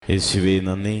യേശുവേ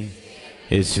നന്ദി,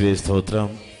 യേശുവേ സ്തോത്രം.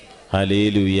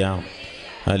 Hallelujah,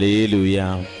 hallelujah.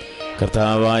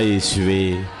 കർത്താവായ യേശുവേ,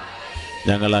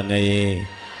 ഞങ്ങൾ അങ്ങയെ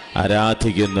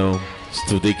ആരാധിക്കുന്നു,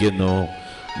 സ്തുതിക്കുന്നു,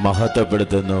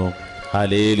 മഹത്വപ്പെടുത്തുന്നു.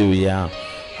 Hallelujah,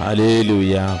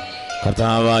 hallelujah.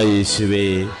 കർത്താവായ യേശുവേ,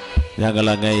 ഞങ്ങൾ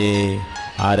അങ്ങയെ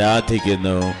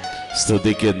ആരാധിക്കുന്നു,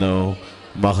 സ്തുതിക്കുന്നു,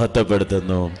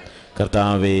 മഹത്വപ്പെടുത്തുന്നു.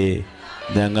 കർത്താവേ,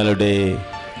 ഞങ്ങളുടെ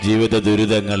ജീവിത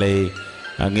ദുരിതങ്ങളെ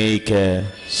അങ്ങേയ്ക്ക്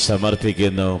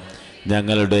സമർപ്പിക്കുന്നു.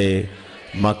 ഞങ്ങളുടെ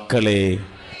മക്കളെ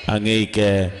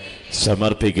അങ്ങേയ്ക്ക്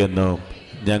സമർപ്പിക്കുന്നു.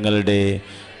 ഞങ്ങളുടെ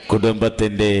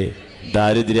കുടുംബത്തിൻ്റെ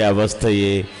ദാരിദ്ര്യ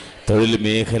അവസ്ഥയെ, തൊഴിൽ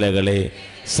മേഖലകളെ,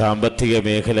 സാമ്പത്തിക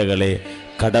മേഖലകളെ,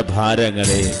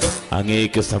 കടഭാരങ്ങളെ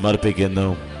അങ്ങേയ്ക്ക് സമർപ്പിക്കുന്നു.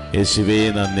 യേശുവേ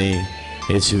നന്ദി,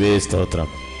 യേശുവേ സ്തോത്രം.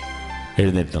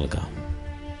 എഴുന്നേറ്റ് നിൽക്കാം.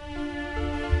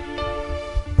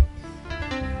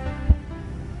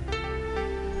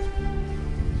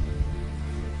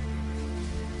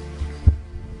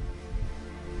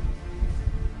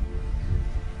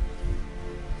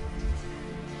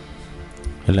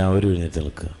 എല്ലാവരും എഴുന്നേറ്റ്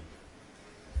നിൽക്കുക.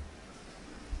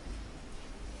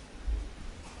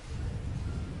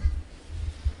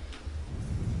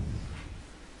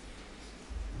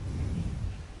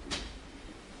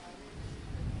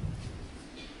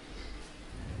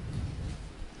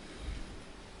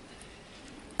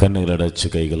 കണ്ണുകളടച്ച്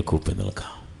കൈകൾ കൂപ്പി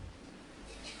നിൽക്കാം.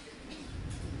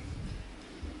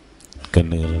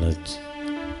 കണ്ണുകളടച്ച്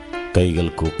കൈകൾ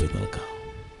കൂപ്പി നിൽക്കാം.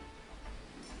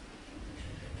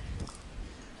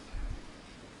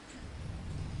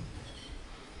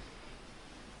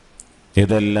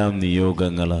 ഏതെല്ലാം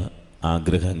നിയോഗങ്ങൾ,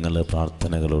 ആഗ്രഹങ്ങൾ,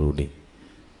 പ്രാർത്ഥനകളോടുകൂടി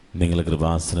നിങ്ങൾ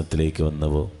കൃപാസനത്തിലേക്ക്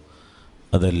വന്നുവോ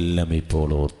അതെല്ലാം ഇപ്പോൾ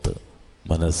ഓർത്ത്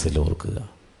മനസ്സിലോർക്കുക.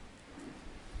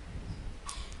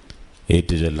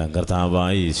 ഏറ്റുചൊല്ലാം.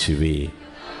 കർത്താവായ യേശുവേ,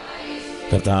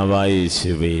 കർത്താവായ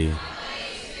യേശുവേ.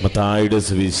 മത്തായിയുടെ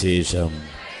സുവിശേഷം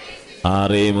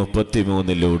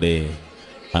 6:33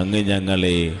 അങ്ങ്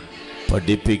ഞങ്ങളെ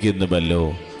പഠിപ്പിക്കുന്നുവല്ലോ,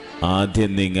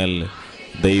 ആദ്യം നിങ്ങൾ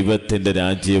ദൈവത്തിൻ്റെ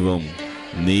രാജ്യവും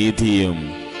നീതിയും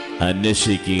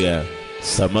അന്വേഷിക്കുക,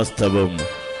 സമസ്തവും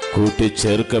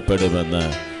കൂട്ടിച്ചേർക്കപ്പെടുമെന്ന്.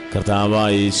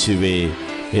 കർത്താവായ യേശുവേ,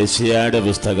 യെശയ്യായുടെ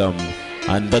പുസ്തകം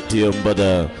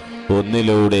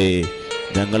 59:1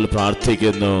 ഞങ്ങൾ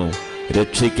പ്രാർത്ഥിക്കുന്നു.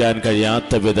 രക്ഷിക്കാൻ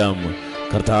കഴിയാത്ത വിധം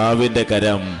കർത്താവിൻ്റെ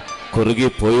കരം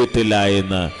കുറുകിപ്പോയിട്ടില്ല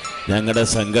എന്ന്. ഞങ്ങളുടെ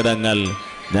സങ്കടങ്ങൾ,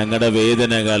 ഞങ്ങളുടെ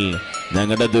വേദനകൾ,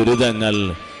 ഞങ്ങളുടെ ദുരിതങ്ങൾ,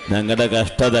 ഞങ്ങളുടെ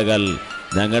കഷ്ടതകൾ,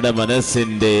 ഞങ്ങളുടെ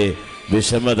മനസ്സിൻ്റെ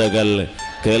വിഷമതകൾ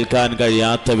കേൾക്കാൻ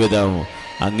കഴിയാത്ത വിധം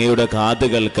അങ്ങയുടെ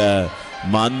കാതുകൾക്ക്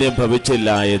മാന്ദ്യം ഭവിച്ചില്ല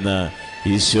എന്ന്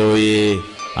ഈശോയെ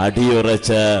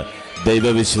അടിയുറച്ച്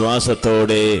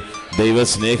ദൈവവിശ്വാസത്തോടെ,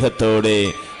 ദൈവസ്നേഹത്തോടെ,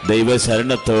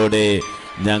 ദൈവശരണത്തോടെ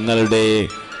ഞങ്ങളുടെ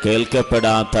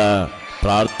കേൾക്കപ്പെടാത്ത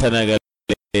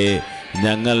പ്രാർത്ഥനകളെ,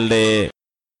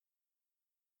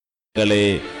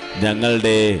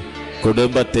 ഞങ്ങളുടെ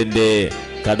കുടുംബത്തിൻ്റെ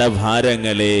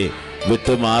കടഭാരങ്ങളെ,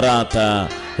 വിട്ടുമാറാത്ത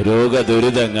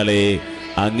രോഗദുരിതങ്ങളെ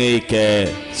അങ്ങേയ്ക്ക്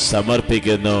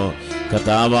സമർപ്പിക്കുന്നു.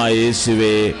 കർത്താവായ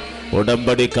യേശുവേ,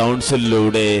 ഉടമ്പടി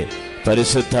കൗൺസിലിലൂടെ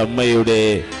പരിശുദ്ധ അമ്മയുടെ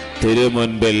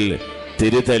തിരുമുൻപിൽ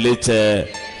തിരിതെളിച്ച്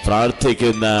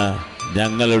പ്രാർത്ഥിക്കുന്ന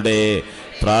ഞങ്ങളുടെ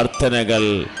പ്രാർത്ഥനകൾ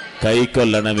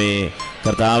കൈക്കൊള്ളണമേ.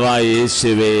 കർത്താവായ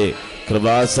യേശുവേ,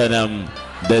 കൃപാസനം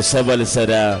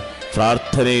ദശവത്സര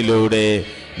പ്രാർത്ഥനയിലൂടെ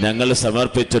ഞങ്ങൾ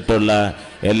സമർപ്പിച്ചിട്ടുള്ള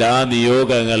എല്ലാ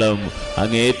നിയോഗങ്ങളും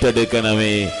അങ്ങ്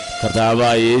ഏറ്റെടുക്കണമേ.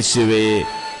 കർത്താവായ യേശുവേ,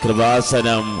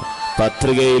 കൃപാസനം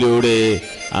പത്രികയിലൂടെ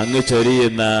അങ്ങ്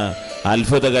ചൊരിയുന്ന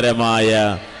അത്ഭുതകരമായ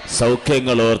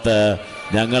സൗഖ്യങ്ങളോർത്ത്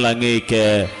ഞങ്ങൾ അങ്ങേക്ക്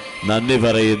നന്ദി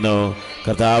പറയുന്നു.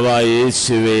 കർത്താവായ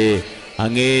യേശുവേ,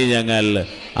 അങ്ങേ ഞങ്ങൾ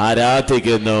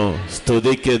ആരാധിക്കുന്നു,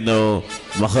 സ്തുതിക്കുന്നു,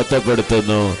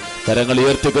 മഹത്വപ്പെടുത്തുന്നു. കരങ്ങൾ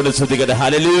ഉയർത്തിക്കൊണ്ട് സ്തുതിക്കട്ടെ.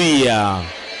 ഹല്ലേലൂയ.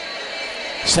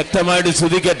 ശക്തമായിട്ട്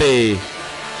സ്തുതിക്കട്ടെ.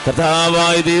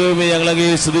 കർത്താവായ ദൈവമേ, ഞങ്ങളങ്ങേ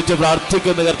സ്തുതിച്ച്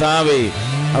പ്രാർത്ഥിക്കുന്നു. കർത്താവേ,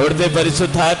 അവിടുത്തെ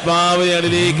പരിശുദ്ധാത്മാവ്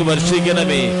ഞങ്ങളിലേക്ക്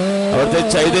വർഷിക്കണമേ. അവിടുത്തെ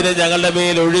ചൈതന്യം ഞങ്ങളുടെ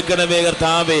മേൽ ഒഴുക്കണമേ.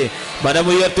 കർത്താവേ,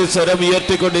 മനമുയർത്തി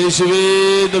സ്വരമുയർത്തിക്കൊണ്ട് യേശുവേ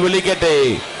എന്ന് വിളിക്കട്ടെ.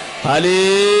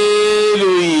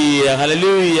 ഹല്ലേലൂയ,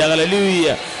 ഹല്ലേലൂയ, ഹല്ലേലൂയ,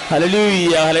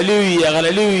 ഹല്ലേലൂയ, ഹല്ലേലൂയ,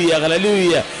 ഹല്ലേലൂയ,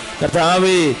 ഹല്ലേലൂയ.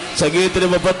 കർത്താവേ, സംഗീതത്തിന്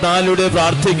 34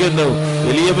 പ്രാർത്ഥിക്കുന്നു.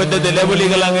 എളിയവന്റെ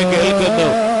നിലവിളികൾ അങ്ങ് കേൾക്കുന്നു.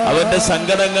 അവന്റെ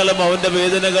സങ്കടങ്ങളും അവന്റെ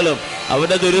വേദനകളും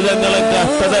അവന്റെ ദുരിതങ്ങളും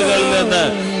കഷ്ടതകളിൽ നിന്ന്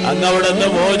അങ്ങ് അവിടെ നിന്ന്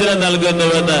മോചനം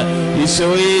നൽകുന്നുവെന്ന്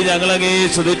ഈശോയെ ഞങ്ങളങ്ങേ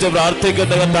സ്തുതിച്ച്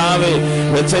പ്രാർത്ഥിക്കുന്ന. കർത്താവേ,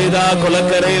 ചെയ്ത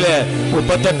കുളക്കരയില്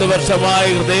 38 വർഷമായി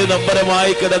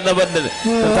ഹൃദയനൊമ്പരമായി കിടന്നവന്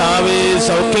കർത്താവേ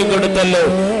സൗഖ്യം കൊടുത്തല്ലോ.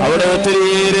 അവിടെ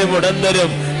ഒത്തിരിയേറെ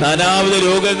മുടന്തരും നാനാവിധ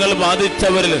രോഗങ്ങൾ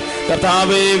ബാധിച്ചവരിൽ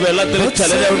കർത്താവേ വെള്ളത്തിൽ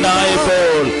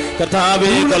ചലനമുണ്ടായപ്പോൾ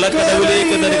കർത്താവേ,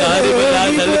 കൊലക്കടവിലേക്ക്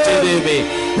കാര്യമെല്ലാം ദൈവമേ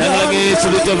ഞങ്ങളെ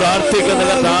സ്തുതിച്ച് പ്രാർത്ഥിക്കുന്ന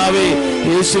കർത്താവേ,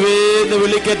 യേശുവേ എന്ന്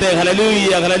വിളിക്കട്ടെ.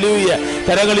 ഹല്ലേലൂയ, ഹല്ലേലൂയ.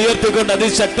 കരങ്ങൾ ഉയർത്തിക്കൊണ്ട്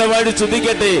അതിശക്തമായിട്ട്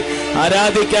സ്തുതിക്കട്ടെ.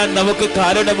 ആരാധിക്കാൻ നമുക്ക്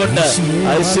കാരണമുണ്ട്.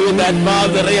 യേശുവിന്റെ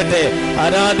ആത്മാവ് നിറയട്ടെ.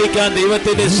 ആരാധിക്കാൻ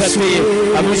ദൈവത്തിന്റെ ശക്തിയും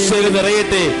അഭിഷേകം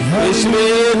നിറയട്ടെ. യേശുവേ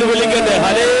എന്ന് വിളിക്കട്ടെ.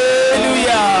 ഹല്ലേലൂയ.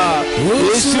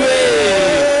 യേശുവേ,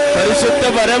 പരിശുദ്ധ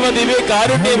പരമ ദിവ്യ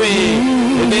കാരുണ്യമേ,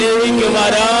 എന്നേക്കും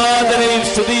ആരാധനയും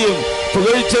സ്തുതിയും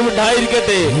പുകഴ്ചയും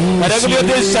ഉണ്ടായിരിക്കട്ടെ.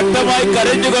 കരങ്ങളിൽ ശക്തമായി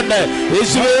കരഞ്ഞുകൊണ്ട്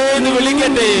യേശുവേ എന്ന്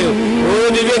വിളിക്കട്ടെ. ഓ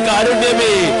ദിവ്യ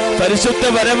കാരുണ്യമേ, പരിശുദ്ധ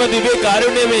പരമ ദിവ്യ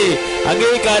കാരുണ്യമേ,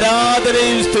 അങ്ങേക്ക്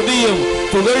ആരാധനയും സ്തുതിയും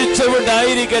പുകഴ്ചയും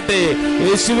ഉണ്ടായിരിക്കട്ടെ.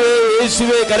 യേശുവേ,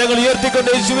 യേശുവേ, കരങ്ങൾ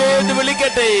ഉയർത്തിക്കൊണ്ട് യേശുവേ എന്ന്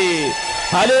വിളിക്കട്ടെ.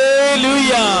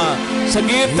 ഹല്ലേലൂയ.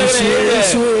 സങ്കീർത്തകൻ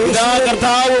 7, ഇതാ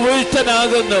കർത്താവ്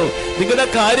വീഴ്ചനാകുന്നു, നിങ്ങളുടെ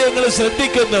കാര്യങ്ങൾ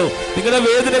ശ്രദ്ധിക്കുന്നു, നിങ്ങളുടെ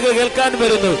വേദനകൾ കേൾക്കാൻ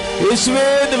വരുന്നു. യേശുവേ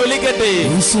എന്ന് വിളിക്കട്ടെ.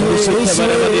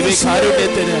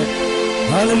 കാരുണ്യത്തിന്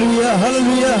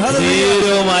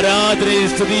നേരവും ആരാധനയും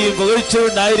സ്തുതിയും പുകഴ്ചയും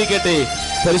ഉണ്ടായിരിക്കട്ടെ.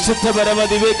 പരിശുദ്ധ പരമ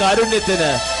ദിവ്യ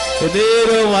കാരുണ്യത്തിന്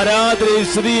നേരവും ആരാധനയും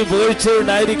സ്തുതിയും പുകഴ്ചയും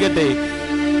ഉണ്ടായിരിക്കട്ടെ.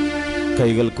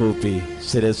 കൈകൾ കൂപ്പി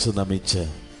ശിരസ്സു നമിച്ച്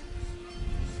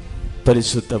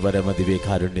പരിശുദ്ധ പരമ ദിവ്യ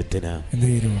കാരുണ്യത്തിന്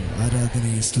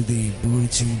ആരാധനയും സ്തുതിയും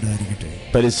പുകഴ്ചയും ഉണ്ടായിരിക്കട്ടെ.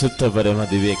 പരിശുദ്ധ പരമ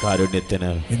ദിവ്യ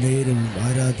കാരുണ്യത്തിന് എന്നേരം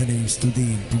ആരാധനയും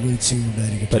സ്തുതിയും പുകഴ്ചയും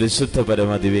ഉണ്ടായിരിക്കട്ടെ. പരിശുദ്ധ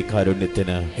പരമ ദിവ്യ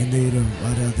കാരുണ്യത്തിന് എന്നേരം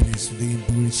ആരാധനയും സ്തുതിയും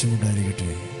പുകഴ്ചയും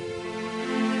ഉണ്ടായിരിക്കട്ടെ.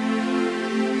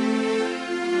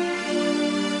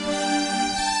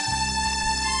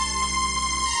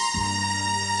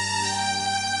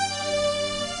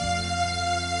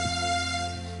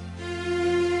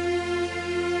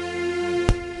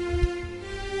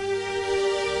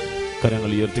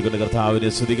 കരങ്ങൾ ഉയർത്തിക്കൊണ്ട് കർത്താവിനെ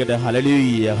സ്തുതിക്കട്ടെ.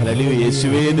 ഹല്ലേലൂയ, ഹല്ലേലൂയ.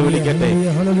 യേശുവേ എന്ന് വിളിക്കട്ടെ.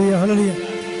 ഹല്ലേലൂയ, ഹല്ലേലൂയ.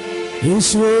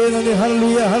 യേശുവേ നന്ദി.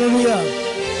 ഹല്ലേലൂയ, ഹല്ലേലൂയ.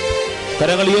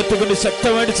 കരങ്ങൾ ഉയർത്തിക്കൊണ്ട്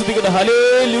ശക്തമായിട്ട് സ്തുതിക്കട്ടെ.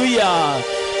 ഹല്ലേലൂയ.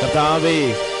 കർത്താവേ,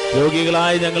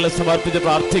 രോഗികളായി ഞങ്ങളെ സമർപ്പിച്ച്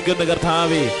പ്രാർത്ഥിക്കുന്ന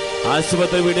കർത്താവേ,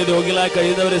 ആശുപത്രി വീട് രോഗികളായി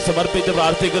കഴിയുന്നവരെ സമർപ്പിച്ച്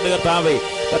പ്രാർത്ഥിക്കുന്ന കർത്താവേ,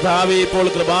 കർത്താവേ, ഇപ്പോൾ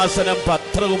കൃപാസനം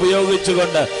പത്രം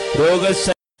ഉപയോഗിച്ചുകൊണ്ട്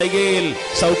രോഗശൈലിയിൽ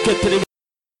സൗഖ്യത്തിന്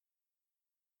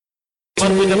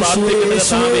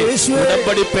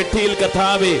ഉടമ്പടി പെട്ടിയിൽ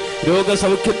കർത്താവേ,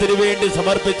 രോഗസൗഖ്യത്തിന് വേണ്ടി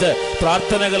സമർപ്പിച്ച്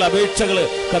പ്രാർത്ഥനകൾ, അപേക്ഷകൾ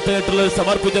കത്തുകെട്ടുള്ളത്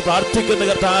സമർപ്പിച്ച് പ്രാർത്ഥിക്കുന്ന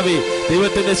കർത്താവേ,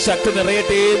 ദൈവത്തിന്റെ ശക്തി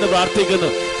നിറയട്ടെ എന്ന് പ്രാർത്ഥിക്കുന്നു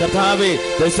കർത്താവേ.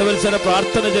 ദശവത്സര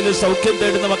പ്രാർത്ഥന ചൊല്ലി സൗഖ്യം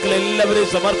തേടുന്ന മക്കളെ എല്ലാവരെയും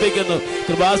സമർപ്പിക്കുന്നു.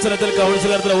 കൃപാസനത്തിൽ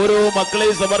കൗൺസിലർത്തിൽ ഓരോ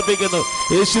മക്കളെയും സമർപ്പിക്കുന്നു.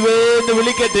 യേശുവേ എന്ന്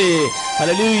വിളിക്കട്ടെ.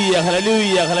 ഹല്ലേലൂയ,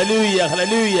 ഹല്ലേലൂയ, ഹല്ലേലൂയ,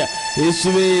 ഹല്ലേലൂയ.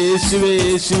 യേശുവേ, യേശുവേ,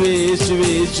 യേശുവേ, യേശുവേ,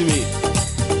 യേശുവേ.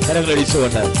 കരങ്ങൾ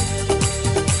അടിച്ചുകൊണ്ട്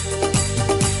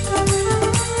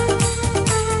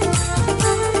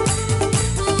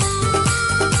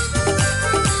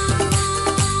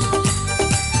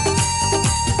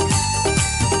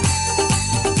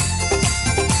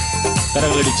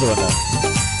കരങ്ങളടിച്ചുകൊണ്ട്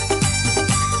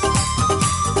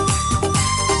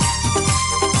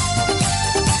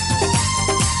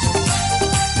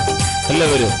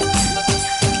എല്ലാവരും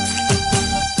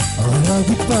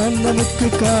ആരാധിപ്പാൻ നമുക്ക്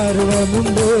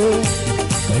കാരണമുണ്ട്,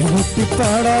 കൈകൊട്ടി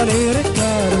പാടാനേറെ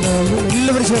കാരണമുണ്ട്.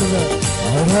 എല്ലാവരും ചേർന്ന്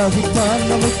ആരാധിപ്പാൻ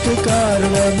നമുക്ക്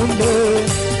കാരണമുണ്ട്,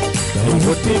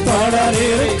 കൈകൊട്ടി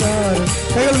പാടാനേറെ കാരണം.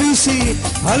 കൈകൾ വീശി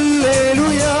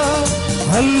ഹല്ലേലൂയ,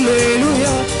 ഹല്ലേലൂയ,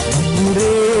 നമ്മുടെ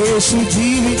യേശു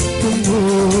ജീവിക്കുന്നു.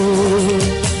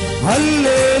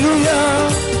 ഹല്ലേലൂയ,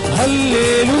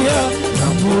 ഹല്ലേലൂയ,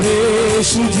 നമ്മുടെ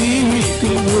യേശു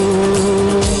ജീവിക്കുന്നു.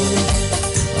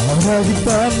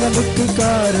 ആരാധിപ്പാൻ നമുക്ക്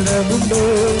കാരണമുണ്ട്,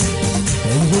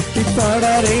 കൈകൊട്ടി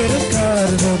പാടാനേറെ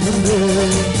കാരണമുണ്ട്.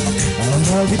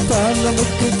 ആരാധിപ്പാൻ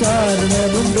നമുക്ക്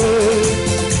കാരണമുണ്ട്,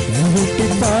 കൈകൊട്ടി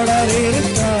പാടാനേറെ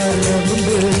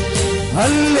കാരണമുണ്ട്.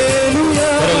 ഹല്ലേലൂയ,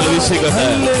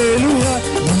 ഹല്ലേലൂയ,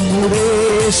 നമ്മുടെ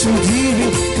യേശു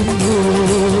ജീവിക്കുന്നു.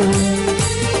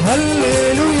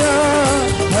 ഹല്ലേലൂയ,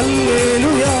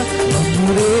 ഹല്ലേലൂയ,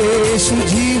 നമ്മുടെ യേശു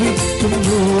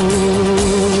ജീവിക്കുന്നു.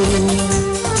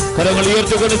 കരങ്ങൾ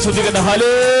ഉയർത്തിക്കൊണ്ട് സ്തുതിക്കട്ടെ.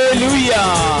 ഹല്ലേലൂയ.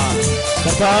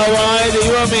 കർത്താവായ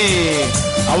ദൈവമേ,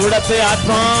 അവിടത്തെ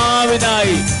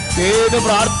ആത്മാവിനായി ഏത്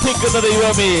പ്രാർത്ഥിക്കുന്ന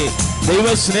ദൈവമേ,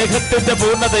 ദൈവസ്നേഹത്തിന്റെ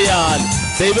പൂർണ്ണതയാൽ,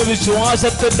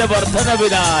 ദൈവവിശ്വാസത്തിന്റെ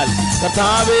വർധനവിനാൽ,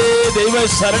 കർത്താവേ,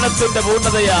 ദൈവശരണത്തിന്റെ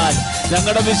പൂർണ്ണതയാൽ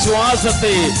ഞങ്ങളുടെ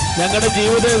വിശ്വാസത്തെ ഞങ്ങളുടെ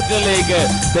ജീവിതത്തിലേക്ക്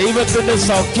ദൈവത്തിന്റെ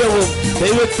സൗഖ്യവും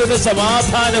ദൈവത്തിന്റെ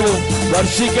സമാധാനവും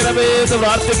വർഷിക്കണമേ എന്ന്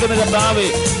പ്രാർത്ഥിക്കുന്ന കർത്താവേ.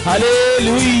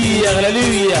 ഹല്ലേലൂയ,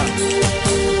 ഹല്ലേലൂയ.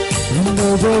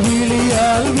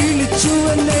 വിളിയാൽ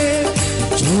വിളിച്ചുവല്ലേ,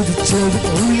 ചോദിച്ചത്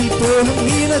ഉള്ളിൽ പോലും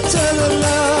നിറച്ചതല്ല.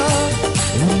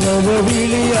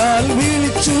 വിളിയാൽ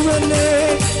വിളിച്ചുവല്ലേ,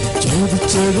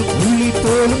 ചോദിച്ചതും ഉള്ളിൽ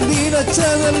പോലും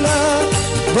നീനച്ചതല്ല.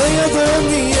 ദയ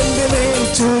തോന്നി എന്റെ മേൽ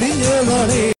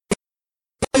ചൊരിഞ്ഞതാണേ.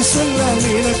 ആയുസ്സെല്ലാം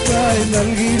നിനക്കായി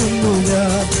നൽകിയിരുന്നു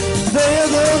ഞാൻ. ദയ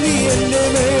തോന്നി എന്റെ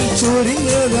മേൽ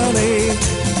ചൊരിഞ്ഞതാണേ.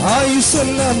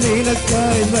 ആയുസ്സെല്ലാം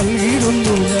നിനക്കായി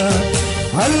നൽകിയിരുന്നു ഞാൻ.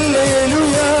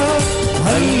 ഹല്ലേലൂയ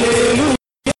ഹല്ലേലൂയ.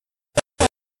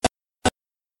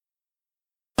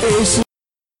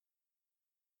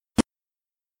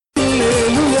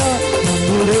 ഹല്ലേലൂയ.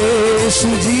 നമ്മുടെ യേശു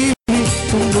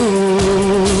ജീവിക്കുന്നു.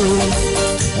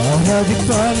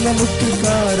 ആരാധിക്കാൻ നമുക്ക്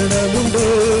കാരണമുണ്ട്.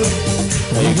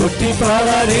 കൈകൊട്ടി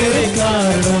പാടാനേറെ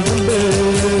കാരണമുണ്ട്.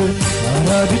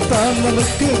 ആരാധിക്കാൻ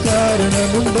നമുക്ക്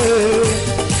കാരണമുണ്ട്.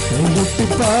 കൈകൊട്ടി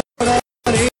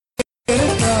പാടാനേറെ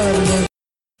കാരണമുണ്ട്.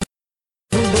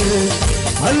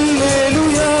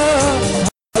 ഹല്ലേലൂയ.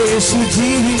 യേശു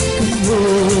ജീവിക്കുന്നു.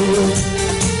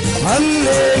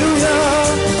 ഹല്ലേലൂയ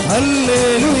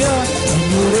ഹല്ലേലൂയ.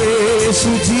 നമ്മുടെ യേശു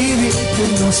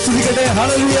ജീവിക്കുന്നു. സ്തുതിക്കട്ടെ.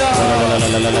 ഹല്ലേലൂയ.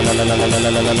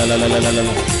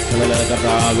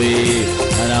 കർത്താവേ,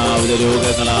 അനാവിധ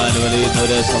രോഗങ്ങളാൽ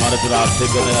വലയുന്നവരെ സമർപ്പിച്ച്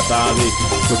പ്രാർത്ഥിക്കുന്ന കർത്താവേ,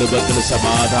 കുടുംബത്തിൽ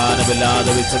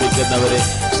സമാധാനമില്ലാതെ വിശ്രമിക്കുന്നവരെ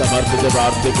സമർപ്പിച്ച്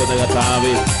പ്രാർത്ഥിക്കുന്ന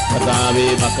കർത്താവേ, കർത്താവേ,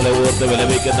 മക്കളെ ഓർത്ത്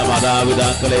വിലപിക്കുന്ന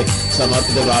മാതാപിതാക്കളെ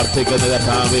സമർപ്പിച്ച് പ്രാർത്ഥിക്കുന്ന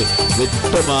കർത്താവേ,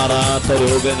 വിട്ടുമാറാത്ത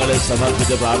രോഗങ്ങളെ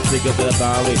സമർപ്പിച്ച് പ്രാർത്ഥിക്കുന്ന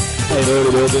കർത്താവേ, തൈറോയ്ഡ്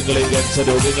രോഗങ്ങളെ, ക്യാൻസർ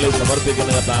രോഗങ്ങളെ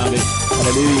സമർപ്പിക്കുന്ന കർത്താവേ.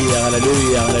 ഹല്ലേലൂയ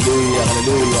ഹല്ലേലൂയ ഹല്ലേലൂയ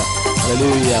ഹല്ലേലൂയ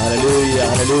ഹല്ലേലൂയ ഹല്ലേലൂയ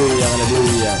ഹല്ലേലൂയ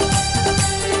ഹല്ലേലൂയ.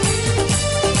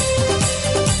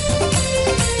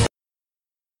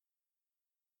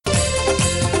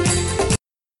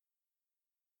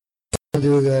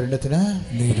 ദിവകാരണത്തിന്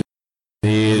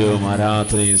നേരവും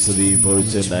ആരാധനയും സ്തുതിയും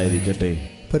പൊഴിച്ചുണ്ടായിരിക്കട്ടെ.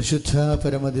 പരിശുദ്ധ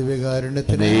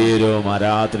പരമദിവ്യകാരുണ്യത്തിന് നേരവും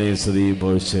ആരാധനയും സ്തുതിയും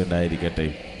പൊഴിച്ചുണ്ടായിരിക്കട്ടെ.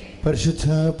 പരിശുദ്ധ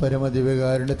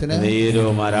പരമദിവ്യകാരുണ്യത്തിന്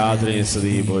നേരവും ആരാധനയും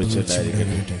സ്തുതിയും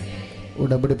പൊഴിച്ചുണ്ടായിരിക്കട്ടെ.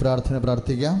 ഉടമ്പടി പ്രാർത്ഥന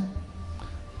പ്രാർത്ഥിക്കാം.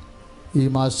 ഈ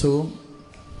മാസവും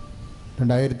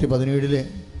 2017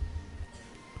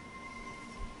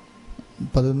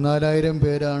 14,000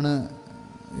 പേരാണ്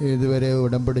ഇതുവരെ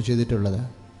ഉടമ്പടി ചെയ്തിട്ടുള്ളത്.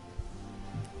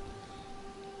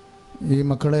 ഈ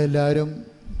മക്കളെ എല്ലാവരും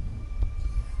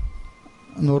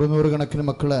നൂറുകണക്കിന്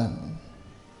മക്കൾ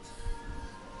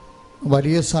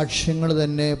വലിയ സാക്ഷ്യങ്ങൾ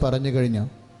തന്നെ പറഞ്ഞു കഴിഞ്ഞു.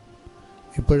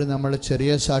 ഇപ്പോഴും നമ്മൾ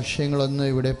ചെറിയ സാക്ഷ്യങ്ങളൊന്നും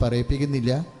ഇവിടെ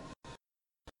പറയിപ്പിക്കുന്നില്ല.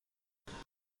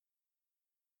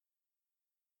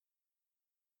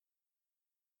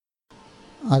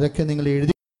 അതൊക്കെ നിങ്ങൾ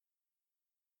എഴുതി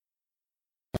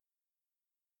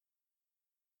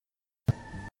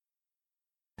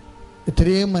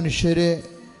ഇത്രയും മനുഷ്യരെ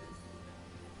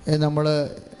നമ്മൾ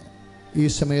ഈ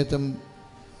സമയത്തും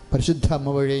പരിശുദ്ധ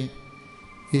അമ്മ വഴി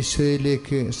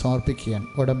ഈശോയിലേക്ക് സമർപ്പിക്കുകയാണ്.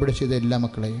 ഉടമ്പടി ചെയ്ത എല്ലാ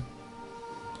മക്കളെയും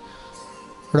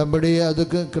ഉടമ്പടി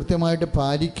അതൊക്കെ കൃത്യമായിട്ട്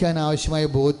പാലിക്കാൻ ആവശ്യമായ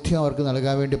ബോധ്യം അവർക്ക്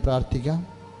നൽകാൻ വേണ്ടി പ്രാർത്ഥിക്കാം.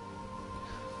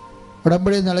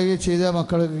 ഉടമ്പടി നൽകി ചെയ്ത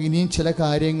മക്കൾക്ക് ഇനിയും ചില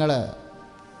കാര്യങ്ങൾ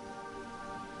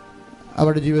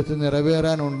അവരുടെ ജീവിതത്തിൽ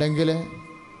നിറവേറാനുണ്ടെങ്കിൽ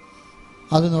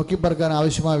അത് നോക്കിപ്പറക്കാൻ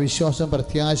ആവശ്യമായ വിശ്വാസം,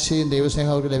 പ്രത്യാശയും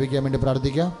ദൈവസ്നേഹം അവർക്ക് ലഭിക്കാൻ വേണ്ടി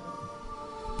പ്രാർത്ഥിക്കാം.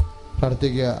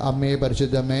 പ്രാർത്ഥിക്കുക. അമ്മേ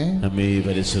പരിശുദ്ധമ്മേ, അമ്മേ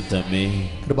പരിശുദ്ധമ്മേ,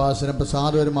 കൃപാസനം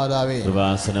പ്രസാദപരമാതാവേ,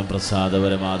 കൃപാസനം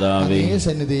പ്രസാദപരമാതാവേ,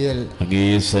 അങ്ങേ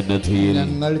സന്നിധിയിൽ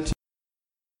ഞങ്ങൾ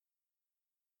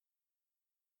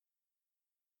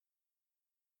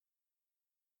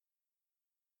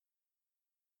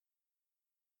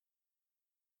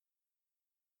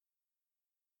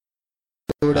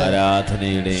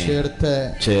ആരാധനയുടെ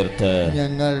ചേർത്ത്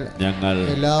ഞങ്ങൾ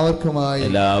എല്ലാവർക്കുമായി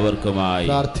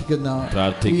പ്രാർത്ഥിക്കുന്ന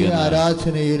ഈ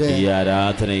ആരാധനയിലെ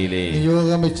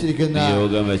നിയോഗം വെച്ചിരിക്കുന്ന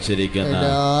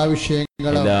എല്ലാ വിഷയങ്ങളും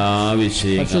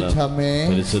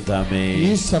പരിശുദ്ധമേ, ഈ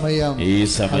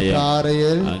സമയം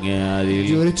അങ്ങേയരികിൽ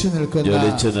ജ്വലിച്ചു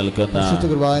നിൽക്കുന്ന വിശുദ്ധ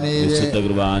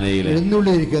കുർബാനയിൽ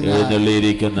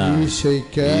എഴുന്നള്ളിയിരിക്കുന്ന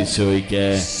ഈശോയ്ക്ക്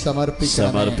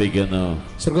സമർപ്പിക്കുന്നു.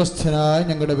 സ്വർഗ്ഗസ്ഥനായ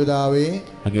ഞങ്ങളുടെ പിതാവേ,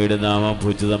 അങ്ങയുടെ നാമം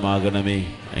പൂജിതമാകണമേ,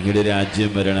 അങ്ങയുടെ രാജ്യം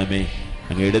വരണമേ,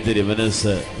 അങ്ങയുടെ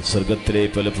തിരുമനസ്സ് സ്വർഗത്തിലെ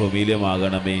പോലെ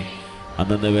ഭൂമിയിലുമാകണമേ.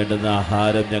 അന്നു വേണ്ടുന്ന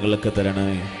ആഹാരം ഞങ്ങൾക്ക്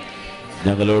തരണമേ.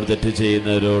 ഞങ്ങളോട് തെറ്റ്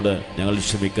ചെയ്യുന്നവരോട് ഞങ്ങൾ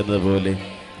ക്ഷമിക്കുന്നത് പോലെ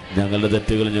ഞങ്ങളുടെ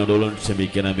തെറ്റുകൾ ഞങ്ങളോടും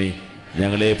ക്ഷമിക്കണമേ.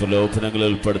 ഞങ്ങളെ പ്രലോഭനങ്ങളിൽ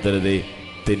ഉൾപ്പെടുത്തരുതേ,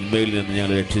 തിന്മയിൽ നിന്ന്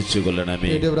ഞങ്ങൾ രക്ഷിച്ചു കൊള്ളണമേ.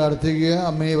 പ്രാർത്ഥിക്കുക.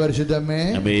 അമ്മേ പരിശുദ്ധമ്മേ,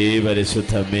 അമ്മേ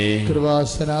പരിശുദ്ധമ്മേ,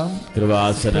 കൃപാസനം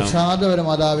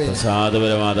പ്രസാദപരമാതാവേ,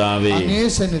 അങ്ങേ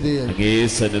സന്നിധിയിൽ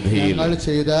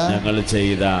ഞങ്ങൾ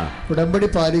ചെയ്ത ഉടമ്പടി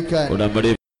പാലിക്കാൻ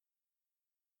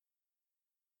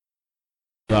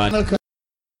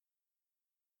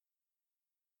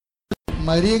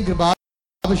മരിയൻ കൃപ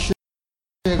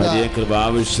വലിയ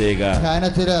കൃപാഭിഷേക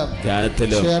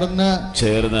ധ്യാനത്തിലും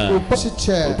ചേർന്ന്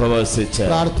ഉപവസിച്ച്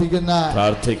പ്രാർത്ഥിക്കുന്ന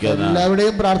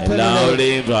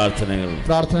എല്ലാവരുടെയും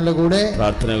പ്രാർത്ഥനകളുടെ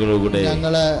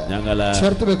ഞങ്ങള്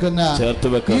ചേർത്ത് വെക്കുന്ന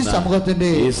ഈ സമൂഹത്തിന്റെ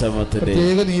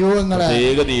പ്രത്യേക നിയോഗങ്ങളെ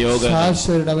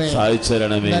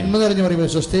സാധിച്ചരണമേ. നന്മ നിറഞ്ഞു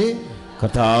പറയുമ്പോൾ സ്വസ്തി.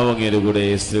 കർത്താവ് അങ്ങയുടെ കൂടെ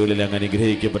സ്ത്രീകളിൽ അങ്ങ്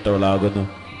അനുഗ്രഹിക്കപ്പെട്ടവളാകുന്നു.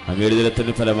 അങ്ങയുടെ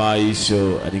ജലത്തിന് ഫലമായി ഈശോ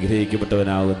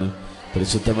അനുഗ്രഹിക്കപ്പെട്ടവനാകുന്നു.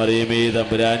 പരിശുദ്ധ മറിയമേ,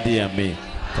 തമ്പുരാന്റെ അമ്മേ,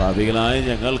 പാപികളായ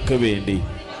ഞങ്ങൾക്ക് വേണ്ടി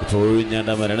ഇപ്പോഴും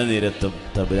ഞങ്ങളുടെ മരണനേരത്തും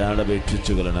തമ്പുരാനോട്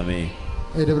അപേക്ഷിച്ചു കൊള്ളണമേ.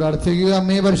 പ്രാർത്ഥിക്കുക.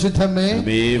 അമ്മേ പരിശുദ്ധമ്മേ,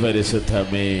 അമ്മേ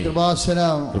പരിശുദ്ധമ്മേ,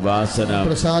 കൃപാസനം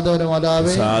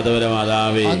പ്രസാദപരമാതാവേ,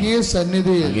 അങ്ങേ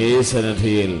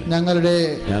സന്നിധിയിൽ ഞങ്ങളുടെ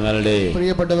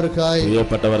പ്രിയപ്പെട്ടവർക്കായി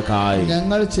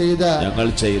ഞങ്ങൾ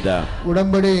ചെയ്ത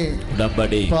ഉടമ്പടി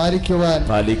പാലിക്കുവാൻ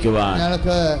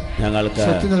ഞങ്ങൾക്ക്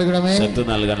ശക്തി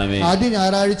നൽകണമേ. ആദ്യ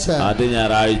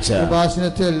ഞായറാഴ്ച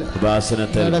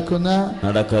കൃപാസനത്തിൽ നടക്കുന്ന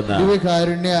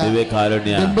ദിവ്യകാരുണ്യ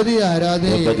ദമ്പതി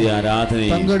ആരാധനയിൽ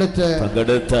പങ്കെടുത്ത്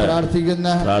പ്രാർത്ഥിക്കുന്ന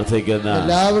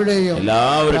എല്ലാവരുടെയും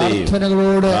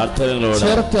പ്രാർത്ഥനകളോട്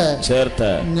ചേർത്ത്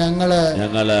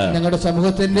ഞങ്ങളുടെ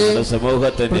സമൂഹത്തിന്റെ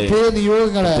പ്രത്യേക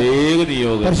നിയോഗങ്ങളെ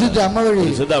പരിശുദ്ധ അമ്മ വഴി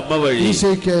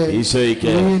ഈശോയ്ക്ക്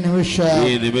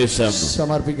ഈ നിമിഷം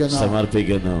സമർപ്പിക്കുന്നു.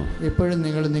 ഇപ്പോഴും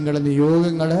നിങ്ങൾ നിങ്ങളുടെ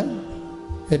നിയോഗങ്ങള്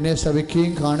എന്നെ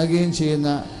ശ്രവിക്കുകയും കാണുകയും ചെയ്യുന്ന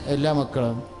എല്ലാ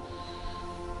മക്കളും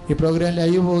ഈ പ്രോഗ്രാം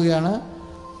ലൈവ് പോവുകയാണ്.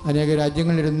 അനേക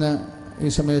രാജ്യങ്ങളിലിരുന്ന് ഈ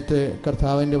സമയത്ത്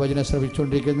കർത്താവിൻ്റെ വചനം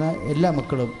ശ്രവിച്ചുകൊണ്ടിരിക്കുന്ന എല്ലാ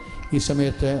മക്കളും ഈ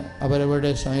സമയത്ത്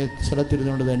അവരവരുടെ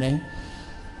സ്ഥലത്തിരുന്നുകൊണ്ട് തന്നെ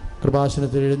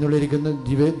കൃപാസനത്തിൽ എഴുന്നള്ളിയിരിക്കുന്ന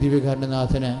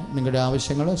ദിവ്യകാരുണ്യനാഥന് നിങ്ങളുടെ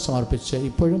ആവശ്യങ്ങൾ സമർപ്പിച്ച്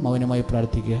ഇപ്പോഴും മൗനമായി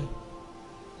പ്രാർത്ഥിക്കുക.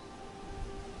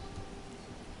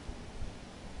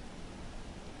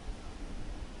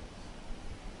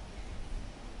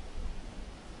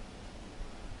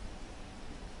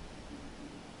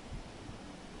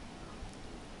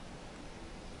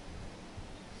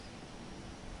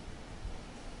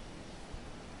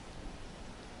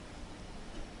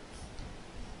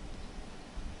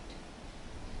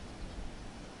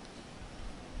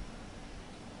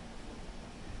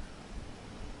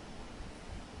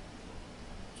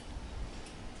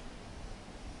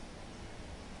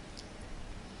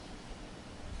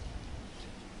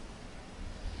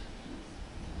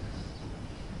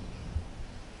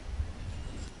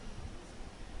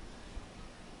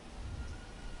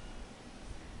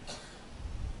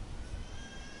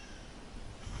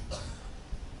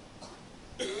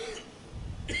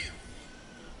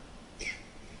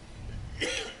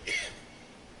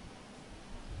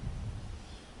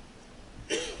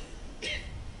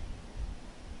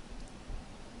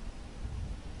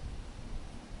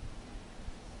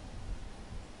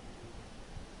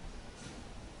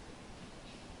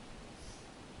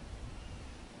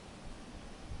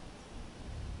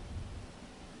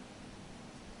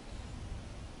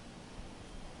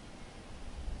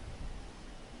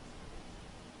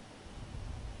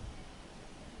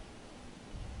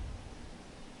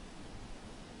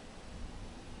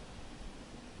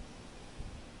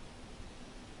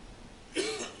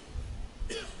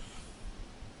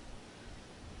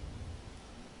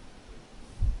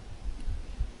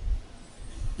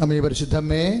 അമ്മേ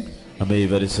പരിശുദ്ധമ്മേ,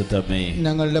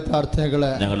 ഞങ്ങളുടെ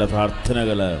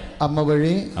പ്രാർത്ഥനകള് അമ്മ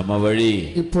വഴി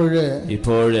ഇപ്പോഴ്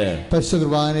പരിശുദ്ധ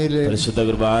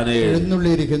കുർബാനയിൽ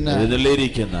എഴുന്നള്ളിയിരിക്കുന്ന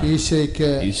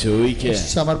ഈശോയ്ക്ക്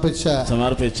സമർപ്പിച്ച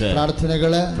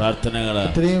പ്രാർത്ഥനകളെ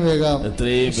എത്രയും വേഗം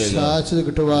സാധിച്ചു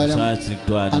കിട്ടുവാനും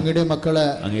അങ്ങയുടെ മക്കള്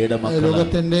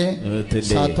ലോകത്തിന്റെ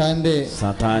സാത്താന്റെ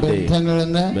ബന്ധങ്ങളിൽ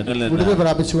നിന്ന് വിടുതൽ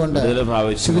പ്രാപിച്ചുകൊണ്ട്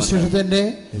സുവിശേഷത്തിന്റെ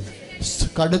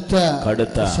കടുത്ത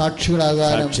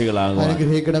സാക്ഷികളാകാനും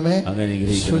അനുഗ്രഹിക്കണമേ.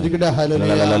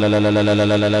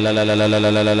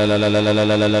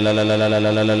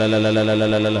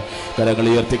 കരങ്ങൾ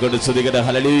ഉയർത്തിക്കൊണ്ട് സ്തുതിക്കട്ടെ.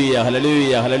 ഹല്ലേലൂയ,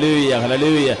 ഹല്ലേലൂയ, ഹല്ലേലൂയ,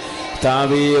 ഹല്ലേലൂയ.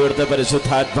 കർത്താവേ, ഇവിടുത്തെ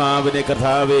പരിശുദ്ധാത്മാവിനെ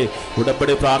കർത്താവേ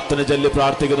ഉടമ്പടി പ്രാർത്ഥന ചൊല്ലി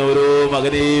പ്രാർത്ഥിക്കുന്ന ഓരോ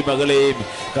മകനെയും മകളെയും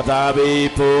കർത്താവേ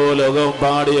ഇപ്പോൾ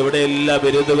ലോകമെമ്പാടും എവിടെയെല്ലാം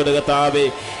വരുന്നുകൊണ്ട് കർത്താവേ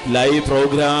ലൈവ്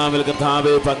പ്രോഗ്രാമിൽ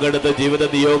കർത്താവേ പങ്കെടുത്ത ജീവിത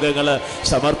നിയോഗങ്ങൾ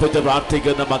സമർപ്പിച്ച്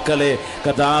പ്രാർത്ഥിക്കുന്ന മക്കളെ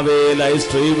കർത്താവേ ലൈവ്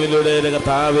സ്ട്രീമിലൂടെ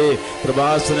കർത്താവേ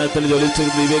കൃപാസനത്തിൽ ജ്വലിച്ച്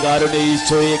ദിവ്യകാരുണ്യ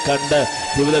ഈശോയെ കണ്ട്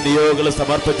ജീവിത നിയോഗങ്ങൾ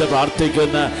സമർപ്പിച്ച്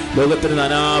പ്രാർത്ഥിക്കുന്ന ലോകത്തിന്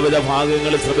നാനാവിധ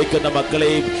ഭാഗങ്ങളിൽ ശ്രമിക്കുന്ന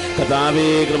മക്കളെയും കർത്താവേ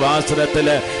കൃപാസനത്തിൽ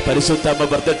പരിശുദ്ധ പരിശുദ്ധമ്മ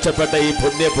പ്രത്യക്ഷപ്പെട്ട ഈ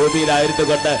പുണ്യഭൂമിയിലായിരുന്നു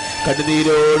കൊണ്ട്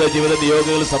കണ്ണുനീരോട് ജീവിത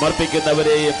നിയോഗങ്ങൾ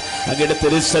സമർപ്പിക്കുന്നവരെയും അങ്ങയുടെ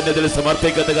തിരുസന്നിധിയിൽ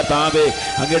സമർപ്പിക്കുന്ന കർത്താവേ,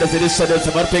 അങ്ങയുടെ തിരുസന്നിധിയിൽ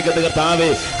സമർപ്പിക്കുന്ന കർത്താവേ,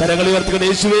 കരങ്ങൾ ഉയർത്തിക്കൊണ്ട്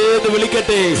യേശുവേ എന്ന്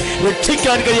വിളിക്കട്ടെ.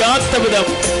 രക്ഷിക്കാൻ കഴിയാത്ത വിധം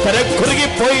കരം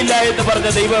കുറുകിപ്പോയില്ല എന്ന് പറഞ്ഞ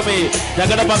ദൈവമേ,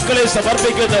 ഞങ്ങളുടെ മക്കളെ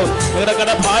സമർപ്പിക്കുന്നു, ഞങ്ങളുടെ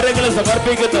കടഭാരങ്ങളെ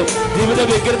സമർപ്പിക്കുന്നു, ജീവിത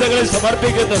വികൃതങ്ങളെ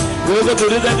സമർപ്പിക്കുന്നു, രോഗ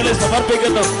ദുരിതങ്ങളെ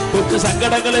സമർപ്പിക്കുന്നു, ദുഃഖ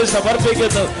സങ്കടങ്ങളെ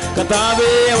സമർപ്പിക്കുന്നു കർത്താവേ.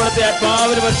 അവിടുത്തെ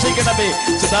ആത്മാവിന് വർഷിക്കണമേ.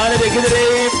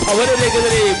 സദാനരഹിതരെയും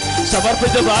ഭവനരഹിതരെയും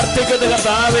സമർപ്പിച്ച് പ്രാർത്ഥിക്കുന്ന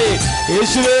കർത്താവേ,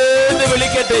 യേശുവേ എന്ന്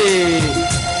വിളിക്കട്ടെ.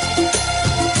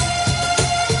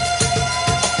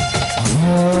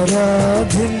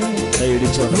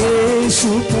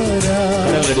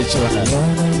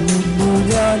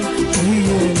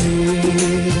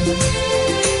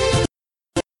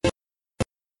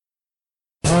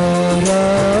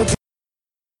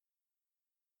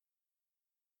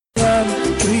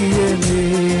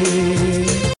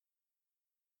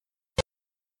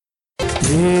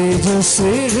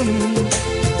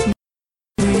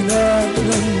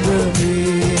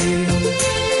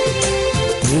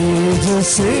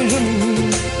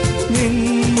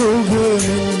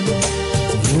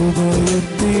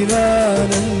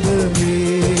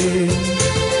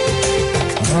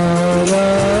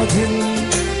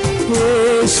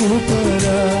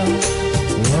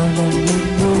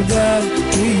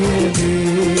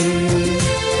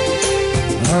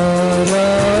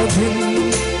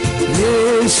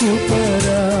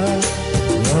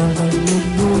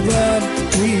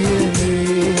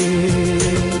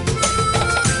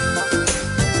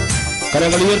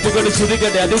 കരങ്ങൾ ഉയർത്തിക്കൊണ്ട്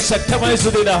സ്തുതിക്കട്ടെ. അതിശക്തമായി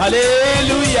സ്തുതിക്കട്ടെ.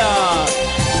 ഹല്ലേലൂയ.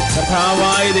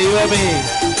 കർത്താവായ ദൈവമേ,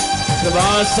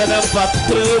 കൃപാസനം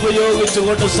പത്രം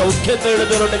ഉപയോഗിച്ചുകൊണ്ട് സൗഖ്യം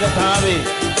തേടുന്നവരുടെ കർത്താവേ,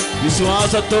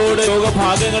 വിശ്വാസത്തോടെ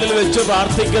രോഗഭാഗങ്ങളിൽ വെച്ച്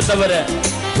പ്രാർത്ഥിക്കുന്നവര്,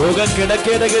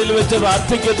 രോഗക്കിടക്കയിടകളിൽ വെച്ച്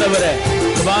പ്രാർത്ഥിക്കുന്നവര്,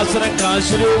 കൃപാസനം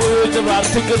കാശുര ഉപയോഗിച്ച്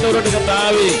പ്രാർത്ഥിക്കുന്നവരുടെ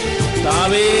കർത്താവേ,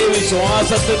 കർത്താവേ,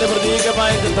 വിശ്വാസത്തിന്റെ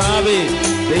പ്രതീകമായ കർത്താവേ,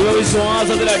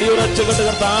 ദൈവവിശ്വാസത്തിൽ അടിയുറച്ചുകൊണ്ട്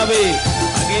കർത്താവേ,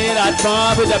 അങ്ങേ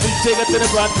ആത്മാവിന്റെ അഭിഷേകത്തിന്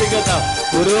പ്രാർത്ഥിക്കുന്ന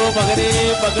ഓരോ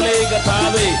മകനെയും മകളെയും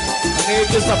കർത്താവേ,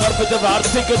 അങ്ങേക്ക് സമർപ്പിച്ച്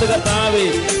പ്രാർത്ഥിക്കുന്ന കർത്താവേ,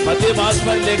 മധ്യമാസ്മ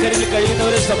ലഹരിയിൽ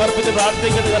കഴിയുന്നവരെ സമർപ്പിച്ച്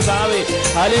പ്രാർത്ഥിക്കുന്ന കർത്താവേ,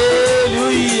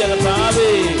 ഹല്ലേലൂയ.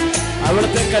 കർത്താവേ,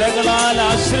 അവിടുത്തെ കരങ്ങളാൽ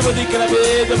ആശീർവദിക്കണമേ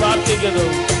എന്ന് പ്രാർത്ഥിക്കുന്നു.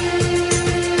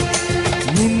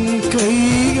 നിൻ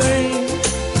കൈകൾ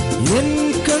എൻ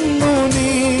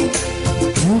കണ്ണുനീർ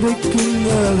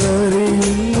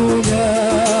തുടയ്ക്കുന്നതറിയുന്നു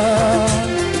ഞാൻ.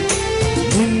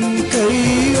 നിൻ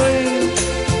കൈകൾ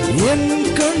എൻ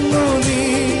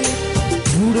കണ്ണുനീർ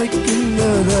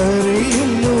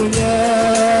തുടയ്ക്കുന്നതറിയുന്നു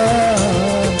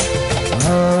ഞാൻ.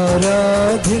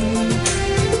 ആരാധ്യൻ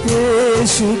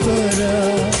യേശുപരാ,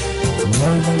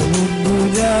 വണങ്ങുന്നു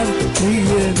ഞാൻ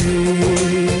പ്രിയനേ.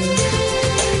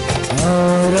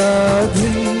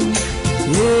 ആരാധ്യൻ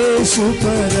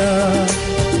യേശുപരാ,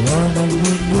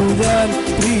 വണങ്ങുന്നു ഞാൻ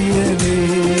പ്രിയനേ.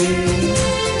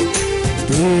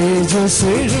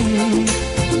 തേജസ്സും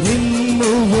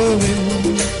നിൻമുഖമിൻ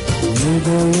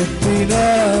ഹൃദയത്തിനാനന്ദമേ.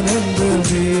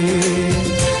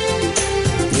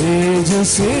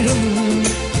 തേജസ്സും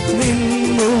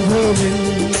നിൻമുഖമിൻ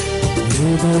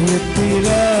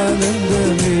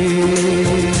ഹൃദയത്തിനാനന്ദമേ.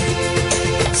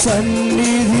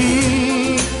 സന്നിധിയിൽ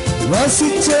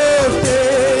വസിച്ചോട്ടെ,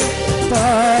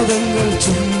 പാദങ്ങൾ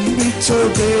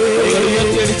ചുംബിച്ചോട്ടെ.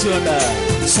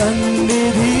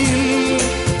 സന്നിധിയിൽ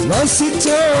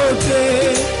വസിച്ചോട്ടെ,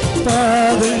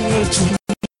 പാദങ്ങൾ ചുംബിച്ചോട്ടെ.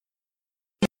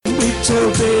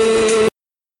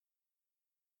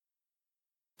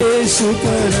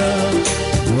 യേശുപരാ,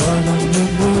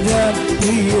 വണങ്ങുന്നു ഞാൻ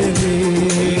പ്രിയനേ.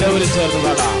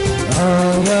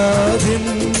 ആരാധ്യൻ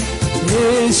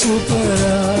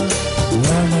യേശുപരാ,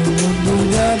 വണങ്ങുന്നു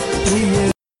ഞാൻ പ്രിയനേ.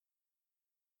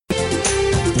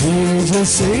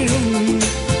 തേജസ്സും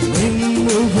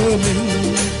നിൻമുഖമിൻ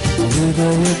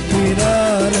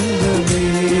ഹൃദയത്തിനാനന്ദമേ.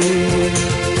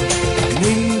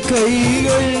 നിൻ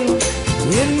കൈകൾ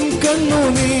എൻ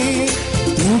കണ്ണുനീർ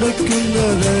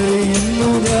തുടയ്ക്കുന്നതറിയുന്നു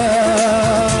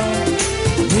ഞാൻ.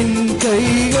 നിൻ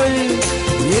കൈകൾ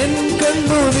എൻ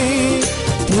കണ്ണുനീർ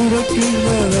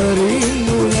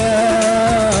തുടയ്ക്കുന്നതറിയുന്നു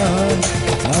ഞാൻ.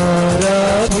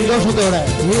 ആരാധനയോടെ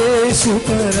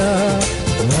യേശുപരാ,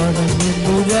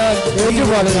 വണങ്ങുന്നു ഞാൻ.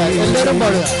 എല്ലാവരും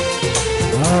പാടുക.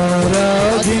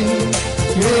 ആരാധ്യൻ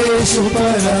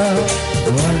യേശുപരാ,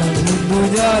 വണങ്ങുന്നു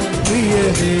ഞാൻ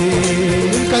പ്രിയനേ.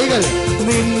 കൈകൾ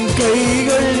നിൻ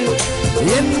കൈകൾ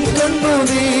എൻ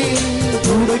കണ്ണുനീർ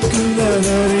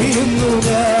തുടയ്ക്കുന്നതറിയുന്നു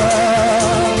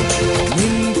ഞാൻ.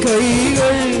 നിൻ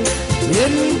കൈകൾ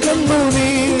എൻ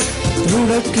കണ്ണുനീർ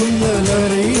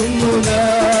തുടയ്ക്കുന്നതറിയുന്നു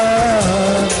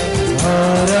ഞാൻ.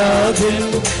 ആരാധ്യൻ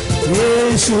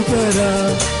യേശുപരാ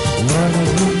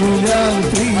വണങ്ങുന്നു ഞാൻ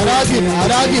ആരാധ്യൻ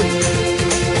ആരാധ്യൻ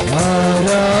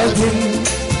ആരാധ്യൻ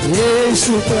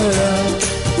യേശുപരാ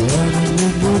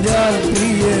വണങ്ങുന്നു ഞാൻ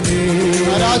പ്രിയനേ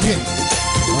ആരാധ്യൻ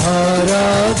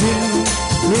ആരാധ്യൻ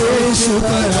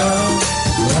യേശുപരാ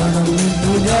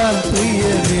വണങ്ങുന്നു ഞാൻ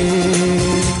പ്രിയനേ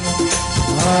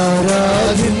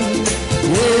ആരാധ്യൻ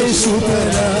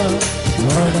യേശുപരാ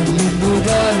വണങ്ങുന്നു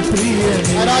ഞാൻ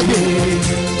പ്രിയനേ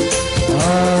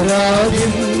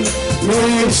ആരാധ്യൻ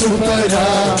യേശുപരാ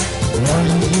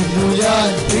വണങ്ങുന്നു ഞാൻ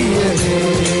പ്രിയനേ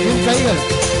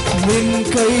നിൻ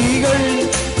കൈകൾ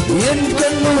എൻ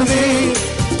കണ്ണുനീർ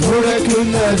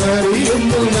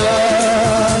തുടയ്ക്കുന്നതറിയുന്നു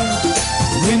ഞാൻ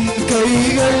നിൻ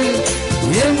കൈകൾ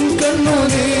എൻ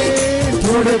കണ്ണുനീർ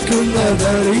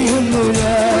തുടയ്ക്കുന്നതറിയുന്നു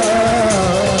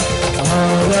ഞാൻ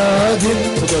ആരാധ്യൻ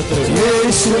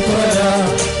യേശുപരാ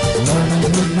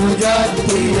വണങ്ങുന്നു ഞാൻ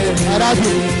പ്രിയനേ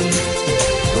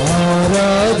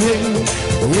ആരാധ്യൻ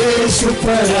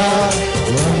യേശുപരാ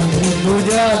വണങ്ങുന്നു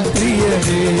ഞാൻ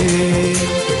പ്രിയനേ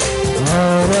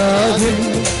ആരാധ്യൻ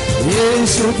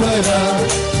യേശുപരാ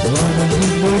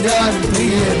വണങ്ങുന്നു ഞാൻ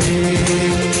പ്രിയനേ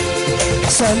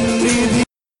സന്നിധി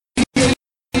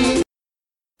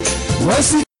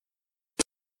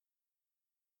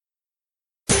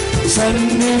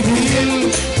സന്നിധിയിൽ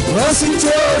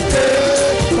വസിച്ചോട്ടെ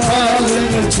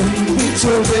പാദങ്ങൾ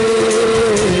ചുംബിച്ചോട്ടെ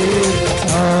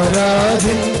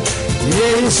ആരാധ്യൻ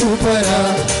യേശുപരാ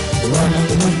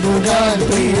വണങ്ങുന്നു ഞാൻ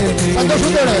പ്രിയനേ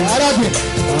ആരാധ്യൻ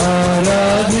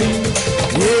ആരാധ്യൻ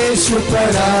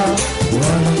യേശുപരാ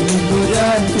വണങ്ങുന്നു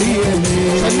ഞാൻ പ്രിയനേ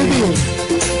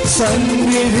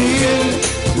സന്നിധിയിൽ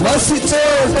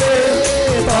വസിച്ചോട്ടെ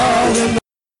പാദങ്ങൾ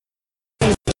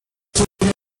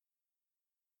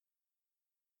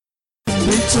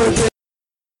ചുംബിച്ചോട്ടെ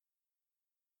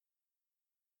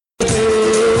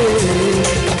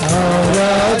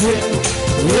ആരാധ്യൻ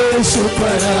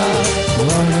യേശുപരാ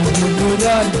വണങ്ങുന്നു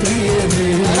ഞാൻ പ്രിയനേ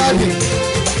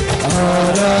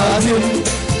ആരാധ്യൻ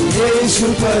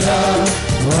യേശുപരാ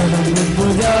വണങ്ങുന്നു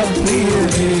ഞാൻ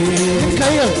പ്രിയനേ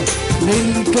നിൻ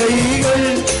കൈകൾ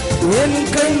എൻ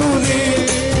കണ്ണുനീർ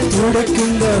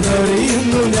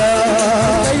തുടയ്ക്കുന്നതറിയുന്നു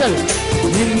ഞാൻ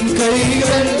നിൻ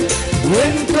കൈകൾ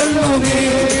എൻ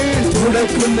കണ്ണുനീർ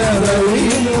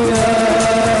തുടയ്ക്കുന്നതറിയുന്നു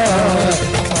ഞാൻ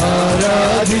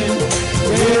ആരാധ്യൻ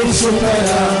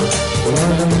യേശുപരാ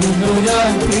വണങ്ങുന്നു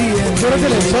ഞാൻ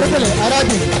പ്രിയനേ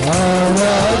ആരാധ്യൻ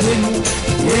ആരാധ്യൻ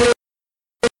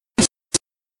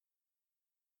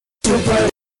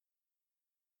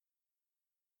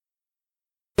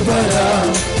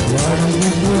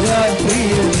വണങ്ങുന്നു ഞാൻ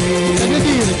പ്രിയനേ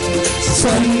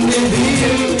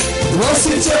സന്നിധിയിൽ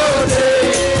വസിച്ചോട്ടെ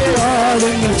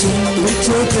പാദങ്ങൾ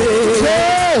ചുംബിച്ചോട്ടെ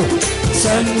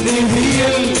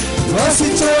സന്നിധിയിൽ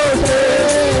വസിച്ചോട്ടെ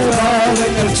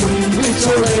പാദങ്ങൾ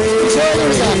ചുംബിച്ചോട്ടെ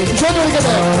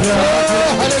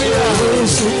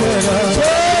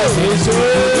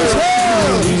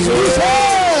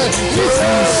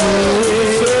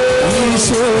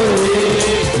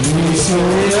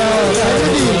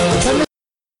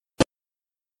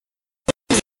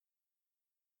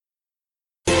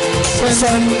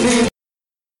സന്നിധി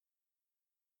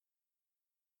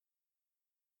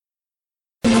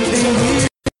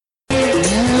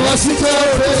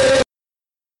വസിച്ചോട്ടെ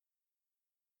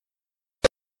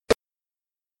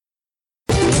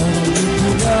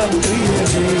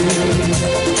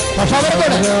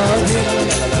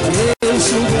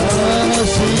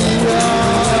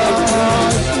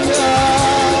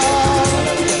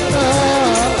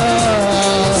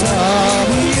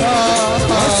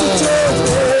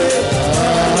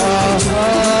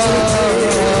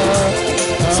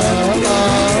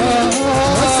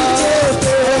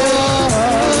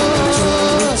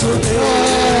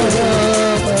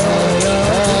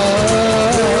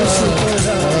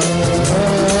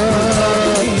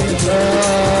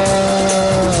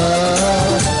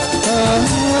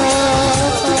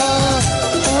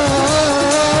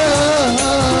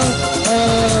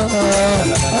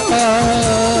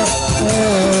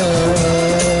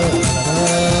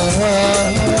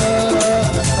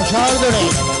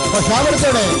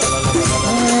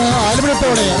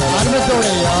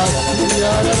ആത്മത്തോടെ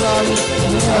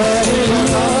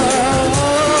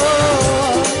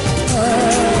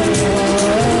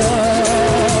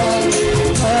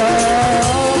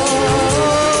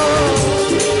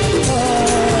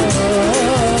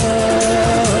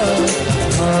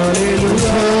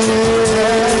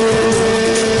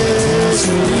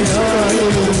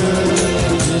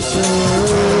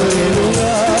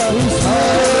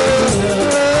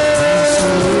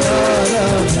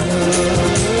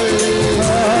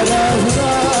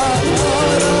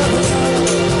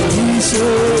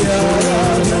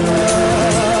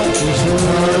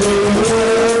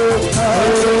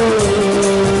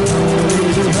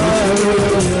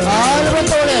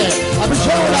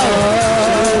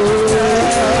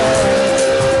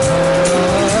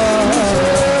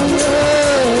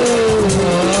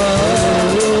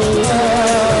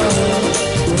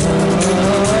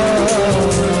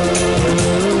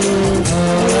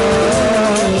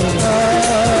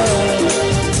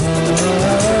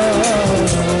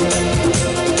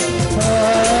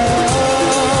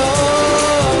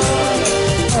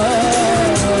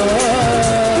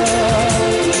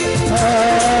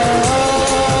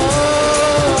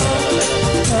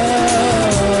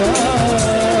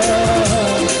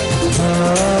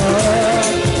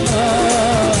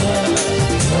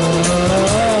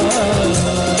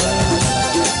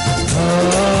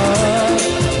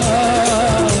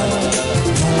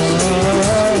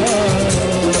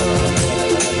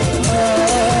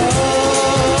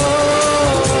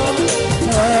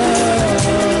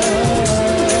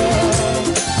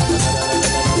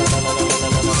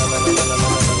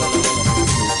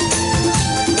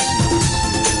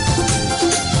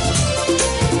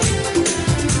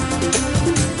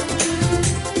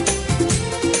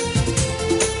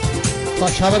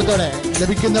ഭാഷാവർത്തോടെ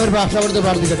ലഭിക്കുന്നവർ ഭാഷാവർത്ത്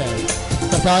പ്രാർത്ഥിക്കട്ടെ.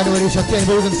 കർത്താവിന് വലിയ ശക്തി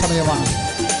അനുഭവിക്കുന്ന സമയമാണ്.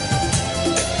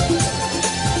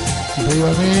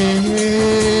 ദൈവമേ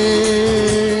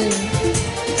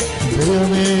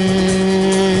ദൈവമേ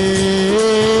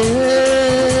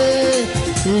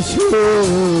ഈശോ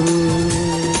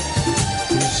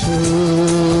ഈശോ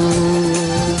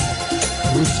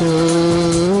ഈശോ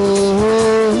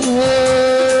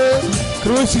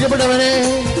ക്രൂശിക്കപ്പെട്ടവനെ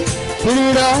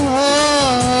പീഡാവിൽ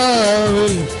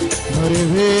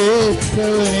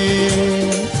മുറിവേറ്റവനെ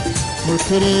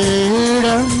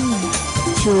മുഖിരീടം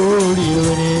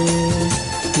ചൂടിയവനെ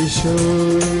ഈശോ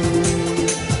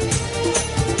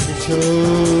ഈശോ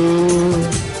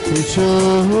ഈശോ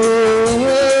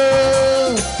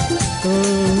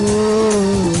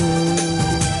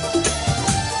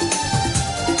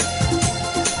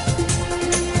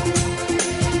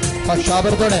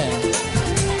ഭാഷാപരത്തോടെ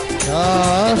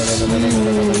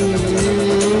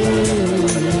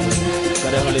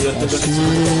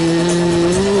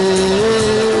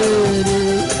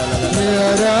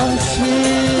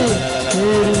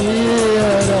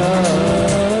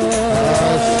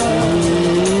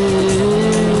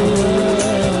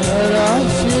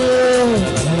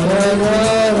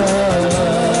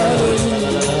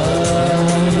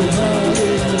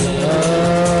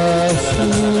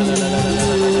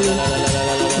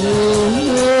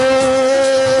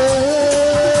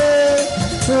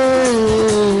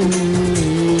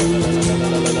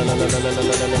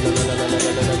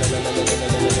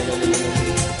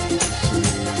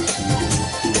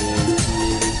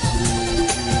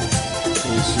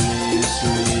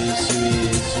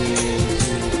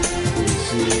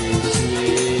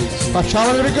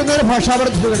ഭാഷാവതരിക്കുന്നവരെ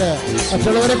ഭാഷാവർത്തിക്കട്ടെ,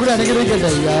 മറ്റുള്ളവരെ കൂടി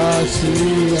അനുഗ്രഹിക്കട്ടെ.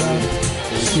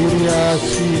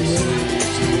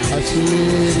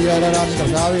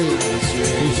 കർത്താവേ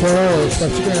ഈശോ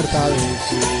സ്പർശിക്കുന്ന കർത്താവേ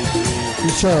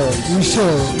ഈശോ ഈശോ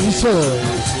ഈശോ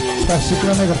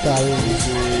സ്പർശിക്കണമെന്ന് കർത്താവേ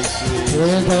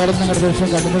ഹൃദയം തകർന്ന കർദ്ദേശം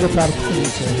കണ്ണുനോട് പ്രാർത്ഥിക്കുന്നു.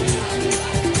 ഈശോ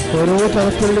ഓരോ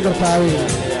തരത്തിലുള്ള കർത്താവേ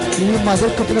ഈ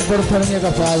മതക്കത്തിന് പുറത്തിറങ്ങിയ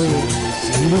കർത്താവേ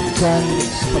ജീവിക്കാൻ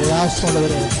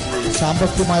പ്രയാസമുള്ളവരെ,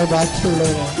 സാമ്പത്തികമായ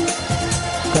ബാധ്യതയുള്ളവരെ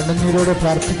കണ്ണുനീരോടെ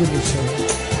പ്രാർത്ഥിക്കുന്നു. ഈശോ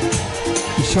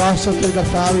വിശ്വാസത്തിൽ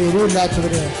കർത്താവ്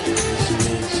എരിവില്ലാത്തവരെ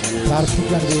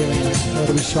പ്രാർത്ഥിക്കാൻ കഴിയുമെന്ന്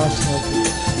അവരുടെ വിശ്വാസം നോക്കി.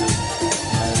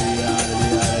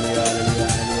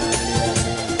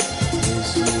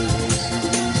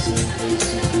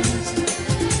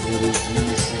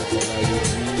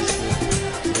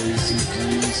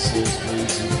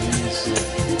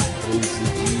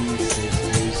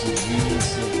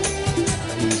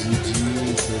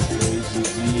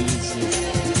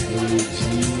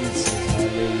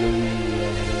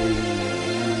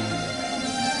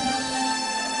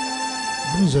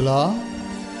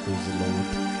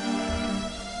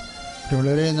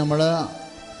 വളരെ നമ്മൾ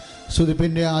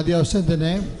സുതിപ്പിൻ്റെ ആദ്യ അവസ്ഥയിൽ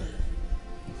തന്നെ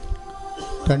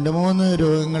 2-3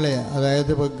 രോഗങ്ങളെ,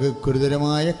 അതായത്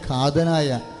ഗുരുതരമായ കാതനായ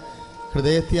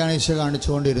ഹൃദയത്തെയാണ് ഈശോ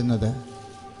കാണിച്ചുകൊണ്ടിരുന്നത്.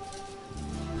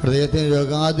 ഹൃദയത്തിന്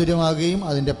രോഗാതുരമാകുകയും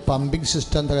അതിൻ്റെ പമ്പിങ്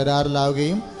സിസ്റ്റം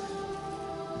തകരാറിലാവുകയും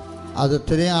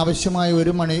അതത്രയും ആവശ്യമായ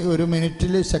ഒരു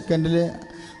മിനിറ്റിൽ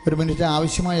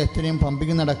ആവശ്യമായ എത്രയും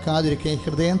പമ്പിങ് നടക്കാതിരിക്കുകയും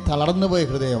ഹൃദയം തളർന്നുപോയ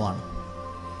ഹൃദയമാണ്.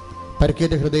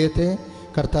 പരിക്കേറ്റ ഹൃദയത്തെ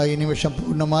കർത്താവ് ഈ നിമിഷം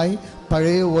പൂർണ്ണമായി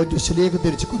പഴയ ഓജസ്സിലേക്ക്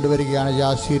തിരിച്ചു കൊണ്ടുവരികയാണ്.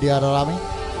 യാസീരിയാറാമി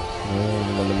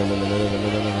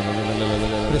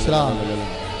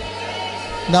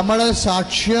നമ്മൾ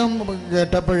സാക്ഷ്യം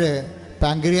കേട്ടപ്പോഴേ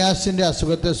പാങ്ക്രിയാസിൻ്റെ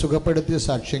അസുഖത്തെ സുഖപ്പെടുത്തിയ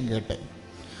സാക്ഷ്യം കേട്ടെ.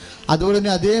 അതുപോലെ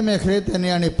തന്നെ അതേ മേഖലയിൽ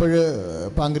തന്നെയാണ് ഇപ്പോൾ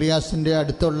പാങ്ക്രിയാസിൻ്റെ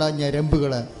അടുത്തുള്ള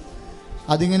ഞരമ്പുകൾ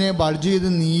അതിങ്ങനെ ബൾജ് ചെയ്ത്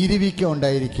നീരുവീക്കം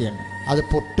ഉണ്ടായിരിക്കുകയാണ്. അത്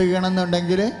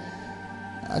പൊട്ടുകയാണെന്നുണ്ടെങ്കിൽ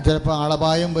ചിലപ്പോൾ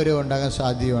ആളപായം വരെ ഉണ്ടാകാൻ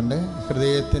സാധ്യതയുണ്ട്.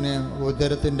 ഹൃദയത്തിന്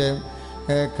ഉദരത്തിൻ്റെ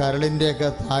കരളിൻ്റെയൊക്കെ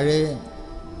താഴെ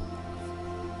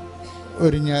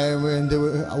ഒരു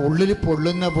ഉള്ളിൽ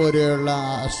പൊള്ളുന്ന പോലെയുള്ള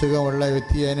അസുഖമുള്ള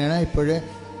വ്യക്തിയെയാണ് ഇപ്പോഴേ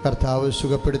കർത്താവ്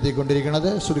സുഖപ്പെടുത്തിക്കൊണ്ടിരിക്കുന്നത്.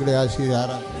 ശ്രുതിയുടെ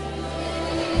ആശീർവാദം.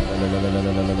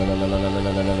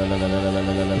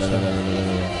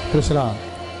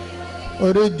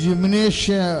 ഒരു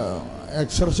ജിംനേഷ്യ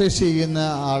എക്സർസൈസ് ചെയ്യുന്ന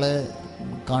ആളെ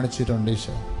കാണിച്ചിട്ടുണ്ട്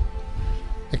ഈശോ.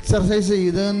 എക്സർസൈസ്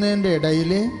ചെയ്തതിൻ്റെ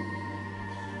ഇടയിൽ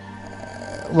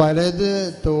വലത്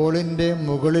തോളിൻ്റെ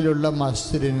മുകളിലുള്ള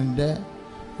മസിലിൻ്റെ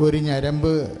ഒരു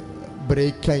ഞരമ്പ്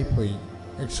ബ്രേക്കായിപ്പോയി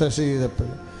എക്സർസൈസ്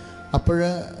ചെയ്തപ്പോൾ.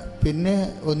 പിന്നെ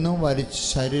ഒന്നും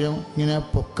ശരീരം ഇങ്ങനെ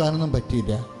പൊക്കാനൊന്നും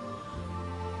പറ്റിയില്ല.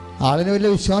 ആളിന് വലിയ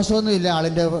വിശ്വാസമൊന്നുമില്ല.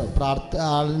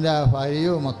 ആളിൻ്റെ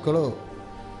ഭാര്യയോ മക്കളോ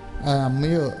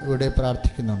അമ്മയോ ഇവിടെ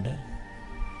പ്രാർത്ഥിക്കുന്നുണ്ട്.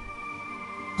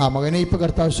 ആ മകനെ ഇപ്പോൾ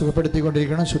കർത്താവ്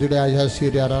സുഖപ്പെടുത്തിക്കൊണ്ടിരിക്കണം. ശ്രുതിയുടെ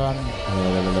ആശാസ്യരാണ്.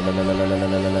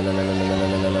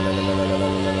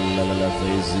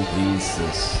 praise you,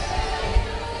 Jesus.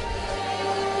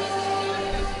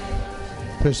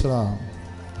 Praise the Lord.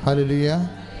 Hallelujah.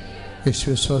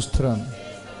 യേശുവേ സ്തോത്രം.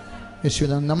 യേശുവേ,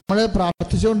 നമ്മൾ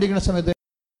പ്രാർത്ഥിച്ചുകൊണ്ടിരിക്കുന്ന സമയത്ത്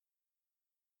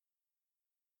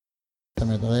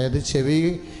അതായത്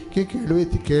ചെവിക്ക്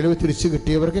കേൾവി തിരിച്ചു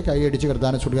കിട്ടിയവർക്ക് കൈയടിച്ച്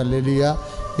കർത്താനെ ചൂടുക. ഹല്ലേലൂയ.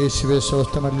 യേശുവേ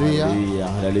സ്തോത്രം. ഹല്ലേലൂയ.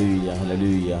 Hallelujah,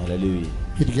 hallelujah, hallelujah.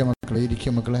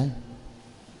 ഇരിക്കുക മക്കളെ.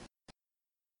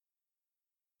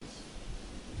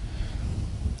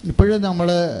 ഇപ്പോഴും നമ്മൾ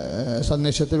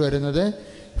സന്ദേശത്തിൽ വരുന്നത്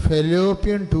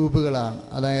ഫെലോപ്പിയൻ ട്യൂബുകളാണ്.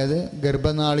 അതായത്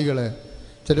ഗർഭനാളികൾ.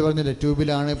 ചില പറഞ്ഞില്ലേ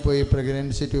ട്യൂബിലാണ് പോയി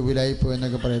പ്രഗ്നൻസി ട്യൂബിലായി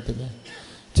പോയെന്നൊക്കെ പറയത്തില്ലേ.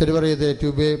 ചില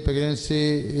പറയത്തില്ലേ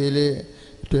പ്രഗ്നൻസിയിൽ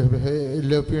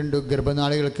ഫെലോപ്പിയൻ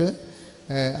ഗർഭനാളികൾക്ക്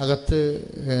അകത്ത്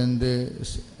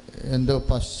എന്തോ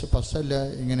പസ്സല്ല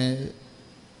ഇങ്ങനെ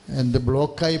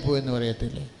ബ്ലോക്കായി പോയെന്ന്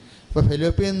പറയത്തില്ലേ. അപ്പോൾ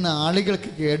ഫെലോപ്പിയൻ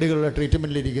നാളികൾക്ക് കേടുകളുള്ള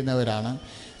ട്രീറ്റ്മെൻറ്റിലിരിക്കുന്നവരാണ്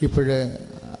ഇപ്പോഴ്.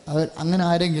 അവർ അങ്ങനെ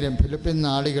ആരെങ്കിലും ഫിലിപ്പിൻ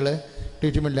നാളികൾ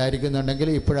ട്രീറ്റ്മെൻറ്റിലായിരിക്കുന്നുണ്ടെങ്കിൽ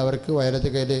ഇപ്പോഴവർക്ക് വയറത്ത്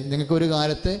കയ്യിൽ നിങ്ങൾക്കൊരു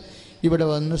കാലത്ത് ഇവിടെ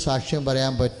വന്ന് സാക്ഷ്യം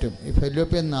പറയാൻ പറ്റും. ഈ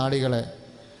ഫിലിപ്പിൻ നാളികളെ,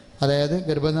 അതായത്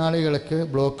ഗർഭനാളികൾക്ക്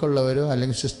ബ്ലോക്കുള്ളവരോ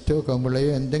അല്ലെങ്കിൽ സിസ്റ്റോ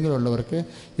കമ്പിളയോ എന്തെങ്കിലും ഉള്ളവർക്ക്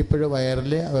ഇപ്പോഴും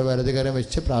വയറിൽ വലതുകരം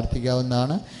വെച്ച്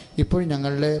പ്രാർത്ഥിക്കാവുന്നതാണ്. ഇപ്പോൾ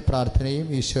ഞങ്ങളുടെ പ്രാർത്ഥനയും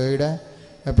ഈശോയുടെ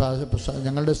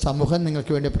ഞങ്ങളുടെ സമൂഹം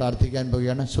നിങ്ങൾക്ക് വേണ്ടി പ്രാർത്ഥിക്കാൻ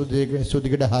പോവുകയാണ്.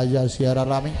 ശ്രുതിയുടെ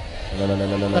ഹാജാസിയാറാമി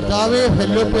കർത്താവേ,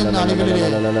 ഫെലോപ്പിയൻ നാളികളിലെ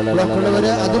ബ്ലോക്കുള്ളവർ,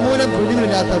 അതുമൂലം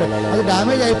കുഞ്ഞുങ്ങളില്ലാത്തവർ, അത്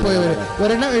ഡാമേജ് ആയി പോയവർ,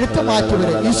 ഒരെണ്ണം എടുത്തു മാറ്റിയവർ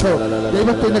ഈശോ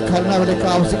ദൈവത്തിൻ്റെ കരുണ അവർക്ക്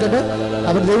ആവശ്യിക്കട്ടെ.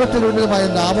 അവർ ദൈവത്തിനുള്ളതുമായ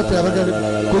നാമത്തിൽ അവരുടെ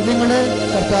കുഞ്ഞുങ്ങളെ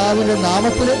കർത്താവിൻ്റെ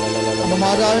നാമത്തിൽ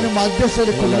മാതാവിന് മധ്യസ്ഥയിൽ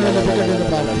കുഞ്ഞുങ്ങളെ ലഭിക്കട്ടെ എന്ന്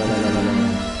പ്രാർത്ഥിക്കുന്നു.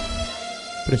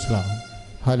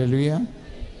 ഹല്ലേലൂയ.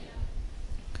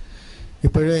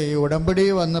 ഇപ്പോഴേ ഈ ഉടമ്പടി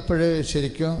വന്നപ്പോൾ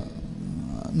ശരിക്കും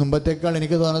മുമ്പത്തേക്കാൾ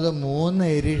എനിക്ക് തോന്നുന്നത്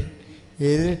 3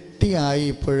 ഇരട്ടിയായി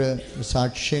ഇപ്പോൾ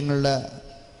സാക്ഷ്യങ്ങളുടെ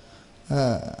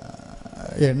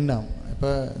എണ്ണം.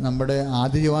 ഇപ്പോൾ നമ്മുടെ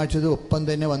ആദ്യ ചൊവ്വാഴ്ച ഒപ്പം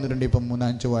തന്നെ വന്നിട്ടുണ്ട്. ഇപ്പം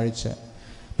 3-5 ചൊവ്വാഴ്ച.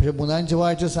 പക്ഷെ 3-5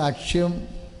 ചൊവ്വാഴ്ച സാക്ഷ്യം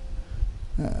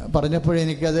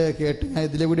പറഞ്ഞപ്പോഴെനിക്കത് കേട്ട് ഞാൻ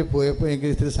ഇതിലെ കൂടി പോയപ്പോൾ എനിക്ക്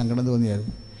ഇത്തിരി സങ്കടം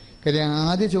തോന്നിയായിരുന്നു. കാര്യം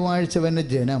ആദ്യ ചൊവ്വാഴ്ച തന്നെ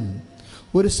ജനം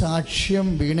ഒരു സാക്ഷ്യം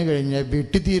വീണ് കഴിഞ്ഞാൽ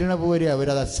വെട്ടിത്തീരണ പോലെ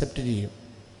അവരത് അക്സെപ്റ്റ് ചെയ്യും.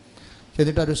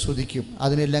 എന്നിട്ട് അവർ സ്തുതിക്കും,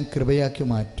 അതിനെല്ലാം കൃപയാക്കി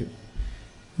മാറ്റും.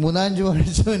 3-5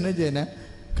 ചൊവ്വാഴ്ച തന്നെ ജനം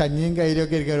കഞ്ഞിയും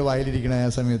കയ്യിലൊക്കെ ആയിരിക്കും അവർ വായിലിരിക്കണം. ആ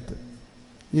സമയത്ത്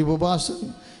ഈ ഉപവാസം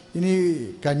ഇനി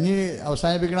കഞ്ഞി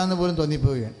അവസാനിപ്പിക്കണമെന്ന് പോലും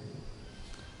തോന്നിപ്പോവുകയാണ്.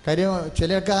 കാര്യം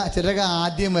ചിലരൊക്കെ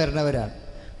ആദ്യം വരണവരാണ്.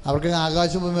 അവർക്ക്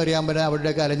ആകാശഭൂമി അറിയാൻ പറ്റാൻ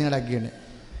അവരുടെയൊക്കെ അലഞ്ഞു കിടക്കുകയാണ്.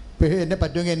 ഇപ്പോൾ എന്നെ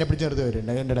പറ്റുമെങ്കിൽ എന്നെ പിടിച്ച് നിർത്തി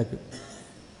വരുന്നുണ്ട് എൻ്റെ ഇടയ്ക്ക്.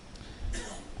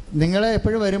 നിങ്ങളെ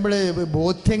എപ്പോഴും വരുമ്പോൾ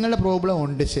ബോധ്യങ്ങളുടെ പ്രോബ്ലം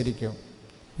ഉണ്ട്. ശരിക്കും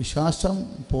വിശ്വാസം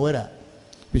പോരാ.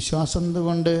 വിശ്വാസം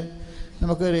കൊണ്ട്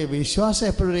നമുക്കൊരു വിശ്വാസം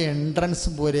എപ്പോഴും ഒരു എൻട്രൻസ്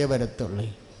പോലെ വരത്തുള്ളൂ.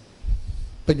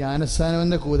 ഇപ്പം ജ്ഞാനസ്ഥാനം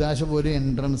എന്ന കൂതാശ പോലും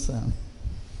എൻട്രൻസാണ്.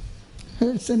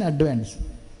 It's an advance.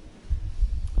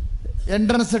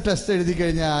 Entrance test എഴുതി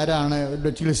കഴിഞ്ഞാൽ ആരാണ്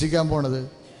ചികിത്സിക്കാൻ പോണത്?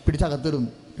 പിടിച്ചകത്തിടും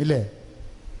ഇല്ലേ?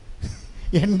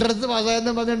 എൻട്രൻസ്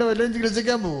പാസ്സായെന്ന് പറഞ്ഞിട്ട് വല്ലതും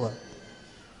ചികിത്സിക്കാൻ പോവുക.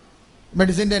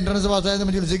 മെഡിസിൻ്റെ എൻട്രൻസ്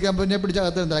പാസ്സായെന്ന് ചികിത്സിക്കാൻ പോയി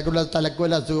പിടിച്ചകത്തിടും.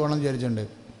 തലക്കുള്ള അസുഖമാണെന്ന് വിചാരിച്ചിട്ടുണ്ട്.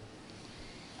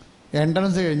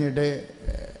 എൻട്രൻസ് കഴിഞ്ഞിട്ട്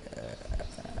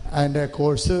അതിൻ്റെ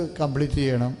കോഴ്സ് കംപ്ലീറ്റ്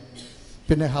ചെയ്യണം.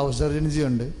 പിന്നെ ഹൗസ് സർജൻസി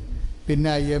ഉണ്ട്. പിന്നെ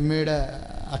IMEയുടെ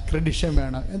അക്രഡിഷൻ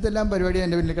വേണം. എന്തെല്ലാം പരിപാടി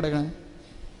എൻ്റെ പിന്നിൽ കിടക്കണം.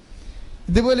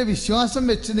 ഇതുപോലെ വിശ്വാസം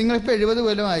വെച്ച് നിങ്ങളിപ്പോൾ 70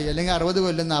 കൊല്ലമായി, അല്ലെങ്കിൽ 60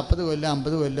 കൊല്ലം, 40 കൊല്ലം,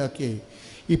 50 കൊല്ലം ഒക്കെ ആയി.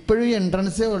 ഇപ്പോഴും ഈ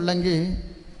എൻട്രൻസേ ഉള്ളെങ്കിൽ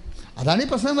അതാണ് ഈ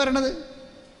പ്രശ്നം വരണത്.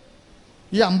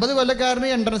 ഈ 50 കൊല്ലക്കാരന്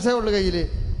എൻട്രൻസേ ഉള്ളൂ, കയ്യിൽ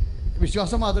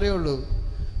വിശ്വാസം മാത്രമേ ഉള്ളൂ.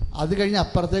 അത് കഴിഞ്ഞ്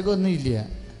അപ്പുറത്തേക്കൊന്നും ഇല്ല.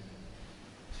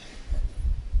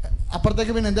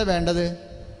 അപ്പുറത്തേക്ക് പിന്നെ എന്താ വേണ്ടത്?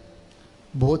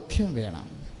 ബോധ്യം വേണം.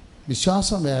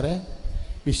 വിശ്വാസം വേറെ,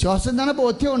 വിശ്വാസം എന്നാണ്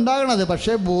ബോധ്യം ഉണ്ടാകണത്.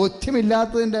 പക്ഷേ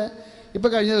ബോധ്യമില്ലാത്തതിൻ്റെ ഇപ്പോൾ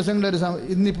കഴിഞ്ഞ ദിവസങ്ങളിലൊരു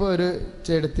ഇന്നിപ്പോൾ ഒരു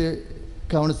ചേട്ടത്തി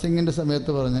കൗൺസിലിങ്ങിൻ്റെ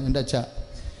സമയത്ത് പറഞ്ഞു, എൻ്റെ അച്ഛ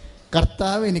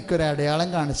കർത്താവ് എനിക്കൊരു അടയാളം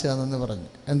കാണിച്ചു തന്നെന്ന് പറഞ്ഞു.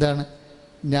 എന്താണ്?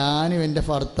 ഞാനും എൻ്റെ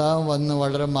ഭർത്താവും വന്ന്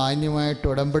വളരെ മാന്യമായിട്ട്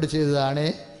ഉടമ്പടി ചെയ്തതാണ്.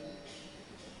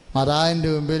 മാതാവിൻ്റെ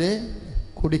മുമ്പിൽ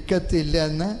കുടിക്കത്തില്ല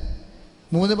എന്ന്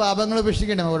 3 പാപങ്ങൾ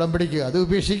ഉപേക്ഷിക്കണേ ഉടമ്പടിക്കുക. അത്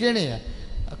ഉപേക്ഷിക്കണേ.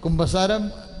 കുമ്പസാരം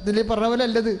ഇതിൽ പറഞ്ഞ പോലെ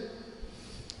അല്ലത്.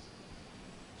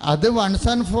 അത് വൺസ്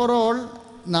ആൻഡ് ഫോർ ഓൾ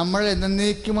നമ്മൾ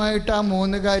എന്നേക്കുമായിട്ട് ആ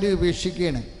 3 കാര്യം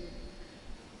ഉപേക്ഷിക്കുകയാണ്.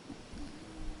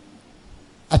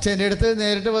 അച്ഛൻ്റെ അടുത്ത്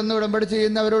നേരിട്ട് വന്ന് ഉടമ്പടി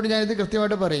ചെയ്യുന്നവരോട് ഞാനിത്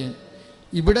കൃത്യമായിട്ട് പറയും.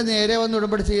 ഇവിടെ നേരെ വന്ന്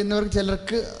ഉടമ്പടി ചെയ്യുന്നവർക്ക്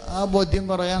ചിലർക്ക് ആ ബോധ്യം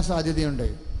കുറയാൻ സാധ്യതയുണ്ട്.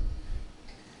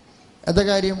 എന്താ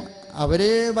കാര്യം? അവർ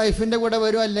വൈഫിൻ്റെ കൂടെ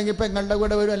വരും, അല്ലെങ്കിൽ പെങ്ങളുടെ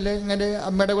കൂടെ വരും, അല്ലെങ്കിൽ ഇങ്ങനെ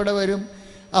അമ്മയുടെ കൂടെ വരും.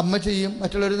 അമ്മ ചെയ്യും,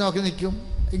 മറ്റുള്ളവർ നോക്കി നിൽക്കും.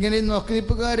 ഇങ്ങനെ നോക്കി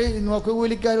നിൽപ്പുകാർ,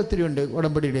 നോക്കുകൂലിക്കാർ ഒത്തിരി ഉണ്ട്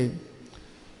ഉടമ്പടിയുടെ.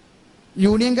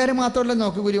 യൂണിയൻകാർ മാത്രമല്ല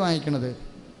നോക്കുകൂലി വാങ്ങിക്കണത്.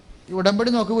 ഉടമ്പടി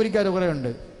നോക്കുകൂലിക്കാർ കുറേ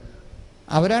ഉണ്ട്.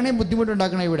 അവരാണ് ഈ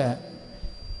ബുദ്ധിമുട്ടുണ്ടാക്കണത് ഇവിടെ.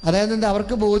 അതായത് എന്താ,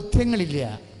 അവർക്ക് ബോധ്യങ്ങളില്ല.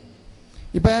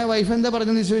 ഇപ്പം വൈഫ് എന്താ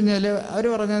പറഞ്ഞതെന്ന് വെച്ച് കഴിഞ്ഞാൽ, അവർ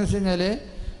പറഞ്ഞതെന്ന് വെച്ച് കഴിഞ്ഞാൽ,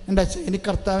 എൻ്റെ അച്ഛൻ എനിക്ക്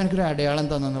കർത്താവ് എനിക്കൊരു അടയാളം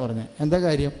തന്നെന്ന് പറഞ്ഞു. എന്താ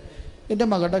കാര്യം? എൻ്റെ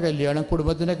മകളുടെ കല്യാണം,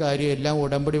 കുടുംബത്തിൻ്റെ കാര്യം എല്ലാം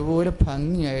ഉടമ്പടി പോലെ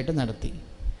ഭംഗിയായിട്ട് നടത്തി.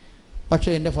 പക്ഷേ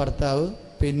എൻ്റെ ഭർത്താവ്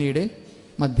പിന്നീട്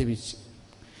മദ്യപിച്ചു.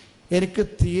 എനിക്ക്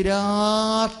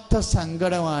തീരാത്ത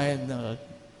സങ്കടമായെന്ന് പറഞ്ഞു.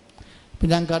 അപ്പം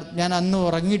ഞാൻ അന്ന്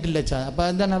ഉറങ്ങിയിട്ടില്ല ചാ. അപ്പോൾ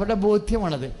എന്താണ്, അവരുടെ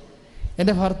ബോധ്യമാണത്.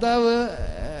 എൻ്റെ ഭർത്താവ്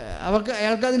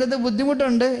അയാൾക്ക് അതിനകത്ത്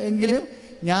ബുദ്ധിമുട്ടുണ്ട്, എങ്കിലും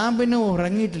ഞാൻ പിന്നെ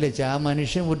ഉറങ്ങിയിട്ടില്ല ചാ. ആ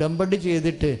മനുഷ്യൻ ഉടമ്പടി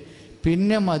ചെയ്തിട്ട്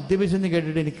പിന്നെ മദ്യപിച്ചെന്ന്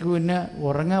കേട്ടിട്ട് എനിക്ക് പിന്നെ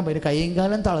ഉറങ്ങാൻ പറ്റും, കയ്യും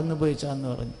കാലം തളർന്നു പോയിച്ചാന്ന്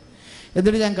പറഞ്ഞു.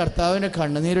 എന്നിട്ട് ഞാൻ കർത്താവിൻ്റെ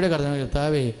കണ്ണുനീരുടെ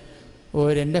കർത്താവേ,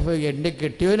 എൻ്റെ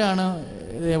കെട്ടിയവനാണ്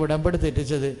ഉടമ്പടി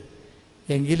തെറ്റിച്ചത്,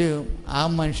 എങ്കിലും ആ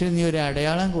മനുഷ്യന് നീ ഒരു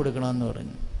അടയാളം കൊടുക്കണമെന്ന്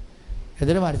പറഞ്ഞു.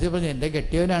 എന്നിട്ട് മനസ്സിൽ പറഞ്ഞു, എൻ്റെ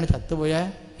കെട്ടിയവനാണ്, ചത്തുപോയാൽ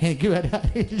എനിക്ക്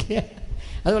വരാറില്ല.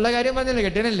 അതുള്ള കാര്യം പറഞ്ഞല്ലേ,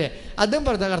 കെട്ടിയനല്ലേ. അതും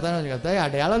പറഞ്ഞ കർത്താവ് പറഞ്ഞു, കർത്താവ്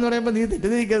അടയാളം എന്ന് പറയുമ്പോൾ നീ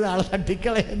തെറ്റിദ്ധരിക്കരുത്, ആളെ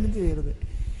തട്ടിക്കളയൊന്നും ചെയ്യരുത്.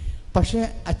 പക്ഷേ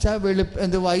അച്ഛാ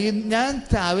ഞാൻ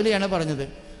രാവിലെയാണ് പറഞ്ഞത്,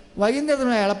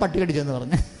 വൈകുന്നേരത്തിന് അയാളെ പട്ടി കടിച്ചെന്ന്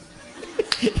പറഞ്ഞു.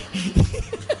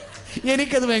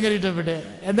 എനിക്കത് ഭയങ്കര ഇഷ്ടപ്പെട്ടെ.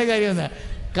 എന്താ കാര്യം എന്നാ,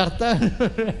 കർത്താവ്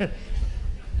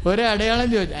ഒരടയാളം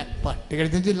ചോദിച്ചാൽ, പട്ടി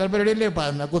കടിച്ച ചില്ലറ പരിപാടിയല്ലേ,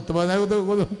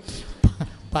 14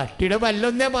 പട്ടിയുടെ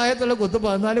പല്ലൊന്നേ പായത്തുള്ള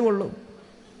 14 കൊള്ളും.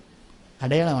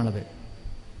 അടയാളമാണത്.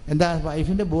 എന്താ,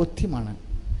 വൈഫിൻ്റെ ബോധ്യമാണ്.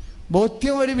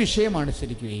 ബോധ്യം ഒരു വിഷയമാണ്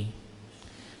ശരിക്കും.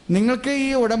 നിങ്ങൾക്ക് ഈ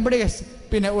ഉടമ്പടി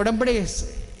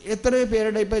എത്രയോ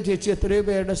പേരുടെ, ഇപ്പോൾ ചേച്ചി എത്രയോ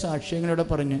പേരുടെ സാക്ഷ്യങ്ങളിവിടെ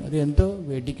പറഞ്ഞു, അത് എന്തോ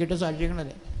വെടിക്കെട്ട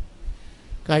സാക്ഷ്യങ്ങളല്ലേ.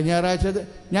 കഴിഞ്ഞ ഞായറാഴ്ച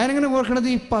ഞാനിങ്ങനെ ഓർക്കണത്,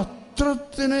 ഈ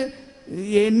പത്രത്തിന്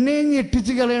എന്നെ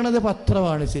ഞെട്ടിച്ച് കളയണത്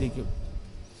പത്രമാണ് ശരിക്കും.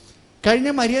 കഴിഞ്ഞ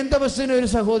മരിയന്ത ബസ്സിന് ഒരു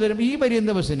സഹോദരൻ, ഈ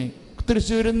മരിയന്ത ബസ്സിന്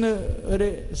തൃശ്ശൂരിൽ നിന്ന് ഒരു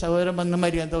സഹോദരൻ വന്ന്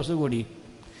മരിയന്ത ബസ് കൂടി.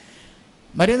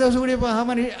 മരിയന്ത ബസ് കൂടിയപ്പോൾ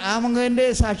ആ മകൻ്റെ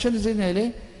സാക്ഷ്യം എന്ന് വെച്ച് കഴിഞ്ഞാൽ,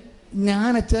 ഞാൻ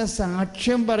അച്ഛൻ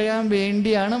സാക്ഷ്യം പറയാൻ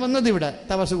വേണ്ടിയാണ് വന്നത് ഇവിടെ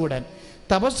തപസ് കൂടാൻ.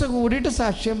 തപസ് കൂടിയിട്ട്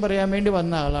സാക്ഷ്യം പറയാൻ വേണ്ടി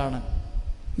വന്ന ആളാണ്.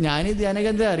 ഞാൻ ഈ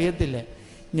ധ്യാനകേന്ദ്രം അറിയത്തില്ല.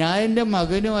 ഞാൻ എൻ്റെ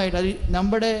മകനുമായിട്ട്, അത്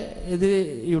നമ്മുടെ ഇത്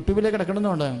യൂട്യൂബിലേക്ക്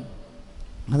കിടക്കണമെന്നുണ്ടാകും.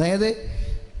 അതായത്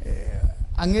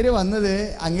അങ്ങനെ വന്നത്,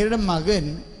 അങ്ങയുടെ മകൻ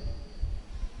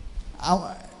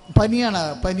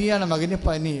പനിയാണ് മകന്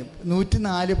പനി,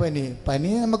 104 പനി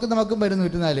നമുക്കും വരും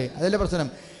 104. അതല്ല പ്രശ്നം.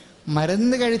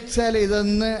 മരുന്ന് കഴിച്ചാൽ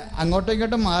ഇതൊന്ന് അങ്ങോട്ടും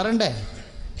ഇങ്ങോട്ടും മാറണ്ടേ,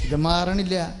 ഇത്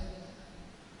മാറണില്ല.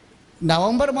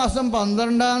 നവംബർ മാസം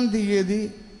 12-ാം തീയതി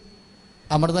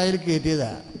അമൃതായിൽ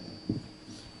കയറ്റിയതാണ്.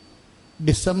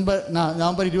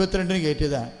 നവംബർ 22-ന്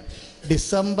കയറ്റിയതാണ്.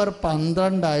 ഡിസംബർ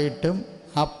 12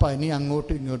 ആ പനി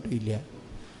അങ്ങോട്ടും ഇങ്ങോട്ടും ഇല്ല.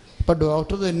 അപ്പോൾ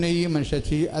ഡോക്ടർ തന്നെ ഈ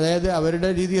അതായത് അവരുടെ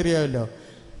രീതി അറിയാമല്ലോ,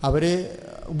 അവർ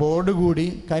ബോർഡ് കൂടി,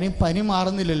 കാര്യം പനി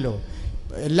മാറുന്നില്ലല്ലോ.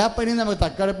 എല്ലാ പനിയും നമുക്ക്,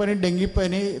 തക്കാളിപ്പനി,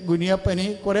 ഡെങ്കിപ്പനി, ഗുനിയപ്പനി,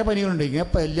 കുറേ പനികളുണ്ട്. ഇങ്ങനെ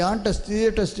എല്ലാം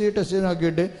ടെസ്റ്റ് ചെയ്ത്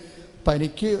നോക്കിയിട്ട്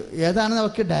പനിക്ക് ഏതാണെന്ന്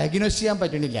നമുക്ക് ഡയഗ്നോസ് ചെയ്യാൻ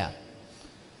പറ്റണില്ല.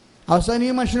 അവസാനം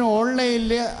ഈ മനുഷ്യന്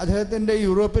ഓൺലൈനിൽ അദ്ദേഹത്തിൻ്റെ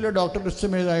യൂറോപ്പിലെ ഡോക്ടർ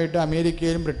ലിസ്റ്റുമായിട്ട്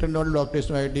അമേരിക്കയിലും ബ്രിട്ടനിലുള്ള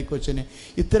ഡോക്ടേഴ്സുമായിട്ട് ഈ കൊച്ചിന്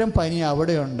ഇത്തരം പനി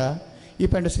അവിടെയുണ്ട്, ഈ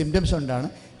പനി സിംറ്റംസ് ഉണ്ടാണ്,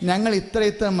 ഞങ്ങൾ ഇത്ര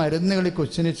മരുന്നുകൾ ഈ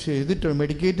കൊച്ചിന് ചെയ്തിട്ടുണ്ട്,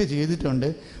 മെഡിക്കേറ്റ് ചെയ്തിട്ടുണ്ട്,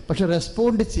 പക്ഷെ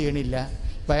റെസ്പോണ്ട് ചെയ്യണില്ല,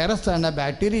 വൈറസാണ്,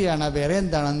 ബാക്ടീരിയയാണ്, വേറെ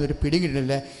എന്താണെന്നൊരു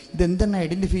പിടികിട്ടില്ല, ഇതെന്താണ്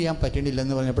ഐഡൻറ്റിഫൈ ചെയ്യാൻ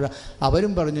പറ്റണില്ലെന്ന് പറഞ്ഞപ്പോൾ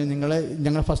അവരും പറഞ്ഞു,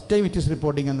 ഞങ്ങൾ first time it is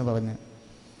reporting എന്ന് പറഞ്ഞ്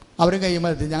അവരും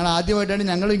കൈമാറി. ഞങ്ങൾ ആദ്യമായിട്ടാണ്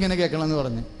ഞങ്ങളും ഇങ്ങനെ കേൾക്കണമെന്ന്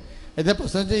പറഞ്ഞ്. എന്താ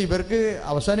പ്രശ്നം വെച്ചാൽ, ഇവർക്ക്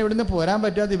അവസാനം ഇവിടുന്ന് പോരാൻ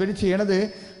പറ്റാതെ ഇവർ ചെയ്യണത്,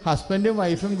 ഹസ്ബൻഡും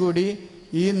വൈഫും കൂടി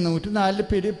ഈ 104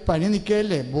 പേര് പനി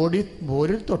നിൽക്കുകയല്ലേ,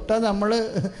 ബോഡിയിൽ തൊട്ടാൽ നമ്മൾ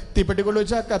തീപ്പെട്ടിക്കൊണ്ട്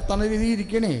വെച്ചാൽ കത്തണ രീതിയിൽ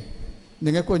ഇരിക്കണേ.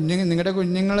 നിങ്ങളുടെ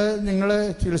കുഞ്ഞുങ്ങൾ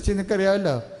ചികിത്സ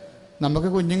നിൽക്കറിയാമല്ലോ, നമുക്ക്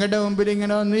കുഞ്ഞുങ്ങളുടെ മുമ്പിൽ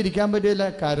ഇങ്ങനെ ഒന്നും ഇരിക്കാൻ പറ്റില്ല,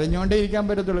 കരഞ്ഞുകൊണ്ടേ ഇരിക്കാൻ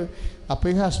പറ്റത്തുള്ളൂ. അപ്പോൾ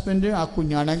ഈ ഹസ്ബൻഡ്, ആ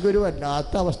കുഞ്ഞാണെങ്കിൽ ഒരു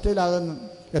വല്ലാത്ത അവസ്ഥയിലാകുന്നു.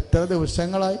 എത്ര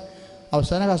ദിവസങ്ങളായി.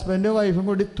 അവസാനം ഹസ്ബൻഡും വൈഫും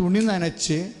കൂടി തുണി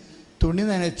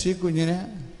നനച്ച് കുഞ്ഞിനെ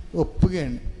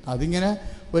ഒപ്പുകയാണ്. അതിങ്ങനെ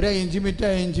ഒരു 5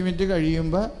 മിനിറ്റ്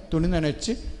കഴിയുമ്പോൾ തുണി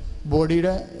നനച്ച്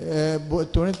ബോഡിയുടെ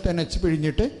തുണി നനച്ച്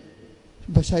പിഴിഞ്ഞിട്ട്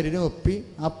ശരീരം ഒപ്പി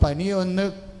ആ പനി ഒന്ന്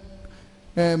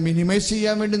മിനിമൈസ്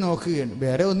ചെയ്യാൻ വേണ്ടി നോക്കുകയാണ്.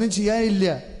 വേറെ ഒന്നും ചെയ്യാനില്ല.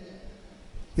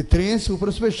 ഇത്രയും സൂപ്പർ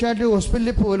സ്പെഷ്യാലിറ്റി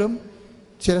ഹോസ്പിറ്റലിൽ പോലും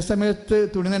ചില സമയത്ത്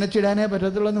തുണി നനച്ചിടാനേ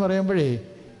പറ്റത്തുള്ളൂ എന്ന് പറയുമ്പോഴേ,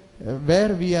 വേർ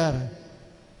വി ആർ,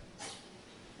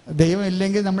 ദൈവം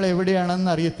ഇല്ലെങ്കിൽ നമ്മൾ എവിടെയാണെന്ന്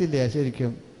അറിയത്തില്ല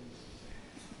ശരിക്കും.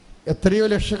 എത്രയോ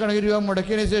ലക്ഷക്കണക്കിന് രൂപ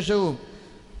മുടക്കിയതിന് ശേഷവും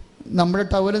നമ്മുടെ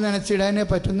ടവൽ നനച്ചിടാനേ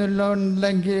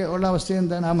പറ്റുന്നില്ലെങ്കിൽ ഉള്ള അവസ്ഥ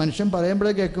എന്താണ്? ആ മനുഷ്യൻ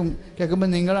പറയുമ്പോഴേ കേൾക്കുമ്പോൾ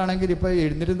നിങ്ങളാണെങ്കിൽ ഇപ്പോൾ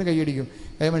എഴുന്നേറ്റ് കൈയടിക്കും.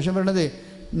 മനുഷ്യൻ പറയണത്,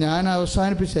 ഞാൻ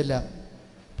അവസാനിപ്പിച്ചല്ല,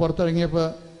 പുറത്തിറങ്ങിയപ്പോൾ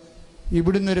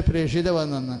ഇവിടുന്നൊരു പ്രേക്ഷിത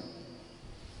വന്നെന്ന്.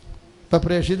 ഇപ്പം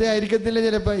പ്രേക്ഷിത ആയിരിക്കത്തില്ല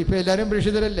ചിലപ്പോൾ, ഇപ്പം എല്ലാവരും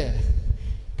പ്രേക്ഷിതരല്ലേ.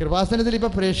 കൃപാസനത്തിൽ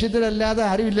ഇപ്പം പ്രേക്ഷിതരല്ലാതെ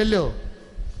ആരും ഇല്ലല്ലോ,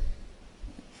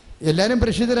 എല്ലാവരും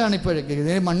പ്രേക്ഷിതരാണ്.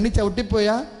 ഇപ്പോഴേക്ക് മണ്ണി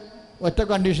ചവിട്ടിപ്പോയാൽ ഒറ്റ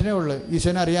കണ്ടീഷനേ ഉള്ളൂ,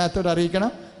 ഈശോനെ അറിയാത്തവർ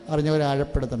അറിയിക്കണം, അറിഞ്ഞവരെ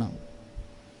ആഴപ്പെടുത്തണം.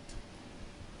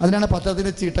 അതിനാണ്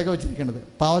പത്രത്തിൻ്റെ ചീട്ടൊക്കെ വെച്ചിരിക്കുന്നത്.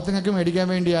 പാവത്തുങ്ങൾക്ക് മേടിക്കാൻ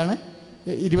വേണ്ടിയാണ്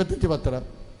 25 പത്രം.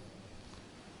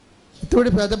 ഇതുവഴി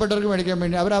ഭേദപ്പെട്ടവർക്ക് മേടിക്കാൻ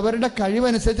വേണ്ടി അവരുടെ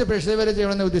കഴിവനുസരിച്ച് പ്രേക്ഷിത വരെ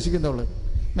ചെയ്യണമെന്ന് ഉദ്ദേശിക്കുന്നുള്ളൂ.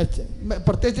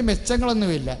 പ്രത്യേകിച്ച്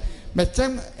മെച്ചങ്ങളൊന്നുമില്ല.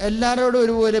 മെച്ചം എല്ലാവരോടും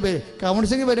ഒരുപോലെ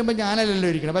കൗൺസിലിംഗ് വരുമ്പോൾ ഞാനല്ലല്ലോ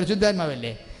ഇരിക്കണം,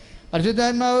 പരിശുദ്ധാത്മാവല്ലേ.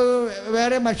 പരിശുദ്ധാത്മാവ്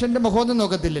വേറെ മനുഷ്യൻ്റെ മുഖമൊന്നും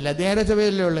നോക്കത്തില്ലല്ലോ, നേരെ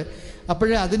ചൊവ്വയല്ലേ ഉള്ളു.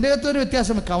 അപ്പോഴേ അതിൻ്റെ അകത്തൊരു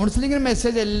വ്യത്യാസം. കൗൺസിലിങ്ങിന്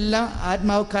മെസ്സേജ് എല്ലാം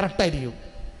ആത്മാവ് കറക്റ്റായിരിക്കും,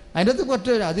 അതിൻ്റെ അകത്ത്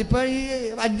കുറച്ചില്ല. അതിപ്പോൾ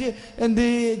ഈ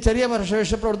ചെറിയ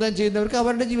വർഷവേഷ പ്രവർത്തനം ചെയ്യുന്നവർക്ക്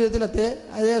അവരുടെ ജീവിതത്തിൽ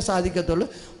അതേ സാധിക്കത്തുള്ളൂ.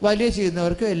 വലിയ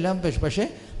ചെയ്യുന്നവർക്ക് എല്ലാം പക്ഷേ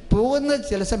പോകുന്ന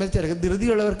ചില സമയത്ത് ചില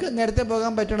ധൃതിയുള്ളവർക്ക് നേരത്തെ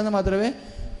പോകാൻ പറ്റണമെന്ന് മാത്രമേ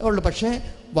ഉള്ളൂ. പക്ഷേ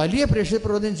വലിയ പ്രേക്ഷിത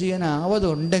പ്രവർത്തനം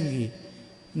ചെയ്യാനാവതുണ്ടെങ്കിൽ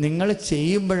നിങ്ങൾ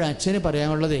ചെയ്യുമ്പോൾ അച്ഛന്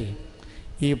പറയാനുള്ളതേ,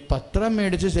 ഈ പത്രം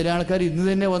മേടിച്ച് ചില ആൾക്കാർ ഇന്ന്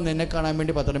തന്നെ വന്ന് എന്നെ കാണാൻ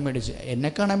വേണ്ടി പത്രം മേടിച്ച്, എന്നെ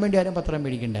കാണാൻ വേണ്ടി ആരും പത്രം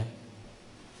മേടിക്കണ്ട.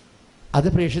 അത്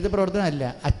പ്രേക്ഷിത പ്രവർത്തനമല്ല,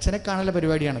 അച്ഛനെ കാണാനുള്ള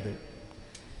പരിപാടിയാണത്.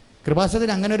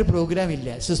 കൃപാസനത്തിന് അങ്ങനെ ഒരു പ്രോഗ്രാം ഇല്ല,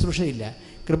 ശുശ്രൂഷയില്ല.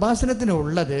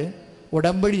 കൃപാസനത്തിനുള്ളത്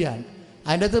ഉടമ്പടിയാണ്.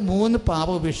 അതിൻ്റെ അകത്ത് 3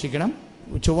 പാപം ഉപേക്ഷിക്കണം,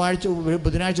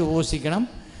 ബുധനാഴ്ച ഉപവസിക്കണം,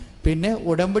 പിന്നെ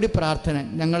ഉടമ്പടി പ്രാർത്ഥന.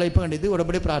 ഞങ്ങളിപ്പോൾ കണ്ടത്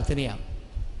ഉടമ്പടി പ്രാർത്ഥനയാണ്.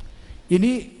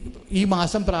 ഇനി ഈ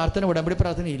മാസം പ്രാർത്ഥന ഉടമ്പടി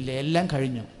പ്രാർത്ഥന ഇല്ല, എല്ലാം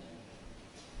കഴിഞ്ഞു,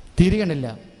 തീരുകണില്ല.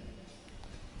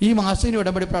 ഈ മാസം ഇനി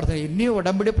ഉടമ്പടി പ്രാർത്ഥന, ഇനി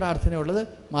ഉടമ്പടി പ്രാർത്ഥന ഉള്ളത്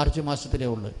മാർച്ച് മാസത്തിലേ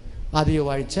ഉള്ളൂ. ആദ്യ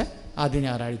ചൊവ്വാഴ്ച, ആദ്യ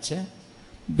ഞായറാഴ്ച,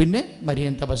 പിന്നെ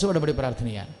മരിയൻ തപസ് ഉടമ്പടി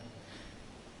പ്രാർത്ഥനയാണ്.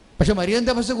 പക്ഷെ മരിയൻ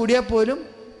തപസ് കൂടിയാൽ പോലും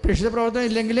പ്രേക്ഷിത പ്രവർത്തനം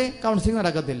ഇല്ലെങ്കിൽ കൗൺസിലിംഗ്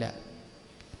നടക്കത്തില്ല.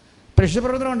 പ്രേക്ഷിത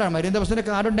പ്രവർത്തനം ഉണ്ടാകും. മരിയൻ തപസ്സിൻ്റെ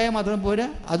കാർഡുണ്ടായാൽ മാത്രം പോരാ.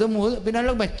 അത്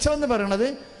പിന്നെയുള്ള മെച്ചം എന്ന് പറയണത്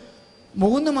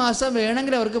 3 മാസം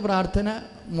വേണമെങ്കിൽ അവർക്ക് പ്രാർത്ഥന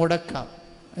മുടക്കാം,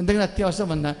 എന്തെങ്കിലും അത്യാവശ്യം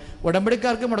വന്നാൽ.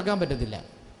 ഉടമ്പടിക്കാർക്ക് മുടക്കാൻ പറ്റത്തില്ല.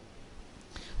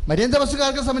 മരിയൻ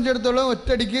തപസ്സുകാർക്ക് സംബന്ധിച്ചിടത്തോളം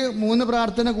ഒറ്റയടിക്ക് 3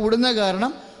 പ്രാർത്ഥന കൂടുന്ന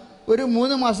കാരണം ഒരു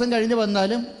 3 മാസം കഴിഞ്ഞ്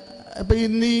വന്നാലും, ഇപ്പം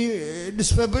ഇന്ന് ഈ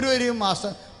ഫെബ്രുവരി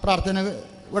മാസം പ്രാർത്ഥന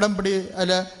ഉടമ്പടി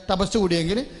അല്ല തപസ്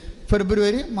കൂടിയെങ്കിൽ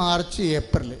ഫെബ്രുവരി, മാർച്ച്,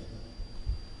 ഏപ്രിൽ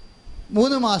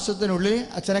 3 മാസത്തിനുള്ളിൽ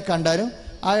അച്ഛനെ കണ്ടാലും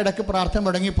ആ ഇടയ്ക്ക് പ്രാർത്ഥന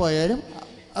മുടങ്ങിപ്പോയാലും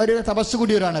അവർ തപസ്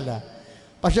കൂടിയവരാണല്ലോ.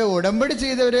 പക്ഷേ ഉടമ്പടി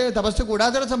ചെയ്തവർ തപസ്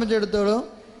കൂടാത്തവരെ സംബന്ധിച്ചിടത്തോളം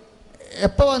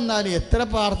എപ്പോൾ വന്നാലും എത്ര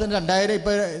പ്രാർത്ഥന 2000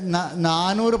 ഇപ്പോൾ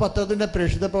 400 പത്രത്തിൻ്റെ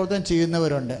പ്രേക്ഷിത പ്രവർത്തനം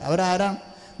ചെയ്യുന്നവരുണ്ട്. അവരാരാണ്?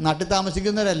 നാട്ടിൽ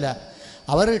താമസിക്കുന്നവരല്ല,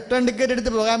 അവർ റിട്ടേൺ ടിക്കറ്റ്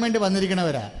എടുത്ത് പോകാൻ വേണ്ടി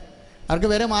വന്നിരിക്കണവരാണ്. അവർക്ക്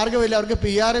വേറെ മാർഗ്ഗമില്ല, അവർക്ക്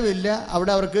PR ഇല്ല,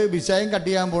 അവിടെ അവർക്ക് വിസയും കട്ട്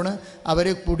ചെയ്യാൻ പോണ്, അവർ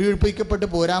കുടിയൊഴിപ്പിക്കപ്പെട്ട്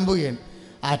പോരാൻ പോവുകയാണ്.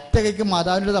 അറ്റകയ്ക്ക്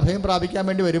മാതാവിൻ്റെ അഭയം പ്രാപിക്കാൻ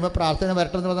വേണ്ടി വരുമ്പോൾ പ്രാർത്ഥന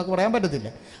വരട്ടെന്ന് നമുക്ക് പറയാൻ പറ്റത്തില്ല.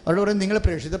 അവരോട് പറയും, നിങ്ങൾ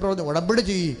പ്രേക്ഷിത പ്രവർത്തനം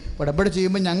ഉടമ്പടി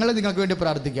ചെയ്യുമ്പോൾ ഞങ്ങൾ നിങ്ങൾക്ക് വേണ്ടി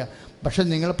പ്രാർത്ഥിക്കാം, പക്ഷേ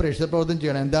നിങ്ങൾ പ്രേക്ഷിത പ്രവർത്തനം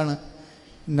ചെയ്യണം. എന്താണ്?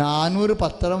 400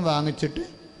 പത്രം വാങ്ങിച്ചിട്ട്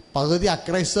പകുതി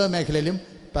അക്രൈസ്തവ മേഖലയിലും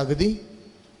പകുതി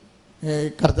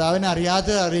കർത്താവിനെ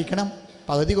അറിയാതെ അറിയിക്കണം,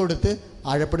 പകുതി കൊടുത്ത്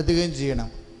ആഴപ്പെടുത്തുകയും ചെയ്യണം.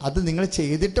 അത് നിങ്ങൾ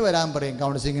ചെയ്തിട്ട് വരാൻ പറയും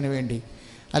കൗൺസിലിങ്ങിന് വേണ്ടി.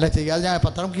 അല്ല ചെയ്യാതെ ഞാൻ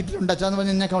പത്രം കിറ്റിലുണ്ടച്ചാന്ന്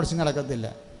പറഞ്ഞ് കഴിഞ്ഞാൽ കൗൺസിലിംഗ് നടക്കത്തില്ല.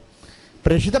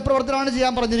 പ്രേക്ഷിത പ്രവർത്തനമാണ്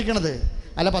ചെയ്യാൻ പറഞ്ഞിരിക്കുന്നത്.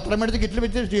 അല്ല പത്രം മേടിച്ച് കിറ്റിൽ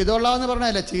വെച്ച് ചെയ്തോളാമെന്ന്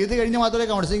പറഞ്ഞാലല്ല, ചെയ്ത് കഴിഞ്ഞ് മാത്രമേ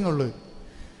കൗൺസിലിംഗ് ഉള്ളൂ.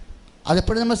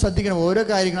 അതെപ്പോഴും നമ്മൾ ശ്രദ്ധിക്കണം ഓരോ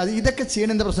കാര്യങ്ങളും. ഇതൊക്കെ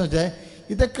ചെയ്യണം. എന്താ പ്രശ്നം വെച്ചാൽ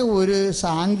ഇതൊക്കെ ഒരു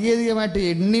സാങ്കേതികമായിട്ട്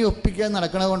എണ്ണി ഒപ്പിക്കാൻ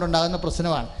നടക്കുന്നത് കൊണ്ടുണ്ടാകുന്ന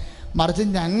പ്രശ്നമാണ്. മറിച്ച്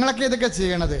ഞങ്ങളൊക്കെ ഇതൊക്കെ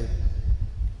ചെയ്യണത്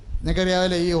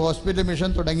നിങ്ങൾക്കറിയാമല്ലോ, ഈ ഹോസ്പിറ്റൽ മിഷൻ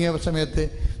തുടങ്ങിയ സമയത്ത്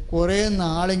കുറേ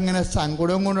നാളിങ്ങനെ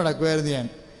സങ്കടവും കൊണ്ട് നടക്കുമായിരുന്നു ഞാൻ.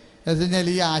 എന്ന് വെച്ച് കഴിഞ്ഞാൽ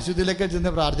ഈ ആശുപത്രിയിലൊക്കെ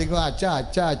ചെന്ന് പ്രാർത്ഥിക്കുമ്പോൾ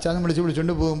അച്ഛാന്ന്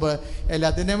വിളിച്ചുകൊണ്ട് പോകുമ്പോൾ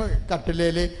എല്ലാത്തിൻ്റെയും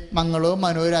കട്ടിലേൽ മംഗളവും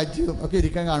മനോരാജ്യവും ഒക്കെ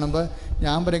ഇരിക്കാൻ കാണുമ്പോൾ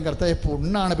ഞാൻ പറയും, കർത്താവേ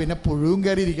പുണ്ണാണ്, പിന്നെ പുഴുവും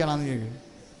കയറി ഇരിക്കണമെന്ന് ചോദിക്കും.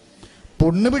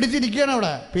 പുണ്ണ് പിടിച്ചിരിക്കുകയാണ്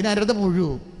അവിടെ, പിന്നെ അതിൻ്റെ അടുത്ത് പുഴു.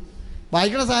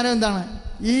 വായിക്കണ സാധനം എന്താണ്?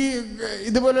 ഈ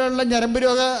ഇതുപോലെയുള്ള ഞരമ്പ്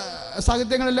രോഗ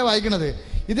സാഹിത്യങ്ങളല്ലേ വായിക്കണത്.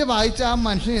 ഇത് വായിച്ച ആ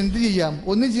മനുഷ്യന് എന്ത് ചെയ്യാം?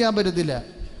 ഒന്നും ചെയ്യാൻ പറ്റത്തില്ല.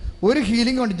 ഒരു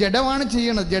ഹീലിംഗ് ഉണ്ട്. ജഡമാണ്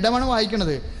ചെയ്യണത്, ജഡമാണ്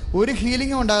വായിക്കണത്, ഒരു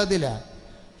ഹീലിംഗും ഉണ്ടാകത്തില്ല.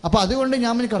 അപ്പോൾ അതുകൊണ്ട്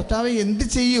ഞാൻ കർത്താവ് എന്ത്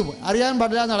ചെയ്യും അറിയാൻ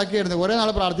പാടില്ല നടക്കുകയായിരുന്നു. കുറേ നാൾ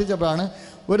പ്രാർത്ഥിച്ചപ്പോഴാണ്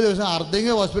ഒരു ദിവസം അർദ്ധംഗ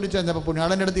ഹോസ്പിറ്റലിൽ ചെന്നപ്പോൾ,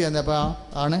 പുണ്യാളൻ്റെ അടുത്ത് ചെന്നപ്പോൾ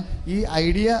ആണ് ഈ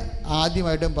ഐഡിയ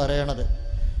ആദ്യമായിട്ടും പറയണത്.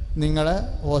 നിങ്ങൾ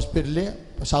ഹോസ്പിറ്റലിൽ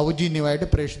സൗജന്യമായിട്ട്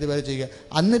പ്രേക്ഷിത വരെ ചെയ്യുക.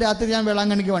 അന്ന് രാത്രി ഞാൻ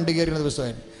വേളാങ്കണ്ണിക്ക് വണ്ടി കയറുന്ന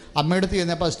ദിവസമായിരുന്നു. അമ്മയുടെ അടുത്ത്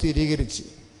ചെന്നപ്പോൾ അത് സ്ഥിരീകരിച്ച്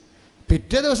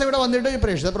പിറ്റേ ദിവസം ഇവിടെ വന്നിട്ട്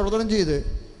പ്രേക്ഷിത പ്രവർത്തനം ചെയ്ത്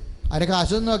അതിന്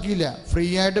കാശൊന്നും നോക്കിയില്ല, ഫ്രീ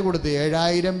ആയിട്ട് കൊടുത്ത്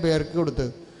 7000 പേർക്ക് കൊടുത്ത്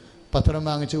പത്രം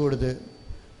വാങ്ങിച്ചു കൊടുത്ത്.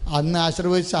 അന്ന്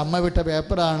ആശീർവദിച്ച് അമ്മ വിട്ട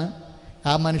പേപ്പറാണ്.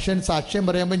 ആ മനുഷ്യൻ സാക്ഷ്യം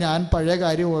പറയുമ്പോൾ ഞാൻ പഴയ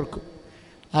കാര്യം ഓർക്കും.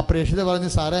 ആ പ്രേക്ഷിത പറഞ്ഞ്,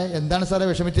 സാറേ എന്താണ് സാറേ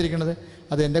വിഷമിച്ചിരിക്കുന്നത്?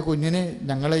 അത് എൻ്റെ കുഞ്ഞിന്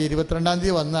ഞങ്ങൾ 22-ാം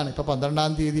തീയതി വന്നതാണ്, ഇപ്പോൾ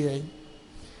 12-ാം തീയതിയായി.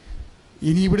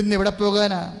 ഇനി ഇവിടുന്ന് എവിടെ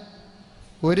പോകാനാ?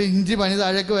 1 ഇഞ്ച് പണി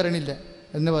താഴേക്ക് വരണില്ല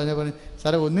എന്ന് പറഞ്ഞു.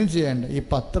 സാറേ ഒന്നും ചെയ്യണ്ട, ഈ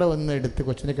പത്രം ഒന്ന് എടുത്ത്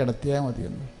കൊച്ചിനെ കിടത്തിയാൽ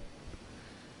മതിയെന്ന്.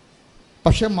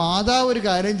 പക്ഷെ മാതാവ് ഒരു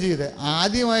കാര്യം ചെയ്ത്,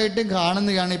 ആദ്യമായിട്ടും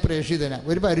കാണുന്നതാണ് ഈ പ്രേക്ഷിതന,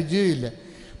 ഒരു പരിചയമില്ല,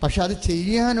 പക്ഷെ അത്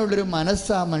ചെയ്യാനുള്ളൊരു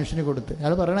മനസ്സ് ആ മനുഷ്യന് കൊടുത്ത്.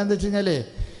 അയാൾ പറയണത് എന്താ വെച്ച് കഴിഞ്ഞാലേ,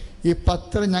 ഈ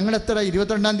പത്രം ഞങ്ങൾ എത്ര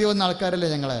 22-ാം തീയതി വന്ന ആൾക്കാരല്ലേ,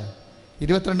 ഞങ്ങൾ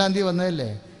 22-ാം തീയതി വന്നതല്ലേ,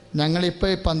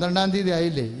 ഞങ്ങളിപ്പോൾ 12-ാം തീയതി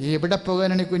ആയില്ലേ, എവിടെ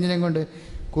പോകാനാണ് ഈ കുഞ്ഞിനെ കൊണ്ട്?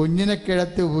 കുഞ്ഞിനെ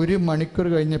കിടത്തി 1 മണിക്കൂർ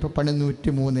കഴിഞ്ഞപ്പോൾ പണി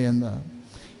 103 എന്ന്,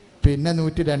 പിന്നെ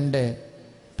 102,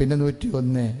 പിന്നെ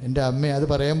 101. എൻ്റെ അമ്മ അത്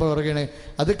പറയുമ്പോൾ പറയുകയാണ്,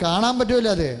 അത് കാണാൻ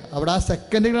പറ്റുമല്ലോ, അത് അവിടെ ആ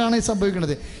സെക്കൻഡുകളാണ്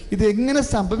സംഭവിക്കുന്നത്. ഇതെങ്ങനെ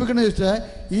സംഭവിക്കണമെന്ന് ചോദിച്ചാൽ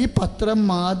ഈ പത്രം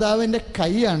മാതാവിൻ്റെ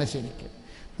കൈയാണ്. ശരിക്കും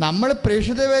നമ്മൾ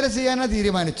പ്രേക്ഷിത വേല ചെയ്യാനാണ്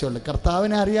തീരുമാനിച്ചുള്ളൂ.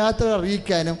 കർത്താവിനെ അറിയാത്തവരെ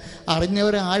അറിയിക്കാനും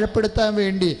അറിഞ്ഞവരെ ആഴപ്പെടുത്താൻ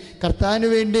വേണ്ടി, കർത്താവിന്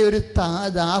വേണ്ടി ഒരു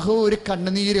ദാഹവും ഒരു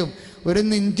കണ്ണുനീരും ഒരു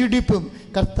നെഞ്ചിടിപ്പും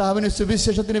കർത്താവിന്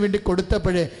സുവിശേഷത്തിന് വേണ്ടി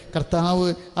കൊടുത്തപ്പോഴേ കർത്താവ്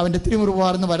അവൻ്റെ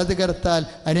തിരുമുറുവാർന്ന് വലത് കരത്താൽ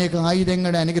അനേക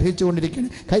ആയിരങ്ങളെ അനുഗ്രഹിച്ചു കൊണ്ടിരിക്കുകയാണ്.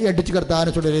 കൈ അടിച്ച്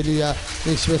കർത്താവിനെ ചൊല്ലുക.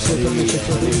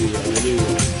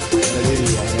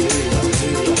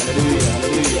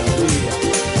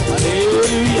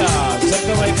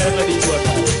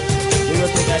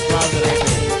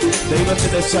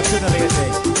 ദൈവത്തിന്റെ ശക്തി നിറയട്ടെ,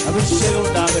 അഭിഷേകം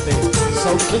ഉണ്ടാകട്ടെ,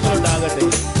 സൗഖ്യങ്ങൾ ഉണ്ടാകട്ടെ.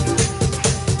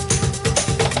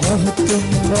 മഹത്വം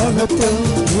മഹത്വം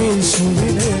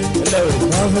യേശുവിനെ,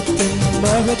 മഹത്വം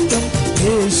മഹത്വം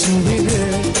യേശുവിനെ,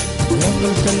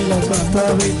 ഞങ്ങൾക്കല്ല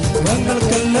കർത്താവേ,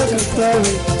 ഞങ്ങൾക്കല്ല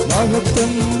കർത്താവേ,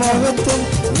 മഹത്വം മഹത്വം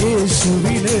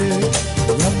യേശുവിനെ,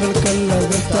 ഞങ്ങൾക്കല്ല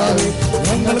കർത്താവേ,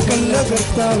 ഞങ്ങൾക്കല്ല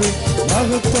കർത്താവേ,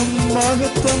 മഹത്വം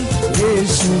മഹത്വം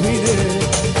യേശുവിനെ.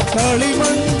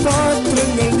 കളിമൺ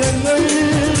പാത്രങ്ങൾ ഞങ്ങൾ,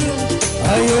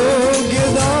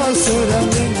 അയോഗ്യദാസരം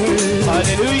ഞങ്ങൾ.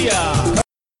 ഹല്ലേലൂയ.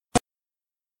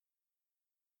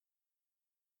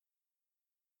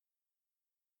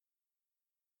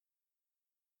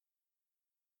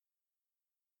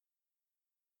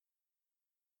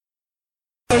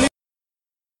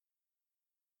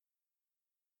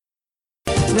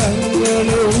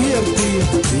 ഞങ്ങളെ ഉയർത്തിയ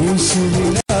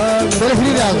യേശുവിനാകും,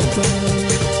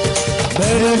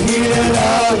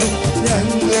 ബലഹീനരാകും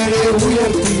ഞങ്ങളെ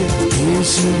ഉയർത്തിയ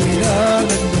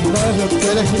യേശുവിനാകും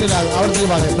മഹത്വം.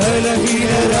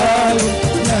 ബലഹീനരാകും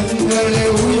ഞങ്ങളെ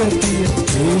ഉയർത്തിയ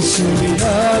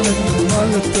യേശുവിനാകും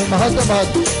മഹത്വം. മഹത്വം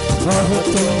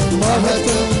മഹത്വം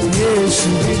മഹത്വം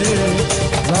യേശുവിനെ,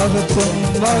 മഹത്വം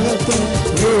മഹത്വം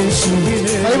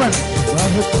യേശുവിനെ,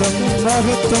 മഹത്വം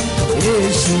മഹത്വം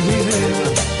യേശുവിനെ,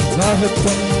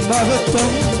 മഹത്വം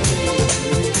മഹത്വം.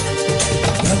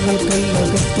 ഞങ്ങൾക്കല്ല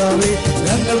കർത്താവേ,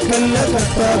 ഞങ്ങൾക്കല്ല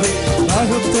കർത്താവേ,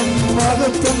 മഹത്വം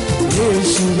മഹത്വം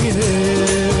യേശുവിനെ.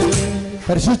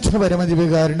 പരിശുദ്ധ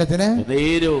പരമദിവ്യകാരുണ്യത്തിന്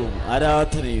നേരവും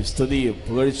ആരാധനയും സ്തുതിയും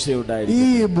പുകഴ്ചയുണ്ടായിരുന്നു. ഈ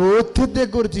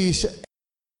ബോധ്യത്തെക്കുറിച്ച് ഈശോ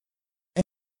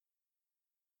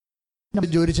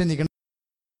ജോലിച്ച് നിൽക്കണം.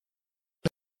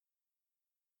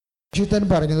 അഭിഷിക്തൻ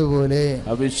പറഞ്ഞതുപോലെ,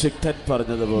 അഭിഷിക്തൻ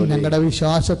പറഞ്ഞതുപോലെ ഞങ്ങളുടെ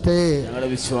വിശ്വാസത്തെ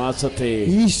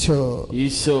ഈശോ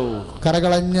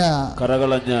കരകളഞ്ഞ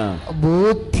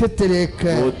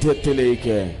ബോധ്യത്തിലേക്ക്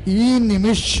ഈ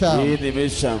നിമിഷം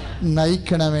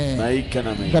നയിക്കണമേ.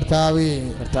 കർത്താവേ,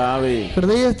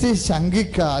 ഹൃദയത്തിൽ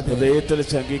ശങ്കിക്കാതെ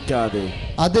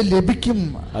അത് ലഭിക്കും,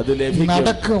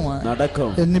 നടക്കും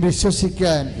എന്ന്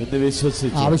വിശ്വസിക്കാൻ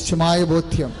ആവശ്യമായ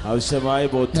ബോധ്യം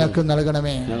ഞങ്ങൾക്ക്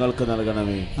നൽകണമേ.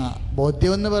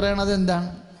 ബോധ്യം എന്ന് പറയണത് എന്താണ്?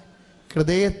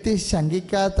 ഹൃദയത്തിൽ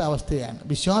ശങ്കിക്കാത്ത അവസ്ഥയാണ്.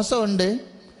 വിശ്വാസമുണ്ട്.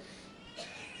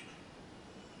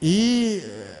 ഈ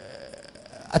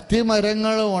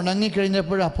അത്തിമരങ്ങൾ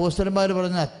ഉണങ്ങിക്കഴിഞ്ഞപ്പോൾ അപ്പോസ്തലന്മാർ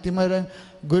പറഞ്ഞു, അത്തിമരം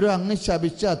ഗുരു അങ്ങ്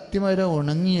ശപിച്ച അത്തിമരം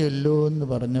ഉണങ്ങിയല്ലോ എന്ന്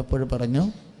പറഞ്ഞപ്പോൾ പറഞ്ഞു,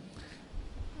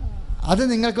 അത്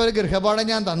നിങ്ങൾക്കൊരു ഗൃഹപാഠം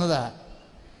ഞാൻ തന്നതാ.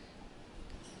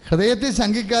 ഹൃദയത്തിൽ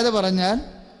ശങ്കിക്കാതെ പറഞ്ഞാൽ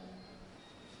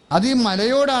അത് ഈ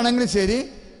മലയോടാണെങ്കിലും ശരി,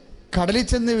 കടലിൽ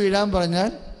ചെന്ന് വീഴാൻ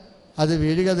പറഞ്ഞാൽ അത്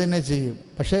വീഴുക തന്നെ ചെയ്യും.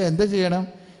 പക്ഷേ എന്ത് ചെയ്യണം?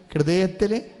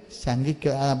 ഹൃദയത്തിൽ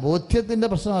ബോധ്യത്തിൻ്റെ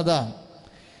പ്രശ്നം അതാണ്.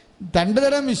 2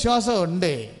 തരം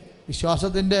വിശ്വാസമുണ്ട്.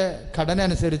 വിശ്വാസത്തിൻ്റെ ഘടന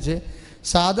അനുസരിച്ച്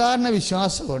സാധാരണ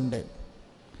വിശ്വാസമുണ്ട്.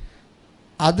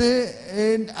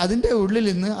 അതിൻ്റെ ഉള്ളിൽ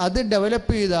നിന്ന് അത്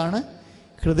ഡെവലപ്പ് ചെയ്താണ്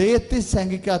ഹൃദയത്തിൽ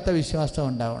ശങ്കിക്കാത്ത വിശ്വാസം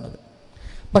ഉണ്ടാവുന്നത്.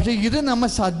 പക്ഷേ ഇത് നമ്മൾ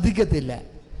ശ്രദ്ധിക്കത്തില്ല.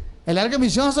 എല്ലാവർക്കും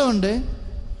വിശ്വാസമുണ്ട്,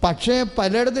 പക്ഷേ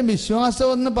പലയിടത്തും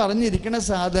വിശ്വാസമെന്ന് പറഞ്ഞിരിക്കുന്ന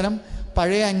സാധനം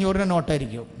പഴയ 500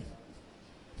 നോട്ടായിരിക്കും.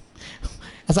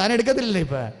 സാധനം എടുക്കത്തില്ലല്ലോ.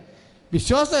 ഇപ്പം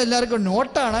വിശ്വാസം എല്ലാവർക്കും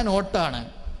നോട്ടാണ്.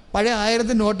 പഴയ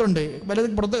 1000 നോട്ടുണ്ട്,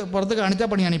 പലതും പുറത്ത് കാണിച്ചാൽ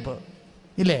പണിയാണിപ്പോൾ,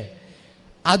 ഇല്ലേ?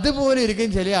 അതുപോലെ ഇരിക്കും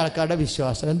ചില ആൾക്കാരുടെ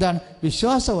വിശ്വാസം. എന്താണ്?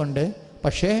 വിശ്വാസമുണ്ട്,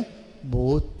 പക്ഷേ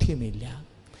ബോധ്യമില്ല.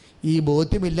 ഈ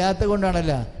ബോധ്യമില്ലാത്ത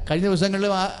കൊണ്ടാണല്ലോ കഴിഞ്ഞ ദിവസങ്ങളിൽ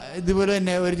ഇതുപോലെ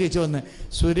തന്നെ ഒരു ചേച്ചി വന്ന്,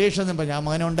 സുരേഷ് എന്ന് പറഞ്ഞു, ആ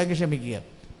മകനുണ്ടെങ്കിൽ ക്ഷമിക്കുക,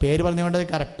 പേര് പറഞ്ഞുകൊണ്ട്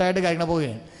കറക്റ്റായിട്ട് കാര്യങ്ങൾ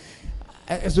പോവുകയാണ്.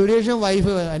 സുരേഷും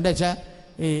വൈഫ്, എൻ്റെ അച്ഛാ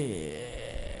ഈ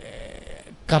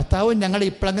കർത്താവും ഞങ്ങൾ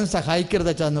ഇപ്പോഴങ്ങനെ സഹായിക്കരുത്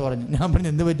അച്ഛാ എന്ന് പറഞ്ഞു. ഞാൻ പറഞ്ഞു,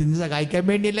 എന്ത് പറ്റി? ഇന്ന് സഹായിക്കാൻ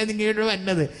വേണ്ടിയല്ല നിങ്ങളുടെ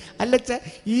വന്നത്. അല്ലച്ച,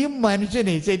 ഈ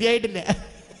മനുഷ്യനെ ശരിയായിട്ടില്ല,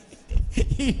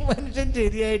 ഈ മനുഷ്യൻ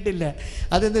ശരിയായിട്ടില്ല.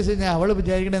 അതെന്താ വെച്ച് കഴിഞ്ഞാൽ അവൾ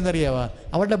വിചാരിക്കണമെന്നറിയാവാ,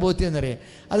 അവളുടെ ബോധ്യം എന്നറിയാം,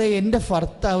 അത് എൻ്റെ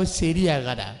ഭർത്താവ്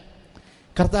ശരിയാകാനാ.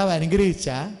 കർത്താവ്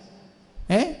അനുഗ്രഹിച്ചാൽ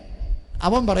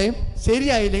അവൻ പറയും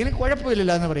ശരിയായില്ലെങ്കിൽ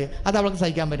കുഴപ്പമില്ലല്ലോ എന്ന് പറയും. അത് അവൾക്ക്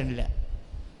സഹിക്കാൻ പറ്റുന്നില്ല.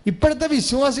 ഇപ്പോഴത്തെ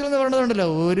വിശ്വാസികൾ എന്ന് പറയുന്നതുണ്ടല്ലോ,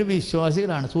 ഒരു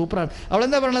വിശ്വാസികളാണ്, സൂപ്പറാണ്.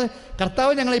 അവളെന്താ പറയണത്?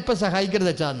 കർത്താവ് ഞങ്ങളെ ഇപ്പം സഹായിക്കരുത്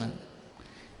വെച്ചാന്ന്.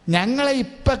 ഞങ്ങളെ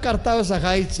ഇപ്പം കർത്താവ്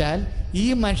സഹായിച്ചാൽ ഈ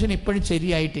മനുഷ്യൻ ഇപ്പോഴും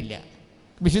ശരിയായിട്ടില്ല,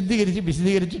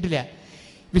 വിശുദ്ധീകരിച്ചിട്ടില്ല.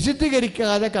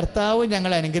 വിശുദ്ധീകരിക്കാതെ കർത്താവ്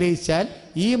ഞങ്ങളെ അനുഗ്രഹിച്ചാൽ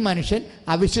ഈ മനുഷ്യൻ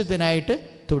അവിശുദ്ധനായിട്ട്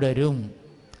തുടരും.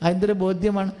 അതെന്തൊരു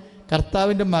ബോധ്യമാണ്.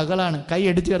 കർത്താവിൻ്റെ മകളാണ്. കൈ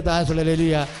അടിച്ച് കർത്താവ്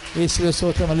ഹല്ലേലൂയ, യേശുവേ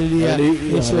സ്തോത്രം, ഹല്ലേലൂയ,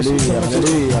 യേശുവേ സ്തോത്രം,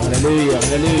 ഹല്ലേലൂയ, ഹല്ലേലൂയ,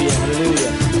 ഹല്ലേലൂയ,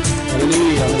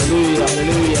 ഹല്ലേലൂയ, ഹല്ലേലൂയ,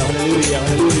 ഹല്ലേലൂയ, ഹല്ലേലൂയ,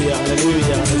 ഹല്ലേലൂയ,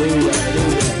 ഹല്ലേലൂയ, ഹല്ലേലൂയ, ഹല്ലേലൂയ,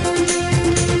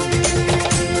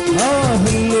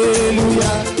 ഹല്ലേലൂയ,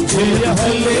 ജയ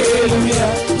ഹല്ലേലൂയ,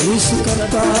 യേശു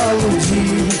കർത്താവ്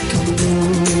ജീവിക്കുന്നു.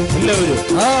 എല്ലാവരും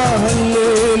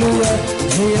ഹല്ലേലൂയ,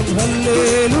 ജയം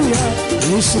ഹല്ലേലൂയ,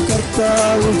 യേശു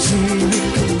കർത്താവ്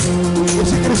ജീവിക്കുന്നു.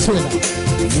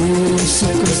 യേശു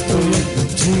ക്രിസ്തുവിൽ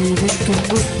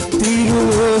ജീവിക്കുന്നു,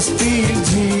 തിരുവോസ്തിയിൽ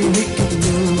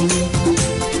ജീവിക്കുന്നു.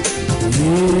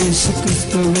 യേശു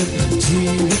ക്രിസ്തുവിൽ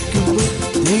ജീവിക്കുന്നു,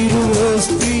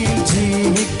 തിരുവോസ്തിയിൽ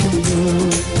ജീവിക്കുന്നു.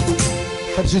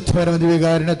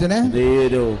 പരിശുദ്ധപരമദിവ്യകാരുണ്യത്തിന്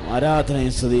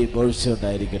ആരാധനയും സ്തുതിയും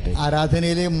ഉണ്ടായിരിക്കട്ടെ.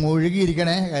 ആരാധനയിൽ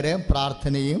മുഴുകിയിരിക്കണേ. കാര്യം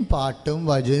പ്രാർത്ഥനയും പാട്ടും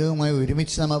വചനവുമായി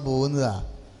ഒരുമിച്ച് നമ്മൾ പോകുന്നതാണ്.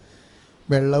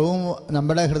 വെള്ളവും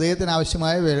നമ്മുടെ ഹൃദയത്തിന്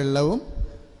ആവശ്യമായ വെള്ളവും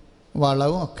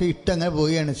വളവും ഒക്കെ ഇട്ടങ്ങനെ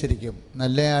പോവുകയാണ് ശരിക്കും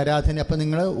നല്ല ആരാധന. അപ്പം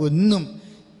നിങ്ങൾ ഒന്നും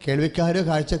കേൾവിക്കാരോ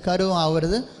കാഴ്ചക്കാരോ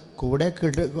ആവരുത്, കൂടെ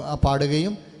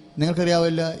പാടുകയും.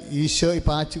 നിങ്ങൾക്കറിയാവില്ല, ഈശോ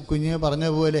ഇപ്പം ആ കുഞ്ഞ് പറഞ്ഞ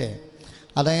പോലെ,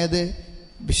 അതായത്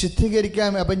വിശുദ്ധീകരിക്കാൻ.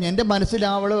 അപ്പം എൻ്റെ മനസ്സിൽ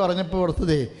അവൾ പറഞ്ഞപ്പോൾ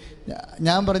ഓർത്തതേ,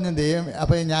 ഞാൻ പറഞ്ഞു ദൈവം.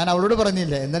 അപ്പം ഞാൻ അവളോട്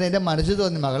പറഞ്ഞില്ല, എന്നാലും എൻ്റെ മനസ്സിൽ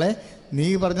തോന്നി, മകളെ നീ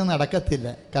പറഞ്ഞ് നടക്കത്തില്ല,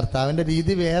 കർത്താവിൻ്റെ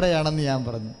രീതി വേറെയാണെന്ന് ഞാൻ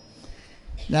പറഞ്ഞു.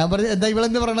 എന്താ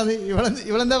ഇവളെന്താ പറയണത്?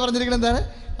 ഇവളെന്താ പറഞ്ഞിരിക്കണത്? എന്താണ്?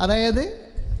 അതായത്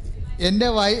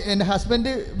എൻ്റെ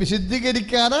ഹസ്ബൻഡ്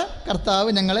വിശുദ്ധീകരിക്കാതെ കർത്താവ്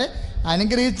ഞങ്ങളെ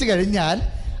അനുഗ്രഹിച്ചു കഴിഞ്ഞാൽ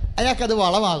അയാൾക്കത്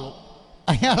വളമാകും,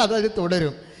 അയാളത്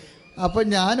തുടരും. അപ്പം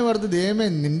ഞാൻ ഓർത്ത്, ദൈവമേ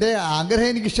നിൻ്റെ ആഗ്രഹം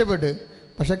എനിക്കിഷ്ടപ്പെട്ടു,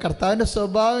 പക്ഷെ കർത്താവിൻ്റെ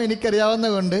സ്വഭാവം എനിക്കറിയാവുന്ന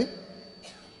കൊണ്ട്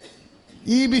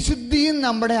ഈ വിശുദ്ധിയും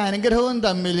നമ്മുടെ അനുഗ്രഹവും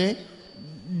തമ്മിൽ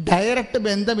ഡയറക്റ്റ്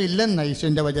ബന്ധമില്ലെന്നാണ്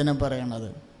ഈശോൻ്റെ വചനം പറയണത്.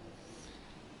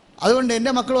 അതുകൊണ്ട്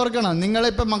എൻ്റെ മക്കൾ ഓർക്കണം,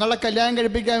 നിങ്ങളിപ്പോൾ മകളെ കല്യാണം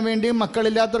കഴിപ്പിക്കാൻ വേണ്ടിയും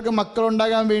മക്കളില്ലാത്തവർക്ക്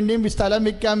മക്കളുണ്ടാകാൻ വേണ്ടിയും സ്ഥലം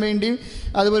വിൽക്കാൻ വേണ്ടിയും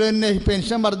അതുപോലെ തന്നെ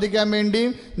പെൻഷൻ വർദ്ധിക്കാൻ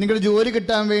വേണ്ടിയും നിങ്ങളുടെ ജോലി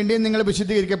കിട്ടാൻ വേണ്ടിയും നിങ്ങൾ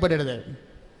വിശുദ്ധീകരിക്കപ്പെടരുത്.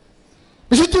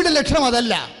 വിശുദ്ധിയുടെ ലക്ഷ്യം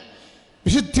അതല്ല.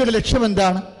 വിശുദ്ധിയുടെ ലക്ഷ്യം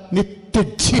എന്താണ്?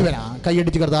 നിത്യജീവനാണ്.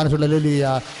 കൈയടിച്ച് കർത്താവിനെ ഹല്ലേലൂയ,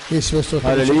 യേശുവേ സ്തോത്രം,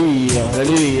 ഹല്ലേലൂയ,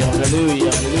 ഹല്ലേലൂയ, ഹല്ലേലൂയ,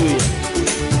 ഹല്ലേലൂയ,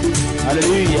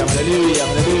 ഹല്ലേലൂയ, ഹല്ലേലൂയ,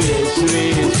 ഹല്ലേലൂയ, യേശുവേ,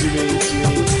 യേശുവേ,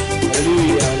 യേശുവേ,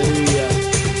 ഹല്ലേലൂയ, ഹല്ലേലൂയ,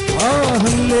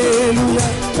 ഹല്ലേലൂയ,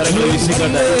 കരങ്ങൾ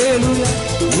വീശിക്കട്ടെ,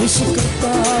 യേശു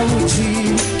കർത്താവ്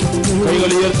ജീവിക്കുന്നു.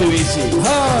 കൈകൾ ഉയർത്തി വീശി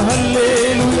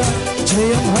ഹല്ലേലൂയ,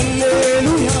 ജയം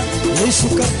ഹല്ലേലൂയ, യേശു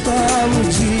കർത്താവ്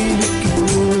ജീവിക്കുന്നു.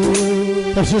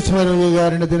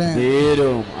 പരിശുദ്ധപരമദിവ്യകാരുണ്യത്തിന്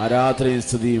ആരാധനയും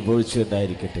സ്തുതിയും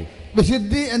ഉണ്ടായിരിക്കട്ടെ.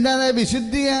 വിശുദ്ധി എന്താണ്?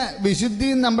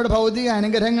 വിശുദ്ധിയും നമ്മുടെ ഭൗതിക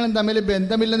അനുഗ്രഹങ്ങളും തമ്മിൽ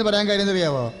ബന്ധമില്ലെന്ന് പറയാൻ കാര്യം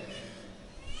അറിയാവോ?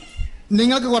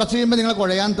 നിങ്ങൾക്ക് കുറച്ച് കഴിയുമ്പോൾ നിങ്ങൾ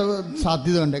കുഴയാൻ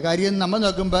സാധ്യതയുണ്ട്. കാര്യം നമ്മൾ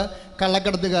നോക്കുമ്പോൾ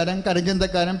കള്ളക്കടത്തുകാരൻ,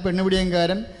 കരിഞ്ചന്തക്കാരൻ,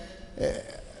 പെണ്ണുപിടിയൻകാരൻ,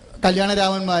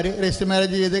 കല്യാണരാമന്മാർ, രജിസ്റ്റർ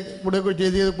മാരേജ് ചെയ്ത്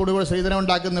കൂടുതൽ സ്ത്രീധനം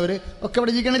ഉണ്ടാക്കുന്നവർ ഒക്കെ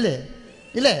ഇവിടെ ജീവിക്കണില്ലേ?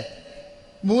 ഇല്ലേ?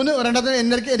 ഒരെണ്ണത്തിന്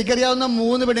എനിക്കറിയാവുന്ന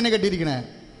 3 പെണ്ണിനെ കെട്ടിയിരിക്കണേ.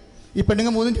 ഈ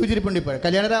പെണ്ണുങ്ങൾ 3 ജീവിച്ചിരിപ്പുണ്ട്. ഇപ്പോൾ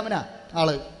കല്യാണരാമനാ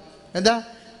ആള്. എന്താ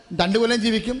 2 കൊല്ലം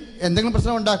ജീവിക്കും, എന്തെങ്കിലും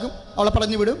പ്രശ്നം ഉണ്ടാക്കും, അവളെ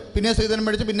പറഞ്ഞു വിടും, പിന്നെ സ്ത്രീധനം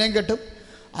മേടിച്ച് പിന്നെയും കെട്ടും.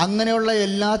 അങ്ങനെയുള്ള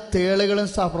എല്ലാ തേളുകളും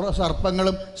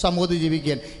സർപ്പങ്ങളും സമൂഹത്തിൽ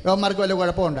ജീവിക്കാൻ യവന്മാർക്ക് വല്ല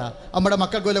കുഴപ്പമുണ്ടോ? നമ്മുടെ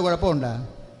മക്കൾക്ക് വല്ല കുഴപ്പമുണ്ടോ?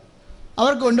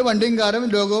 അവർക്കുണ്ട് വണ്ടിയും കാറും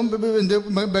ലോകവും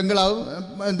ബംഗ്ലാവും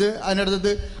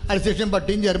അതിനടുത്ത് അൽസേഷ്യൻ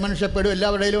പട്ടിയും ജർമ്മൻ ഷെപ്പേഡും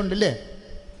എല്ലാവരുടെയിലും ഉണ്ടല്ലേ?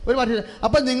 ഒരു ഭാഷ.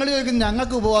 അപ്പം നിങ്ങൾ ചോദിക്കും,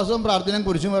 ഞങ്ങൾക്ക് ഉപവാസവും പ്രാർത്ഥനയും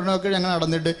കുരിശും മരണമൊക്കെ ഞങ്ങൾ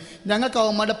നടന്നിട്ട് ഞങ്ങൾക്ക്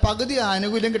അവന്മാരുടെ പകുതി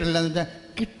ആനുകൂല്യം കിട്ടില്ല എന്ന് വെച്ചാൽ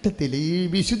കിട്ടത്തില്ല. ഈ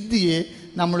വിശുദ്ധിയെ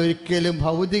നമ്മളൊരിക്കലും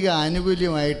ഭൗതിക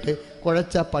ആനുകൂല്യമായിട്ട്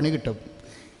കുഴച്ച പണി കിട്ടും.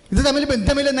 ഇത് തമ്മിൽ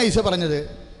ബന്ധമില്ലെന്നാണ് ഈശോ പറഞ്ഞത്.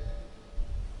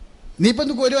 നീ ഇപ്പം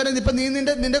ഇപ്പം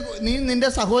നീ നിന്റെ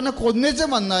സഹോദരനെ കൊന്നിച്ച്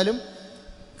വന്നാലും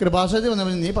കൃപാസനത്തിൽ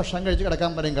വന്നപ്പോൾ നീ ഭക്ഷണം കഴിച്ച്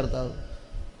കിടക്കാൻ പറയും കർത്താവ്.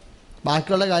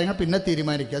 ബാക്കിയുള്ള കാര്യങ്ങൾ പിന്നെ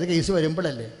തീരുമാനിക്കുക. അത് കേസ്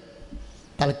വരുമ്പോഴല്ലേ.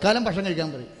 തൽക്കാലം ഭക്ഷണം കഴിക്കാൻ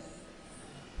പറയും.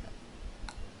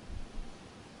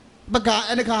 ഇപ്പം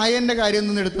എൻ്റെ കായൻ്റെ കാര്യം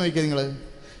ഒന്നും എടുത്ത് നോക്കിയാൽ നിങ്ങൾ.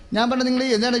 ഞാൻ പറഞ്ഞത്, നിങ്ങൾ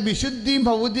എന്താണ് വിശുദ്ധിയും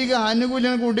ഭൗതിക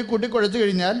ആനുകൂല്യങ്ങൾ കൂട്ടി കുഴച്ച്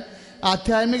കഴിഞ്ഞാൽ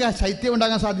ആധ്യാത്മിക ശൈത്യം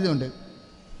ഉണ്ടാകാൻ സാധ്യതയുണ്ട്.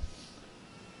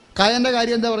 കായൻ്റെ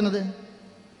കാര്യം എന്താ പറഞ്ഞത്?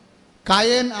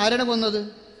 കായൻ ആരാണ് കൊന്നത്?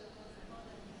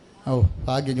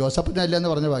 ഭാഗ്യം, ജോസഫിനല്ല എന്ന്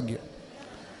പറഞ്ഞ ഭാഗ്യം.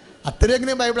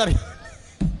 അത്രയെങ്കിലും ബൈബിൾ അറിയാം.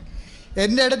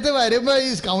 എൻ്റെ അടുത്ത് വരുമ്പോൾ ഈ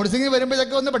കൗൺസിലിംഗ് വരുമ്പോൾ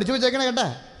ഇതൊക്കെ ഒന്ന് പഠിച്ചു വെച്ചേക്കണേ കേട്ടാ.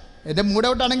 എൻ്റെ മൂഡ്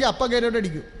ഔട്ടാണെങ്കിൽ അപ്പം കയറിയോട്ട്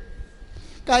അടിക്കും.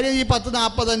 കാര്യം ഈ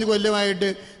 10-45 കൊല്ലമായിട്ട്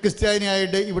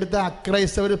ക്രിസ്ത്യാനിയായിട്ട് ഇവിടുത്തെ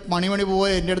അക്രൈസ്തവർ മണിമണി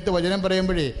പോലെ എൻ്റെ അടുത്ത് വചനം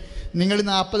പറയുമ്പോഴേ, നിങ്ങൾ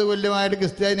 40 കൊല്ലമായിട്ട്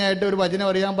ക്രിസ്ത്യാനിയായിട്ട് ഒരു വചനം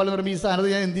അറിയാൻ പാടില്ല പറയുമ്പോൾ ഈ സ്ഥാനത്ത്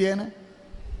ഞാൻ എന്ത് ചെയ്യാൻ?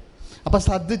 അപ്പം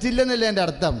ശ്രദ്ധിച്ചില്ലെന്നല്ലേ എൻ്റെ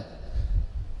അർത്ഥം.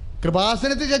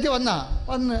 കൃപാസനത്തിൽ ചേച്ചി വന്ന്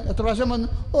എത്ര പ്രാവശ്യം വന്നു?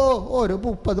 ഓരോ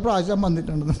 30 പ്രാവശ്യം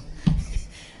വന്നിട്ടുണ്ടെന്ന്.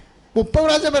 30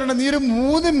 പ്രാവശ്യം പറയണ്ട, നീ ഒരു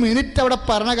 3 മിനിറ്റ് അവിടെ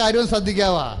പറഞ്ഞ കാര്യവും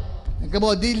ശ്രദ്ധിക്കാവാ. എനിക്ക്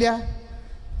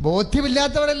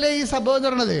ബോധ്യമില്ലാത്തവരല്ലേ ഈ സംഭവം എന്ന്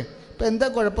പറയണത്. ഇപ്പം എന്താ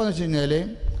കുഴപ്പമെന്ന് വെച്ച് കഴിഞ്ഞാൽ,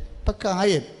 ഇപ്പം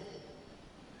കായൻ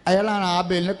അയാളാണ്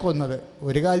ആബേലിനെ കൊന്നത്.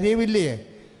 ഒരു കാര്യവുമില്ലേ,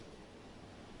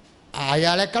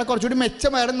 അയാളെക്കാൾ കുറച്ചുകൂടി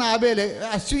മെച്ചമായിരുന്നു ആബേല്.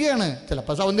 അസൂയാണ്.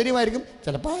 ചിലപ്പോൾ സൗന്ദര്യമായിരിക്കും,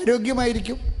 ചിലപ്പോൾ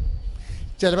ആരോഗ്യമായിരിക്കും,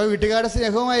 ചിലപ്പോൾ വീട്ടുകാരുടെ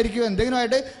സ്നേഹവുമായിരിക്കും.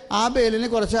 എന്തെങ്കിലുമായിട്ട് ആബേലിന്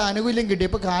കുറച്ച് ആനുകൂല്യം കിട്ടി.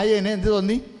 ഇപ്പോൾ കായന് എന്ത്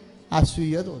തോന്നി?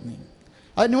 അസൂയ തോന്നി.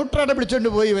 അത് ന്യൂട്രായിട്ട് പിടിച്ചുകൊണ്ട്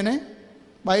പോയി ഇവനെ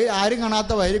ആരും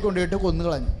കാണാത്ത വയലിൽ കൊണ്ടുപോയിട്ട് കൊന്നു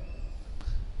കളഞ്ഞു.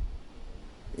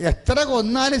 എത്ര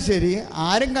കൊന്നാലും ശരി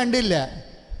ആരും കണ്ടില്ല,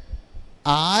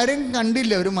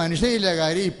 ഒരു മനുഷ്യനില്ല.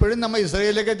 കാര്യം ഇപ്പോഴും നമ്മൾ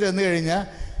ഇസ്രായേലിലൊക്കെ ചെന്ന് കഴിഞ്ഞാൽ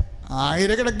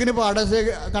ആയിരക്കണക്കിന്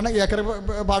ഏക്കർ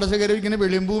പാടശേഖരം ഇങ്ങനെ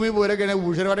വെളിമ്പൂമി പോലെ ഇങ്ങനെ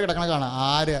ഊഷരമായിട്ട് കിടക്കണ കാണാം.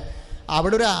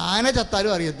 അവിടെ ഒരു ആന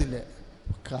ചത്താലും അറിയത്തില്ല.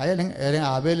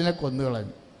 ആബേലിനെ കൊന്നു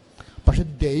കളഞ്ഞു. പക്ഷെ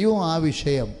ദൈവം ആ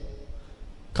വിഷയം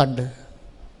കണ്ട്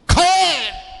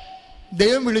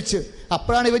ദൈവം വിളിച്ച്,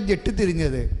 അപ്പോഴാണ് ഇവൻ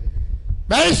ഞെട്ടിത്തിരിഞ്ഞത്.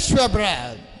 അപ്പം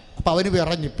അവന്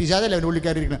വിറഞ്ഞു. പിശാചല്ലേ അവന്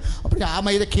പുള്ളിക്കാരിയിരിക്കണം. അപ്പോൾ ആ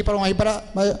keeper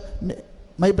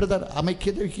my brother,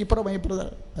 keeper my brother,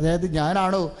 അതായത്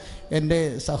ഞാനാണോ എൻ്റെ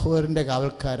സഹോദരൻ്റെ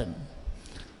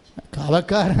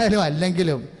കാവൽക്കാരനായാലും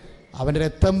അല്ലെങ്കിലും അവൻ്റെ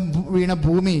രക്തം വീണ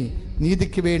ഭൂമി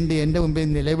നീതിക്ക് വേണ്ടി എൻ്റെ മുമ്പിൽ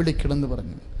നിലവിളിക്കണമെന്ന്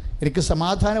പറഞ്ഞു. എനിക്ക്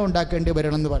സമാധാനം ഉണ്ടാക്കേണ്ടി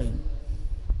വരണമെന്ന് പറയും.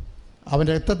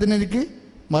 അവൻ്റെ രക്തത്തിന് എനിക്ക്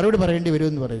മറുപടി പറയേണ്ടി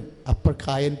വരുമെന്ന് പറയും. അപ്പോൾ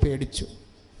കായൻ പേടിച്ചു.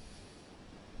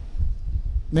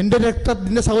 നിന്റെ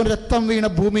സഹോദരൻ രക്തം വീണ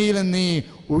ഭൂമിയിൽ നീ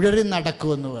ഉഴറി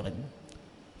നടക്കുമെന്ന് പറഞ്ഞു.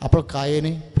 അപ്പോൾ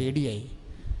കായന് പേടിയായി.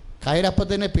 കായനപ്പം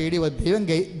തന്നെ പേടി വന്നു.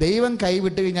 ദൈവം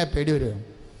കൈവിട്ട് കഴിഞ്ഞാൽ പേടി വരും.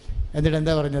 എന്നിട്ട്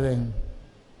എന്താ പറഞ്ഞത്?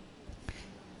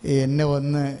 എന്നെ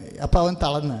അപ്പം അവൻ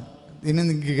തളർന്ന്,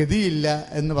 ഇതിന് ഗതിയില്ല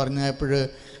എന്ന് പറഞ്ഞപ്പോൾ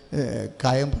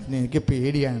കായം പറഞ്ഞു, എനിക്ക്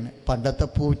പേടിയാണ്. പണ്ടത്തെ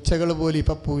പൂച്ചകൾ പോലും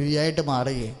ഇപ്പം പുലിയായിട്ട്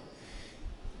മാറുകയെ,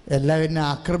 എല്ലാം എന്നെ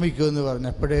ആക്രമിക്കുമെന്ന് പറഞ്ഞു.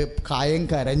 അപ്പോൾ കായം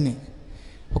കരഞ്ഞ്.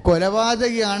 അപ്പോൾ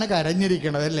കൊലപാതകിയാണ്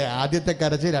കരഞ്ഞിരിക്കണത് അല്ലേ? ആദ്യത്തെ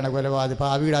കരച്ചിലാണ് കൊലപാതകം,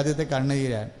 ഭാവിയുടെ ആദ്യത്തെ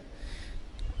കണ്ണീരാണ്.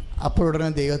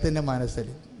 അപ്പോഴുടനെ ദൈവത്തിൻ്റെ മനസ്സിൽ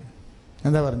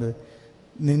എന്താ പറഞ്ഞത്?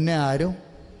 നിന്നെ ആരും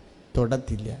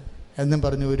തൊടത്തില്ല എന്നും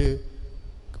പറഞ്ഞു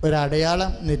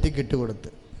ഒരടയാളം നെറ്റിക്കിട്ട് കൊടുത്ത്.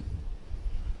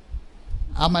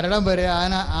 ആ മരണം വരെ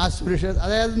ആ സുരക്ഷ,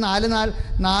 അതായത്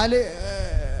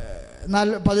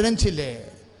 4:15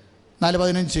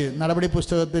 നടപടി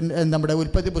പുസ്തകത്തിൻ്റെ, നമ്മുടെ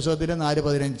ഉൽപ്പത്തി പുസ്തകത്തിൻ്റെ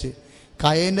 4:15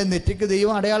 കായൻ്റെ നെറ്റിക്ക്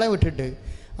ദൈവം അടയാളം വിട്ടിട്ട്.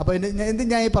 അപ്പോൾ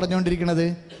ഞാൻ ഈ പറഞ്ഞുകൊണ്ടിരിക്കുന്നത്,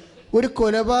 ഒരു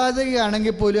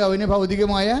കൊലപാതകയാണെങ്കിൽ പോലും അവന്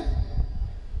ഭൗതികമായ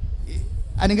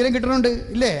അനുഗ്രഹം കിട്ടുന്നുണ്ട്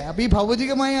ഇല്ലേ? അപ്പോൾ ഈ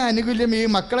ഭൗതികമായ ആനുകൂല്യം, ഈ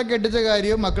മക്കളെ കെട്ടിച്ച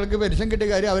കാര്യവും മക്കൾക്ക് പെൻഷൻ കിട്ടിയ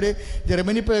കാര്യം, അവർ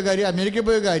ജർമ്മനി പോയ കാര്യം, അമേരിക്കയിൽ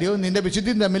പോയ കാര്യവും നിൻ്റെ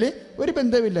വിശുദ്ധിയും തമ്മിൽ ഒരു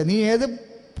ബന്ധമില്ല. നീ ഏത്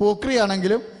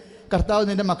പോക്രിയാണെങ്കിലും കർത്താവ്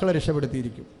നിൻ്റെ മക്കളെ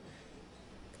രക്ഷപ്പെടുത്തിയിരിക്കും.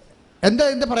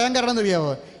 എന്താ പറയാൻ കാരണം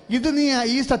എന്നറിയാമോ?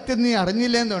 ഈ സത്യം നീ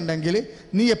അറിഞ്ഞില്ല എന്നുണ്ടെങ്കിൽ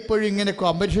നീ എപ്പോഴും ഇങ്ങനെ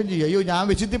കോമ്പറ്റീഷൻ ചെയ്യുക. അയ്യോ ഞാൻ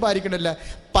വിശുദ്ധി പാലിക്കണമല്ല.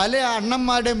 പല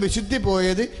അണ്ണന്മാരുടെയും വിശുദ്ധി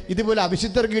പോയത് ഇതുപോലെ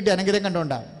അവിശുദ്ധർക്ക് കിട്ടിയ അനുഗ്രഹം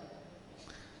കണ്ടുകൊണ്ടാണ്.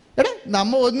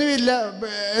 നമ്മൾ ഒന്നുമില്ല,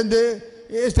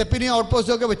 സ്റ്റെപ്പിനി ഔട്ട്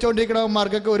പോസ്റ്റൊക്കെ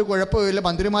വെച്ചുകൊണ്ടിരിക്കണവന്മാർക്കൊക്കെ ഒരു കുഴപ്പമില്ല.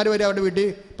 മന്ത്രിമാർ വരെ അവരുടെ വീട്ടിൽ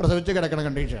പ്രസവിച്ച് കിടക്കണ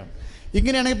കണ്ടീഷനാണ്.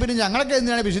 ഇങ്ങനെയാണെങ്കിൽ പിന്നെ ഞങ്ങളൊക്കെ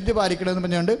എന്തിനാണ് വിശുദ്ധി പാലിക്കണമെന്ന്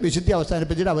പറഞ്ഞുകൊണ്ട് വിശുദ്ധി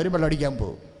അവസാനിപ്പിച്ചിട്ട് അവർ വെള്ളമടിക്കാൻ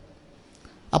പോകും.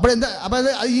 അപ്പോൾ അത്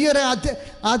ഈ ഒരു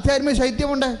ആധ്യാത്മിക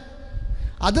ശൈത്യമുണ്ട്.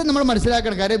 അത് നമ്മൾ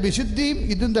മനസ്സിലാക്കണം. കാര്യം വിശുദ്ധിയും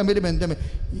ഇതും തമ്മിൽ ബന്ധം.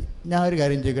 ഞാൻ ഒരു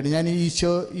കാര്യം ചോദിക്കട്ടെ, ഞാൻ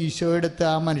ഈശോയുടെ അടുത്ത്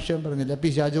ആ മനുഷ്യൻ പറഞ്ഞില്ലേ,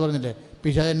 പിശാച് പറഞ്ഞില്ലേ,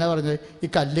 പിശാച് എന്നാ പറഞ്ഞത്? ഈ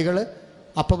കല്ലുകൾ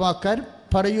അപ്പമാക്കാൻ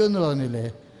പറയുമെന്ന് പറഞ്ഞില്ലേ?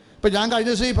 ഇപ്പം ഞാൻ കഴിഞ്ഞ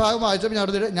ദിവസം ഈ ഭാഗം വായിച്ചപ്പോൾ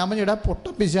ഞാൻ പറഞ്ഞിടാ പൊട്ട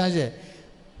പിശാചേ,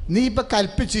 നീ ഇപ്പം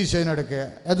കൽപ്പിച്ച് ഈശോനോടൊക്കെ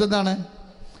എന്താണ്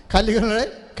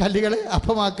കല്ലുകളെ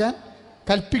അപ്പമാക്കാൻ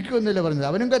കൽപ്പിക്കുമെന്നല്ല പറഞ്ഞത്.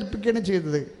 അവനും കൽപ്പിക്കുകയാണ്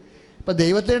ചെയ്തത്. ഇപ്പം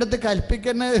ദൈവത്തിൻ്റെ അടുത്ത്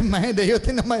കൽപ്പിക്കുന്ന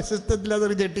ദൈവത്തിൻ്റെ സിസ്റ്റത്തിൽ അത്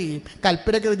റിജക്റ്റ് ചെയ്യും,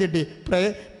 കൽപ്പനയൊക്കെ റിജക്റ്റ് ചെയ്യും.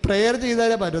 പ്രെയർ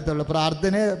ചെയ്താലേ പറ്റത്തുള്ളൂ,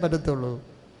 പ്രാർത്ഥനയെ പറ്റത്തുള്ളൂ.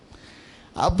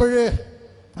 അപ്പോൾ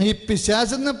ഈ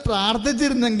പിശാചെന്ന്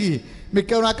പ്രാർത്ഥിച്ചിരുന്നെങ്കിൽ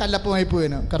മിക്കവാറും ആ കല്ലപ്പമായി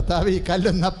പോയേനോ. കർത്താവ് ഈ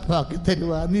കല്ലൊന്ന് അപ്പമാക്കി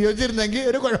തരുക എന്ന് ചോദിച്ചിരുന്നെങ്കിൽ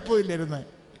ഒരു കുഴപ്പമില്ലായിരുന്നു.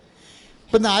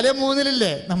 ഇപ്പം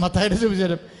 4:3 മത്തായിയുടെ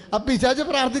സുവിശേഷം. ആ പിശാച്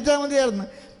പ്രാർത്ഥിച്ചാൽ മതിയായിരുന്നു.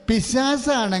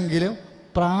 പിശാചാണെങ്കിലും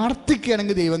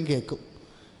പ്രാർത്ഥിക്കുകയാണെങ്കിൽ ദൈവം കേൾക്കും.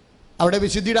 അവിടെ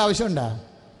വിശുദ്ധിയുടെ ആവശ്യമുണ്ടോ?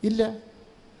 ഇല്ല.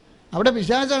 അവിടെ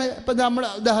പിശാചാണ്. ഇപ്പം നമ്മൾ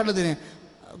ഉദാഹരണത്തിന്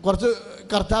കുറച്ച്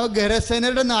കർത്താവ്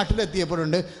ഗരസേനരുടെ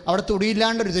നാട്ടിലെത്തിയപ്പോഴുണ്ട്, അവിടെ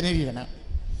തുടിയില്ലാണ്ടൊരു ഇതിനിരിക്കണം.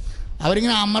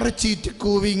 അവരിങ്ങനെ അമർച്ചീറ്റ്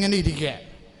കൂവി ഇങ്ങനെ ഇരിക്കുക.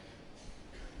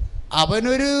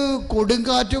 അവനൊരു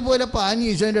കൊടുങ്കാറ്റ് പോലെ പാഞ്ഞ്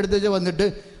ഈശോൻ്റെ അടുത്ത് വന്നിട്ട്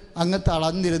അങ്ങ്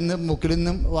തളർന്നിരുന്ന് മുക്കിൽ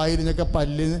നിന്നും വായിൽ നിന്നൊക്കെ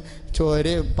പല്ലിന്ന്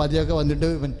ചോരയും പതിയൊക്കെ വന്നിട്ട്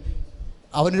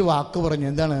അവനൊരു വാക്ക് പറഞ്ഞു.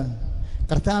 എന്താണ്?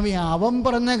 കർത്താവേ, അവൻ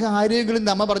പറഞ്ഞ കാര്യങ്ങളും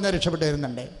നമ്മ പറഞ്ഞാൽ രക്ഷപ്പെട്ടു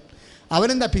വരുന്നുണ്ടേ.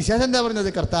 അവനെന്താ പിശാച് എന്താ പറഞ്ഞത്?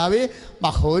 കർത്താവേ,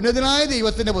 മഹോന്നതനായ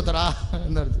ദൈവത്തിൻ്റെ പുത്ര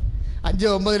എന്ന് പറഞ്ഞു.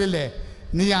 5:9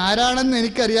 നീ ആരാണെന്ന്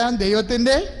എനിക്കറിയാം,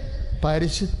 ദൈവത്തിൻ്റെ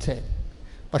പരിശുദ്ധൻ.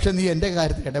 പക്ഷെ നീ എൻ്റെ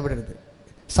കാര്യത്തിൽ ഇടപെടരുത്,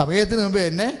 സമയത്തിന് മുമ്പ്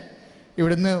എന്നെ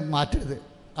ഇവിടുന്ന് മാറ്റരുത്.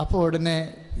 അപ്പോൾ ഉടനെ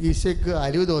ഈശോയ്ക്ക്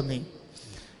അരിവ് തോന്നി.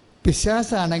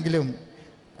 പിശാസാണെങ്കിലും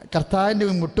കർത്താവിൻ്റെ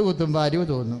മുട്ടുകുത്തുമ്പോൾ അരിവ്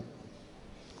തോന്നും.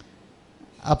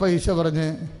 അപ്പോൾ ഈശോ പറഞ്ഞ്,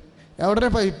 അവിടെ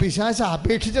പിശാച്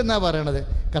അപേക്ഷിച്ചെന്നാണ് പറയണത്.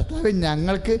 കർത്താവ്,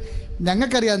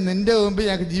 ഞങ്ങൾക്കറിയാം നിൻ്റെ മുമ്പ്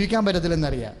ഞങ്ങൾക്ക് ജീവിക്കാൻ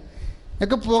പറ്റത്തില്ലെന്നറിയാം,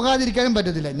 ഞങ്ങൾക്ക് പോകാതിരിക്കാനും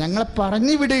പറ്റത്തില്ല. ഞങ്ങളെ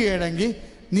പറഞ്ഞു വിടുകയാണെങ്കിൽ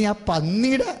നീ ആ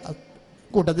പന്നിയുടെ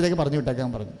കൂട്ടത്തിലേക്ക് പറഞ്ഞു വിട്ടേക്കാൻ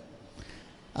പറഞ്ഞു.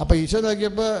 അപ്പോൾ ഈശോ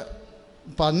നോക്കിയപ്പോൾ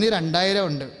പന്നി 2000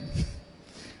 ഉണ്ട്.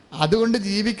 അതുകൊണ്ട്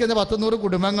ജീവിക്കുന്ന 100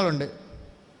 കുടുംബങ്ങളുണ്ട്.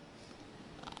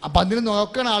 പന്നിന്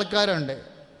നോക്കണ ആൾക്കാരുണ്ട്.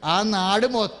 ആ നാട്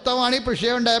മൊത്തമാണ് ഈ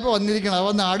വിഷയം ഉണ്ടായപ്പോൾ വന്നിരിക്കണം.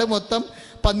 അപ്പോൾ നാട് മൊത്തം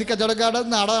പന്നിക്കച്ചവടക്കാരുടെ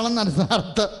നാടാണെന്ന്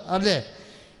അർത്ഥം അല്ലേ?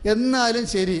 എന്നാലും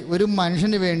ശരി, ഒരു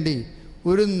മനുഷ്യന് വേണ്ടി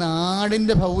ഒരു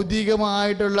നാടിൻ്റെ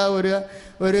ഭൗതികമായിട്ടുള്ള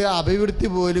ഒരു അഭിവൃദ്ധി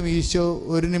പോലും ഈശോ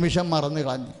ഒരു നിമിഷം മറന്നു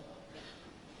കളഞ്ഞു.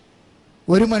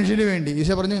 ഒരു മനുഷ്യന് വേണ്ടി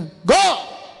ഈശോ പറഞ്ഞു, ഗോ,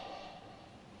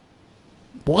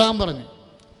 പോകാൻ പറഞ്ഞു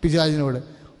പിശാചിനോട്.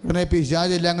 ഉടനെ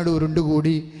പിശാച് എല്ലാം കൂടി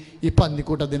ഉരുണ്ടുകൂടി ഈ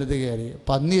പന്നിക്കൂട്ടത്തിനകത്ത് കയറി.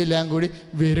 പന്നിയെല്ലാം കൂടി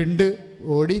വിരുണ്ട്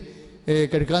ഓടി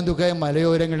കിഴക്കാൻ തൂക്കായ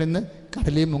മലയോരങ്ങളിൽ നിന്ന്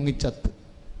കടലിൽ മുങ്ങിച്ചത്ത്.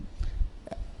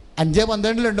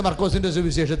 5:12 മർക്കോസിൻ്റെ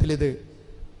സുവിശേഷത്തിൽ ഇത്.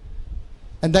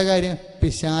 എന്താ കാര്യം?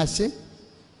 പിശാച്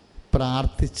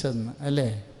പ്രാർത്ഥിച്ചെന്ന് അല്ലേ?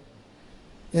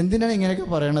 എന്തിനാണ് ഇങ്ങനെയൊക്കെ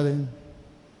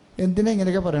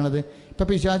പറയണത്? ഇപ്പം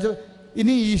പിശാച്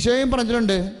ഇനി ഈശോയും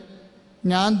പറഞ്ഞിട്ടുണ്ട്,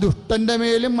 ഞാൻ ദുഷ്ടൻ്റെ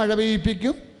മേലും മഴ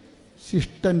പെയ്യിപ്പിക്കും,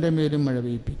 ശിഷ്ടൻ്റെ മേലും മഴ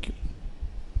പെയ്യിപ്പിക്കും.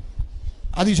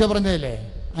 അത് ഈശോ പറഞ്ഞതല്ലേ?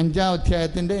 5-ാം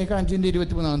അധ്യായത്തിൻ്റെ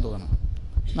 5:23 തോന്നണം,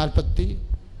 45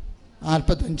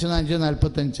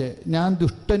 ഞാൻ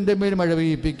ദുഷ്ടൻ്റെ മേൽ മഴ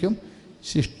പെയ്യിപ്പിക്കും,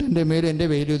 ശിഷ്ടൻ്റെ മേൽ എൻ്റെ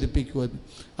വെയിലുദിപ്പിക്കുമെന്ന്.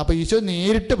 അപ്പോൾ ഈശോ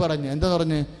നേരിട്ട് പറഞ്ഞു. എന്താ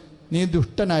പറഞ്ഞ്? നീ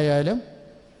ദുഷ്ടനായാലും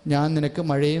ഞാൻ നിനക്ക്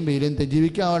മഴയും വെയിലും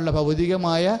ജീവിക്കാനുള്ള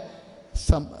ഭൗതികമായ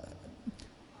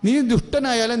നീ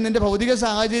ദുഷ്ടനായാലും നിൻ്റെ ഭൗതിക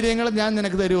സാഹചര്യങ്ങൾ ഞാൻ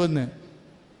നിനക്ക് തരുമെന്ന്.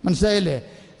 മനസ്സിലായില്ലേ?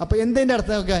 അപ്പോൾ എന്തിൻ്റെ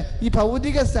അർത്ഥമൊക്കെ? ഈ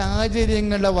ഭൗതിക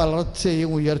സാഹചര്യങ്ങളുടെ വളർച്ചയും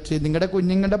ഉയർച്ചയും, നിങ്ങളുടെ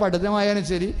കുഞ്ഞുങ്ങളുടെ പഠിത്തമായാലും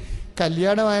ശരി,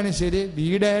 കല്യാണമായാലും ശരി,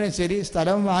 വീടായാലും ശരി,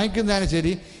 സ്ഥലം വാങ്ങിക്കുന്നതായാലും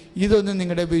ശരി, ഇതൊന്നും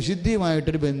നിങ്ങളുടെ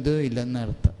വിശുദ്ധിയുമായിട്ടൊരു ബന്ധവും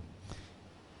ഇല്ലെന്നർത്ഥം.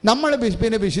 നമ്മൾ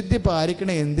പിന്നെ വിശുദ്ധി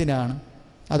പാലിക്കണത് എന്തിനാണ്?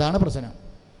 അതാണ് പ്രശ്നം.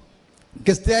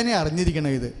 ക്രിസ്ത്യാനി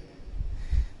അറിഞ്ഞിരിക്കണം ഇത്.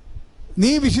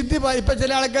 നീ വിശുദ്ധി ഇപ്പം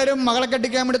ചില ആൾക്കാരും മകളെ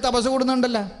കെട്ടിക്കാൻ വേണ്ടി തപസ്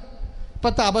കൂടുന്നുണ്ടല്ലോ.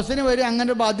 ഇപ്പം തപസ്സിന് വരെ അങ്ങനെ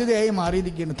ഒരു ബാധ്യതയായി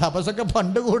മാറിയിരിക്കുന്നു. തപസ്സൊക്കെ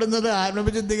പണ്ട് കൂടുന്നത്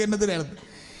ആത്മവിശുദ്ധീകരണത്തിലാണ്.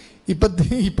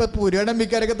 ഇപ്പം പുരാണം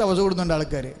വിൽക്കാരൊക്കെ തപസ് കൂടുന്നുണ്ട്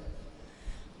ആൾക്കാർ.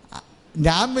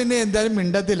 ഞാൻ പിന്നെ എന്തായാലും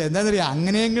മിണ്ടത്തില്ല. എന്താണെന്ന് അറിയാം,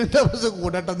 അങ്ങനെയെങ്കിലും തപസ്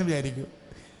കൂടട്ടെന്ന് വിചാരിക്കും.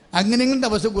 അങ്ങനെയെങ്കിലും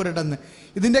തപസ് കൂടട്ടെന്ന്.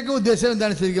 ഇതിൻ്റെയൊക്കെ ഉദ്ദേശം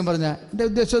എന്താണ് ശരിക്കും പറഞ്ഞാൽ? എൻ്റെ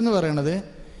ഉദ്ദേശം എന്ന് പറയണത്,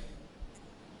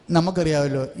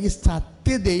 നമുക്കറിയാമല്ലോ, ഈ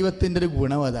സത്യദൈവത്തിൻ്റെ ഒരു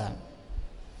ഗുണം അതാണ്.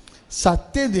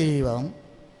 സത്യദൈവം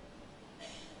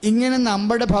ഇങ്ങനെ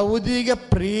നമ്മുടെ ഭൗതിക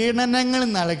പ്രീണനങ്ങൾ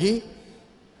നൽകി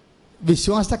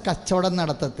വിശ്വാസ കച്ചവടം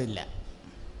നടത്തത്തില്ല.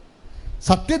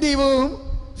 സത്യദൈവവും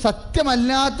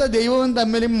സത്യമല്ലാത്ത ദൈവവും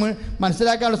തമ്മിൽ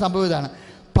മനസ്സിലാക്കാനുള്ള സംഭവം ഇതാണ്.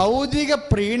 ഭൗതിക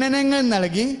പ്രീണനങ്ങൾ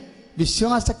നൽകി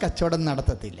വിശ്വാസ കച്ചവടം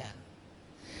നടത്തത്തില്ല.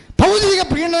 ഭൗതിക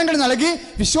പ്രീണനങ്ങൾ നൽകി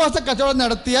വിശ്വാസ കച്ചവടം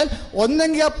നടത്തിയാൽ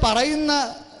ഒന്നെങ്കിൽ പറയുന്ന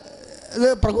ഇത്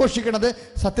പ്രഘോഷിക്കുന്നത്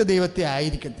സത്യദൈവത്തെ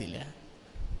ആയിരിക്കത്തില്ല.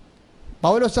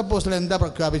 പൗലോസ് അപ്പോസ്തലൻ എന്താ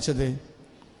പ്രഖ്യാപിച്ചത്?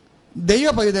 ദൈവ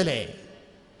പൈതലേ,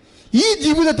 ഈ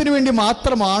ജീവിതത്തിന് വേണ്ടി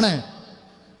മാത്രമാണ്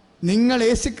നിങ്ങൾ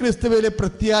യേശുക്രിസ്തുവിൽ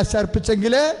പ്രത്യാശ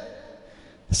അർപ്പിച്ചെങ്കിൽ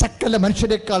സകല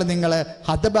മനുഷ്യരെക്കാൾ നിങ്ങൾ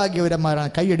ഹതഭാഗ്യവരന്മാരാണ്.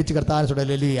 കൈയടിച്ച് കർത്താവിനോട്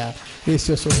ഹല്ലേലൂയ,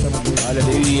 യേശുവേ സ്തോത്രം.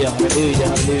 ഹല്ലേലൂയ, ഹല്ലേലൂയ,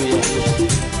 ഹല്ലേലൂയ.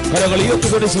 കരങ്ങൾ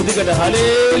ഉയർത്തിക്കൊണ്ട് ശ്രദ്ധിക്കട്ടെ.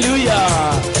 ഹല്ലേലൂയ,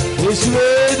 യേശുവേ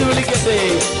എന്ന് വിളിക്കട്ടെ.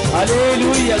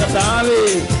 ഹല്ലേലൂയ. കർത്താവേ,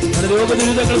 ഞങ്ങളുടെ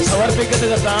രോഗദുരിതങ്ങൾ സമർപ്പിക്കട്ടെ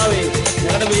കർത്താവേ,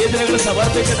 ഞങ്ങളുടെ വേദനകൾ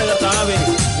സമർപ്പിക്കട്ടെ കർത്താവേ,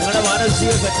 ഞങ്ങളുടെ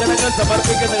മാനസിക സജ്ജനങ്ങൾ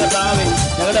സമർപ്പിക്കട്ടെ കർത്താവേ,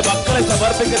 ഞങ്ങളുടെ മക്കളെ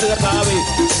സമർപ്പിക്കട്ടെ കർത്താവേ,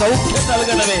 സൗഖ്യം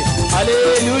നൽകണമേ.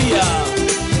 ഹല്ലേലൂയ.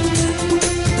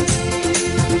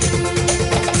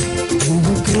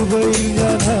 കൃപയിൽ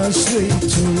ഞാൻ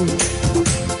ആശ്രയിച്ചു,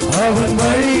 അവൻ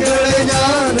വഴികളെ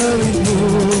ഞാൻ അറിഞ്ഞു,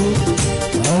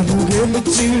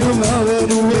 അനുഗമിച്ചിടും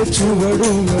അവനുടെ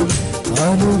ചുവടുകൾ,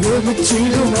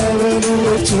 അനുഗമിച്ചിടും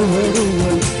അവനുടെ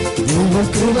ചുവടുകൾ.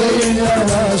 ദൈവകൃപയിൽ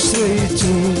ഞാൻ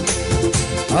ആശ്രയിച്ചു,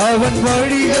 അവൻ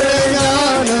വഴികളെ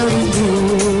ഞാൻ അറിഞ്ഞു,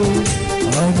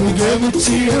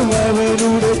 അനുഗമിച്ചിടും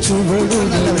അവനുടെ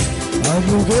ചുവടുകൾ,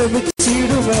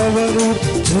 അനുഗമിച്ചിടും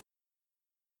അവനുടെ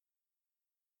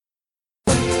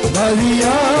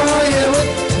മതിയായവൻ,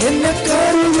 എന്നെ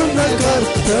കരുതുന്ന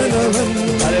കർത്തനവൻ.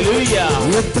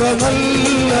 എത്ര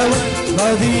നല്ലവൻ,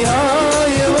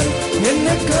 മതിയായവൻ,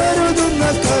 എന്നെ കരുതുന്ന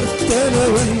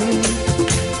കർത്തനവൻ.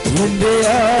 എന്റെ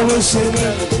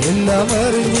ആവശ്യങ്ങൾ എല്ലാം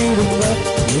അറിഞ്ഞിടുന്ന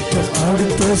ഏറ്റവും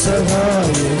അടുത്ത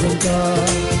സഹായകൻ താൻ.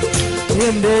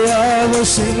 എന്റെ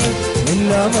ആവശ്യങ്ങൾ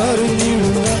എല്ലാം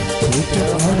അറിഞ്ഞിടുന്ന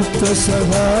ഏറ്റവും അടുത്ത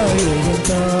സഹായകൻ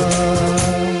താൻ.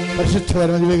 പരിശുദ്ധ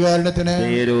പരമദിവ്യകാരുണ്യത്തിന്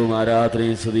നേരവും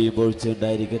ആരാധനയും സ്തുതിയും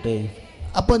പൊഴിച്ചുണ്ടായിരിക്കട്ടെ.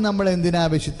 അപ്പോൾ നമ്മൾ എന്തിനാ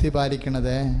വിശുദ്ധി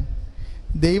പാലിക്കണത്?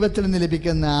 ദൈവത്തിൽ നിന്ന്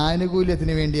ലഭിക്കുന്ന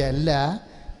ആനുകൂല്യത്തിന് വേണ്ടിയല്ല,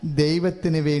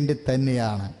 ദൈവത്തിന് വേണ്ടി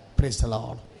തന്നെയാണ്. Price the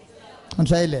Lord.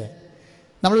 മനസ്സിലായില്ലേ?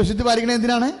 നമ്മൾ വിശുദ്ധി പാലിക്കണത്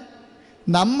എന്തിനാണ്?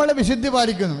 നമ്മൾ വിശുദ്ധി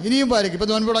പാലിക്കുന്നു, ഇനിയും പാലിക്കും. ഇപ്പോൾ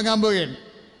നോൻപ് തുടങ്ങാൻ പോവുകയാണ്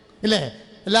ഇല്ലേ?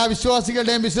 എല്ലാ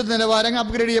വിശ്വാസികളുടെയും വിശുദ്ധ നിലവാരം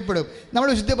അപ്ഗ്രേഡ് ചെയ്യപ്പെടും. നമ്മൾ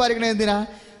വിശുദ്ധി പാലിക്കണത് എന്തിനാ?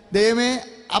 ദൈവമേ,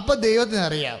 അപ്പം ദൈവത്തിന്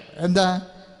അറിയാം എന്താ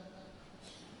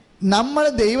നമ്മൾ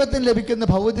ദൈവത്തിന് ലഭിക്കുന്ന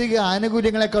ഭൗതിക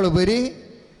ആനുകൂല്യങ്ങളെക്കാൾ ഉപരി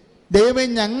ദൈവമേ,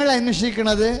 ഞങ്ങൾ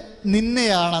അന്വേഷിക്കുന്നത്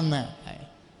നിന്നെയാണെന്ന്.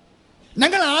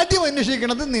 ഞങ്ങൾ ആദ്യം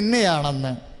അന്വേഷിക്കുന്നത്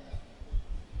നിന്നെയാണെന്ന്.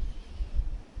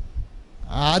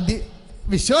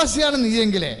 വിശ്വാസിയാണ്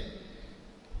നീയെങ്കിലേ,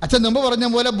 അച്ഛൻ മുമ്പ് പറഞ്ഞ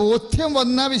പോലെ ബോധ്യം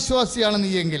വന്ന വിശ്വാസിയാണ്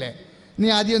നീയെങ്കിലേ, നീ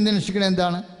ആദ്യം അന്വേഷിക്കണത്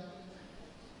എന്താണ്?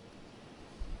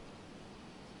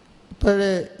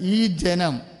 ഇപ്പോഴേ ഈ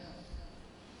ജനം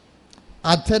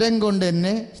അധരം കൊണ്ട്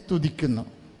എന്നെ സ്തുതിക്കുന്നു.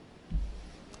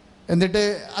 എന്നിട്ട്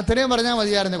അത്രയും പറഞ്ഞാൽ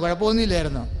മതിയായിരുന്നു,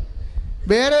 കുഴപ്പമൊന്നുമില്ലായിരുന്നു.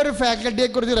 വേറെ ഒരു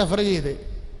ഫാക്കൽറ്റിയെക്കുറിച്ച് റെഫർ ചെയ്ത്,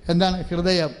 എന്താണ്?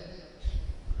 ഹൃദയം.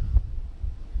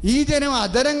 ഈ ജനം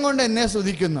അധരം കൊണ്ട് എന്നെ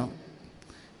സ്തുതിക്കുന്നു.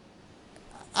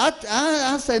 ആ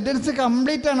സെൻറ്റൻസ്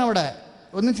കംപ്ലീറ്റ് ആണ്, അവിടെ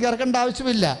ഒന്നും ചേർക്കേണ്ട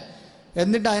ആവശ്യമില്ല.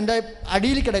 എന്നിട്ട് അതിൻ്റെ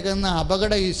അടിയിൽ കിടക്കുന്ന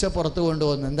അപകട ഈശോ പുറത്തു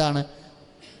കൊണ്ടുവന്നു. എന്താണ്?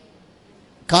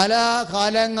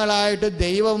 കാലാകാലങ്ങളായിട്ട്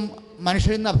ദൈവം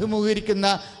മനുഷ്യരിൽ നിന്ന് അഭിമുഖീകരിക്കുന്ന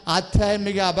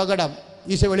ആധ്യാത്മിക അപകടം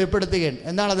ഈശോ വെളിപ്പെടുത്തുകയാണ്.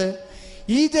 എന്താണത്?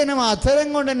 ഈ ജനം അധരം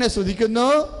കൊണ്ട് എന്നെ സ്തുതിക്കുന്നു,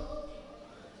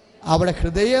 അവിടെ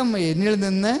ഹൃദയം എന്നിൽ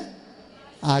നിന്ന്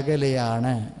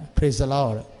അകലെയാണ്. Praise the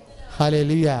Lord.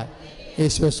 ഹല്ലേലൂയ.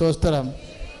 യേശുവേ സ്തോത്രം.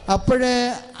 അപ്പോഴേ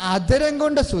അധരം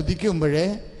കൊണ്ട് സ്തുതിക്കുമ്പോഴേ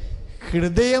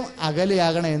ഹൃദയം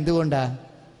അകലെയാകണം. എന്തുകൊണ്ടാണ്?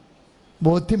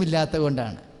 ബോധ്യമില്ലാത്ത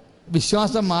കൊണ്ടാണ്.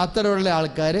 വിശ്വാസം മാത്രമുള്ള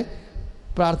ആൾക്കാർ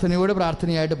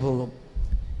പ്രാർത്ഥനയായിട്ട് പോകും.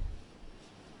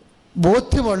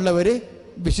 ബോധ്യമുള്ളവർ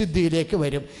വിശുദ്ധിയിലേക്ക്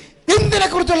വരും.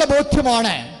 എന്തിനെക്കുറിച്ചുള്ള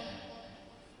ബോധ്യമാണ്?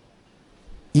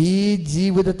 ഈ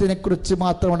ജീവിതത്തിനെ കുറിച്ച്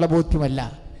മാത്രമുള്ള ബോധ്യമല്ല,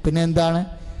 പിന്നെ എന്താണ്?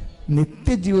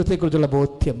 നിത്യജീവിതത്തെക്കുറിച്ചുള്ള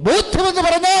ബോധ്യം. ബോധ്യമെന്ന്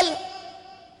പറഞ്ഞാൽ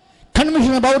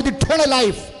conviction about the eternal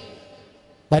life,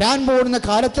 വരാൻ പോകുന്ന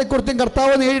കാലത്തെക്കുറിച്ചും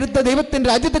കർത്താവ് നേടിയെടുത്ത ദൈവത്തിന്റെ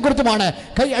രാജ്യത്തെക്കുറിച്ചുമാണ്.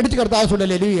 കൈ അടിച്ച് കർത്താവ്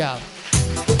ചൊല്ലല്ലേ.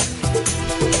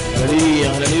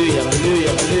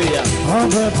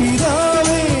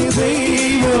 പിതാവേ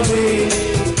ദൈവമേ,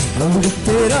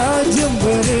 അവിടുത്തെ രാജ്യം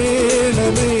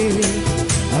വരേണമേ,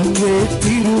 അങ്ങേ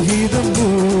തിരുഹിതം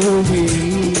ഭൂമിയിൽ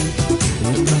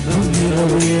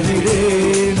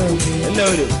നിറവേറിടേണമേ.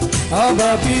 എല്ലാവരും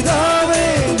പിതാവേ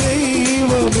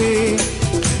ദൈവമേ,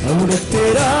 അവിടുത്തെ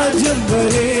രാജ്യം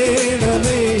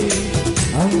വരേണമേ,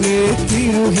 അങ്ങേ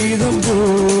തിരുഹിതം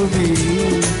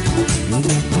ഭൂമിയിൽ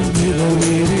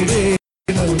നിറവേറിടേണമേ.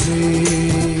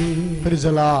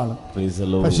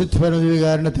 പരിശുദ്ധ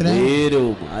പരമദിവ്യകാരുണ്യത്തിന്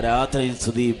നേരവും ആരാധനയും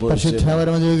സ്തുതിയും പരിശുദ്ധ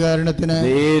പരമദിവ്യകാരുണ്യത്തിന്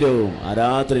നേരവും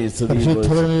ആരാധനയും പരിശുദ്ധ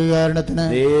പരമദിവ്യകാരുണ്യത്തിന്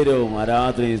നേരവും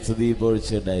ആരാധനയും സ്തുതിയും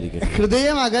പൊഴിച്ചുണ്ടായിരിക്കും.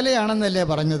 ഹൃദയം അകലെയാണെന്നല്ലേ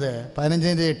പറഞ്ഞത്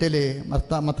 15:8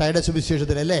 മത്തായിയുടെ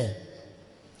സുവിശേഷത്തിലല്ലേ?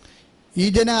 ഈ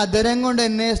ജന അധരം കൊണ്ട്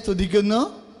എന്നെ സ്തുതിക്കുന്നു,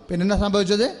 പിന്നെന്താ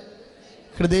സംഭവിച്ചത്?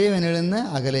 ഹൃദയം എന്നിൽ നിന്ന്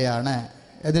അകലെയാണ്.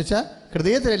 എന്നുവെച്ചാൽ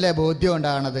ഹൃദയത്തിലല്ലേ ബോധ്യം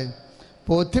ഉണ്ടാകണത്?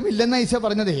 ബോധ്യമില്ലെന്ന ഈശോ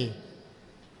പറഞ്ഞതേ.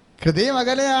 ഹൃദയം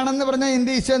അകലെയാണെന്ന് പറഞ്ഞാൽ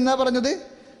എൻ്റെ ഈശോ എന്നാ പറഞ്ഞത്?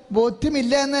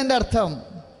 ബോധ്യമില്ല എന്ന് എൻ്റെ അർത്ഥം.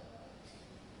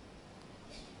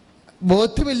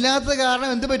 ബോധ്യമില്ലാത്ത കാരണം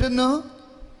എന്ത് പറ്റുന്നു?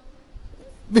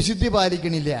 വിശുദ്ധി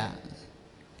പാലിക്കണില്ല.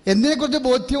 എന്തിനെക്കുറിച്ച്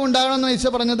ബോധ്യം ഉണ്ടാകണമെന്ന് ഈശോ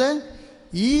പറഞ്ഞത്?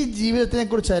 ഈ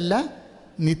ജീവിതത്തിനെക്കുറിച്ചല്ല,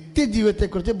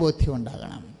 നിത്യജീവിതത്തെക്കുറിച്ച് ബോധ്യം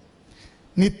ഉണ്ടാകണം.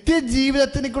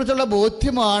 നിത്യജീവിതത്തിനെ കുറിച്ചുള്ള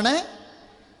ബോധ്യമാണ്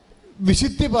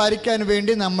വിശുദ്ധി പാലിക്കാൻ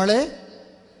വേണ്ടി നമ്മളെ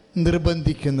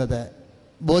നിർബന്ധിക്കുന്നത്.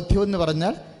 ബോധ്യമെന്ന്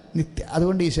പറഞ്ഞാൽ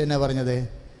അതുകൊണ്ട് ഈശോ എന്നാ പറഞ്ഞത്?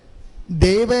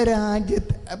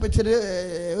 ദൈവരാജ്യത്ത്. അപ്പം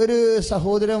ഒരു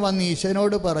സഹോദരൻ വന്ന്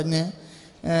ഈശോനോട് പറഞ്ഞ്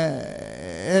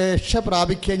രക്ഷ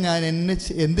പ്രാപിക്കാൻ ഞാൻ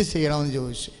എന്ത് ചെയ്യണമെന്ന്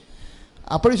ചോദിച്ചു.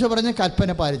 അപ്പോൾ ഈശോ പറഞ്ഞ്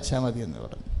കൽപ്പന പാലിച്ചാൽ മതിയെന്ന്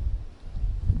പറഞ്ഞു.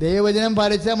 ദൈവവചനം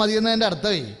പാലിച്ചാൽ മതിയെന്നതിൻ്റെ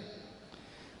അർത്ഥമേ.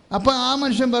 അപ്പോൾ ആ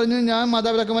മനുഷ്യൻ പറഞ്ഞു, ഞാൻ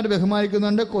മാതാപിതാക്കന്മാരെ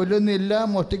ബഹുമാനിക്കുന്നുണ്ട്, കൊല്ലുന്നില്ല,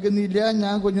 മോഷ്ടിക്കുന്നില്ല,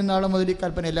 ഞാൻ കുഞ്ഞുനാൾ മുതൽ ഈ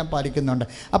കൽപ്പനയെല്ലാം പാലിക്കുന്നുണ്ട്.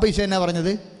 അപ്പോൾ ഈശോ എന്നാ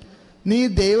പറഞ്ഞത്? നീ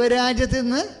ദൈവരാജ്യത്തിൽ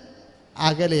നിന്ന്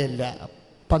അകലെയല്ല.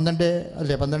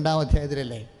 12-ാം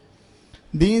അധ്യായത്തിലല്ലേ?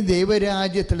 നീ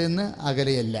ദൈവരാജ്യത്തിൽ നിന്ന്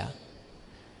അകലെയല്ല.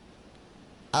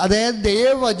 അതായത്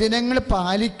ദൈവവചനങ്ങൾ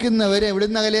പാലിക്കുന്നവർ എവിടെ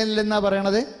നിന്ന് അകലെയല്ലെന്നാണ്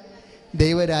പറയണത്?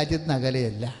 ദൈവരാജ്യത്തിന്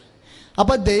അകലെയല്ല.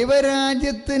 അപ്പോൾ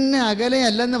ദൈവരാജ്യത്തിന്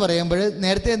അകലെയല്ലെന്ന് പറയുമ്പോൾ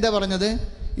നേരത്തെ എന്താ പറഞ്ഞത്?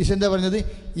 ഈശോ എന്താ പറഞ്ഞത്?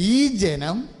 ഈ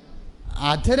ജനം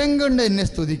അധരം കൊണ്ട് എന്നെ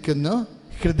സ്തുതിക്കുന്നു,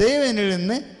 ഹൃദയം എന്നിൽ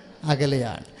നിന്ന്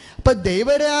അകലെയാണ്. അപ്പം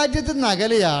ദൈവരാജ്യത്തിൽ നിന്ന്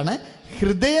അകലെയാണ്,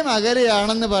 ഹൃദയം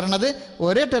അകലെയാണെന്ന് പറയണത്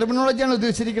ഒരേ ടെർമിനോളജിയാണ്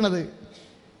ഉദ്ദേശിച്ചിരിക്കുന്നത്.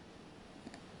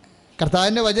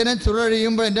 കർത്താവിൻ്റെ വചനം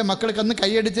ചുഴഴിയുമ്പോൾ എൻ്റെ മക്കൾക്ക് അന്ന്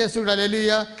കൈയടിച്ച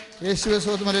ഹല്ലേലൂയ, യേശുവേ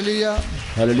സ്തോത്രം, ഹല്ലേലൂയ,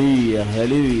 ഹല്ലേലൂയ,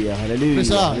 ഹല്ലേലൂയ,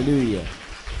 ഹല്ലേലൂയ.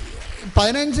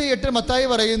 15:8 മത്തായി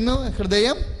പറയുന്നു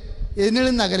ഹൃദയം എന്നിൽ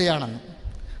നിന്ന് അകലെയാണെന്ന്.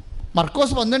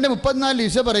 മർക്കോസ് 12:34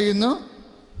 ഈശോ പറയുന്നു,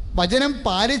 വചനം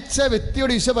പാലിച്ച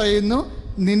വ്യക്തിയോട് ഈശോ പറയുന്നു,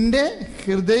 നിന്റെ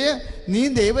ഹൃദയം നീ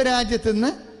ദൈവരാജ്യത്തിൽ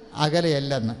നിന്ന്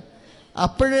അകലെയല്ലെന്ന്.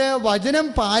 അപ്പോഴേ വചനം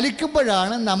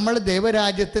പാലിക്കുമ്പോഴാണ് നമ്മൾ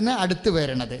ദൈവരാജ്യത്തിന് അടുത്ത്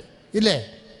വരണത്, ഇല്ലേ?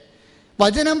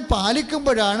 വചനം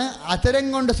പാലിക്കുമ്പോഴാണ് അധരം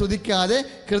കൊണ്ട് സ്തുതിക്കാതെ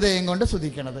ഹൃദയം കൊണ്ട്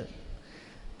സ്തുതിക്കണത്.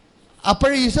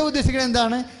 അപ്പോൾ ഈശോ ഉദ്ദേശിക്കുന്നത്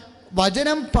എന്താണ്?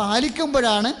 വചനം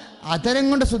പാലിക്കുമ്പോഴാണ് അധരം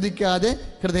കൊണ്ട് സ്തുതിക്കാതെ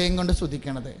ഹൃദയം കൊണ്ട്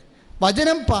സ്തുതിക്കണത്.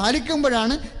 വചനം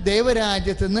പാലിക്കുമ്പോഴാണ്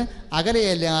ദൈവരാജ്യത്തിൽ നിന്ന്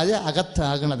അകലെയല്ലാതെ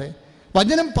അകത്താകണത്.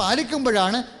 വചനം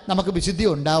പാലിക്കുമ്പോഴാണ് നമുക്ക് വിശുദ്ധി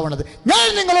ഉണ്ടാവണത്. ഞാൻ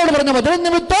നിങ്ങളോട് പറഞ്ഞ വചനം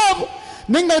നിമിത്തം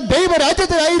നിങ്ങൾ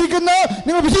ദൈവരാജ്യത്തിലായിരിക്കുന്നു,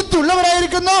 നിങ്ങൾ വിശുദ്ധി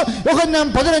ഉള്ളവരായിരിക്കുന്നു. യോഹന്നാൻ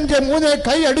 15:3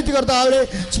 കൈ അടിച്ചു കർത്താവേ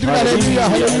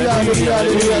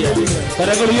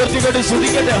കരങ്ങൾ ഉയർത്തിക്കൊണ്ട്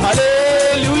സ്തുതിക്കട്ടെ.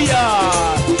 ഹല്ലേലൂയ,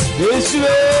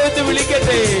 യേശുവേ എന്ന്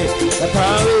വിളിക്കട്ടെ.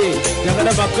 കർത്താവേ,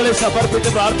 ഞങ്ങളുടെ മക്കളെ സമർപ്പിച്ച്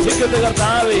പ്രാർത്ഥിക്കുന്നു.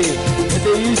 കർത്താവേ,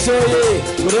 എന്റെ ഈശോയെ,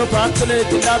 ഓരോ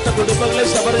പ്രാർത്ഥനയില്ലാത്ത കുടുംബങ്ങളെ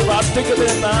സമർപ്പിച്ച് പ്രാർത്ഥിക്കുന്നു.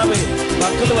 കർത്താവേ,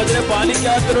 മക്കൾ വചനം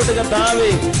പാലിക്കാത്തവരോട് കർത്താവേ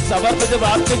സമർപ്പിച്ച്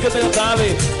പ്രാർത്ഥിക്കുന്നു. കർത്താവേ,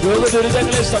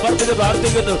 രോഗദുരിതങ്ങളെ സമർപ്പിച്ച്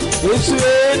പ്രാർത്ഥിക്കുന്നു.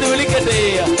 യേശുവേ എന്ന് വിളിക്കട്ടെ.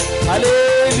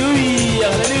 ഹല്ലേലൂയ,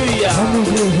 ഹല്ലേലൂയ.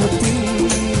 അനുഗ്രഹത്തിൻ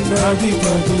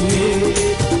അധിപതിയേ,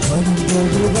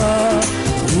 അനുഗ്രഹത്തിൻ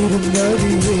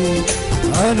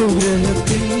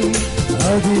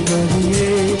അധിപതിയേ,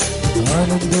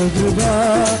 ആനന്ദകൃപ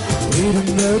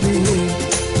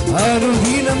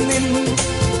അനുദിനം നിൻ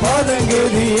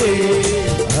പാദഗതിയേ,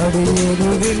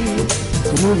 അടിയനുതിൽ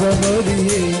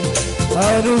കൃപമതിയേ,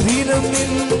 അനുദിനം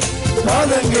നിൻ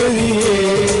പാദഗതിയേ,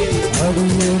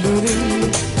 അടിയനുതിൽ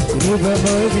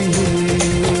കൃപമതിയേ.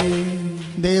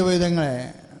 ദൈവവേദങ്ങളെ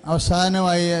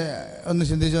അവസാനമായി ഒന്ന്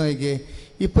ചിന്തിച്ചു നോക്കിയേ.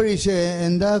 ഇപ്പോഴീശോ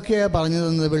എന്തൊക്കെയാണ്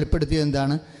പറഞ്ഞതെന്ന് വെളിപ്പെടുത്തിയത്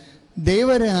എന്താണ്?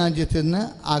 ദൈവരാജ്യത്തിൽ നിന്ന്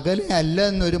അകലെ അല്ല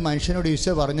എന്നൊരു മനുഷ്യനോട്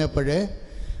ഈശോ പറഞ്ഞപ്പോൾ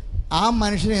ആ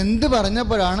മനുഷ്യൻ എന്ത്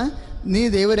പറഞ്ഞപ്പോഴാണ് നീ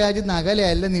ദൈവരാജ്യത്തിൽ നിന്ന് അകലെ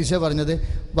അല്ലെന്ന് ഈശോ പറഞ്ഞത്?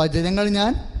 വചനങ്ങൾ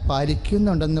ഞാൻ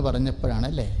പാലിക്കുന്നുണ്ടെന്ന് പറഞ്ഞപ്പോഴാണ്,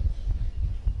 അല്ലേ?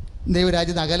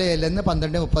 ദൈവരാജ്യത്തിന് അകലെയല്ലെന്ന്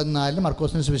 12:34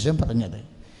 മർക്കോസിന് സുവിശേഷം പറഞ്ഞത്.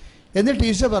 എന്നിട്ട്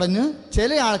ഈശോ പറഞ്ഞു, ചില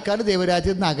ആൾക്കാർ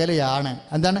ദൈവരാജ്യത്തിന് അകലെയാണ്.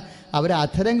 എന്താണ്? അവർ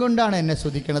അധരം കൊണ്ടാണ് എന്നെ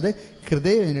സ്തുതിക്കണത്,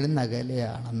 ഹൃദയം എന്നിൽ നിന്ന്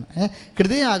അകലെയാണെന്ന്.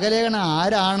 ഹൃദയം അകലെയാണ്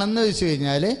ആരാണെന്ന് വെച്ച്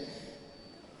കഴിഞ്ഞാൽ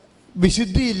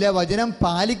വിശുദ്ധിയില്ല, വചനം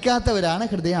പാലിക്കാത്തവരാണ്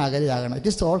ഹൃദയം അകലെയാകണം. ഇറ്റ്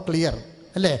ഈസ് ഓൾ ക്ലിയർ,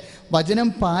 അല്ലേ? വചനം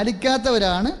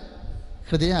പാലിക്കാത്തവരാണ്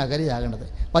ഹൃദയം അകലെയാകേണ്ടത്.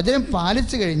 വചനം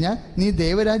പാലിച്ചു കഴിഞ്ഞാൽ നീ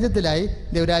ദൈവരാജ്യത്തിലായി,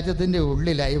 ദൈവരാജ്യത്തിൻ്റെ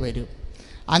ഉള്ളിലായി വരും.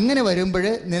 അങ്ങനെ വരുമ്പോൾ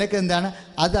നിനക്കെന്താണ്?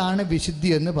 അതാണ് വിശുദ്ധി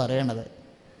എന്ന് പറയണത്.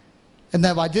 എന്താ?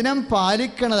 വചനം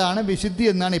പാലിക്കണതാണ് വിശുദ്ധി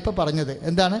എന്നാണ് ഇപ്പോൾ പറഞ്ഞത്.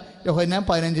 എന്താണ്? യോഹന്നാൻ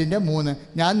 15:3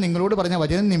 ഞാൻ നിങ്ങളോട് പറഞ്ഞ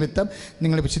വചനം നിമിത്തം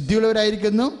നിങ്ങൾ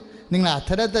വിശുദ്ധിയുള്ളവരായിരിക്കുന്നു, നിങ്ങൾ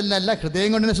അധരത്തിലല്ല ഹൃദയം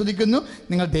കൊണ്ട് സ്തുതിക്കുന്നു,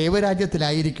 നിങ്ങൾ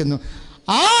ദൈവരാജ്യത്തിലായിരിക്കുന്നു.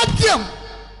 ആദ്യം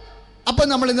അപ്പം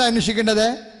നമ്മൾ എന്താ അന്വേഷിക്കേണ്ടത്?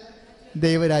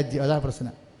 ദൈവരാജ്യം. അതാണ്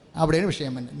പ്രശ്നം. അവിടെയാണ്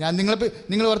വിഷയം തന്നെ.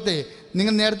 നിങ്ങൾ ഓർത്തേ,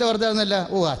 നിങ്ങൾ നേരത്തെ ഓർത്തായിരുന്നല്ല,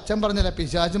 അച്ഛൻ പറഞ്ഞല്ല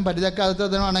പിശാചും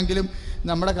പരിചക്കാത്തതാണെങ്കിലും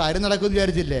നമ്മുടെ കാര്യം നടക്കുമെന്ന്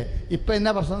വിചാരിച്ചില്ലേ? ഇപ്പം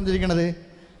എന്നാ പ്രശ്നം വന്നിരിക്കണത്?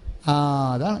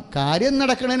 അതാണ് കാര്യം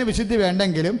നടക്കണതിന് വിശുദ്ധി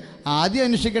വേണ്ടെങ്കിലും ആദ്യം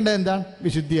അന്വേഷിക്കേണ്ടത് എന്താണ്?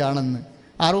 വിശുദ്ധിയാണെന്ന്.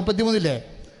 6:33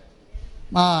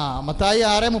 മത്തായി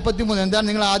 6:33 എന്താണ്?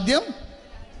 നിങ്ങൾ ആദ്യം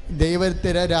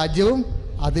ദൈവത്തിന്റെ രാജ്യവും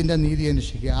അതിൻ്റെ നീതി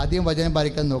അന്വേഷിക്കുക. ആദ്യം വചനം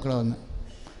പാലിക്കാൻ നോക്കണമെന്ന്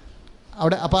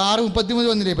അവിടെ. അപ്പോൾ 6:33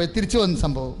 വന്നില്ലേ? ഇപ്പം തിരിച്ചു വന്ന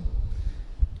സംഭവം.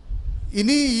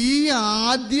 ഇനി ഈ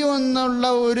ആദ്യം എന്നുള്ള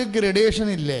ഒരു ഗ്രഡേഷൻ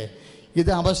ഇല്ലേ,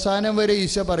 ഇത് അവസാനം വരെ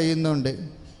ഈശോ പറയുന്നുണ്ട്.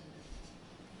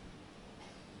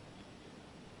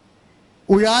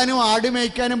 ഉഴാനും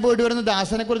ആടുമേയ്ക്കാനും പോയിട്ട് വരുന്ന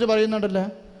ദാസനെക്കുറിച്ച് പറയുന്നുണ്ടല്ലോ.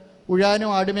 ഉഴാനും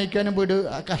ആടുമേയ്ക്കാനും പോയിട്ട്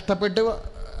കഷ്ടപ്പെട്ട്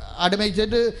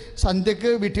ആടുമേയ്ച്ചിട്ട് സന്ധ്യക്ക്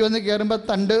വീട്ടിൽ വന്ന് കയറുമ്പോൾ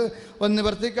തണ്ട് ഒന്ന്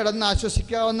നിവർത്തി കിടന്ന്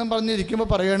ആശ്വസിക്കാമെന്നും പറഞ്ഞിരിക്കുമ്പോൾ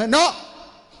പറയുകയാണ്, no,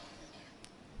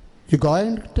 you go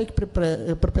and take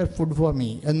prepare food for me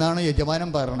എന്നാണ് യജമാനൻ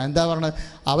പറയണത്. എന്താ പറയണത്?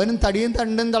 അവനും തടിയും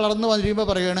തണ്ടും തളർന്ന് വന്നിരിക്കുമ്പോൾ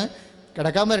പറയുകയാണ്,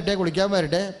 കിടക്കാൻ വരട്ടെ, കുളിക്കാൻ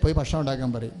വരട്ടെ, പോയി ഭക്ഷണം ഉണ്ടാക്കാൻ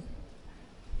പറയും.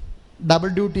 ഡബിൾ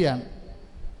ഡ്യൂട്ടിയാണ്.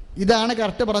 ഇതാണ്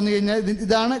കറക്റ്റ് പറഞ്ഞു കഴിഞ്ഞാൽ,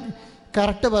 ഇതാണ്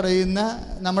കറക്റ്റ് പറയുന്ന,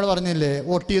 നമ്മൾ പറഞ്ഞില്ലേ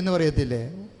OT എന്ന് പറയത്തില്ലേ?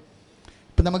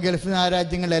 ഇപ്പം നമ്മൾ ഗൾഫ്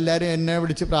രാജ്യങ്ങളിൽ എല്ലാവരും എന്നെ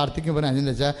വിളിച്ച് പ്രാർത്ഥിക്കുമ്പോൾ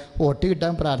അതിനെന്ന് വെച്ചാൽ OT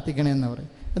കിട്ടാൻ പ്രാർത്ഥിക്കണമെന്ന് പറയും.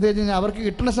 അത് കഴിഞ്ഞാൽ അവർക്ക്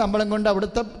കിട്ടുന്ന ശമ്പളം കൊണ്ട്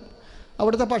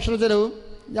അവിടുത്തെ ഭക്ഷണ ചിലവും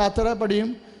യാത്രാപ്പടിയും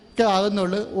ഒക്കെ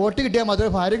ആകുന്നുള്ളൂ. വോട്ട് കിട്ടിയാൽ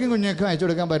മാത്രമേ ഭാര്യയ്ക്കും കുഞ്ഞുങ്ങൾക്കും അയച്ചു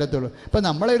കൊടുക്കാൻ പറ്റത്തുള്ളൂ. അപ്പം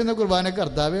നമ്മളിരുന്ന കുർബാന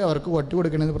കർത്താവെ അവർക്ക് വോട്ട്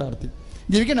കൊടുക്കണമെന്ന് പ്രാർത്ഥിക്കും.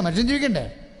 ജീവിക്കണ്ടേ, മനുഷ്യൻ ജീവിക്കണ്ടേ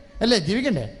അല്ലേ,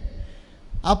 ജീവിക്കണ്ടേ?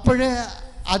 അപ്പോഴേ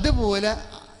അതുപോലെ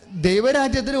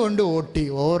ദൈവരാജ്യത്തിന് കൊണ്ട്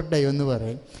ഓവർ ടൈം എന്ന്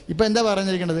പറയും. ഇപ്പം എന്താ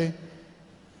പറഞ്ഞിരിക്കണത്?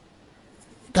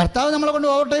 കർത്താവ് നമ്മളെ കൊണ്ട്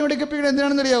ഓവർ ടൈം എടുക്കപ്പിക്കുന്നത്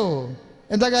എന്തിനാണെന്ന് അറിയാവോ?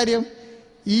 എന്താ കാര്യം?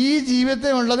 ഈ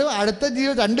ജീവിതത്തിനുള്ളത് അടുത്ത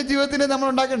രണ്ട് ജീവിതത്തിന് നമ്മൾ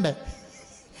ഉണ്ടാക്കണ്ടേ.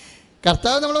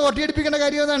 കർത്താവ് നമ്മൾ ഓട്ടിയടിപ്പിക്കേണ്ട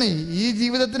കാര്യം അതാണ്. ഈ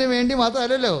ജീവിതത്തിന് വേണ്ടി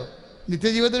മാത്രമല്ലല്ലോ,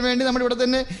 നിത്യജീവിതത്തിന് വേണ്ടി നമ്മളിവിടെ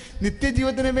തന്നെ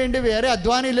നിത്യജീവിതത്തിന് വേണ്ടി വേറെ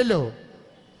അധ്വാനം ഇല്ലല്ലോ.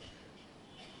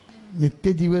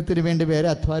 നിത്യജീവിതത്തിന് വേണ്ടി വേറെ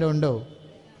അധ്വാനം ഉണ്ടോ?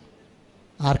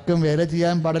 ആർക്കും വേല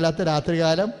ചെയ്യാൻ പാടില്ലാത്ത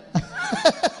രാത്രികാലം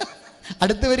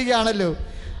അടുത്ത് വരികയാണല്ലോ.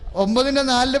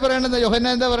 9:4 പറയണത്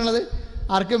യോഹന്നാൻ എന്താ പറയണത്?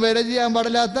 ആർക്കും വേല ചെയ്യാൻ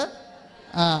പാടില്ലാത്ത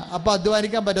അപ്പോൾ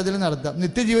അധ്വാനിക്കാൻ പറ്റത്തില്ലെന്ന് അർത്ഥം.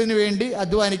 നിത്യജീവന് വേണ്ടി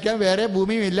അധ്വാനിക്കാൻ വേറെ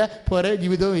ഭൂമിയും ഇല്ല, വേറെ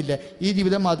ജീവിതവും ഇല്ല. ഈ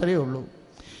ജീവിതം മാത്രമേ ഉള്ളൂ.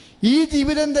 ഈ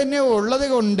ജീവിതം തന്നെ ഉള്ളത്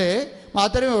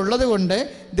കൊണ്ട്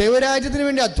ദൈവരാജ്യത്തിന്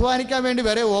വേണ്ടി അധ്വാനിക്കാൻ വേണ്ടി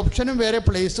വേറെ ഓപ്ഷനും വേറെ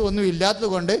പ്ലേസും ഒന്നും ഇല്ലാത്തത്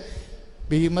കൊണ്ട്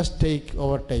we must take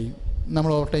overtime.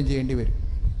 നമ്മൾ ഓവർ ടൈം ചെയ്യേണ്ടി വരും.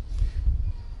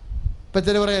 ഇപ്പം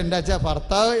ചില പറയാം, എൻ്റെ അച്ഛാ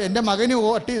ഭർത്താവ് എൻ്റെ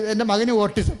മകന്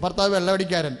ഓട്ടിസം, ഭർത്താവ്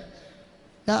വെള്ളമടിക്കാരൻ.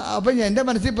 അപ്പം എൻ്റെ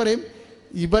മനസ്സിൽ പറയും,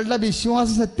 ഇവളുടെ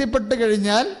വിശ്വാസം സത്യപ്പെട്ട്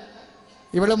കഴിഞ്ഞാൽ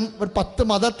ഇവിടെ ഒരു 10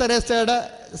 മദർ തെരേസയുടെ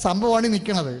സംഭവമാണ്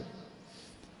നിൽക്കുന്നത്.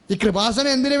 ഈ കൃപാസനം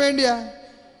എന്തിനു വേണ്ടിയാ?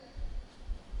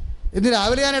 ഇന്ന്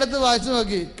രാവിലെ ഞാൻ എടുത്ത് വായിച്ചു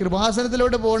നോക്കി,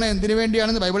 കൃപാസനത്തിലോട്ട് പോകണേ എന്തിനു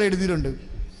വേണ്ടിയാണെന്ന് ബൈബിൾ എഴുതിയിട്ടുണ്ട്.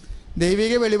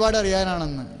 ദൈവിക വെളിപാട്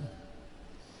അറിയാനാണെന്ന്.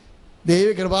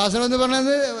 കൃപാസനം എന്ന്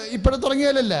പറഞ്ഞത് ഇപ്പോഴും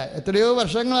തുടങ്ങിയതല്ല, എത്രയോ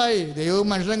വർഷങ്ങളായി ദൈവവും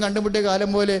മനുഷ്യനും കണ്ടുമുട്ടിയ കാലം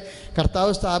പോലെ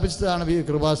കർത്താവ് സ്ഥാപിച്ചതാണ് ഈ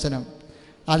കൃപാസനം.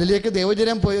 അതിലേക്ക്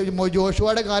ദൈവജനം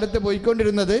ജോഷുവയുടെ കാലത്ത്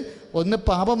പോയിക്കൊണ്ടിരുന്നത് ഒന്ന്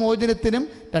പാപമോചനത്തിനും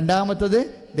രണ്ടാമത്തത്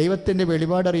ദൈവത്തിൻ്റെ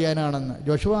വെളിപാടറിയാനാണെന്ന്.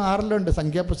 ജോഷുവ 6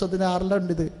 സംഖ്യാപുസ്തകത്തിന്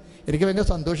 6 ഇത്. എനിക്ക് ഭയങ്കര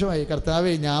സന്തോഷമായി.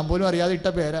 കർത്താവേ, ഞാൻ പോലും അറിയാതെ ഇട്ട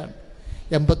പേരാണ്.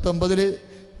 89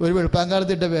 ഒരു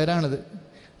വെളുപ്പാങ്കാലത്ത് ഇട്ട പേരാണിത്.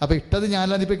 അപ്പോൾ ഇട്ടത്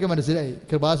ഞാനതിപ്പോൾ മനസ്സിലായി.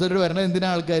 കൃപാസനോട് വരണത്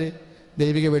എന്തിനാണ് ആൾക്കാർ?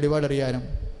 ദൈവിക വെളിപാടറിയാനും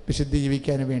വിശുദ്ധി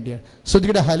ജീവിക്കാനും വേണ്ടിയാണ്.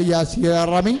 ശ്രുതിയുടെ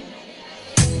ഹലിയാസിയാറമി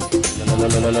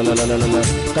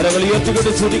കരങ്ങൾ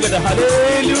ഉയർത്തിക്കൊണ്ട് ശ്രദ്ധിക്കട്ടെ.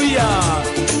 ഹല്ലേലൂയ.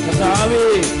 കർത്താവേ,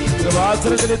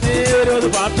 കൃപാസനത്തിന് ഇതേവരെ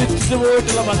പ്രാർത്ഥിച്ചു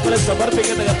പോയിട്ടുള്ള മക്കളെ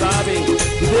സമർപ്പിക്കുന്ന കർത്താവേ,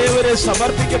 ഇതേവരെ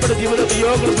സമർപ്പിക്കപ്പെട്ട ജീവിത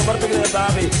നിയോഗങ്ങൾ സമർപ്പിക്കുന്ന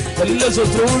കർത്താവേ, എല്ലാ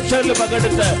ശുശ്രൂഷകളിലും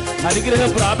പങ്കെടുത്ത് അനുഗ്രഹം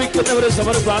പ്രാപിക്കുന്നവരെ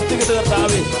പ്രാർത്ഥിക്കുന്ന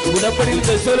കർത്താവേ, ഉടമ്പടിയിൽ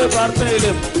ദശല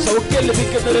പ്രാർത്ഥനയിലും സൗഖ്യം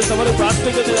ലഭിക്കുന്നവരെ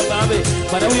പ്രാർത്ഥിക്കുന്ന കർത്താവേ,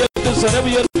 മനമുയർത്തി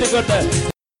സ്വരമുയർത്തിക്കൊണ്ട്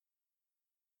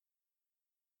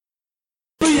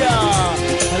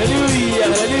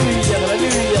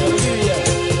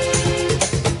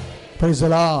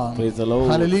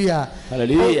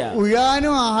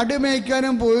ഉഴാനും ആട്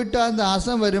മേയ്ക്കാനും പോയിട്ട് ആ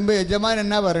ദാസം വരുമ്പോൾ യജമാൻ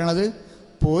എന്നാ പറയണത്?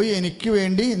 പോയി എനിക്ക്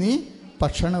വേണ്ടി നീ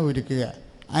ഭക്ഷണം ഒരുക്കുക,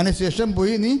 അതിനുശേഷം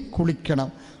പോയി നീ കുളിക്കണം,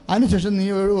 അതിനുശേഷം നീ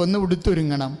ഒന്ന്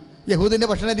ഉടുത്തൊരുങ്ങണം. യഹൂദൻ്റെ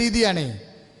ഭക്ഷണ രീതിയാണേ.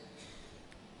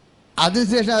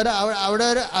 അതിനുശേഷം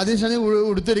അതിനുശേഷം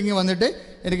ഉടുത്തൊരുങ്ങി വന്നിട്ട്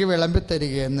എനിക്ക് വിളമ്പി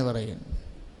തരിക എന്ന് പറയും.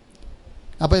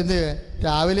 അപ്പോൾ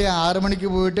രാവിലെ 6 മണിക്ക്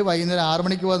പോയിട്ട് വൈകുന്നേരം 6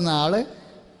 മണിക്ക് വന്ന ആൾ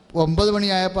 9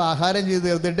 മണിയായപ്പോൾ ആഹാരം ചെയ്ത്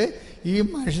തീർത്തിട്ട് ഈ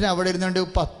മനുഷ്യൻ അവിടെ ഇരുന്നുകൊണ്ട്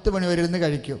 10 മണി വരെ ഇരുന്ന്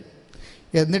കഴിക്കും.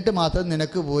 എന്നിട്ട് മാത്രം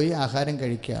നിനക്ക് പോയി ആഹാരം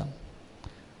കഴിക്കാം.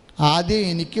 ആദ്യം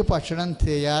എനിക്ക് ഭക്ഷണം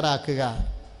തയ്യാറാക്കുക.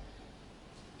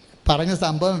 പറഞ്ഞ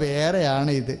സംഭവം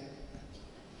വേറെയാണ്.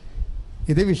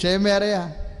 ഇത് വിഷയം വേറെയാ.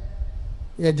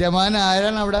 യജമാൻ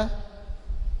ആരാണ് അവിടെ?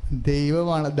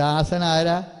 ദൈവമാണ്. ദാസൻ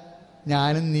ആരാ?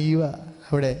 ഞാനും നീവ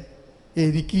അവിടെ.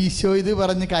 എനിക്ക് ഈശോ ഇത്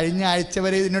പറഞ്ഞ് കഴിഞ്ഞ ആഴ്ച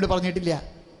വരെ ഇതിനോട് പറഞ്ഞിട്ടില്ല.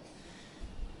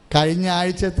 കഴിഞ്ഞ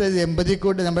ആഴ്ചത്തെ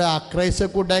ദമ്പതിക്കൂട്ട് നമ്മുടെ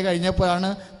അക്രൈസ്തക്കൂട്ടായി കഴിഞ്ഞപ്പോഴാണ്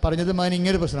പറഞ്ഞത്, മകൻ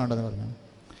ഇങ്ങനൊരു പ്രശ്നമുണ്ടെന്ന് പറഞ്ഞു.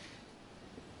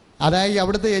 അതായത്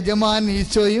അവിടുത്തെ യജമാൻ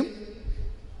ഈശോയും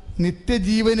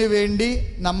നിത്യജീവന് വേണ്ടി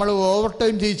നമ്മൾ ഓവർ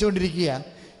ടൈം ചെയ്യിച്ചുകൊണ്ടിരിക്കുക.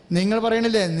 നിങ്ങൾ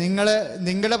പറയണില്ലേ,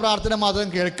 നിങ്ങളുടെ പ്രാർത്ഥന മാത്രം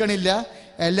കേൾക്കണില്ല,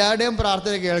 എല്ലാവരുടെയും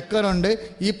പ്രാർത്ഥന കേൾക്കാനുണ്ട്.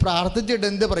 ഈ പ്രാർത്ഥിച്ചിട്ട്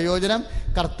എന്ത് പ്രയോജനം?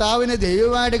 കർത്താവിനെ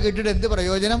ദൈവമായിട്ട് കിട്ടിയിട്ട് എന്ത്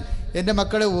പ്രയോജനം? എൻ്റെ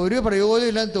മക്കളെ ഒരു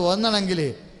പ്രയോജനമില്ലെന്ന് തോന്നണമെങ്കിൽ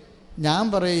ഞാൻ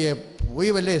പറയേ, പോയി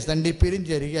വല്ല SNDPയിലും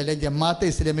ചേരുക, അല്ലെങ്കിൽ ജമാഅത്തെ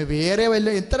ഇസ്ലാമി, വേറെ വല്ല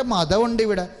എത്ര മതമുണ്ട്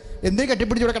ഇവിടെ? എന്തിനു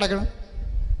കെട്ടിപ്പിടിച്ച് ഇവിടെ കിടക്കണം?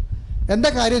 എന്താ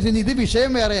കാര്യം വെച്ച് കഴിഞ്ഞാൽ ഇത്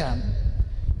വിഷയം വേറെയാണ്.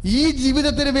 ഈ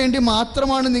ജീവിതത്തിന് വേണ്ടി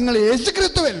മാത്രമാണ് നിങ്ങൾ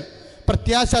യേശുക്രിസ്തുവിൽ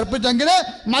പ്രത്യാശ അർപ്പിച്ചെങ്കിൽ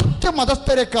മറ്റ്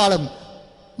മതസ്ഥരെക്കാളും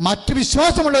മറ്റ്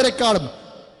വിശ്വാസമുള്ളവരെക്കാളും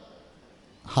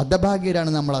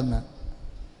ഹതഭാഗ്യരാണ് നമ്മളന്ന്.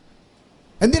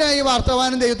 എന്തിനാണ് ഈ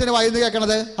വാർത്തമാനം ദൈവത്തിൻ്റെ വായിന്ന്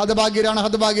കേൾക്കണത്?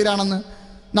 ഹതഭാഗ്യരാണെന്ന്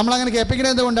നമ്മളങ്ങനെ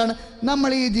കേൾപ്പിക്കുന്നത് എന്തുകൊണ്ടാണ്? നമ്മൾ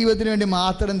ഈ ജീവിതത്തിന് വേണ്ടി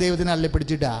മാത്രം ദൈവത്തിനെ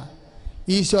അള്ളിപ്പിടിച്ചിട്ടാ.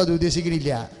 ഈശോ അത്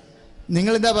ഉദ്ദേശിക്കുന്നില്ല.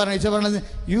 നിങ്ങളെന്താ പറഞ്ഞത്? ഈശോ പറഞ്ഞത്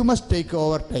you must take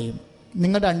overtime.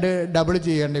 നിങ്ങൾ 2 ഡബിൾ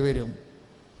ചെയ്യേണ്ടി വരും.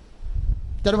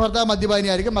 ചില ഭർത്താവ്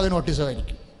മദ്യപാനിയായിരിക്കും, മകൻ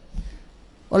ഓട്ടിസമായിരിക്കും.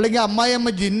 അല്ലെങ്കിൽ അമ്മായിയമ്മ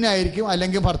ജിന്നായിരിക്കും,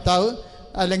 അല്ലെങ്കിൽ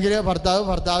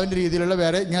ഭർത്താവിൻ്റെ രീതിയിലുള്ള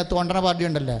വേറെ ഇങ്ങനെ തോണ്ടണ പാർട്ടി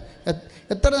ഉണ്ടല്ലോ.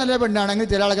 എത്ര നല്ല പെണ്ണാണെങ്കിൽ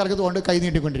ചില ആൾക്കാർക്ക് കൈ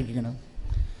നീട്ടിക്കൊണ്ടിരിക്കണം.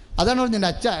 അതാണ് പറഞ്ഞത്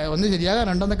അച്ഛ ഒന്ന്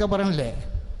ശരിയാകാനുണ്ടെന്നൊക്കെ പറയണല്ലേ.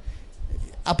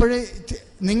 അപ്പോഴേ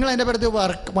നിങ്ങളതിൻ്റെ പുറത്ത്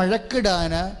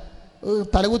വഴക്കിടാനാ,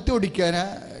 തലകുത്തി ഒടിക്കാനാ,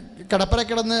 കിടപ്പറ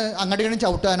കിടന്ന് അങ്ങോട്ട് കിടന്ന്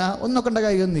ചവിട്ടാനാ ഒന്നൊക്കെ ഉണ്ട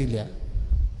കാര്യമൊന്നുമില്ല.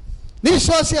 നീ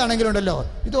വിശ്വാസിയാണെങ്കിലുണ്ടല്ലോ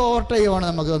ഇത് ഓവർ ടൈമാണ്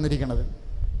നമുക്ക് തന്നിരിക്കുന്നത്.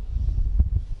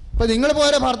 ഇപ്പം നിങ്ങൾ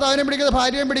പോലെ ഭർത്താവിനെ പിടിക്കാതെ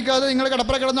ഭാര്യയും പിടിക്കാതെ നിങ്ങൾ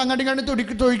കിടപ്പറ കിടന്ന് അങ്ങോട്ടും ഇങ്ങോട്ടും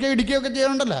തൊഴിക്കുകയോ ഇടിക്കുകയൊക്കെ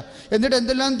ചെയ്യണമല്ലോ. എന്നിട്ട്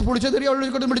എന്തെല്ലാം പൊളിച്ചതെറിയ ഉള്ളിൽ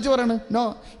പിടിച്ച് പറയണം. നോ,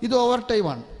 ഇത് ഓവർ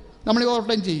ടൈമാണ്. നമ്മൾ ഓവർ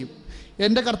ടൈം ചെയ്യും.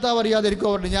 എൻ്റെ കർത്താവ് അറിയാതെ എനിക്ക്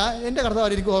ഓവർ ടൈം, എൻ്റെ കർത്താവ്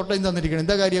എനിക്ക് ഓവർ ടൈം തന്നിരിക്കണം.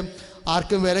 എന്താ കാര്യം?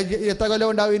 ആർക്കും വില എത്ര കൊല്ലം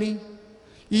ഉണ്ടാവും? ഇനി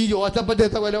ഈ ജോസപ്പത്തെ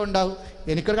എത്ര കൊല്ലം ഉണ്ടാവും?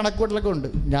 എനിക്കൊരു കണക്കൂട്ടലൊക്കെ ഉണ്ട്.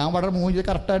 ഞാൻ വളരെ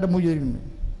കറക്റ്റായിട്ട് മൂവ് ചെയ്തിട്ടുണ്ട്.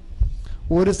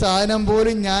 ഒരു സാധനം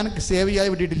പോലും ഞാൻ സേവ് ചെയ്യാതെ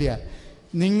വിട്ടിട്ടില്ല.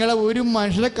 നിങ്ങളെ ഒരു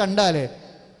മനുഷ്യനെ കണ്ടാൽ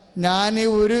ഞാൻ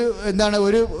എന്താണ്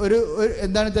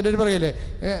ചിലർ പറയല്ലേ,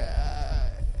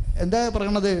 എന്താ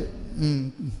പറയണത്,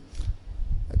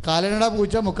 കാലനട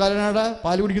പൂച്ച മുക്കാലനട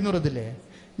പാല് കുടിക്കുന്നു പറയത്തില്ലേ.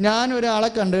 ഞാൻ ഒരാളെ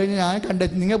കണ്ടു കഴിഞ്ഞാൽ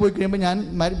നിങ്ങൾ പോയി കഴിയുമ്പോൾ ഞാൻ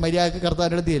മര്യാദക്ക്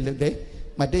കർത്താവിൻ്റെ അടുത്ത് ചെല്ലും.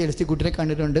 മറ്റേ എൽസി കുട്ടിനെ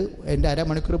കണ്ടിട്ടുണ്ട്, എൻ്റെ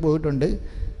അരമണിക്കൂർ പോയിട്ടുണ്ട്,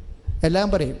 എല്ലാം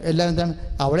പറയും. എല്ലാം എന്താണ്,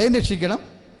 അവളെയും രക്ഷിക്കണം,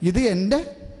 ഇത് എൻ്റെ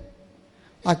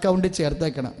അക്കൗണ്ടിൽ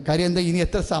ചേർത്തേക്കണം. കാര്യം എന്താ, ഇനി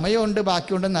എത്ര സമയമുണ്ട്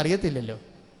ബാക്കിയുണ്ടെന്ന് അറിയത്തില്ലല്ലോ.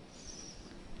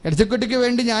 എൽസിക്കുട്ടിക്ക്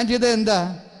വേണ്ടി ഞാൻ ചെയ്തത് എന്താ?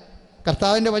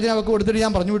 കർത്താവിൻ്റെ വചനം അവൾക്ക് കൊടുത്തിട്ട്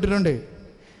ഞാൻ പറഞ്ഞു വിട്ടിട്ടുണ്ട്.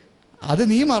 അത്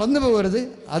നീ മറന്നു പോകരുത്.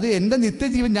 അത് എൻ്റെ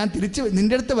നിത്യജീവൻ ഞാൻ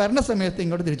നിൻ്റെ അടുത്ത് വരണ സമയത്ത്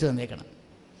ഇങ്ങോട്ട് തിരിച്ചു തന്നേക്കണം.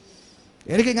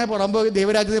 എനിക്കിങ്ങനെ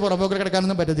ദൈവരാജ്യത്തിൽ പുറമ്പോക്കിൽ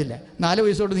കിടക്കാനൊന്നും പറ്റത്തില്ല. 4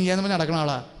 വയസ്സോട്ട് നീ എന്ന് നടക്കണ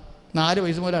ആളാണ്. 4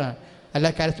 വയസ്സ് മുതലാണ്. അല്ല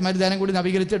കരസ്മാരി ധ്യാനം കൂടി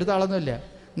നവീകരിച്ചെടുത്ത ആളൊന്നുമല്ല.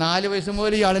 4 വയസ്സ്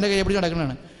മുതൽ ഈ ആളിൻ്റെ കൈ പിടിച്ച്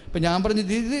നടക്കണതാണ്. അപ്പം ഞാൻ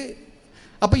പറഞ്ഞത് ഇത്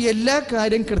അപ്പം എല്ലാ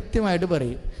കാര്യം കൃത്യമായിട്ട്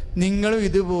പറയും. നിങ്ങളും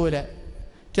ഇതുപോലെ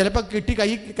ചിലപ്പോൾ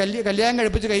കല്യാണം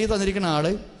കഴിപ്പിച്ച് കൈ തന്നിരിക്കുന്ന ആൾ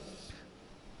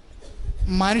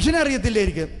മനുഷ്യനെ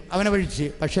അറിയത്തില്ലായിരിക്കും അവനെ വഴിച്ച്,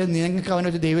 പക്ഷേ നിങ്ങൾക്ക് അവനെ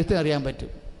വെച്ച് ദൈവത്തെ അറിയാൻ പറ്റും.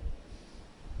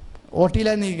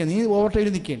 ഓട്ടിയിലായി നിൽക്കുക, നീ ഓവർ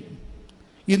ടൈമിൽ നിൽക്കണം.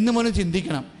 ഇന്ന് മുതൽ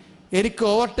ചിന്തിക്കണം, എനിക്ക്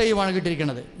ഓവർ ടൈമാണ്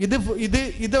കിട്ടിയിരിക്കുന്നത്.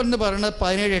 ഇതെന്ന് പറയുന്നത്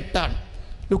 17:8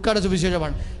 ലുക്കായുടെ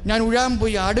സുവിശേഷമാണ്. ഞാൻ ഉഴാൻ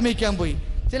പോയി, ആടുമേയ്ക്കാൻ പോയി.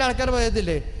 ചില ആൾക്കാർ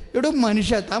പറയത്തില്ലേ, ഇവിടെ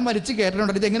മനുഷ്യ താൻ മരിച്ച്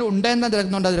കയറ്റണുണ്ടോ, ഇതെങ്ങനെ ഉണ്ടായെന്നാ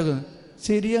തിരക്കുന്നുണ്ടാതിരക്കുന്നത്.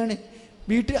 ശരിയാണ്,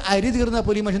 വീട്ടിൽ അരി തീർന്നാൽ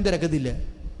പോലും ഈ മനുഷ്യൻ തിരക്കത്തില്ല.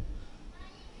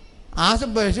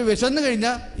 വിശന്ന്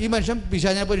കഴിഞ്ഞാൽ ഈ മനുഷ്യൻ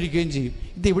പിശാചിനെ പോലെ ഇരിക്കുകയും ചെയ്യും.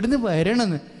 ഇത് എവിടുന്ന്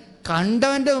വരണമെന്ന്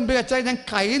കണ്ടവൻ്റെ മുമ്പിൽ അച്ഛാ ഞാൻ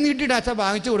കൈ നീട്ടിയിട്ട് അച്ഛാ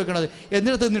വാങ്ങിച്ചു കൊടുക്കണത്,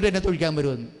 എന്നിട്ട് തിന്നിട്ട് എന്നെ തൊഴിക്കാൻ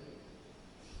വരുമെന്ന്.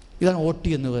 ഇതാണ് ഓട്ടി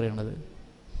എന്ന് പറയുന്നത്.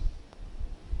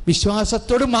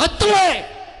 വിശ്വാസത്തോട് മാത്രമേ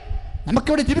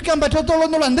നമുക്കിവിടെ ജീവിക്കാൻ പറ്റത്തുള്ളൂ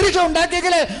എന്നുള്ള അന്തരീക്ഷം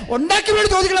ഉണ്ടാക്കിയെങ്കിലേ ഉണ്ടാക്കി വേണ്ടി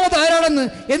ചോദിക്കണം അത് ആരാണെന്ന്,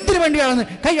 എന്തിനു വേണ്ടിയാണെന്ന്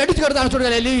കൈ അടിച്ചു കിടത്താണ്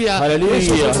ചോദിക്കുക.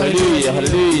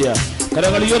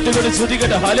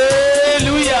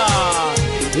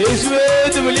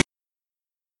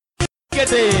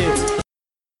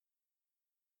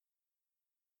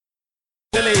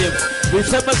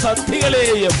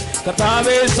 വിഷമസന്ധികളെയും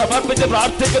കർത്താവെ സമർപ്പിച്ച്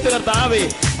പ്രാർത്ഥിക്കുന്ന കർത്താവെ,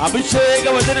 അഭിഷേക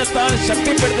വചനത്താൽ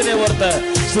ശക്തിപ്പെടുത്തിനെ ഓർത്ത്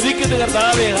സ്തുതിക്കുന്ന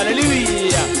കർത്താവെ.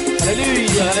 ഹല്ലേലൂയ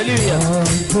ഹല്ലേലൂയ ഹല്ലേലൂയ.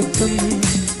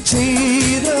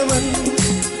 ചെയ്തവൻ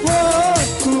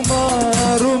വാക്കുമാറുമോ?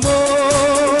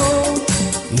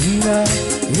 ഇല്ല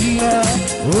ഇല്ല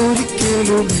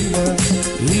ഒരിക്കലുമില്ല,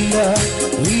 ഇല്ല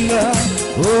ഇല്ല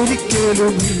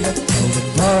ഒരിക്കലുമില്ല. അവൻ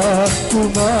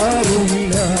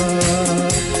വാക്കുമാറുമില്ല.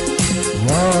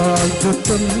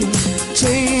 വാഗ്ദത്തം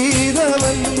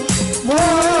ചെയ്തവൻ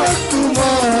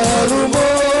വാക്കുമാറുമോ?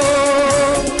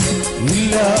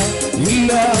 ഇല്ല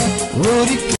ഇല്ല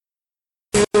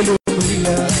ഒരിക്കലുമില്ല,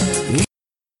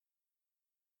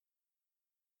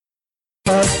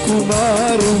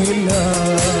 വാക്കുമാറുമില്ല.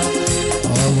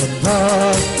 അവൻ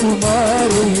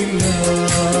വാക്കുമാറുമില്ല.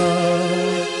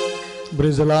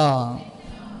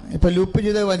 ഇപ്പൊ ലൂപ്പ്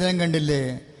ചെയ്ത വചനം കണ്ടില്ലേ?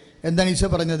 എന്താണ് ഈശോ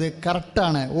പറഞ്ഞത്?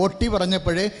 കറക്റ്റാണ്. ഓട്ടി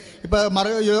പറഞ്ഞപ്പോഴേ ഇപ്പോൾ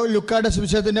ലുക്കായുടെ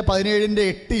സുവിശേഷത്തിൻ്റെ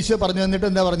 17:8 ഈശോ പറഞ്ഞു തന്നിട്ട്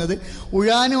എന്താ പറഞ്ഞത്?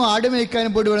 ഉഴാനും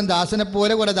ആടുമേയ്ക്കാനും പോയിട്ട് വേണം ദാസനെ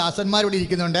പോലെ കുറേ ദാസന്മാരിവിടെ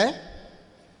ഇരിക്കുന്നുണ്ട്.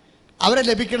 അവരെ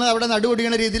ലഭിക്കണത് അവിടെ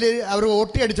നടുവൊടിയണ രീതിയിൽ അവർ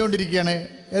ഓട്ടി അടിച്ചുകൊണ്ടിരിക്കുകയാണ്.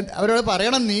 അവരോട്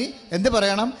പറയണം, നീ എന്ത്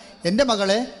പറയണം? എൻ്റെ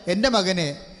മകളെ, എൻ്റെ മകനെ,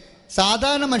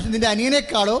 സാധാരണ മനുഷ്യൻ നിൻ്റെ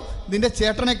അനിയനേക്കാളോ നിൻ്റെ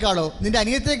ചേട്ടനേക്കാളോ നിൻ്റെ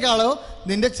അനിയത്തേക്കാളോ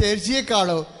നിൻ്റെ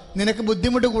ചേച്ചിയേക്കാളോ നിനക്ക്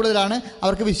ബുദ്ധിമുട്ട് കൂടുതലാണ്.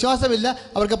 അവർക്ക് വിശ്വാസമില്ല,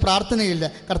 അവർക്ക് പ്രാർത്ഥനയില്ല.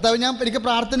 കർത്താവ്, എനിക്ക്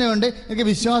പ്രാർത്ഥനയുണ്ട്, എനിക്ക്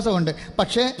വിശ്വാസമുണ്ട്,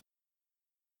 പക്ഷേ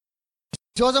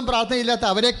വിശ്വാസം പ്രാർത്ഥനയില്ലാത്ത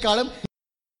അവരെക്കാളും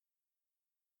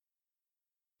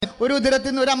ഒരു ഉദരത്തിൽ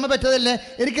നിന്ന് ഒരു അമ്മ പറ്റതല്ലേ,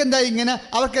 എനിക്കെന്താ ഇങ്ങനെ,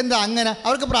 അവർക്കെന്താ അങ്ങനെ,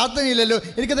 അവർക്ക് പ്രാർത്ഥനയില്ലല്ലോ,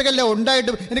 എനിക്കതൊക്കെ എല്ലാം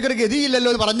ഉണ്ടായിട്ടും എനിക്കൊരു ഗതിയില്ലല്ലോ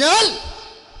എന്ന് പറഞ്ഞാൽ,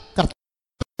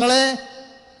 കർത്താവേ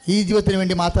ഈ ജീവിതത്തിന്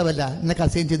വേണ്ടി മാത്രമല്ല നിനക്ക്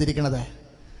അസൈൻ ചെയ്തിരിക്കണത്.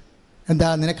 എന്താ?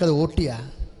 നിനക്കത് ഓട്ടിയാ.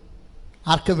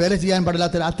 ആർക്കും വേല ചെയ്യാൻ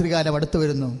പാടില്ലാത്ത രാത്രികാലം അടുത്ത്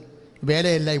വരുന്നു.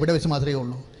 വേലയല്ല, ഇവിടെ വെച്ച് മാത്രമേ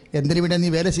ഉള്ളൂ. എന്തിനു വേണ്ടി നീ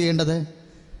വേല ചെയ്യേണ്ടത്?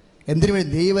 എന്തിനു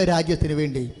വേണ്ടി? ദൈവരാജ്യത്തിന്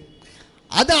വേണ്ടി.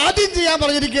 അത് ആദ്യം ചെയ്യാൻ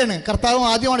പറഞ്ഞിരിക്കുകയാണ്. കർത്താവും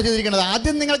ആദ്യമാണ് ചെയ്തിരിക്കുന്നത്.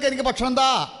 ആദ്യം നിങ്ങൾക്ക് എനിക്ക് ഭക്ഷണം താ.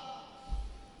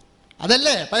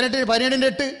 അതല്ലേ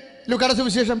 17:8 ലൂക്കായുടെ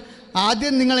സുവിശേഷം.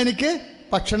 ആദ്യം നിങ്ങൾ എനിക്ക്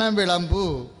ഭക്ഷണം വിളമ്പൂ.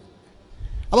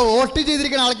 അപ്പോൾ വോട്ട്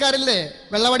ചെയ്തിരിക്കുന്ന ആൾക്കാരല്ലേ,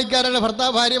 വെള്ളവടിക്കാരുടെ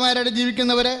ഭർത്താവ് ഭാര്യമാരായിട്ട്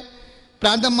ജീവിക്കുന്നവരെ,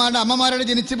 പ്രാന്തന്മാരുടെ അമ്മമാരായിട്ട്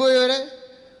ജനിച്ചു പോയവരെ,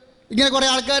 ഇങ്ങനെ കുറേ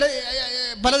ആൾക്കാർ,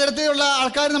 പലതരത്തിലുള്ള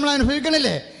ആൾക്കാർ നമ്മൾ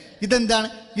അനുഭവിക്കണില്ലേ? ഇതെന്താണ്?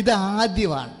 ഇത്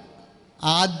ആദ്യമാണ്.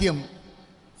 ആദ്യം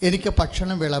എനിക്ക്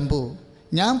ഭക്ഷണം വിളമ്പൂ,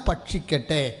 ഞാൻ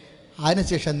ഭക്ഷിക്കട്ടെ,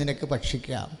 അതിനുശേഷം നിനക്ക്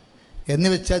ഭക്ഷിക്കാം എന്ന്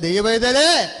വെച്ചാൽ,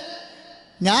 ദൈവവേദനേ,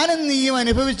 ഞാനും നീയും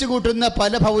അനുഭവിച്ചു കൂട്ടുന്ന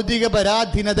പല ഭൗതിക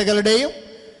പരാധീനതകളുടെയും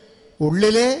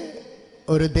ഉള്ളിലെ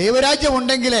ഒരു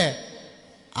ദൈവരാജ്യമുണ്ടെങ്കിൽ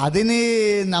അതിന്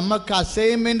നമുക്ക്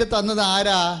അസൈൻമെൻറ്റ് തന്നത്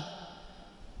ആരാ?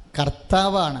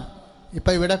 കർത്താവാണ്.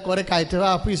 ഇപ്പം ഇവിടെ കുറേ കയറ്റർ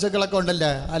ഓഫീസുകളൊക്കെ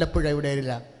ഉണ്ടല്ലോ, ആലപ്പുഴ ഇവിടെ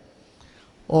ഇല്ല.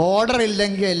 ഓർഡർ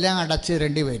ഇല്ലെങ്കിൽ എല്ലാം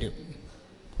അടച്ചിടേണ്ടി വരും.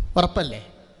 ഉറപ്പല്ലേ?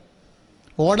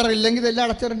 ഓർഡർ ഇല്ലെങ്കിൽ ഇതെല്ലാം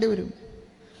അടച്ചിടേണ്ടി വരും.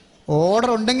 ഓർഡർ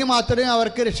ഉണ്ടെങ്കിൽ മാത്രമേ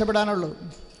അവർക്ക് രക്ഷപ്പെടാനുള്ളൂ.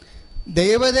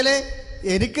 ദൈവത്തിൽ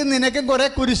എനിക്കും നിനക്കും കുറേ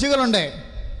കുരിശുകളുണ്ട്,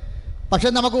 പക്ഷെ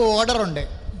നമുക്ക് ഓർഡറുണ്ട്.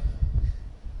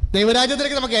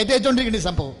 ദൈവരാജ്യത്തിലേക്ക് നമുക്ക് ഏറ്റേച്ചുകൊണ്ടിരിക്കുന്ന ഈ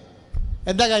സംഭവം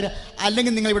എന്താ കാര്യം?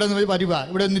 അല്ലെങ്കിൽ നിങ്ങൾ ഇവിടെ നിന്ന് വരുക,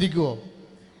 ഇവിടെ ഒന്നിരിക്കുമോ?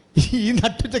 ഈ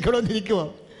നട്ടുച്ചക്ക് ഇവിടെ ഒന്നിരിക്കുമോ?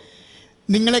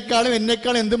 നിങ്ങളെക്കാളും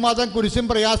എന്നെക്കാളും എന്തുമാത്രം കുരിശും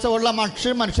പ്രയാസമുള്ള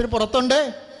മനുഷ്യർ പുറത്തുണ്ട്.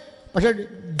 പക്ഷേ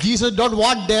Jesus don't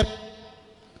want there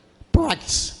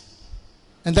products.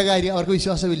 എന്താ കാര്യം? അവർക്ക്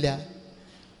വിശ്വാസമില്ല.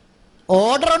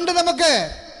 ഓർഡറുണ്ട് നമുക്ക്.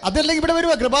 അതല്ലെങ്കിൽ ഇവിടെ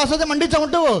വരുമോ? കൃപാസനത്തെ മണ്ണി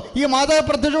ചവിട്ടുവോ? ഈ മാതാവ്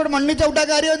പ്രത്യക്ഷയോട് മണ്ണി ചവിട്ടാൻ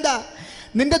കാര്യം എന്താ?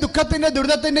 നിന്റെ ദുഃഖത്തിൻ്റെ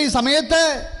ദുരിതത്തിൻ്റെ ഈ സമയത്ത്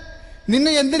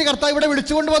നിന്നെ എന്തിന് കർത്താവ് ഇവിടെ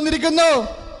വിളിച്ചുകൊണ്ട് വന്നിരിക്കുന്നു?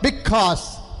 ബിക്കോസ്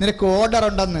നിനക്ക് ഓർഡർ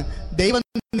ഉണ്ടെന്ന്. ദൈവം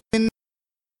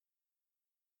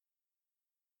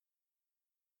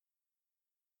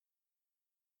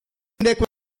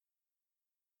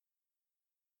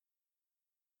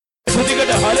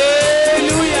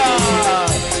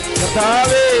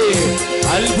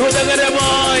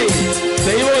അത്ഭുതകരമായി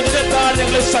ദൈവവചനത്താൽ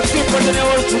ഞങ്ങളെ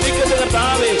ശക്തിപ്പെട്ടതിനോട് സ്തുതിക്കുന്ന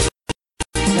കർത്താവേ,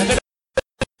 ഞങ്ങളുടെ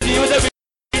ജീവിത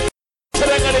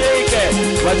വിഷയങ്ങളിലേക്ക്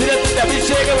വചനത്തിന്റെ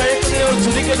അഭിഷേകം വഴക്കുന്നതിനോട്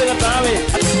സ്തുതിക്കുന്ന കർത്താവേ.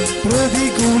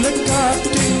 പ്രതികൂല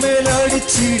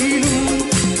കാറ്റിന്മേലടിച്ചിടിലും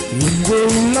എന്റെ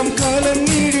ഉള്ളം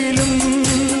കലങ്ങിടിലും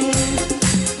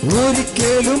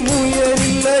ഒരിക്കലും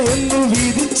ഉയരില്ല എന്നു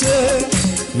വിധിച്ച്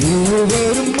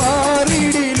ഇരുവരും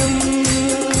മാറിയിടിലും.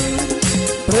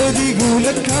 പ്രതികൂല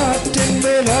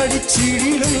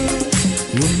കാറ്റിന്മേലടിച്ചിടിലും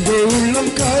എന്റെ ഉള്ളം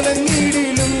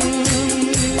കലങ്ങിടിലും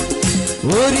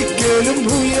ഒരിക്കലും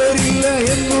ഉയരില്ല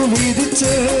എന്നു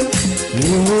വിധിച്ച്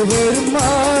ഇരുവരും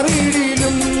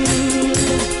മാറിയിടിലും.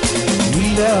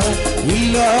 ഇല്ല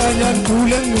ഇല്ല ഞാൻ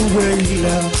കുലങ്ങുകയില്ല,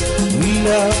 ഇല്ല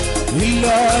ഇല്ല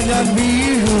ഞാൻ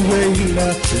വീഴുകയില്ല.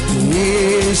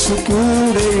 യേശു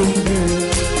കൂടെയുണ്ട്,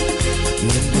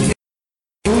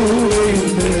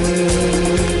 കൂടെയുണ്ട്.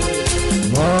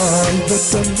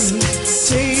 വാഗ്ദത്തം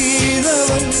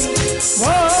ചെയ്തവൻ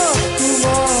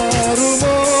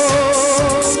വാക്കുമാറുമോ?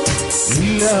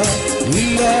 ഇല്ല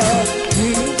ഇല്ല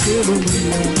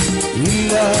ഒരിക്കലുമില്ല,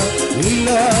 ഇല്ല ഇല്ല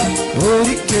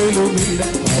ഒരിക്കലുമില്ല.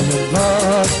 അവൻ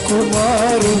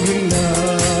വാക്കുമാറുമില്ല.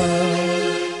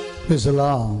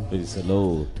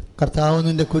 കർത്താവ്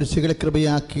നിന്റെ കുരിശുകളെ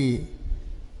കൃപയാക്കി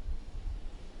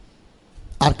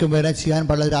ആർക്കും വേറെ ചെയ്യാൻ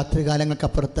പാടുള്ള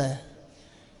രാത്രികാലങ്ങൾക്കപ്പുറത്ത്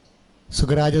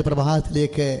സുഖരാജ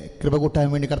പ്രഭാതത്തിലേക്ക് കൃപ കൂട്ടാൻ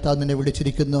വേണ്ടി കർത്താവ് നിന്നെ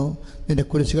വിളിച്ചിരിക്കുന്നു. നിന്റെ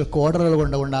കുരിശുകൾക്ക് ഓർഡറുകൾ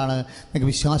കൊണ്ടാണ് നിനക്ക്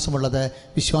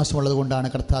വിശ്വാസമുള്ളത് കൊണ്ടാണ്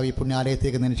കർത്താവ് ഈ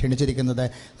പുണ്യാലയത്തേക്ക് നിന്നെ ക്ഷണിച്ചിരിക്കുന്നത്.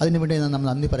 അതിനുവേണ്ടി നമ്മൾ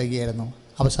നന്ദി പറയുകയായിരുന്നു.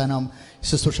 അവസാനം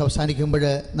ശുശ്രൂഷ അവസാനിക്കുമ്പോൾ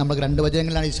നമ്മൾ 2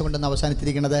 വചനങ്ങളിലാണ് ഈശോ കൊണ്ടെന്ന്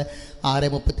അവസാനിച്ചിരിക്കുന്നത്.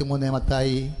 6:33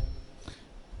 മത്തായി,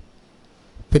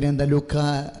 പിന്നെ എന്താ ലൂക്ക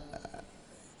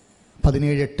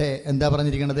 17:8 എന്താ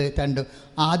പറഞ്ഞിരിക്കുന്നത്? 2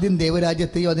 ആദ്യം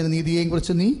ദൈവരാജ്യത്തെയും അതിൻ്റെ നീതിയെയും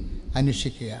കുറിച്ച് നീ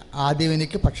അന്വേഷിക്കുക. ആദ്യം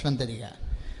എനിക്ക് ഭക്ഷണം തരിക.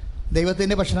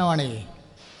 ദൈവത്തിൻ്റെ ഭക്ഷണമാണേ.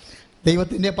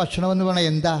 ദൈവത്തിൻ്റെ ഭക്ഷണമെന്ന് പറഞ്ഞാൽ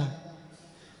എന്താ?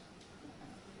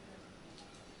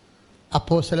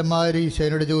 അപ്പോസ്തലന്മാർ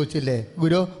ഈശോയോട് ചോദിച്ചില്ലേ,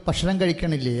 ഗുരു ഭക്ഷണം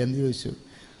കഴിക്കണില്ലേ എന്ന് ചോദിച്ചു.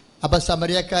 അപ്പോൾ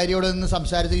സമരിയക്കാരിയോട് നിന്ന്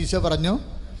സംസാരിച്ച് ഈശോ പറഞ്ഞു,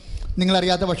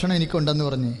 നിങ്ങളറിയാത്ത ഭക്ഷണം എനിക്കുണ്ടെന്ന്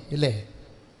പറഞ്ഞു ഇല്ലേ.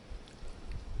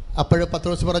 അപ്പോൾ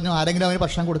പത്രോസ് പറഞ്ഞു, ആരെങ്കിലും അവന്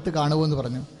ഭക്ഷണം കൊടുത്ത് കാണുമോ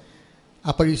പറഞ്ഞു.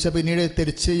 അപ്പോൾ ഈശോ പിന്നീട്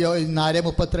തിരിച്ച്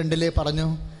 4:32 പറഞ്ഞു,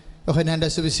 യോഹന്നാൻ്റെ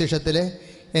സുവിശേഷത്തിൽ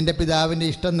എൻ്റെ പിതാവിൻ്റെ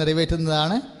ഇഷ്ടം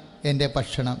നിറവേറ്റുന്നതാണ് എൻ്റെ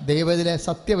ഭക്ഷണം. ദൈവത്തിലെ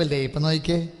സത്യമല്ലേ? ഇപ്പം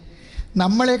നോക്കിക്കേ,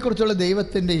 നമ്മളെക്കുറിച്ചുള്ള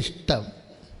ദൈവത്തിൻ്റെ ഇഷ്ടം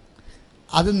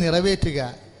അത് നിറവേറ്റുക.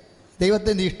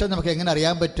 ദൈവത്തിൻ്റെ ഇഷ്ടം നമുക്ക് എങ്ങനെ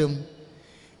അറിയാൻ പറ്റും?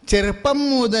 ചെറുപ്പം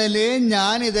മുതലേ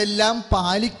ഞാൻ ഇതെല്ലാം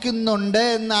പാലിക്കുന്നുണ്ട്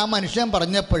എന്ന് ആ മനുഷ്യൻ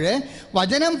പറഞ്ഞപ്പോൾ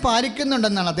വചനം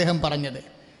പാലിക്കുന്നുണ്ടെന്നാണ് അദ്ദേഹം പറഞ്ഞത്.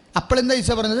 അപ്പോഴെന്താ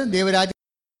ഈശോ പറഞ്ഞത്? ദൈവരാജ്യം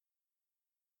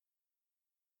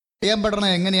അറിയാൻ പെടണം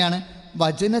എങ്ങനെയാണ്?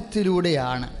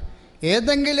 വചനത്തിലൂടെയാണ്.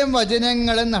 ഏതെങ്കിലും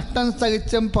വചനങ്ങൾ നഷ്ടം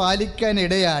സഹിച്ചും പാലിക്കാൻ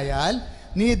ഇടയായാൽ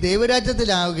നീ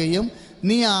ദൈവരാജ്യത്തിലാവുകയും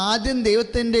നീ ആദ്യം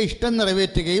ദൈവത്തിൻ്റെ ഇഷ്ടം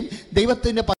നിറവേറ്റുകയും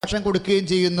ദൈവത്തിൻ്റെ പക്ഷം കൊടുക്കുകയും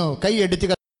ചെയ്യുന്നു. കൈ അടിച്ച്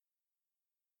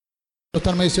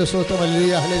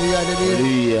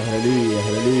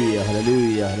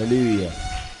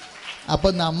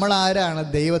അപ്പം നമ്മൾ ആരാണ്?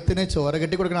 ദൈവത്തിന് ചോര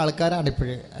കെട്ടി കൊടുക്കുന്ന ആൾക്കാരാണ്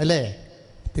ഇപ്പോഴേ, അല്ലേ?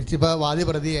 തിരിച്ചിപ്പോൾ വാദി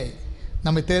പ്രതിയായി.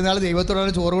 നമ്മൾ ഇത്രയും നാൾ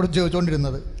ദൈവത്തോടാണ് ചോറ് കൊടുത്ത്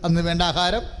ചോദിച്ചുകൊണ്ടിരുന്നത്. അന്ന് വേണ്ട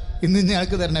ആഹാരം ഇന്ന്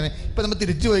ഞങ്ങൾക്ക് തരണമേ. ഇപ്പം നമ്മൾ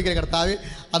തിരിച്ചു ചോദിക്കുക, കർത്താവ്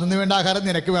അന്ന് വേണ്ട ആഹാരം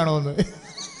നിനക്ക് വേണമെന്ന്.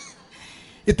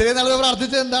 ഇത്രയും നാൾ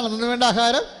പ്രാർത്ഥിച്ചത് എന്താണ്? അന്ന് വേണ്ട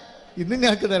ആഹാരം ഇന്ന്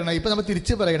ഞങ്ങൾക്ക് തരണം. ഇപ്പം നമ്മൾ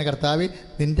തിരിച്ച് പറയണം, കർത്താവ്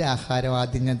നിൻ്റെ ആഹാരം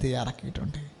ആദ്യം ഞാൻ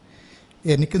തയ്യാറാക്കിയിട്ടുണ്ട്.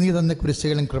 എനിക്ക് നീ തന്ന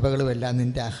കുരിശുകളും കൃപകളും എല്ലാം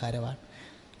നിൻ്റെ ആഹാരമാണ്.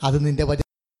 അത് നിൻ്റെ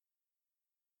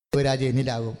രാജ്യം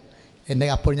എന്നിലാകും. എന്നെ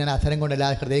അപ്പോൾ ഞാൻ അധരം കൊണ്ട് എല്ലാ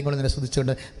ഹൃദയം കൊണ്ട് നിന്നെ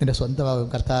സ്തുതിച്ചുകൊണ്ട് നിന്റെ സ്വന്തമാകും.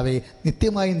 കർത്താവെ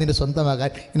നിത്യമായും നിന്റെ സ്വന്തമാകാൻ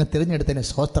എന്നെ തിരഞ്ഞെടുത്തതിന്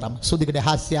സ്തോത്രം. സ്തുതിക്കട്ടെ.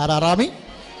 ഹാസ്യ ആറാറാമി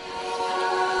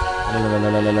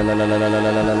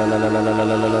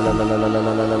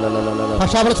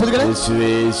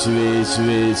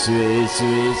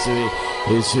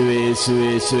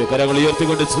കരങ്ങൾ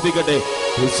ഉയർത്തിക്കൊണ്ട് സ്തുതിക്കട്ടെ.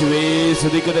 യേശുവേ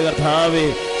സ്തുതിക്കട്ടെ. കർത്താവേ,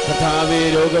 കർത്താവേ,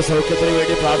 രോഗസൗഖ്യത്തിന്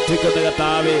വേണ്ടി പ്രാർത്ഥിക്കുന്ന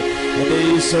കർത്താവേ, എന്റെ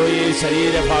ഈശോയെ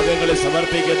ശരീരഭാഗങ്ങളെ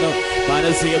സമർപ്പിക്കുന്നു,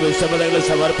 മാനസിക വിഷമതകളെ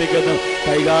സമർപ്പിക്കുന്നു,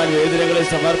 കൈകാൽ വേദനകളെ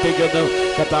സമർപ്പിക്കുന്നു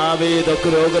കർത്താവേ, ത്വക്ക്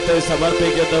രോഗത്തെ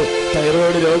സമർപ്പിക്കുന്നു,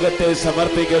 തൈറോയ്ഡ് രോഗത്തെ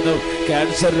സമർപ്പിക്കുന്നു,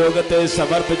 ക്യാൻസർ രോഗത്തെ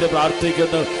സമർപ്പിച്ച്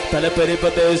പ്രാർത്ഥിക്കുന്നു,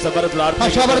 തലപ്പെരുപ്പത്തെ സമർപ്പിച്ച്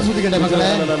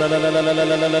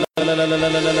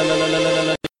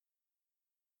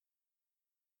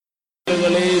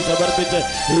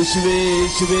യേശുവേ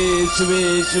യേശുവേ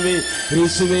യേശുവേ യേശുവേ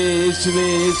യേശുവേ യേശുവേ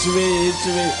യേശുവേ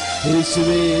യേശുവേ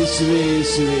യേശുവേ യേശുവേ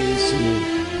യേശുവേ യേശുവേ.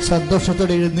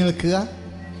 സന്തോഷത്തോടെ എഴുന്നേൽക്കുക.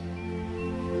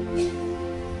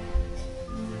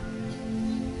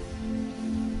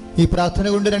 ഈ പ്രാർത്ഥന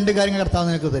കൊണ്ട് രണ്ട് കാര്യങ്ങൾ കർത്താവ്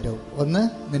നിനക്ക് തരും. ഒന്ന്,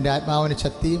 നിന്റെ ആത്മാവിന്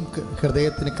ശക്തിയും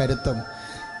ഹൃദയത്തിന് കരുത്തും.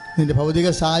 നിന്റെ ഭൗതിക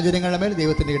സാഹചര്യങ്ങളുടെ മേൽ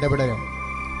ദൈവത്തിൻ്റെ ഇടപെടലും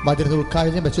വചനത്തിൽ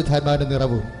ഉൾക്കാഴ്ചയും പരിശുദ്ധാത്മാവിൻ്റെ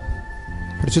നിറവും.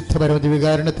 പരിശുദ്ധ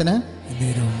പരമദിവ്യകാരുണ്യത്തിന്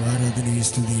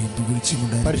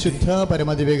പരിശുദ്ധ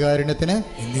പരമദിവ്യകാരുണ്യത്തിന്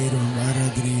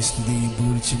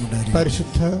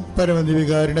പരിശുദ്ധ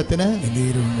പരമദിവ്യകാരുണ്യത്തിന്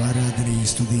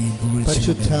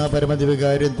പരിശുദ്ധ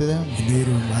പരമദിവ്യകാരുണ്യത്തിന്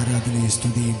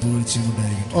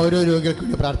ഓരോ രോഗികൾക്ക്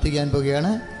വേണ്ടി പ്രാർത്ഥിക്കാൻ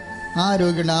പോവുകയാണ്. ആ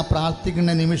രോഗികളുടെ ആ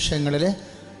പ്രാർത്ഥിക്കുന്ന നിമിഷങ്ങളിൽ,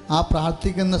 ആ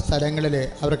പ്രാർത്ഥിക്കുന്ന സ്ഥലങ്ങളിൽ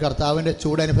അവർ കർത്താവിൻ്റെ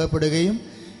ചൂട് അനുഭവപ്പെടുകയും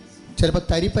ചിലപ്പോൾ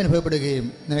തരിപ്പ് അനുഭവപ്പെടുകയും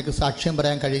നിനക്ക് സാക്ഷ്യം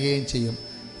പറയാൻ കഴിയുകയും ചെയ്യും.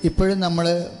 ഇപ്പോഴും നമ്മൾ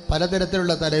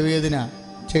പലതരത്തിലുള്ള തലവേദന,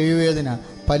 ചെവിവേദന,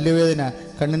 പല്ലുവേദന,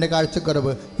 കണ്ണിൻ്റെ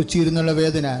കാഴ്ചക്കുറവ്, ഉച്ചിരുന്നുള്ള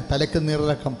വേദന, തലയ്ക്ക്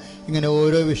നീറിറക്കം, ഇങ്ങനെ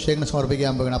ഓരോ വിഷയങ്ങൾ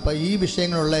സമർപ്പിക്കാൻ പോകണം. അപ്പോൾ ഈ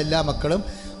വിഷയങ്ങളുള്ള എല്ലാ മക്കളും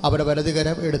അവരുടെ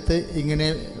വലതുകരം എടുത്ത് ഇങ്ങനെ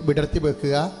വിടർത്തി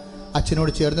വെക്കുക.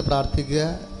 അച്ഛനോട് ചേർന്ന് പ്രാർത്ഥിക്കുക.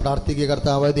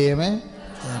 കർത്താവ് ദൈവമേ,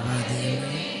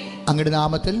 അങ്ങയുടെ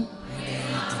നാമത്തിൽ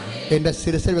എൻ്റെ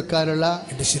ശിരസിൽ വെക്കാനുള്ള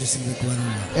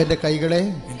എൻ്റെ കൈകളെ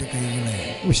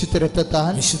വിശുദ്ധ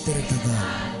രക്തത്താൽ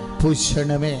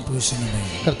പൂഷണമേ.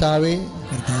 കർത്താവേ,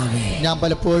 ഞാൻ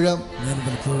പലപ്പോഴും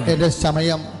എൻ്റെ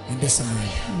സമയം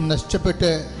നഷ്ടപ്പെട്ട്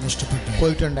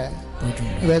പോയിട്ടുണ്ട്.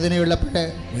 വേദനയുള്ളപ്പോഴേ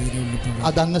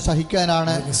അതങ്ങ്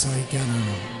സഹിക്കാനാണ്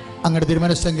അങ്ങയുടെ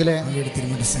തിരുമനസ്സെങ്കില്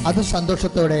അത്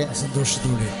സന്തോഷത്തോടെ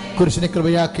കുരിശിനെ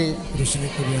കൃപയാക്കി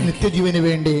നിത്യജീവന്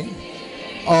വേണ്ടി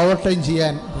ഓവർടൈം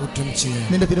ചെയ്യാൻ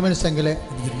നിന്റെ തിരുമനസ്സെങ്കില്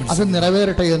അത്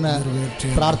നിറവേറട്ടെ എന്ന്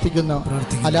പ്രാർത്ഥിക്കുന്നു.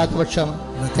 അല്ലാത്ത പക്ഷം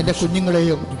എൻ്റെ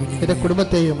കുഞ്ഞുങ്ങളെയും എൻ്റെ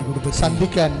കുടുംബത്തെയും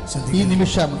സന്ധിക്കാൻ ഈ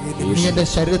നിമിഷം നീ എൻ്റെ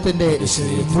ശരീരത്തിൻ്റെ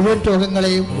മുഴുവൻ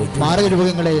രോഗങ്ങളെയും മാരക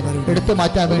രോഗങ്ങളെയും എടുത്തു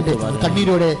മാറ്റാൻ വേണ്ടി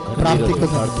കണ്ണീരോടെ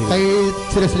പ്രാർത്ഥിക്കുന്നു. കൈ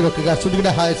ശിരസിൽ വെക്കുക.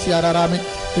 സ്തുതിയുടെ ഹാസ്യാറാമി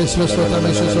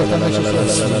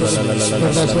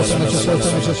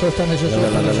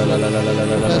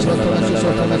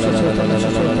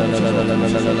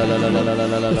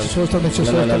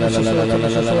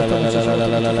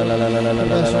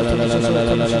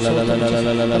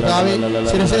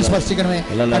ശിരസിനെ സ്പർശിക്കണമേ,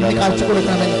 കണ്ണി കാഴ്ച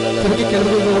കൊടുക്കണമേ, ചെറുക്കി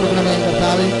കേൾവി കൊടുക്കണമേ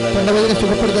കർത്താവേ, തൊണ്ടവേദന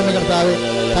സുഖപ്പെടുത്തണമേ കർത്താവേ,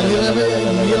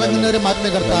 നീറങ്ങുന്നവരെ മാറ്റുന്ന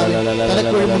കർത്താവേ,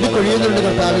 തലക്കൊഴി മുടിക്കൊഴിയുന്നുണ്ട്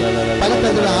കർത്താവേ, പല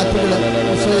തരത്തിലുള്ള ആറ്റുകൾ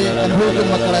അനുഭവിക്കുന്ന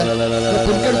മക്കളെ,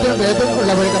 പുൽക്കെടുത്തിന്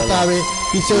വേദനയുള്ളവർ കർത്താവേ,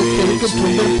 ഈശോ ചെവിക്കും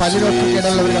ചുണ്ടും പല്ലിനൊക്കെ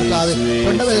കേടുള്ളവർ കർത്താവേ,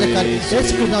 തൊണ്ടവേദനക്കാർ,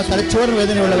 യേശു കൃഷ്ണ തലച്ചോറ്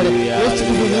വേദനയുള്ളവർ, യേശു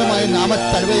കൃഷ്ണമായ നാമ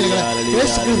തലവേദനകളെ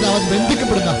യേശു കൃഷ്ണ നാമം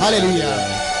ബന്ധിക്കപ്പെടുന്നു. ഹല്ലേലൂയ.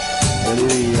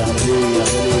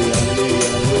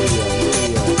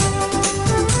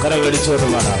 കരകടിച്ചുകൊണ്ട്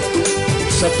പാടാം,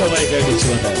 ശക്തമായി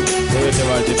കടിച്ചുകൊണ്ട് ദൈവത്തെ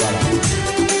വാഴ്ത്തി പാടാം.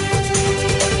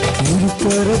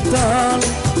 തിരുക്കരത്താൽ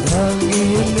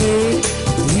താങ്ങിയല്ലേ,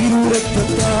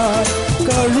 തിരുരക്തത്താൽ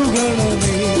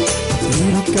കഴുകണമേ.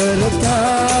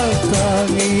 തിരുക്കരത്താൽ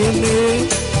താങ്ങിയല്ലേ,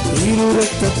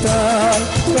 തിരുരക്തത്താൽ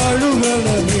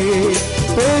കഴുകണമേ.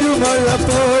 പെരുമഴ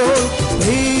പോൽ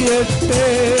പെയ്യട്ടെ,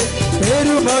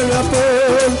 പെരുമഴ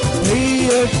പോൽ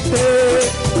പെയ്യട്ടെ.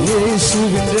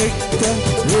 യേശുവിൻ രക്തം,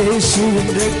 യേശുവിൻ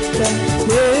രക്തം,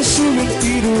 യേശുവിൻ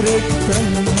തിരുരക്തം,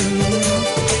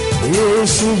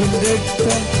 യേശുവിൻ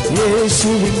രക്തം,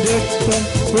 യേശുവിൻ രക്തം,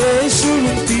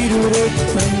 യേശുവിൻ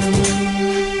തിരുരക്തം.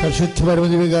 പരിശുദ്ധ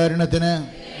പരമദിവ്യകാരുണ്യത്തിന്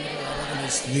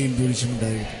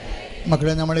വിളിച്ചുണ്ടായി.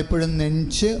 മക്കളെ, നമ്മളിപ്പോഴും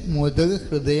നെഞ്ച്, മുതുക്,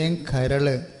 ഹൃദയം,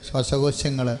 കരള്,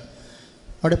 ശ്വാസകോശങ്ങൾ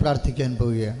അവിടെ പ്രാർത്ഥിക്കാൻ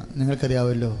പോവുകയാണ്.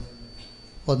 നിങ്ങൾക്കറിയാമല്ലോ,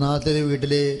 ഒന്നാമത്തേത്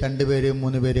വീട്ടിൽ 2 പേര്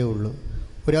 3 പേരേ ഉള്ളൂ.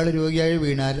 ഒരാൾ രോഗിയായി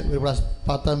വീണാൽ ഒരു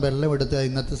പാത്രം വെള്ളം എടുത്ത്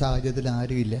ഇന്നത്തെ സാഹചര്യത്തിൽ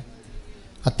ആരുമില്ല.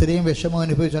 അത്രയും വിഷമം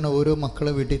അനുഭവിച്ചാണ് ഓരോ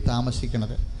മക്കളും വീട്ടിൽ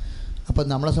താമസിക്കുന്നത്. അപ്പം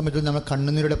നമ്മളെ സംബന്ധിച്ച് നമ്മൾ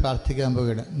കണ്ണുനീരോടെ പ്രാർത്ഥിക്കാൻ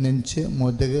പോവുകയാണ്. നെഞ്ച്,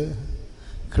 മുതുക്,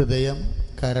 ഹൃദയം,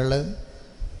 കരള്,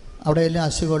 അവിടെ എല്ലാം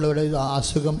അസുഖമുള്ളവരുടെ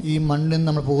അസുഖം ഈ മണ്ണിൽ നിന്ന്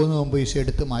നമ്മൾ പോകുന്ന മുമ്പ് ഈശോ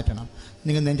എടുത്ത് മാറ്റണം.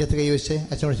 നിങ്ങൾ നെഞ്ചത്ത് കൈവച്ച്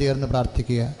അച്ഛനോട് ചേർന്ന്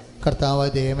പ്രാർത്ഥിക്കുക. കർത്താവായ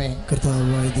ദൈവമേ,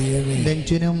 കർത്താവായ ദൈവമേ,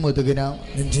 നെഞ്ചിനും മുതുകിനും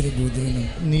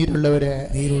നീരുള്ളവരെ,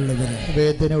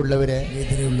 വേദന ഉള്ളവരെ,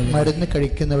 മരുന്ന്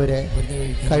കഴിക്കുന്നവരെ,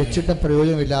 കഴിച്ചിട്ടും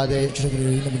പ്രയോജനമില്ലാതെ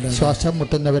ശ്വാസം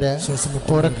മുട്ടുന്നവരെ,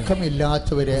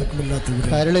 ഉറക്കമില്ലാത്തവരെ,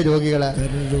 കരള് രോഗികളെ,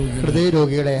 ഹൃദയ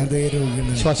രോഗികളെ,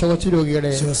 ശ്വാസകോശ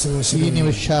രോഗികളെ ഈ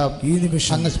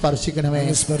നിമിഷം അങ്ങ് സ്പർശിക്കണമേ.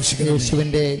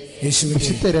 യേശുവിന്റെ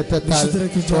വിശുദ്ധ രക്തത്താൽ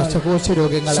ശ്വാസകോശ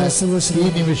രോഗങ്ങളെ ഈ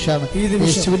നിമിഷം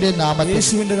യേശുവിന്റെ നാമത്തിൽ,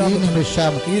 ഈ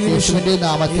നിമിഷം യേശുവിന്റെ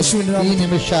നാമത്തിൽ, ഈ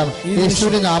നിമിഷം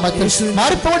യേശുവിന്റെ നാമത്തിൽ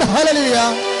മാറിപ്പോട്. ഹല്ലേലൂയ,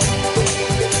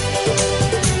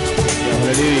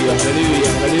 ഹല്ലേലൂയ, ഹല്ലേലൂയ,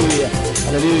 ഹല്ലേലൂയ,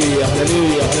 ഹല്ലേലൂയ,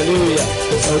 ഹല്ലേലൂയ, ഹല്ലേലൂയ.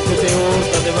 സൗഖ്യത്തെ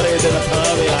ഓർത്ത് പറയുന്ന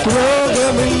കർത്താവേ,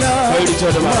 രോഗമെല്ലാം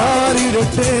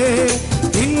മാറിയിടട്ടെ,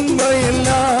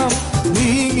 തിന്മയെല്ലാം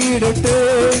നീങ്ങിയിടട്ടെ.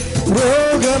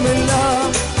 രോഗമെല്ലാം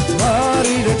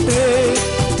മാറിയിടട്ടെ,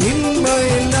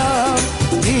 തിന്മയെല്ലാം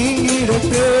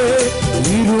നീങ്ങിയിടട്ടെ.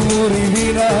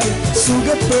 ഇരുമുറിവിനാൽ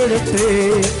സുഖപ്പെടട്ടെ,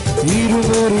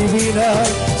 ഇരുമുറിവിനാൽ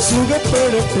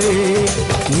സുഖപ്പെടട്ടെ.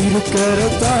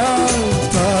 ഇരുകരത്താൽ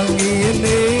താങ്ങി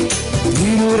എന്നെ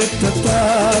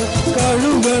ഇരുരക്തത്താൽ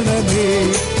കഴുകണമേ.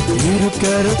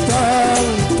 ഇരുകരത്താൽ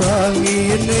താങ്ങി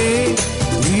എന്നെ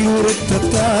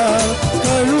ഇരുരക്തത്താൽ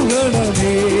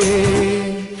കഴുകണമേ.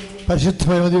 പരിശുദ്ധ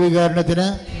പരമദിവ്യകാരുണ്യത്തിന്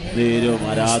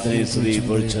ആരാധനയും സ്തുതിയും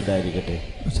പൊഴിച്ചുണ്ടായിരിക്കട്ടെ.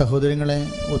 സഹോദരങ്ങളെ,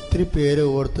 ഒത്തിരി പേര്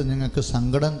ഓർത്ത് നിങ്ങൾക്ക്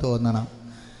സങ്കടം തോന്നണം.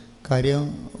 കാര്യം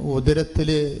ഉദരത്തിൽ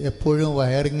എപ്പോഴും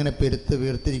വയറിങ്ങനെ പെരുത്ത്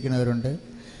വീർത്തിരിക്കുന്നവരുണ്ട്.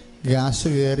 ഗ്യാസ്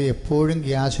കയറി എപ്പോഴും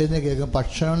ഗ്യാസിൽ നിന്ന് കേൾക്കും,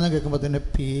 ഭക്ഷണം എന്ന് കേൾക്കുമ്പോൾ തന്നെ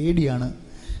പേടിയാണ്.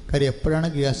 കാര്യം എപ്പോഴാണ്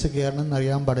ഗ്യാസ് കയറണമെന്ന്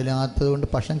അറിയാൻ പാടില്ലാത്തത് കൊണ്ട്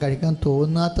ഭക്ഷണം കഴിക്കാൻ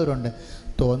തോന്നാത്തവരുണ്ട്.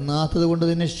 തോന്നാത്തത് കൊണ്ട്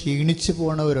തന്നെ ക്ഷീണിച്ച്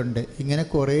പോണവരുണ്ട്. ഇങ്ങനെ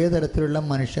കുറേ തരത്തിലുള്ള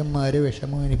മനുഷ്യന്മാർ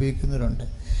വിഷമം അനുഭവിക്കുന്നവരുണ്ട്.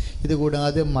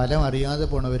 ഇതുകൂടാതെ മലം അറിയാതെ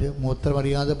പോണവർ, മൂത്രം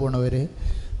അറിയാതെ പോണവർ,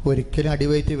 ഒരിക്കലും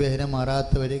അടിവയറ്റ് വേദന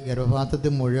മാറാത്തവർ,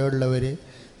 ഗർഭപാത്രത്തിൽ മുഴയുള്ളവർ,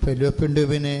 ഫെലോപ്പിയൻ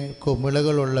ട്യൂബിന്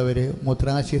കുമിളകളുള്ളവർ,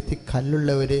 മൂത്രാശയത്തിൽ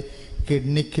കല്ലുള്ളവർ,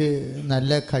 കിഡ്നിക്ക്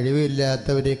നല്ല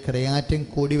കഴിവില്ലാത്തവർ, ക്രിയാറ്റിൻ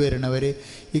കൂടി വരുന്നവർ,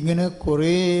 ഇങ്ങനെ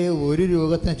കുറേ ഒരു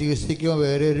രോഗത്തിന് ചികിത്സിക്കുമ്പോൾ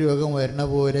വേറെ ഒരു രോഗം വരണ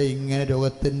പോലെ ഇങ്ങനെ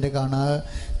രോഗത്തിൻ്റെ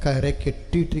കയറെ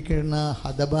കെട്ടിയിട്ടിരിക്കുന്ന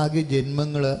ഹതഭാഗ്യ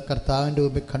ജന്മങ്ങൾ കർത്താവിൻ്റെ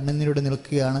മുമ്പിൽ കണ്ണുനീരോടെ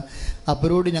നിൽക്കുകയാണ്.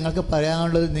 അവരോട് ഞങ്ങൾക്ക്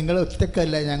പറയാനുള്ളത്, നിങ്ങൾ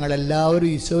ഒറ്റക്കല്ല, ഞങ്ങളെല്ലാവരും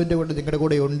ഈശോൻ്റെ കൂടെ നിങ്ങളുടെ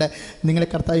കൂടെ ഉണ്ട്. നിങ്ങളെ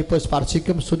കർത്താവ് ഇപ്പോൾ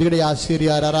സ്പർശിക്കും. സ്തുതിയുടെ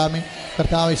ആശീർവാദം ആരാറാമേ.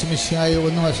 കർത്താവ് വിശമിശിയായി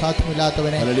ഒന്നും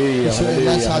അസാധ്യമില്ലാത്തവനെ,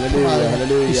 എല്ലാം സാധ്യമാകും,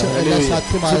 എല്ലാം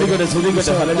സാധ്യമാകും.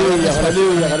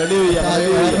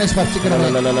 സ്പർശിക്കണമേ,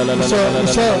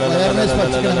 വയറിനെ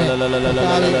സ്പർശിക്കണമേ കർത്താവേ,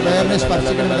 വയറിനെ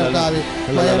സ്പർശിക്കണമേ കർത്താവേ,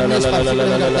 വയറിനെ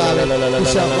സ്പർശിക്കണമേ കർത്താവേ,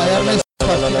 വയറിനെ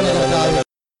സ്പർശിക്കണമേ കർത്താവേ, കർത്താവേ,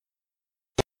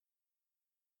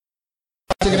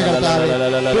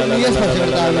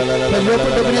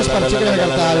 വെള്ളോപ്പിട്ടവനെ സ്പർശിക്കണമേ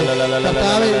കർത്താവേ,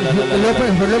 കർത്താവേ,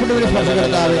 വെള്ളോപ്പിട്ടവനെ സ്പർശിക്കണമേ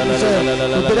കർത്താവേ,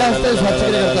 ഉത്തരാവസ്ഥയെ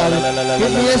സ്പർശിക്കണമേ കർത്താവേ,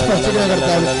 കിഡ്നിയെ സ്പർശിക്കണമേ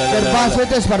കർത്താവേ,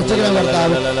 ഗർഭാശയത്തെ സ്പർശിക്കണമേ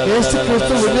കർത്താവേ. യേശു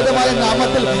ക്രിസ്തു ഉന്നതമായ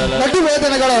നാമത്തിൽ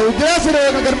നടുവേദനകളോ, ഉദ്രാസ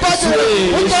രോഗങ്ങൾ, ഗർഭാശയ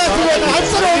രോഗങ്ങൾ,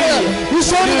 അൾസർ രോഗങ്ങൾ,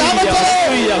 ഈശോയുടെ നാമത്തിൽ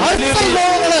അൾസർ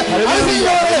രോഗങ്ങൾ,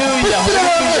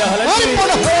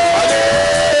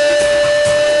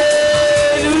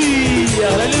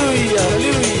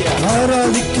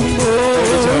 ആരാധിക്കുമ്പോൾ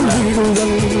വീടുകൾ,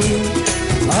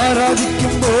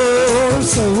 ആരാധിക്കുമ്പോൾ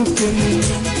സൗഖ്യം,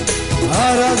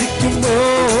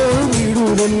 ആരാധിക്കുമ്പോൾ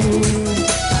വീടുകൾ,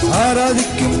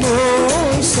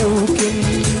 ആരാധിക്കുമ്പോൾ സൗഖ്യം.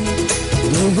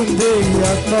 ദേഹന്റെ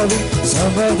ആത്മാവിൽ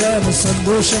സമാധാന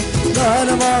സന്തോഷം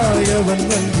ദാനമായവൻ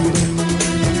നൽകിടും.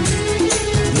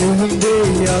 ദേഹന്റെ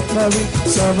ആത്മാവിൽ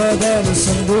സമാധാന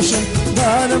സന്തോഷം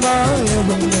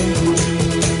ദാനമായവൻ നൽകിടും.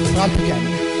 പ്രാർത്ഥിക്കാം,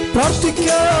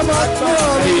 പ്രാർത്ഥിക്കാം,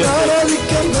 ആത്മാവിൽ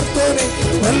ആരാധിക്കാം കർത്താവേ.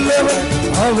 വല്ലവൻ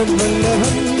അവൻ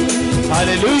വല്ലവൻ,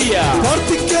 ഹല്ലേലൂയ.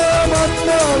 പ്രാർത്ഥിക്കാം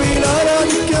ആത്മാവിൽ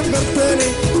ആരാധിക്കാം കർത്തനെ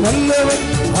നല്ലവൻ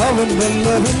അവൻ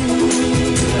നല്ലവൻ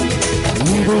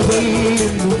വിടുതൽ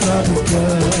എന്ന്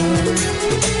പ്രാർത്ഥിക്കാം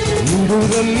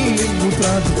വിടുതൽ എന്ന്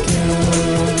പ്രാർത്ഥിക്കാം.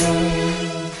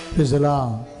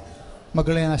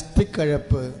 മക്കളെ,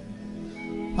 അസ്ഥിക്കഴപ്പ്,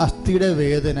 അസ്ഥിയുടെ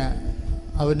വേദന,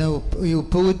 അവന് ഈ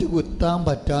ഉപ്പുകുറ്റി കുത്താൻ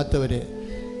പറ്റാത്തവർ,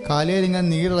 കാലയിൽ ഇങ്ങനെ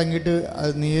നീരിറങ്ങിയിട്ട്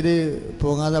അത് നീര്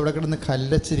പോകാതെ അവിടെ കിടന്ന്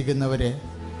കല്ലച്ചിരിക്കുന്നവർ,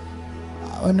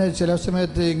 അവന് ചില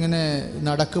സമയത്ത് ഇങ്ങനെ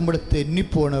നടക്കുമ്പോൾ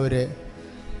തെന്നിപ്പോണവർ,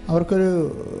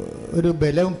 അവർക്കൊരു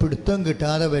ബലവും പിടുത്തവും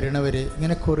കിട്ടാതെ വരണവർ,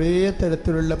 ഇങ്ങനെ കുറേ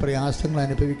തരത്തിലുള്ള പ്രയാസങ്ങൾ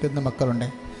അനുഭവിക്കുന്ന മക്കളുണ്ട്.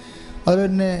 അതുപോലെ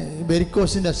തന്നെ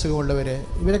വെരിക്കോസിൻ്റെ അസുഖമുള്ളവർ,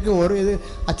 ഇവരൊക്കെ ഓരോ ഇത്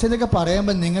അച്ഛനൊക്കെ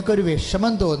പറയുമ്പോൾ നിങ്ങൾക്കൊരു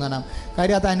വിഷമം തോന്നണം.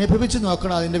 കാര്യം അത് അനുഭവിച്ച്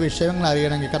നോക്കണം, അതിൻ്റെ വിഷയങ്ങൾ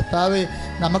അറിയണമെങ്കിൽ. കർത്താവ്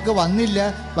നമുക്ക് വന്നില്ല,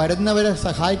 വരുന്നവരെ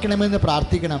സഹായിക്കണമെന്ന്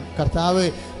പ്രാർത്ഥിക്കണം. കർത്താവ്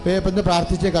ഇന്ന്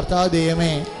പ്രാർത്ഥിച്ച കർത്താവ്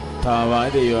ദൈവമേ,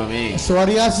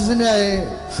 സോറിയാസിന്റെ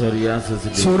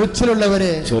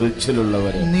ചൊറിച്ചിലുള്ളവരെ,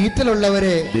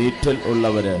 നീറ്റലുള്ളവരെ,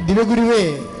 ദിവഗുരുവേ,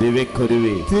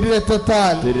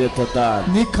 തിരുരക്തത്താൽ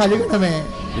നീ കഴുകണമേ.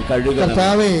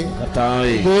 കർത്താവേ,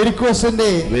 വെരിക്കോസിന്റെ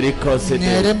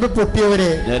ഞരമ്പ്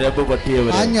പൊട്ടിയവരെ,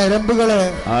 ആ ഞരമ്പുകള്,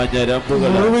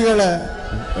 മുറിവുകള്,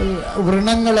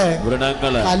 വ്രണങ്ങള്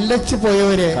കല്ലച്ചു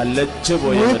പോയവരെ,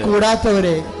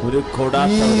 കൂടാത്തവരെ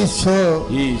ഈശോ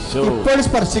ഇപ്പോൾ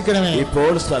സ്പർശിക്കണമേ.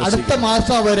 അടുത്ത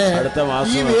മാസം വരെ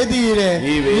ഈ വേദിയില്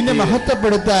നിന്നെ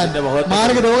മഹത്വപ്പെടുത്താൻ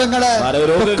മാർഗരോഗങ്ങള്,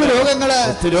 ത്വക്ക് രോഗങ്ങള്,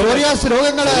 സോറിയാസ്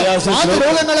രോഗങ്ങള്,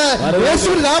 രോഗങ്ങള്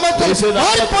യേശുവിന്റെ നാമത്തിൽ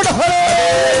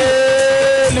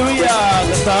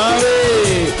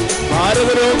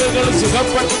മാരകരോഗങ്ങൾ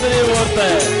സുഖപ്പെടുത്തുന്നതിനെ ഓർത്ത്,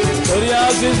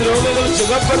 സോറിയാസിസ് രോഗങ്ങൾ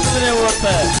സുഖപ്പെടുത്തുന്നതിനെ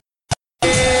ഓർത്ത്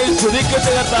സ്തുതിക്കുന്ന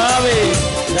കർത്താവേ,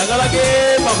 ഞങ്ങളൊക്കെ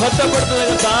മഹത്വപ്പെടുത്തുന്ന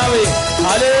കർത്താവേ.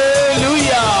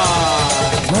 ഹല്ലേലൂയ.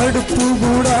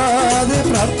 മടുപ്പുകൂടാതെ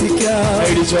പ്രാർത്ഥിക്കാം,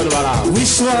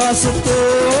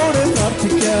 വിശ്വാസത്തോടെ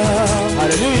പ്രാർത്ഥിക്കാം.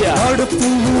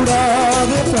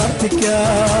 മടുപ്പുകൂടാതെ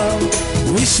പ്രാർത്ഥിക്കാം,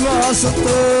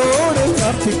 വിശ്വാസത്തോടെ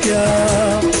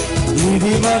പ്രാർത്ഥിക്കാം.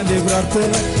 നീതിമാന്റെ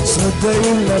പ്രാർത്ഥന,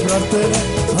 ശ്രദ്ധയുള്ള പ്രാർത്ഥന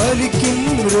ഫലിക്കും,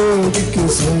 രോഗിക്ക്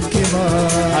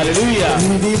സൗഖ്യമാണ്.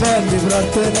 നീതിമാന്റെ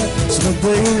പ്രാർത്ഥന,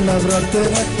 ശ്രദ്ധയുള്ള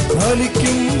പ്രാർത്ഥന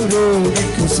ഫലിക്കും,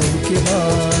 രോഗിക്ക്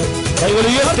സൗഖ്യമാണ്.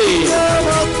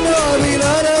 ആത്മാവിൽ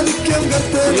ആരാധിക്കാം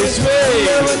കർത്തനെ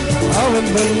അവൻ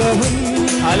വല്ലവൻ.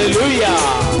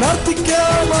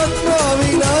 പ്രാർത്ഥിക്കാം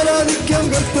ആത്മാവിൽ ആരാധിക്കാം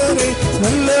കർത്തനെ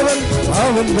നല്ലവൻ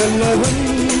അവൻ വല്ലവൻ.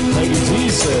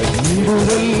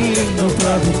 വിടുതൽ എന്ന്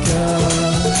പ്രാർത്ഥിക്കാം,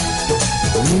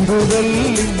 വിടുതൽ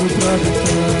എന്ന്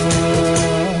പ്രാർത്ഥിക്കാം.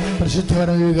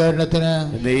 പരിശുദ്ധീകരണത്തിന്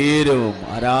നേരവും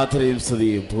ആരാധനയും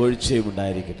സ്തുതിയും പുകഴ്ചയും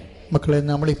ഉണ്ടായിരിക്കട്ടെ. മക്കളെ,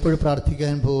 നമ്മളിപ്പോൾ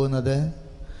പ്രാർത്ഥിക്കാൻ പോകുന്നത്,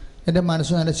 എൻ്റെ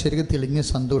മനസ്സ് നല്ല ശരിക്കും തെളിഞ്ഞ്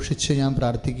സന്തോഷിച്ച് ഞാൻ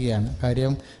പ്രാർത്ഥിക്കുകയാണ്.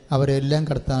 കാര്യം അവരെല്ലാം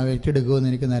കർത്താവ് ഏറ്റെടുക്കുമെന്ന്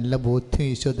എനിക്ക് നല്ല ബോധ്യം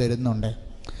ഈശോ തരുന്നുണ്ട്.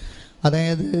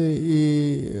 അതായത് ഈ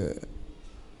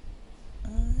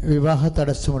വിവാഹ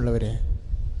തടസ്സമുള്ളവരെ,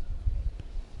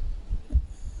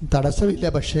 തടസ്സമില്ല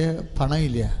പക്ഷേ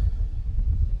പണമില്ല,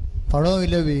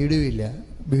 പണവുമില്ല,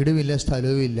 വീടുമില്ല,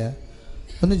 സ്ഥലവുമില്ല,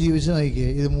 ഒന്ന് ജീവിച്ച് നോക്കിയേ.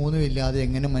 ഇത് മൂന്നും ഇല്ലാതെ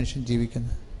എങ്ങനെ മനുഷ്യൻ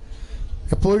ജീവിക്കുന്നത്?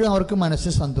 എപ്പോഴും അവർക്ക്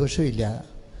മനസ്സിൽ സന്തോഷമില്ല.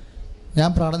 ഞാൻ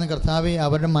പ്രാർത്ഥന, കർത്താവേ,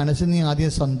 അവരുടെ മനസ്സിൽ നീ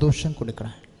ആദ്യം സന്തോഷം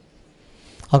കൊടുക്കണം,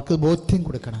 അവർക്ക് ബോധ്യം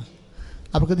കൊടുക്കണം,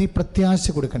 അവർക്ക് നീ പ്രത്യാശ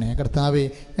കൊടുക്കണേ. കർത്താവേ,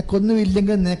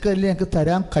 ഞങ്ങൾക്കൊന്നുമില്ലെങ്കിൽ നിനക്കല്ലേ ഞങ്ങൾക്ക്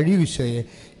തരാൻ കഴിയും ഈശോയെ.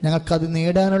 ഞങ്ങൾക്കത്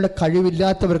നേടാനുള്ള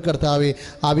കഴിവില്ലാത്തവർക്ക് കർത്താവേ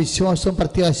ആ വിശ്വാസവും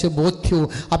പ്രത്യാശയും ബോധ്യവും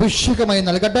അഭിഷേകമായി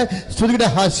നൽകട്ടെ. സ്തുതിയുടെ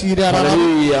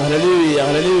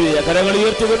കരങ്ങൾ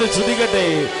ഉയർത്തിക്കൊണ്ട് സ്തുതിക്കട്ടെ.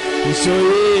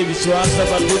 ഈശോയെ, വിശ്വാസം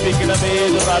വർദ്ധിപ്പിക്കണമേ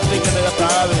എന്ന് പ്രാർത്ഥിക്കുന്ന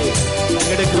കർത്താവേ,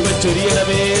 അങ്ങയുടെ കൃപ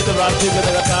ചൊരിയണമേ എന്ന് പ്രാർത്ഥിക്കുന്ന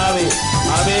കർത്താവേ.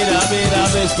 ആമേൻ, ആമേൻ,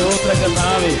 ആമേൻ. സ്തോത്രം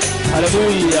കർത്താവേ.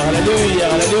 ഹല്ലേലൂയ, ഹല്ലേലൂയ,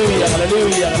 ഹല്ലേലൂയ,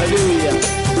 ഹല്ലേലൂയ, ഹല്ലേലൂയ.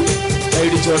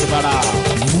 കൈയടിച്ചോട്ട് പാടാം.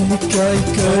 എനിക്കായി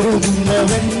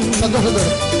കരുതുന്നവൻ,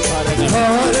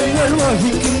 ഭാരങ്ങൾ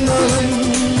വഹിക്കുന്നവൻ,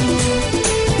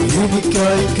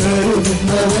 എനിക്കായി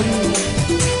കരുതുന്നവൻ,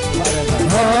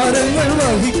 ഭാരങ്ങൾ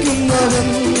വഹിക്കുന്നവൻ,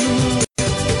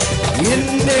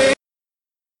 എന്നെ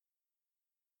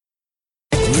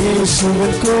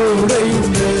യേശുവിൻ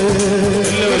കൂടെയുണ്ട്,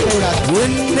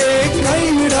 എന്നെ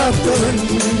കൈവിടാത്തവൻ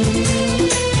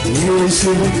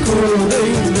യേശുവിൻ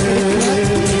കൂടെയുണ്ട്,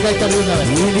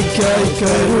 എനിക്കായി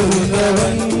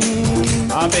കരുതുന്നവൻ,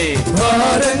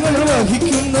 ഭാരങ്ങൾ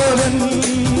വഹിക്കുന്നവൻ,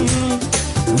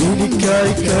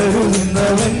 എനിക്കായി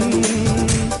കരുതുന്നവൻ,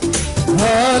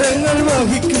 ഭാരങ്ങൾ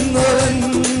വഹിക്കുന്നവൻ,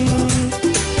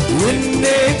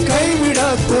 എന്നെ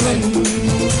കൈവിടാത്തവൻ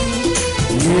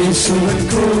യേശുവിൻ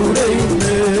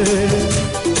കൂടെയുണ്ട്,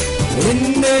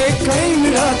 എന്നെ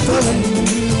കൈവിടാത്തവൻ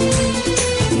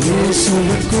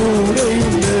യേശുവിൻ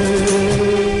കൂടെയുണ്ട്.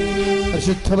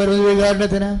 പരിശുദ്ധ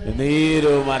പരമദിവ്യകാരുണ്യത്തിന്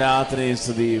നേരവും ആരാധനയും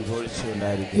സ്തുതിയും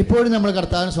ഉണ്ടായിരിക്കും. ഇപ്പോഴും നമ്മൾ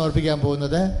കർത്താവിന് സമർപ്പിക്കാൻ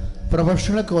പോകുന്നത്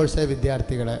പ്രൊഫഷണൽ കോഴ്സ്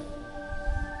വിദ്യാർത്ഥികൾ.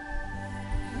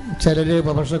 ചിലർ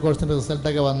പ്രൊഫഷണൽ കോഴ്സിൻ്റെ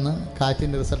റിസൾട്ടൊക്കെ വന്ന്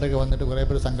കാറ്റിൻ്റെ റിസൾട്ടൊക്കെ വന്നിട്ട് കുറേ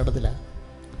പേർ സങ്കടത്തിലാണ്,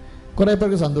 കുറേ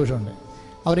പേർക്ക് സന്തോഷമുണ്ട്.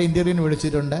 അവരെ ഇൻ്റർവ്യൂവിന്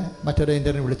വിളിച്ചിട്ടുണ്ട്, മറ്റൊരു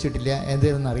ഇൻ്റർവ്യൂവിന് വിളിച്ചിട്ടില്ല,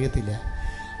 എന്തെന്ന് അറിയത്തില്ല.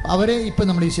 അവരെ ഇപ്പം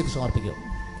നമ്മൾ ഈശോയ്ക്ക് സമർപ്പിക്കും.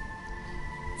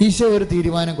 ഈശോ ഒരു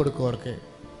തീരുമാനം കൊടുക്കും അവർക്ക്.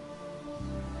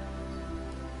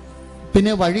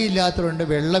 പിന്നെ വഴിയില്ലാത്തവരുണ്ട്,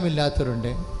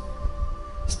 വെള്ളമില്ലാത്തവരുണ്ട്,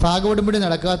 സ്ഥാഗോടുമ്പടി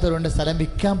നടക്കാത്തവരുണ്ട്, സ്ഥലം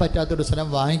വിൽക്കാൻ പറ്റാത്തവരുണ്ട്, സ്ഥലം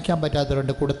വാങ്ങിക്കാൻ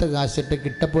പറ്റാത്തവരുണ്ട്, കൊടുത്ത കാശിട്ട്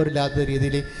കിട്ടപ്പോരില്ലാത്ത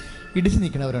രീതിയിൽ ഇടിച്ചു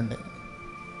നിൽക്കുന്നവരുണ്ട്.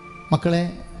 മക്കളെ,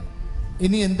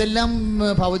 ഇനി എന്തെല്ലാം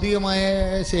ഭൗതികമായ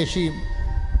ശേഷിയും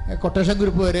കൊട്ടേഷൻ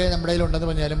ഗ്രൂപ്പ് വരെ നമ്മുടെ കയ്യിലുണ്ടെന്ന്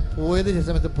പറഞ്ഞാലും പോയത് ചില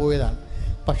സമയത്ത് പോയതാണ്.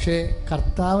 പക്ഷേ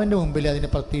കർത്താവിൻ്റെ മുമ്പിൽ അതിന്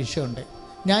പ്രതീക്ഷയുണ്ട്.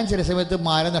 ഞാൻ ചില സമയത്ത്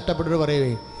മാല നഷ്ടപ്പെട്ടവർ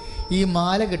പറയുവേ, ഈ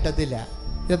മാല കിട്ടത്തില്ല,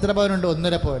 എത്ര പവനുണ്ട്?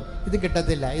 1.5 പവൻ, ഇത്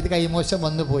കിട്ടത്തില്ല, ഇത് കൈമോശം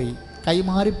വന്നു പോയി,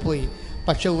 കൈമാറിപ്പോയി.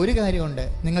 പക്ഷെ ഒരു കാര്യമുണ്ട്,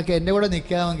 നിങ്ങൾക്ക് എൻ്റെ കൂടെ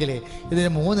നിൽക്കാമെങ്കിൽ ഇതിന്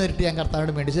 3 ഇരട്ടി ഞാൻ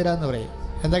കർത്താവിനോട് മേടിച്ചു തരാമെന്ന് പറയും.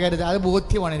 എന്താ കാര്യത്തിൽ? അത്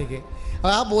ബോധ്യമാണ് എനിക്ക്.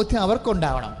 അപ്പോൾ ആ ബോധ്യം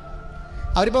അവർക്കുണ്ടാവണം.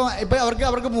 അവരിപ്പോൾ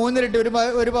അവർക്ക് 3 ഇരട്ടി,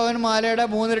 ഒരു പവൻ മാലയുടെ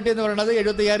 3 ഇരട്ടി എന്ന് പറയുന്നത്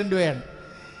 75,000 രൂപയാണ്.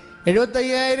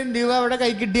 75,000 രൂപ അവിടെ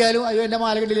കൈ കിട്ടിയാലും അയ്യോ എൻ്റെ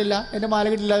മാല കിട്ടിയില്ല, എൻ്റെ മാല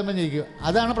കിട്ടില്ല എന്ന് പറഞ്ഞിരിക്കും.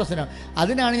 അതാണ് പ്രശ്നം.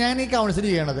 അതിനാണ് ഞാൻ ഈ കൗൺസിൽ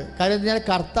ചെയ്യണത്. കാര്യം എന്ന് വെച്ചാൽ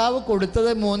കർത്താവ് കൊടുത്തത്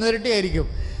 3 ഇരട്ടി ആയിരിക്കും.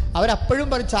 അവരപ്പോഴും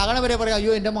ചാകണ വരെ പറയും,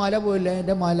 അയ്യോ എൻ്റെ മാല പോയില്ല,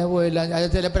 എൻ്റെ മാല പോയില്ല. അത്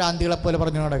ചില പ്രാന്തികളെ പോലെ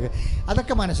പറഞ്ഞു നടക്കുക.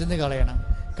 അതൊക്കെ മനസ്സിൽ നിന്ന് കളയണം.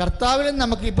 കർത്താവിലും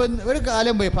നമുക്ക് ഇപ്പം ഒരു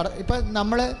കാലം പോയി, ഇപ്പം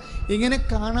നമ്മൾ ഇങ്ങനെ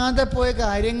കാണാതെ പോയ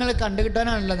കാര്യങ്ങൾ കണ്ടു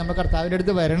കിട്ടാനാണല്ലോ നമ്മൾ കർത്താവിൻ്റെ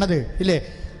അടുത്ത് വരണത്, ഇല്ലേ?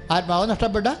 ആത്മാവ്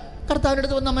നഷ്ടപ്പെട്ട കർത്താവിൻ്റെ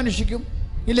അടുത്ത് വന്ന് നമ്മൾ അന്വേഷിക്കും,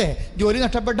 ഇല്ലേ? ജോലി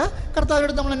നഷ്ടപ്പെട്ട കർത്താവിൻ്റെ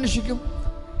അടുത്ത് നമ്മൾ അന്വേഷിക്കും.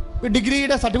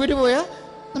 ഡിഗ്രിയുടെ സർട്ടിഫിക്കറ്റ് പോയാൽ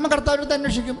നമ്മൾ കർത്താവിൻ്റെ അടുത്ത്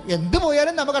അന്വേഷിക്കും. എന്ത്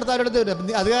പോയാലും നമ്മൾ കർത്താവിൻ്റെ അടുത്ത്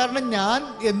വരും. അത് കാരണം ഞാൻ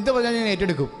എന്ത് പറഞ്ഞാൽ ഞാൻ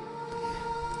ഏറ്റെടുക്കും.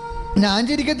 ഞാൻ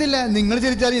ചിരിക്കത്തില്ല, നിങ്ങൾ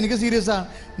ചിരിച്ചാൽ എനിക്ക് സീരിയസ് ആണ്.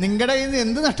 നിങ്ങളുടെ കയ്യിൽ നിന്ന്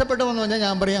എന്ത് നഷ്ടപ്പെട്ടു എന്ന് പറഞ്ഞാൽ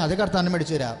ഞാൻ പറയും അത് കർത്താവിന്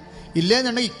മേടിച്ചു തരാം.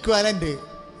 ഇല്ലെന്നുണ്ടെങ്കിൽ ഇക്വാലൻ്റ്,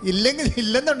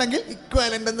 ഇല്ലെന്നുണ്ടെങ്കിൽ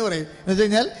ഇക്വാലൻ്റ് എന്ന് പറയും. എന്ന് വെച്ച്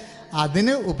കഴിഞ്ഞാൽ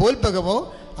അതിന് ഉപോത്പകമോ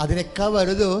അതിനേക്കാൾ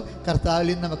വലുതോ കർത്താവിൽ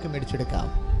നിന്ന് നമുക്ക് മേടിച്ചെടുക്കാം.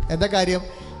 എന്താ കാര്യം?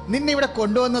 നിന്നെ ഇവിടെ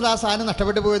കൊണ്ടുവന്നത് ആ സാധനം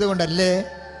നഷ്ടപ്പെട്ടു പോയത് കൊണ്ടല്ലേ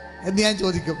എന്ന് ഞാൻ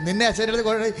ചോദിക്കും. നിന്നെ ഈശോയുടെ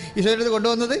അടുത്ത്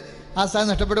കൊണ്ടുവന്നത് ആ സാധനം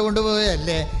നഷ്ടപ്പെട്ടു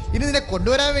കൊണ്ടുപോയല്ലേ? ഇനി നിന്നെ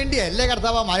കൊണ്ടുവരാൻ വേണ്ടിയല്ലേ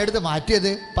കർത്താവ് ആ മാലയെടുത്ത്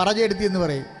മാറ്റിയത്, പറഞ്ഞെടുത്തി എന്ന്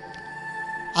പറയും.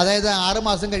 അതായത് 6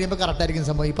 മാസം കഴിയുമ്പോൾ കറക്റ്റായിരിക്കും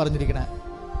സംഭവം ഈ പറഞ്ഞിരിക്കണേ.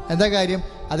 എന്താ കാര്യം?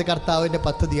 അത് കർത്താവിൻ്റെ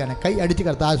പദ്ധതിയാണ്. കൈ അടിച്ച്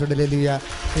കർത്താവ്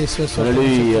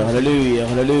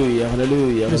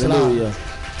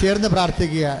ചേർന്ന്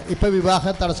പ്രാർത്ഥിക്കുക. ഇപ്പം വിവാഹ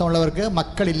തടസ്സമുള്ളവർക്ക്,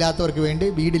 മക്കളില്ലാത്തവർക്ക് വേണ്ടി,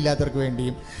 വീടില്ലാത്തവർക്ക്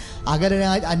വേണ്ടിയും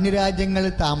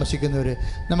അന്യരാജ്യങ്ങളിൽ താമസിക്കുന്നവർ,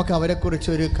 നമുക്ക്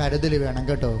അവരെക്കുറിച്ചൊരു കരുതൽ വേണം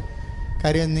കേട്ടോ.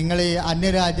 കാര്യം നിങ്ങൾ ഈ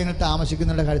അന്യരാജ്യങ്ങളിൽ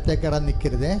താമസിക്കുന്നവരുടെ കഴുത്തേക്ക് ഇറങ്ങി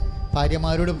നിൽക്കരുത്.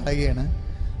 ഭാര്യമാരോട് പറയുകയാണ്,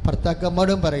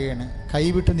 ഭർത്താക്കന്മാരോടും പറയുകയാണ്,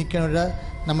 കൈവിട്ട് നിൽക്കുന്നവരെ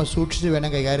നമ്മൾ സൂക്ഷിച്ച് വേണം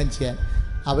കൈകാര്യം ചെയ്യാൻ.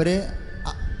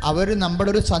 അവർ നമ്മുടെ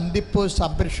ഒരു സന്ധിപ്പോ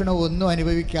സംരക്ഷണമോ ഒന്നും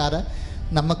അനുഭവിക്കാതെ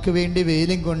നമുക്ക് വേണ്ടി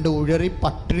വെയിലും കൊണ്ട് ഉഴറി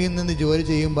പട്ടിണിയിൽ നിന്ന് ജോലി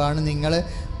ചെയ്യുമ്പോഴാണ്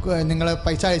നിങ്ങൾ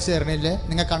പൈസ അയച്ചു തരണില്ലേ,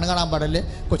 നിങ്ങൾ കണ്ണ് കാണാൻ പാടില്ലേ,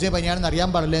 കൊച്ചിനെ പനിയാണെന്ന് അറിയാൻ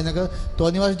പാടില്ലേ എന്നൊക്കെ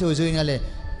തോന്നിവാസം ചോദിച്ചു കഴിഞ്ഞാലേ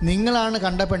നിങ്ങളാണ്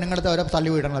കണ്ട പെണ്ണുങ്ങളത്തെ അവരെ തള്ളി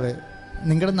വിടണത്.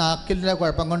 നിങ്ങളുടെ നാക്കിലെ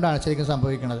കുഴപ്പം കൊണ്ടാണ് ശരിക്കും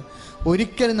സംഭവിക്കുന്നത്.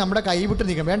 ഒരിക്കലും നമ്മുടെ കൈ വിട്ട്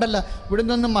നിൽക്കണം. വേണ്ടല്ല, ഇവിടെ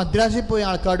നിന്ന് മദ്രാസിൽ പോയ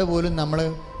ആൾക്കാരോട് പോലും നമ്മൾ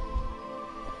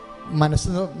മനസ്സ്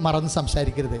മറന്ന്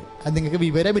സംസാരിക്കരുത്. അത് നിങ്ങൾക്ക്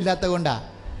വിവരമില്ലാത്തത് കൊണ്ടാണ്.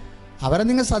 അവരെ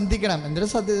നിങ്ങൾ സന്ധിക്കണം.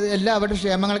 എന്നിട്ട് എല്ലാ അവരുടെ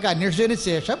ക്ഷേമങ്ങൾക്ക് അന്വേഷിച്ചതിന്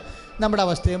ശേഷം നമ്മുടെ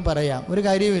അവസ്ഥയും പറയാം. ഒരു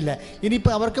കാര്യവുമില്ല.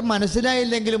 ഇനിയിപ്പോൾ അവർക്ക്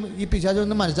മനസ്സിലായില്ലെങ്കിലും ഈ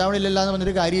പിശാചൊന്നും മനസ്സിലാവണില്ലല്ലോ എന്ന്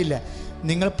പറഞ്ഞൊരു കാര്യമില്ല.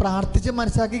 നിങ്ങൾ പ്രാർത്ഥിച്ച്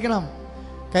മനസ്സിലാക്കിക്കണം.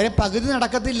 കാര്യം പകുതി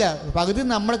നടക്കത്തില്ല. പകുതി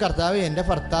നമ്മൾ കർത്താവ് എൻ്റെ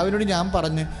ഭർത്താവിനോട് ഞാൻ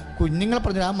പറഞ്ഞ്, കുഞ്ഞുങ്ങളെ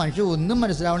പറഞ്ഞു, ആ മനുഷ്യൻ ഒന്നും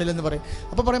മനസ്സിലാവണില്ലെന്ന് പറയും.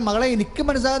 അപ്പോൾ പറയും, മകളെ എനിക്ക്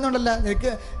മനസ്സിലാകുന്നുണ്ടല്ലോ,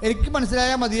 എനിക്ക്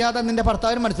മനസ്സിലായാൽ മതിയാതെ നിൻ്റെ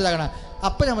ഭർത്താവിന് മനസ്സിലാക്കണം.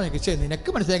 അപ്പം ഞാൻ പറഞ്ഞു, ശരി നിനക്ക്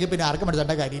മനസ്സിലാക്കി പിന്നെ ആർക്കും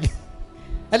മനസ്സിലാക്കേണ്ട കാര്യമില്ല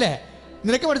അല്ലേ?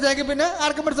 നിനക്ക് മനസ്സിലാക്കി പിന്നെ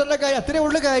ആർക്കും മനസ്സിലാക്കേണ്ട കാര്യം, അത്രേ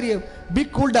ഉള്ള കാര്യം. Be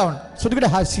cool down.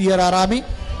 ശ്രദ്ധിക്കട്ടെ, ഹാസിയർ ആറാമി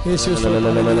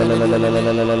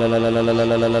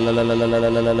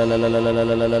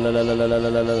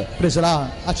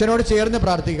അച്ഛനോട് ചേർന്ന്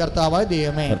പ്രാർത്ഥിക്കുക. കർത്താവായ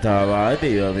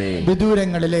ദൈവമേ,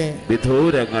 വിദൂരങ്ങളിലെ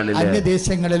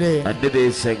അന്യദേശങ്ങളിലെ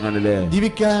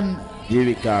ജീവിക്കാൻ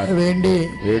വേണ്ടി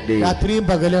രാത്രിയും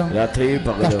പകലും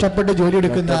കഷ്ടപ്പെട്ട്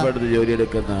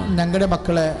ജോലിയെടുക്കുന്ന ഞങ്ങളുടെ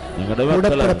മക്കളെ,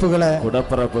 കൂടപ്പിറപ്പുകളെ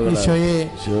ഈശോയെ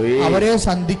അവരെ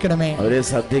സന്ധിക്കണമേ.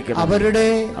 അവരുടെ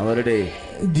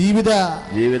ജീവിത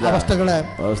അവസ്ഥകളെ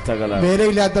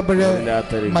വേലയില്ലാത്തപ്പോഴ്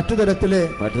മറ്റു തരത്തില്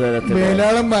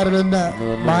വേലാളം പരലുന്ന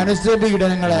മാനസിക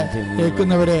പീഡനങ്ങളെ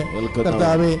കേൾക്കുന്നവരെ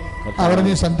കർത്താവേ അവരെ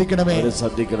നീ സന്ധിക്കണമേ.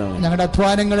 ഞങ്ങളുടെ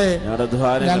അധ്വാനങ്ങളെ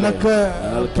ഞങ്ങൾക്ക്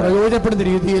പ്രയോജനപ്പെടുന്ന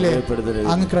രീതിയിൽ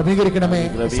അങ്ങ് ക്രമീകരിക്കണമേ.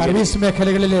 സർവീസ്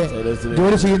മേഖലകളില്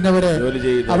ജോലി ചെയ്യുന്നവരെ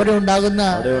അവിടെ ഉണ്ടാകുന്ന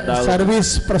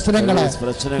സർവീസ് പ്രശ്നങ്ങളെ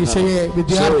ഈശോയെ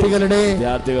വിദ്യാർത്ഥികളുടെ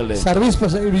സർവീസ്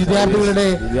വിദ്യാർത്ഥികളുടെ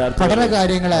പഠന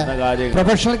കാര്യങ്ങളെ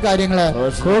പ്രൊഫഷണൽ കാര്യങ്ങള്,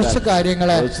 കോഴ്സ്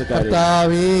കാര്യങ്ങള്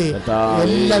കർത്താവേ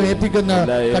എല്ലാം ഏൽപ്പിക്കുന്നു,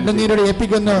 കണ്ണുനീരോട്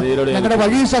ഏൽപ്പിക്കുന്നു. ഞങ്ങളുടെ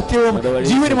വഴിയും സത്യവും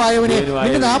ജീവനുമായവനെ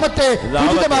നിന്റെ നാമത്തെ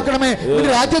പൂജിതമാക്കണമേ,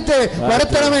 നിന്റെ രാജ്യത്തെ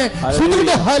വരുത്തണമേ.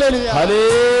 ഹല്ലേലൂയ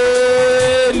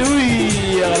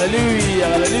ഹല്ലേലൂയ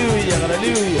ഹല്ലേലൂയ ഹല്ലേലൂയ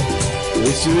ഹല്ലേലൂയ.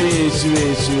 യേശുവേ യേശുവേ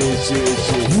യേശുവേ യേശുവേ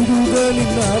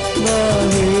വിടുതലിൻ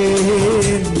ആത്മാവേ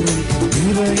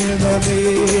നിറയണമേ,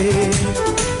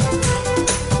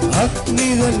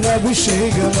 അഗ്നിതൻ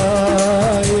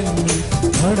അഭിഷേകമായി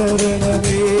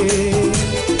പടരണമേ.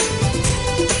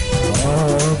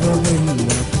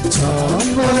 പാപമെല്ലാം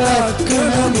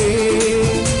ചാമ്പലാക്കണമേ,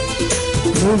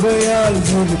 കൃപയാൽ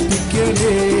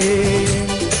ജ്വലിപ്പിക്കണേ.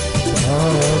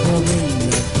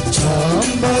 പാപമെല്ലാം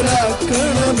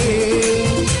ചാമ്പലാക്കണമേ,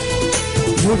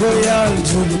 കൃപയാൽ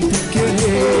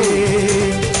ജ്വലിപ്പിക്കണേ.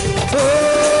 ഓ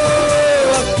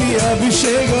അഗ്നി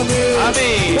അഭിഷേകമേ,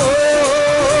 ഓ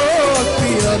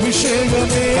അഗ്നി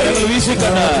അഭിഷേകമേ,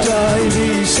 കാറ്റായി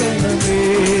വീശണമേ,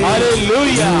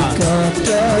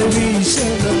 കാറ്റായി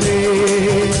വീശണമേ.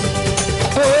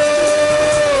 ഓ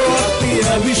അഗ്നി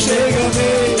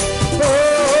അഭിഷേകമേ, ഓ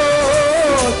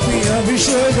അഗ്നി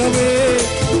അഭിഷേകമേ,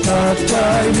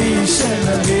 കാറ്റായി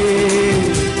വീശണമേ,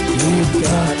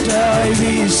 കാറ്റായി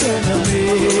വീശണമേ.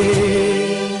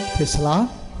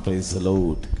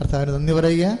 കർത്താവിന് നന്ദി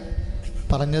പറയുക.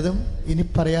 പറഞ്ഞതും ഇനി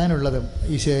പറയാനുള്ളതും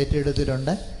ഈശോ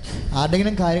ഏറ്റെടുത്തിട്ടുണ്ട്.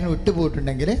 ആരുടെങ്കിലും കാര്യങ്ങൾ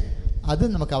വിട്ടുപോയിട്ടുണ്ടെങ്കിൽ അത്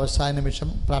നമുക്ക് അവസാന നിമിഷം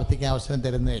പ്രാർത്ഥിക്കാൻ അവസരം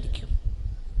തരുന്നതായിരിക്കും.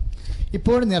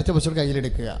 ഇപ്പോഴും നേർച്ച പുസ്തകം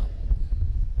കയ്യിലെടുക്കുക.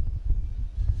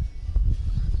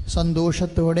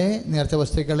 സന്തോഷത്തോടെ നേർച്ച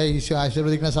വസ്തുക്കളെ ഈശോ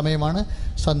ആശീർവദിക്കുന്ന സമയമാണ്.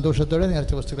 സന്തോഷത്തോടെ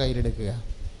നേർച്ച വസ്തുക്കൾ കയ്യിലെടുക്കുക.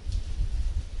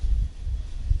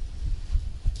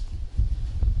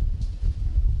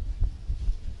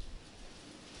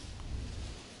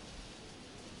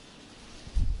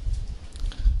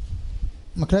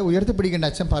 മക്കളെ ഉയർത്തിപ്പിടിക്കേണ്ട,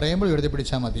 അച്ഛൻ പറയുമ്പോൾ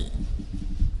ഉയർത്തിപ്പിടിച്ചാൽ മതി.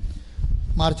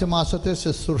 മാർച്ച് മാസത്തെ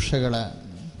ശുശ്രൂഷകൾ.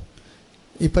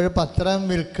 ഇപ്പോഴും പത്രം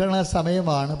വിൽക്കണ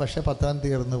സമയമാണ്, പക്ഷേ പത്രം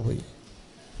തീർന്നു പോയി.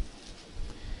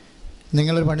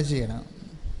 നിങ്ങളൊരു പണി ചെയ്യണം,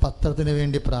 പത്രത്തിന്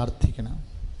വേണ്ടി പ്രാർത്ഥിക്കണം.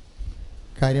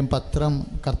 കാര്യം പത്രം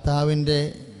കർത്താവിൻ്റെ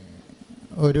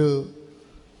ഒരു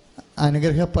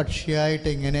അനുഗ്രഹ പക്ഷിയായിട്ട്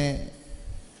ഇങ്ങനെ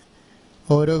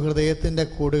ഓരോ ഹൃദയത്തിൻ്റെ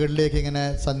കൂടുകളിലേക്ക് ഇങ്ങനെ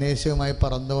സന്ദേശവുമായി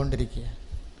പറന്നുകൊണ്ടിരിക്കുക.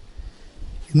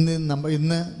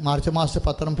 ഇന്ന് മാർച്ച് മാസ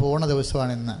പത്രം പോകുന്ന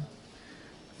ദിവസമാണ്.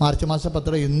 മാർച്ച് മാസ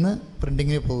പത്രം ഇന്ന്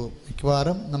പ്രിൻറ്റിങ്ങിന് പോകും.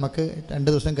 മിക്കവാറും നമുക്ക് 2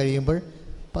 ദിവസം കഴിയുമ്പോൾ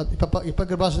ഇപ്പം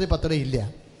കൃപാസനത്തിൽ പത്രം ഇല്ല,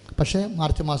 പക്ഷേ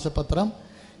മാർച്ച് മാസ പത്രം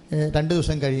 2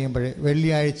 ദിവസം കഴിയുമ്പോൾ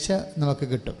വെള്ളിയാഴ്ച നമുക്ക്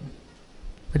കിട്ടും.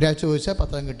 വെള്ളിയാഴ്ച ചോദിച്ചാൽ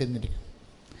പത്രം കിട്ടുന്നിരിക്കും.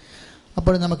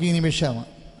 അപ്പോൾ നമുക്ക് ഈ നിമിഷം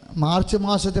മാർച്ച്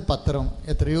മാസത്തെ പത്രം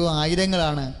എത്രയോ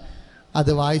ആയിരങ്ങളാണ്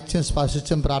അത് വായിച്ചും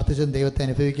സ്പർശിച്ചും പ്രാർത്ഥിച്ചും ദൈവത്തെ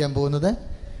അനുഭവിക്കാൻ പോകുന്നത്.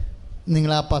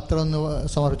 നിങ്ങൾ ആ പത്രം ഒന്ന്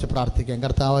സമർപ്പിച്ച് പ്രാർത്ഥിക്കാം.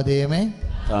 കർത്താവ് ദൈവമേ,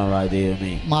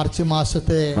 മാർച്ച്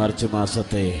മാസത്തെ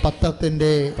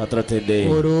പത്രത്തിന്റെ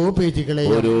ഓരോ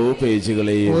പേജുകളെയും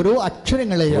ഓരോ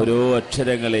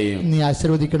അക്ഷരങ്ങളെയും നീ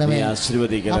ആശീർവദിക്കണമേ.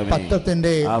 ആ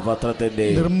പത്രത്തിന്റെ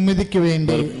നിർമ്മിതിക്ക്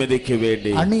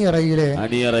വേണ്ടി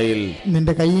അണിയറയിൽ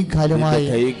നിന്റെ കൈയും കാലുമായി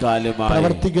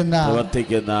പ്രവർത്തിക്കുന്ന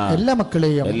എല്ലാ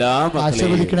മക്കളെയും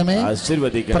ആശീർവദിക്കണമേ.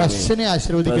 പ്രസ്സിനെ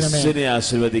ആശീർവദിക്കണമേ.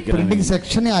 പ്രിന്റിംഗ്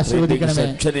സെക്ഷനെ ആശീർവദിക്കണമേ.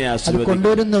 അത്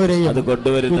കൊണ്ടുവരുന്നവരെയും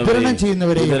വിതരണം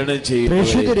ചെയ്യുന്നവരെയും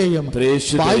പ്രേക്ഷിതരെയും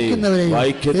വായിക്കുന്നവരെയും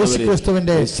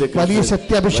യേശുക്രിസ്തുവിന്റെ വലിയ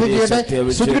ശക്തി അഭിഷേകിയുടെ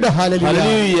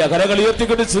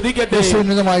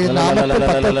യേശുവിനുമായി നാമത്തിൽ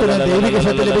പത്രത്തിന് ദൈവിക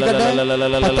ശക്തി ലഭിക്കട്ടെ.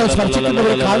 പത്രം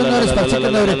സ്പർശിക്കുന്നവർ, കാണുന്നവരെ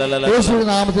സ്പർശിക്കുന്നവർ യേശുവിന്റെ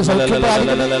നാമത്തിൽ സൗഖ്യം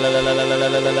പ്രാപിക്കട്ടെ.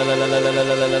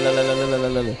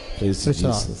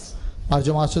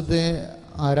 മാർച്ച് മാസത്തെ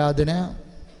ആരാധന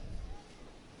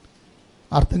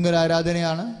അർത്തുങ്കൽ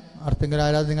ആരാധനയാണ്. അർത്തുങ്കൽ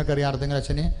ആരാധന നിങ്ങൾക്കറിയാം. അർത്തുങ്കൽ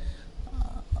അച്ഛന്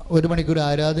 1 മണിക്കൂർ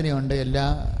ആരാധനയുണ്ട് എല്ലാ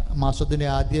മാസത്തിൻ്റെ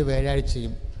ആദ്യ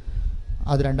വ്യാഴാഴ്ചയും.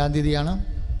 അത് 2-ാം തീയതിയാണ്.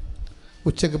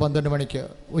 ഉച്ചയ്ക്ക് 12 മണിക്ക്,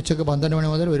 ഉച്ചയ്ക്ക് 12 മണി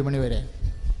മുതൽ 1 മണി വരെ.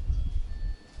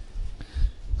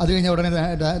 അത് കഴിഞ്ഞ ഉടനെ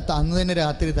അന്ന് തന്നെ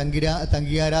രാത്രി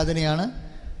തങ്കിയാരാധനയാണ്.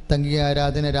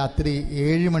 തങ്കിയാരാധന രാത്രി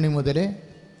 7 മണി മുതൽ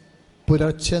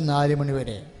പുലർച്ചെ 4 മണി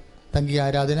വരെ.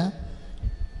 തങ്കിയാരാധന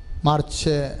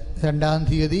മാർച്ച് 2-ാം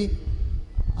തീയതി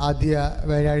ആദ്യ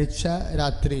വ്യാഴാഴ്ച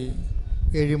രാത്രി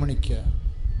 7 മണിക്ക്.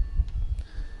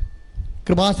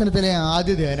 കൃപാസനത്തിലെ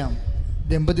ആദ്യ ധ്യാനം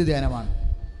ദമ്പതി ധ്യാനമാണ്.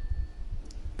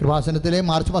 കൃപാസനത്തിലെ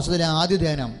മാർച്ച് മാസത്തിലെ ആദ്യ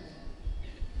ധ്യാനം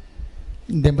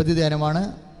ദമ്പതി ധ്യാനമാണ്.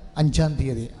 5-ാം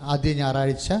തീയതി ആദ്യ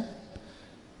ഞായറാഴ്ച.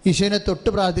 ഈശോനെ തൊട്ട്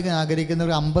പ്രാർത്ഥിക്കാൻ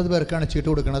ആഗ്രഹിക്കുന്നവർ 50 പേർക്കാണ് ചീട്ട്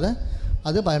കൊടുക്കുന്നത്.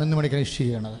 അത് 11 മണിക്കാണ് ഇഷ്യൂ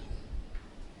ചെയ്യണത്.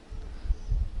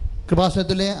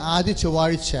 കൃപാസനത്തിലെ ആദ്യ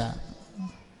ചൊവ്വാഴ്ച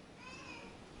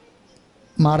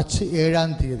മാർച്ച് 7-ാം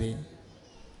തീയതി.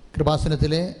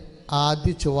 കൃപാസനത്തിലെ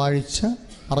ആദ്യ ചൊവ്വാഴ്ച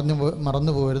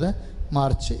മറന്നു പോകരുത്,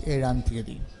 മാർച്ച് 7-ാം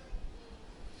തീയതി.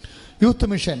 യൂത്ത്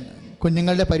മിഷൻ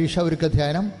കുഞ്ഞുങ്ങളുടെ പരീക്ഷാ ഒരുക്ക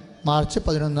ധ്യാനം മാർച്ച്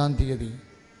 11-ാം തീയതി.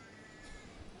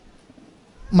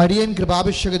 മരിയൻ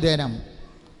കൃപാഭിഷേക ധ്യാനം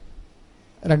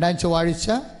 2-ാം ചൊവ്വാഴ്ച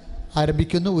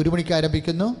ആരംഭിക്കുന്നു, 1 മണിക്ക്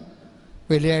ആരംഭിക്കുന്നു,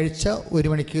 വെള്ളിയാഴ്ച 1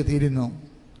 മണിക്ക് തീരുന്നു.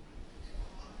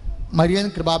 മരിയൻ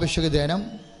കൃപാഭിഷേക ധ്യാനം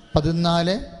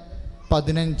 14,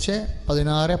 15,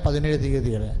 16, 17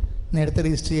 തീയതികൾ നേരത്തെ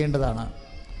രജിസ്റ്റർ ചെയ്യേണ്ടതാണ്.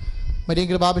 മരിയൻ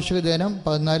കൃപാഭിഷേക ധ്യാനം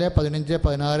 14, 15,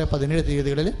 16, 17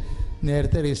 തീയതികളിൽ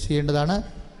നേരത്തെ രജിസ്റ്റർ ചെയ്യേണ്ടതാണ്.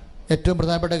 ഏറ്റവും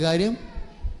പ്രധാനപ്പെട്ട കാര്യം,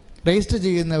 രജിസ്റ്റർ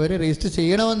ചെയ്യുന്നവർ രജിസ്റ്റർ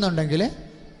ചെയ്യണമെന്നുണ്ടെങ്കിൽ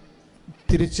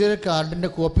തിരിച്ചറിയൽ കാർഡിൻ്റെ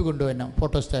കോപ്പി കൊണ്ടുവരണം,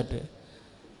 ഫോട്ടോസ്റ്റാറ്റ്.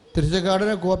 തിരിച്ചറിയൽ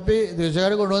കാർഡിൻ്റെ കോപ്പി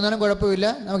തിരിച്ചറിയൽ കൊണ്ടുവന്നാലും കുഴപ്പമില്ല,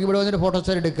 നമുക്കിവിടെ വന്നിട്ട്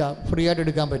ഫോട്ടോസ്റ്റാറ്റ് എടുക്കാം, ഫ്രീ ആയിട്ട്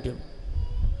എടുക്കാൻ പറ്റും.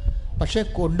 പക്ഷേ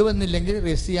കൊണ്ടുവന്നില്ലെങ്കിൽ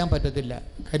രജിസ്റ്റർ ചെയ്യാൻ പറ്റത്തില്ല,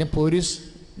 കാര്യം പോലീസ്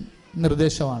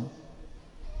നിർദ്ദേശമാണ്.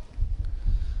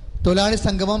 തൊഴിലാളി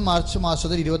സംഗമം മാർച്ച്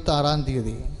മാസത്തിൽ 26-ാം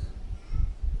തീയതി.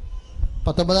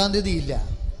 19-ാം തീയതി ഇല്ല,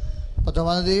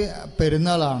 19-ാം തീയതി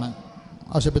പെരുന്നാളാണ്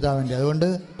ഔഷപിതാവിൻ്റെ. അതുകൊണ്ട്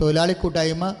തൊഴിലാളി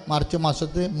കൂട്ടായ്മ മാർച്ച്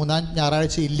മാസത്തിൽ 3-ാം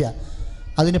ഞായറാഴ്ച ഇല്ല.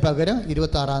 അതിന് പകരം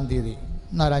 26-ാം തീയതി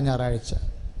 4-ാം ഞായറാഴ്ച.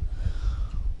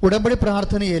 ഉടമ്പടി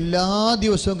പ്രാർത്ഥന എല്ലാ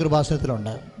ദിവസവും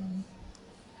കൃപാസനത്തിലുണ്ട്.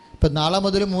 ഇപ്പം നാളെ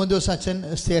മുതൽ 3 ദിവസം അച്ഛൻ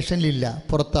സ്റ്റേഷനിലില്ല,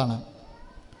 പുറത്താണ്.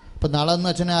 ഇപ്പം നാളെ ഒന്നും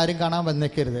അച്ഛനെ ആരും കാണാൻ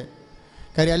വന്നേക്കരുത്.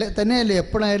 കാര്യം തന്നെയല്ലേ,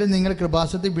 എപ്പോഴായാലും നിങ്ങൾ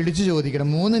കൃപാസനത്തിൽ വിളിച്ച് ചോദിക്കണം.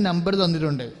 3 നമ്പർ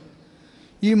തന്നിട്ടുണ്ട്.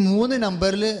 ഈ 3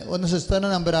 നമ്പറിൽ ഒന്ന് സിസ്റ്ററിൻ്റെ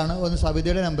നമ്പറാണ്, ഒന്ന്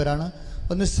സവിതയുടെ നമ്പറാണ്,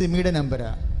 ഒന്ന് സിമിയുടെ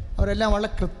നമ്പറാണ്. അവരെല്ലാം വളരെ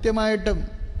കൃത്യമായിട്ടും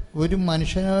ഒരു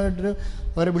മനുഷ്യനായിട്ട്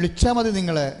അവരെ വിളിച്ചാൽ മതി.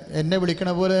 നിങ്ങൾ എന്നെ വിളിക്കണ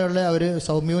പോലെയുള്ള അവർ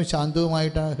സൗമ്യവും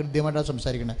ശാന്തവുമായിട്ടാണ്, ഹൃദ്യമായിട്ടാണ്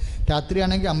സംസാരിക്കുന്നത്.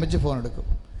 രാത്രിയാണെങ്കിൽ അമ്മച്ചി ഫോൺ എടുക്കും.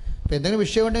 അപ്പോൾ എന്തെങ്കിലും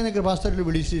വിഷയം ഉണ്ടെങ്കിൽ കൃപാസനത്തിൽ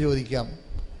വിളിച്ച് ചോദിക്കാം,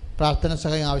 പ്രാർത്ഥന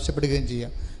സഹായം ആവശ്യപ്പെടുകയും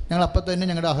ചെയ്യാം. ഞങ്ങൾ അപ്പം തന്നെ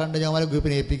ഞങ്ങളുടെ അഹണ്ട ജപമാല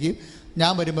ഗ്രൂപ്പിനെ ഏൽപ്പിക്കുകയും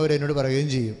ഞാൻ വരുമ്പോൾ അവർ എന്നോട് പറയുകയും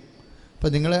ചെയ്യും. അപ്പോൾ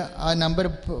നിങ്ങൾ ആ നമ്പർ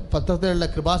പത്രത്തിലുള്ള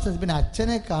കൃപാസന, പിന്നെ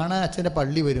അച്ഛനെ കാണാൻ അച്ഛൻ്റെ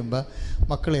പള്ളി വരുമ്പോൾ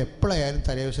മക്കൾ എപ്പോഴായാലും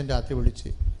തലേദിവസം രാത്രി വിളിച്ച്,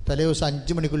 തലേദിവസം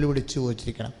 5 മണിക്കുള്ളിൽ വിളിച്ച്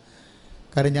ചോദിച്ചിരിക്കണം.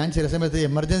 കാരണം ഞാൻ ചില സമയത്ത്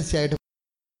എമർജൻസി ആയിട്ട്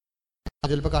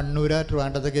ചിലപ്പോൾ കണ്ണൂർ,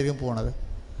 ട്രിവാൻഡ്രത്തൊക്കെ ആയിരിക്കും പോണത്.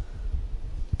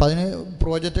 അപ്പം അതിന്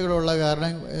പ്രോജക്റ്റുകളുള്ള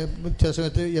കാരണം ചില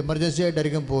സമയത്ത് എമർജൻസി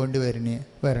ആയിട്ടായിരിക്കും പോകേണ്ടി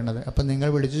വരണത്. അപ്പം നിങ്ങൾ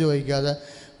വിളിച്ച് ചോദിക്കാതെ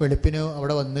വെളുപ്പിന്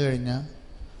അവിടെ വന്നു കഴിഞ്ഞാൽ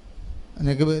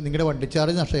നിങ്ങൾക്ക് നിങ്ങളുടെ വണ്ടി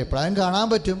ചാർജ് നഷ്ടം. എപ്പോഴും കാണാൻ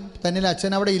പറ്റും. തന്നെ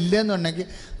അച്ഛൻ അവിടെ ഇല്ലയെന്നുണ്ടെങ്കിൽ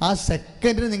ആ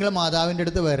സെക്കൻഡിന് നിങ്ങൾ മാതാവിൻ്റെ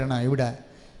അടുത്ത് വരണം.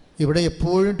 ഇവിടെ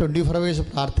എപ്പോഴും 24 hours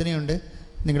പ്രാർത്ഥനയുണ്ട്.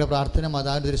 നിങ്ങളുടെ പ്രാർത്ഥന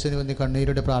മാതാവിൻ്റെ ദൃശ്യം വന്ന്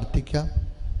കണ്ണീരോടെ പ്രാർത്ഥിക്കാം,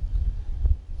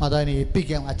 മാതാവിനെ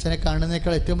ഏൽപ്പിക്കാം. അച്ഛനെ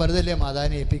കാണുന്നതിനേക്കാൾ ഏറ്റവും വലുതല്ലേ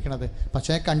മാതാവിനെ ഏൽപ്പിക്കണത്.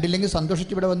 അച്ഛനെ കണ്ടില്ലെങ്കിൽ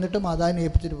സന്തോഷിച്ച് ഇവിടെ വന്നിട്ട് മാതാവിനെ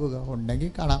ഏൽപ്പിച്ചിട്ട് പോകുക,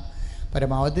 ഉണ്ടെങ്കിൽ കാണാം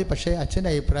പരമാവധി. പക്ഷേ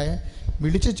അച്ഛൻ്റെ അഭിപ്രായം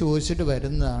വിളിച്ച് ചോദിച്ചിട്ട്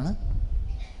വരുന്നതാണ്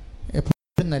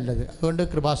എപ്പോഴും നല്ലത്. അതുകൊണ്ട്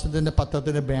കൃപാസനത്തിൻ്റെ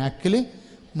പത്രത്തിൻ്റെ ബാക്കിൽ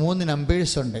 3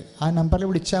 നമ്പേഴ്സ് ഉണ്ട്. ആ നമ്പറിൽ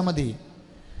വിളിച്ചാൽ മതി.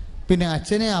 പിന്നെ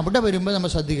അച്ഛനെ അവിടെ വരുമ്പോൾ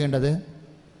നമ്മൾ ശ്രദ്ധിക്കേണ്ടത്,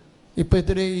 ഇപ്പോൾ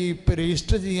ഇപ്പോൾ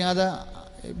രജിസ്റ്റർ ചെയ്യാതെ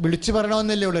വിളിച്ച്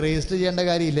പറയണമെന്നല്ലേ ഉള്ളൂ, രജിസ്റ്റർ ചെയ്യേണ്ട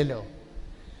കാര്യമില്ലല്ലോ.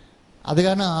 അത്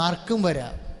കാരണം ആർക്കും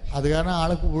വരാം. അത് കാരണം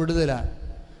ആൾ കൂടുതലാണ്.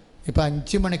 ഇപ്പം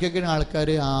 5 മണിക്കൊക്കെയാണ് ആൾക്കാർ,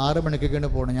 6 മണിക്കൊക്കെയാണ്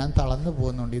പോകണം. ഞാൻ തളർന്നു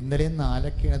പോകുന്നുണ്ട്. ഇന്നലെയും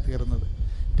 4:00 തീർന്നത്.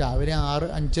 രാവിലെ 6,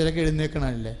 5:30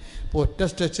 എഴുന്നേൽക്കണമല്ലേ. ഇപ്പോൾ ഒറ്റ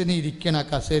സ്ട്രെച്ചിന് ഇരിക്കണം,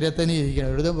 കസേരയിൽ തന്നെ ഇരിക്കണം,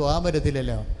 എവിടുന്ന് പോകാൻ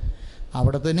പറ്റത്തില്ലല്ലോ.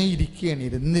 അവിടെ തന്നെ ഇരിക്കുകയാണ്.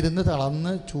 ഇരുന്നിരുന്ന്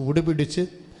തളർന്ന് ചൂട് പിടിച്ച്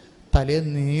തലേ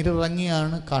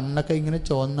നീരിറങ്ങിയാണ്, കണ്ണൊക്കെ ഇങ്ങനെ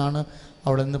ചുവന്നാണ്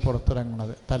അവിടെ നിന്ന്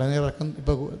പുറത്തിറങ്ങുന്നത്. തലനീറക്കം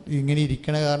ഇപ്പോൾ ഇങ്ങനെ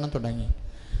ഇരിക്കണ കാരണം തുടങ്ങി.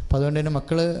 അപ്പോൾ അതുകൊണ്ട് തന്നെ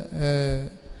മക്കൾ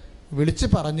വിളിച്ച്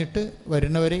പറഞ്ഞിട്ട്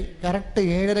വരുന്നവർ കറക്റ്റ്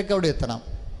 7:30 അവിടെ എത്തണം.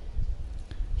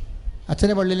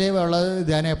 അച്ഛൻ്റെ പള്ളിയിലെ ഉള്ളത്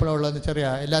ധ്യാനം എപ്പോഴാണ് ഉള്ളതെന്ന് വെച്ചാൽ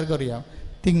അറിയാം, എല്ലാവർക്കും അറിയാം.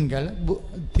 തിങ്കൾ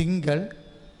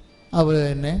അതുപോലെ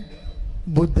തന്നെ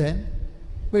ബുധൻ,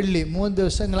 വെള്ളി 3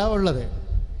 ദിവസങ്ങളാണ് ഉള്ളത്.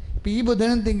 ഇപ്പോൾ ഈ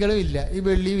ബുധനും തിങ്കളും ഇല്ല, ഈ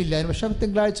വെള്ളിയും ഇല്ല. പക്ഷേ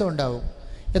തിങ്കളാഴ്ച ഉണ്ടാവും.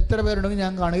 എത്ര പേരുണ്ടെങ്കിൽ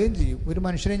ഞാൻ കാണുകയും ചെയ്യും. ഒരു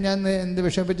മനുഷ്യനെ ഞാൻ എന്ത്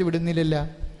വിഷമിപ്പിച്ച് വിടുന്നില്ല.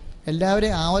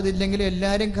 എല്ലാവരെയും ആവതില്ലെങ്കിലും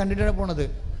എല്ലാവരെയും കണ്ടിട്ടാണ് പോണത്.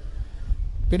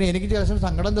 പിന്നെ എനിക്ക് ചില സമയം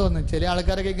സങ്കടം തോന്നും. ചില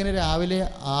ആൾക്കാരൊക്കെ ഇങ്ങനെ രാവിലെ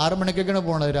 6 മണിക്കൊക്കെയാണ്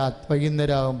പോണത്,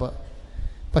 വൈകുന്നേരം ആകുമ്പോൾ.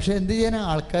 പക്ഷേ എന്ത് ചെയ്യാനാണ്,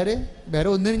 ആൾക്കാർ വേറെ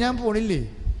ഒന്നിനും ഞാൻ പോണില്ലേ,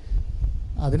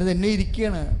 അതിന് തന്നെ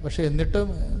ഇരിക്കുകയാണ്. പക്ഷെ എന്നിട്ടും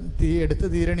എടുത്ത്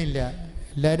തീരണില്ല.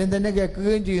 എല്ലാവരും തന്നെ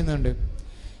കേൾക്കുകയും ചെയ്യുന്നുണ്ട്.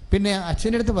 പിന്നെ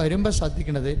അച്ഛൻ്റെ അടുത്ത് വരുമ്പോൾ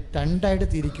ശ്രദ്ധിക്കണത് 2ആയിട്ട്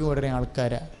തിരിക്കും ഉടനെ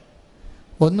ആൾക്കാരാണ്.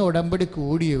 ഒന്ന് ഉടമ്പടി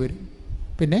കൂടിയവരും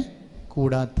പിന്നെ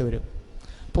കൂടാത്തവരും.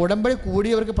 അപ്പോൾ ഉടമ്പടി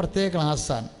കൂടിയവർക്ക് പ്രത്യേക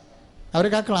ക്ലാസ്സാണ്.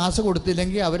 അവർക്ക് ആ ക്ലാസ്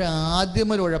കൊടുത്തില്ലെങ്കിൽ അവർ ആദ്യം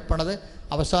വരെ ഉഴപ്പണത്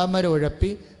അവസാനം വരെ ഉഴപ്പി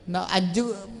 5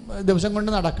 ദിവസം കൊണ്ട്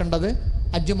നടക്കേണ്ടത്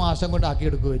 5 മാസം കൊണ്ട്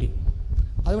ആക്കിയെടുക്കുവർ.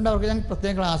 അതുകൊണ്ട് അവർക്ക് ഞാൻ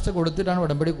പ്രത്യേകം ക്ലാസ് കൊടുത്തിട്ടാണ്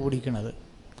ഉടമ്പടി കൂടിക്കുന്നത്.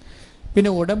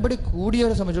 പിന്നെ ഉടമ്പടി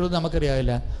കൂടിയവരെ സംബന്ധിച്ചിടത്തോളം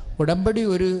നമുക്കറിയാവില്ല, ഉടമ്പടി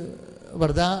ഒരു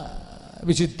വ്രത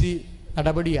വിശുദ്ധി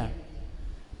നടപടിയാണ്.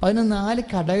 അതിന് 4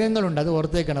 ഘടകങ്ങളുണ്ട്, അത്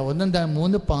ഓർത്തേക്കണം. ഒന്നെന്താ,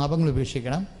 3 പാപങ്ങൾ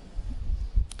ഉപേക്ഷിക്കണം.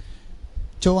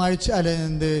 ചൊവ്വാഴ്ച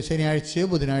അല്ലെങ്കിൽ ശനിയാഴ്ചയോ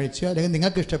ബുധനാഴ്ചയോ അല്ലെങ്കിൽ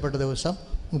നിങ്ങൾക്ക് ഇഷ്ടപ്പെട്ട ദിവസം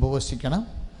ഉപവസിക്കണം.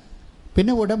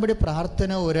 പിന്നെ ഉടമ്പടി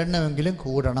പ്രാർത്ഥന ഒരെണ്ണമെങ്കിലും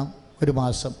കൂടണം ഒരു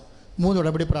മാസം. 3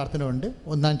 ഉടമ്പടി പ്രാർത്ഥന ഉണ്ട്.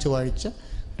 1-ാം ചൊവ്വാഴ്ച,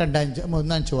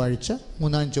 1-ാം ചൊവ്വാഴ്ച,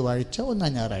 3-ാം ചൊവ്വാഴ്ച,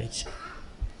 1-ാം ഞായറാഴ്ച.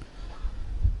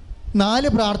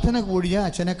 4 പ്രാർത്ഥന കൂടിയ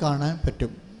അച്ഛനെ കാണാൻ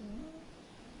പറ്റും.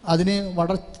 അതിന്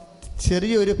വളരെ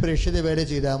ചെറിയൊരു പ്രേക്ഷിത വേല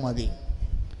ചെയ്താൽ മതി.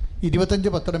 25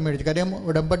 പത്രം മേടിച്ചു. കാര്യം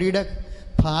ഉടമ്പടിയുടെ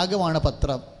ഭാഗമാണ്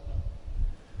പത്രം.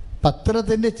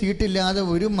 പത്രത്തിൻ്റെ ചീട്ടില്ലാതെ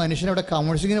ഒരു മനുഷ്യനവിടെ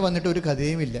കൗൺസിലിങ്ങിന് വന്നിട്ട് ഒരു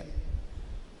കഥയുമില്ല.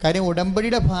 കാര്യം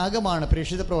ഉടമ്പടിയുടെ ഭാഗമാണ്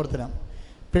പ്രേക്ഷിത പ്രവർത്തനം.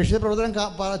 പ്രേക്ഷിത പ്രവർത്തനം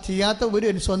ചെയ്യാത്ത ഒരു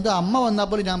സ്വന്തം അമ്മ വന്നാൽ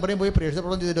പോലും ഞാൻ പറയും പോയി പ്രേക്ഷിത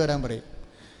പ്രവർത്തനം ചെയ്തിട്ട് വരാൻ പറയും.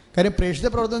 കാര്യം പ്രേക്ഷിത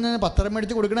പ്രവർത്തനം പത്രം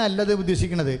മേടിച്ച് കൊടുക്കണ അല്ലത്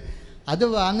ഉദ്ദേശിക്കുന്നത്. അത്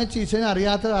വാങ്ങിച്ച് ഈശ്വരനെ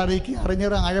അറിയാത്ത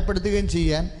അറിഞ്ഞവരെ ആഴപ്പെടുത്തുകയും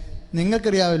ചെയ്യാൻ.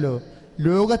 നിങ്ങൾക്കറിയാമല്ലോ,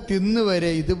 ലോകത്തിന്ന്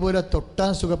വരെ ഇതുപോലെ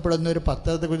തൊട്ടാൻ സുഖപ്പെടുന്ന ഒരു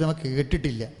പത്രത്തെക്കുറിച്ച് നമുക്ക്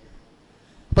കേട്ടിട്ടില്ല.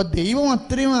 അപ്പം ദൈവം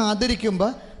അത്രയും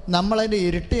ആദരിക്കുമ്പോൾ നമ്മളതിൻ്റെ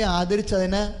ഇരട്ടി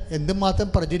ആദരിച്ചതിനെ എന്തുമാത്രം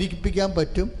പ്രചരിപ്പിക്കാൻ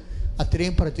പറ്റും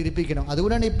അത്രയും പ്രചരിപ്പിക്കണം.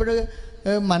 അതുകൊണ്ടാണ് ഇപ്പോഴും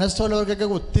മനസ്സുള്ളവർക്കൊക്കെ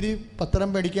ഒത്തിരി പത്രം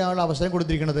മേടിക്കാനുള്ള അവസരം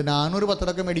കൊടുത്തിരിക്കുന്നത്. 400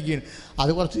 പത്രമൊക്കെ മേടിക്കുകയാണ്.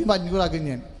 അത് കുറച്ച് 500 ആക്കും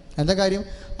ഞാൻ. എന്താ കാര്യം?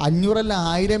 500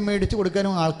 1000 മേടിച്ച്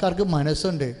കൊടുക്കാനും ആൾക്കാർക്ക്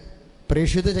മനസ്സുണ്ട്.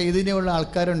 പ്രേക്ഷിത ചൈതന്യമുള്ള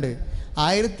ആൾക്കാരുണ്ട്.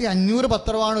 1500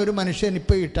 പത്രമാണ് ഒരു മനുഷ്യൻ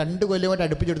ഇപ്പോൾ 2 കൊല്ലമായിട്ട്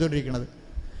അടുപ്പിച്ചെടുത്തുകൊണ്ടിരിക്കുന്നത്.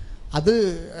 അത്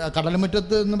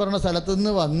കടൽമുറ്റത്ത് എന്ന് പറയുന്ന സ്ഥലത്തു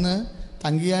നിന്ന് വന്ന്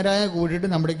തങ്കിയാരായ കൂടിയിട്ട്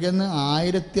നമ്മുടേക്ക് നിന്ന്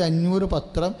 1500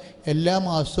 പത്രം എല്ലാ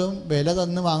മാസവും വില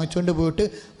തന്ന് വാങ്ങിച്ചുകൊണ്ട് പോയിട്ട്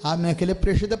ആ മേഖല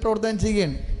പ്രേക്ഷിത പ്രവർത്തനം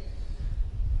ചെയ്യുകയാണ്.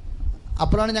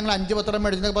 അപ്പോഴാണ് ഞങ്ങൾ 5 പത്രം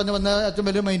മേടിച്ചെന്നൊക്കെ പറഞ്ഞ് വന്ന അച്ഛൻ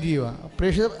വലിയ മൈൻഡ് ചെയ്യുക.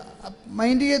 പ്രേക്ഷിത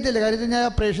മൈൻഡ് ചെയ്യത്തില്ല. കാര്യം ഞാൻ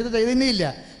പ്രേക്ഷിത ചൈതന്യമില്ല.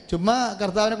 ചുമ്മാ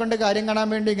കർത്താവിനെ കൊണ്ട് കാര്യം കാണാൻ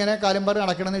വേണ്ടി ഇങ്ങനെ കാര്യം പറഞ്ഞ്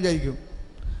നടക്കണമെന്ന് വിചാരിക്കും.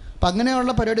 അപ്പം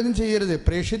അങ്ങനെയുള്ള പരിപാടിയൊന്നും ചെയ്യരുത്.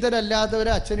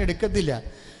 പ്രേക്ഷിതരല്ലാത്തവരെ അച്ഛൻ എടുക്കത്തില്ല.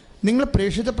 നിങ്ങൾ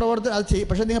പ്രേക്ഷിത പ്രവർത്തനം അത് ചെയ്യും.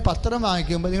 പക്ഷേ നിങ്ങൾ പത്രം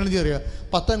വാങ്ങിക്കുമ്പോൾ നിങ്ങൾ ചെയ്യുക,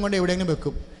 പത്രം കൊണ്ട് എവിടെയെങ്കിലും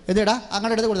വെക്കും. എന്നിടാ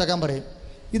അങ്ങനെ എടുത്ത് കൊടുത്തേക്കാൻ പറയും.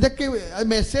 ഇതൊക്കെ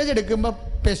മെസ്സേജ് എടുക്കുമ്പോൾ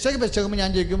പെശകുമ്പോൾ ഞാൻ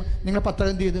ചോദിക്കും, നിങ്ങൾ പത്രം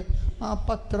എന്ത് ചെയ്ത്? ആ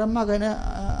പത്രം മകനെ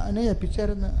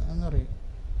ഏൽപ്പിച്ചായിരുന്നു എന്ന് പറയും.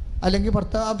 അല്ലെങ്കിൽ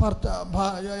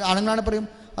ആണുങ്ങളാണ് പറയും,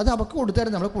 അത് അവർക്ക്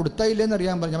കൊടുത്തായിരുന്നു, നമ്മൾ കൊടുത്തായില്ലെന്ന്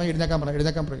അറിയാൻ പറയും. നമ്മൾ എഴുന്നേക്കാൻ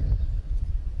പറയും,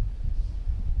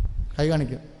 കൈ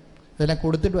കാണിക്കും, ഇതെല്ലാം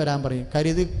കൊടുത്തിട്ട് വരാൻ പറയും.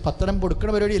 കാര്യം ഇത് പത്രം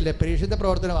കൊടുക്കുന്ന പരിപാടിയല്ലേ, പ്രേക്ഷിത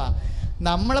പ്രവർത്തനമാണ്.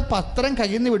 നമ്മളെ പത്രം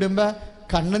കയ്യിൽ നിന്ന് വിടുമ്പോൾ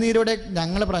കണ്ണുനീരോടെ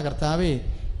ഞങ്ങൾ പറയാം, കർത്താവേ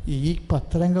ഈ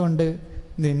പത്രം കൊണ്ട്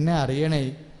നിന്നെ അറിയണേ.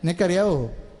 നിനക്കറിയാവോ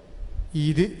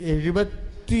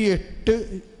 78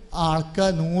 ആൾക്കാർ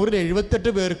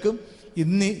 178 പേർക്കും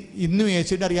ഇന്നും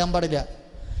യേശുവിനെ അറിയാൻ പാടില്ല.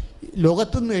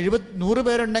 ലോകത്ത് 100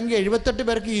 പേരുണ്ടെങ്കിൽ 78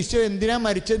 പേർക്ക് ഈശോ എന്തിനാ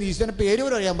മരിച്ചത്, ഈശോയുടെ പേര്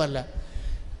പോലും അറിയാൻ പാടില്ല.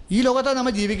 ഈ ലോകത്താണ്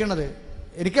നമ്മൾ ജീവിക്കണത്.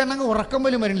 എനിക്കാണെങ്കിൽ ഉറക്കം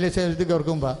പോലും വരുന്നില്ല ശരീരത്തിൽ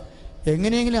ഓർക്കുമ്പോൾ.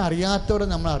 എങ്ങനെയെങ്കിലും അറിയാത്തവരെ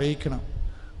നമ്മൾ അറിയിക്കണം.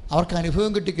 അവർക്ക്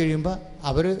അനുഭവം കിട്ടിക്കഴിയുമ്പോൾ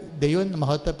അവർ ദൈവം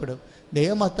മഹത്വപ്പെടും.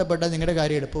 ദൈവം മഹത്വപ്പെട്ടാൽ നിങ്ങളുടെ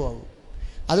കാര്യം എളുപ്പമാകും.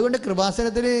 അതുകൊണ്ട്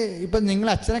കൃപാസനത്തിൽ ഇപ്പം നിങ്ങൾ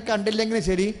അച്ഛനെ കണ്ടില്ലെങ്കിലും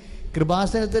ശരി,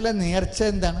 കൃപാസനത്തിലെ നേർച്ച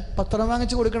എന്താണ്? പത്രം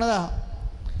വാങ്ങിച്ച് കൊടുക്കണതാ.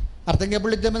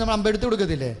 അർദ്ധങ്കപ്പള്ളി ചെല്ലുമ്പോൾ നമ്മൾ അമ്പെടുത്ത്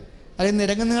കൊടുക്കത്തില്ലേ, അല്ലെങ്കിൽ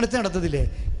നിരങ്ങ് നേർച്ച നടത്തത്തില്ലേ?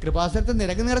 കൃപാസനത്തിൽ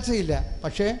നിരങ്ങ് നേർച്ചയില്ല.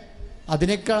 പക്ഷേ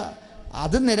അതിനേക്കാൾ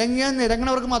അത്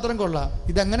നിരങ്ങണവർക്ക് മാത്രം കൊള്ളാം.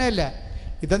 ഇതങ്ങനെയല്ല.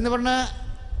 ഇതെന്ന് പറഞ്ഞാൽ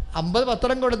 50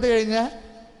 പത്രം കൊടുത്തു കഴിഞ്ഞാൽ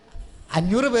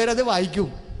 500 പേരത് വായിക്കും.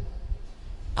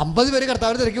 50 പേര്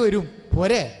കർത്താവിന് തിരക്കി വരും.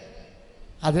 പോരെ?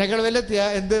 അതിനേക്കാൾ വലിയ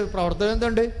പ്രവർത്തനം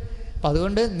എന്തുണ്ട്? അപ്പം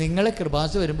അതുകൊണ്ട് നിങ്ങളെ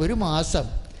കൃപാസ വരുമ്പോൾ ഒരു മാസം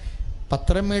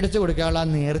പത്രം മേടിച്ച് കൊടുക്കാനുള്ള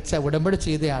നേർച്ച ഉടമ്പടി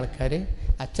ചെയ്ത ആൾക്കാർ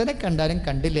അച്ഛനെ കണ്ടാലും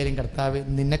കണ്ടില്ലേലും കർത്താവ്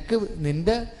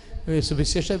നിൻ്റെ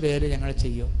സുവിശേഷ വേല ഞങ്ങൾ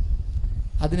ചെയ്യും.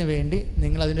 അതിനു വേണ്ടി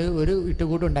നിങ്ങളതിന് ഒരു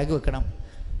ഇട്ടുകൂട്ട് ഉണ്ടാക്കി വെക്കണം.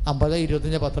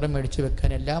 50-25 പത്രം മേടിച്ച് വെക്കാൻ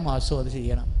എല്ലാ മാസവും അത്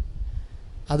ചെയ്യണം.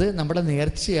 അത് നമ്മുടെ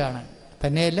നേർച്ചയാണ്.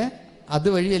 തന്നെയല്ല,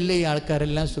 അതുവഴിയല്ലേ ഈ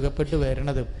ആൾക്കാരെല്ലാം സുഖപ്പെട്ട്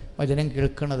വരണതും വചനം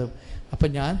കേൾക്കണതും. അപ്പം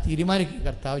ഞാൻ തീരുമാനിക്കും,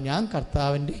 ഞാൻ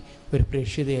കർത്താവിൻ്റെ ഒരു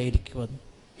പ്രേക്ഷിതയായിരിക്കുമെന്ന്.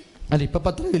 അതിപ്പോൾ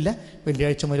പത്രമില്ല,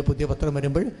 വെള്ളിയാഴ്ച മുതൽ പുതിയ പത്രം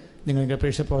വരുമ്പോൾ നിങ്ങളുടെ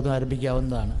പ്രേക്ഷിത പ്രവർത്തനം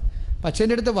ആരംഭിക്കാവുന്നതാണ്.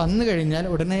 അച്ഛൻ്റെ അടുത്ത് വന്നു കഴിഞ്ഞാൽ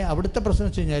ഉടനെ അവിടുത്തെ പ്രശ്നം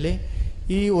വെച്ച് കഴിഞ്ഞാൽ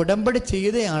ഈ ഉടമ്പടി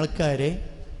ചെയ്ത ആൾക്കാരെ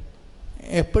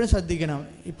എപ്പോഴും ശ്രദ്ധിക്കണം.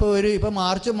 ഇപ്പോൾ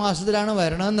മാർച്ച് മാസത്തിലാണ്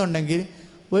വരണമെന്നുണ്ടെങ്കിൽ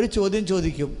ഒരു ചോദ്യം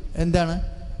ചോദിക്കും. എന്താണ്?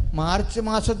 മാർച്ച്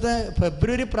മാസത്തെ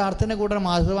ഫെബ്രുവരി പ്രാർത്ഥന കൂടെ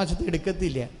മാസത്തിൽ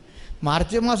എടുക്കത്തില്ല.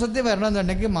 മാർച്ച് മാസത്തിൽ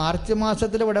വരണമെന്നുണ്ടെങ്കിൽ മാർച്ച്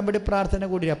മാസത്തിൽ ഉടമ്പടി പ്രാർത്ഥന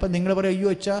കൂടി. അപ്പം നിങ്ങൾ പറയും, അയ്യോ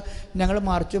വെച്ചാൽ ഞങ്ങൾ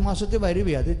മാർച്ച് മാസത്തിൽ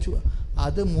വരുവേ,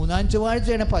 അത് 3-ാം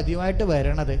ചൊവ്വാഴ്ചയാണ് പതിവായിട്ട്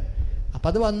വരണത്. അപ്പം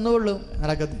അത് വന്നോളൂ,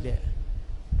 നടക്കത്തില്ല.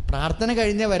 പ്രാർത്ഥന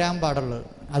കഴിഞ്ഞേ വരാൻ പാടുള്ളൂ.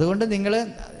 അതുകൊണ്ട് നിങ്ങൾ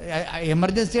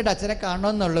എമർജൻസി ആയിട്ട് അച്ഛനെ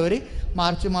കാണണമെന്നുള്ളവർ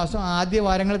മാർച്ച് മാസം ആദ്യ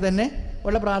വാരങ്ങളിൽ തന്നെ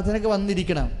ഉള്ള പ്രാർത്ഥനയ്ക്ക്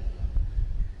വന്നിരിക്കണം.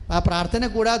 ആ പ്രാർത്ഥന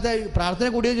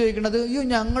കൂടിയത് ചോദിക്കുന്നത്, അയ്യോ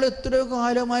ഞങ്ങൾ എത്രയോ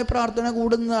കാലമായി പ്രാർത്ഥന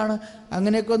കൂടുന്നതാണ്,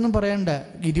 അങ്ങനെയൊക്കെ ഒന്നും പറയണ്ട.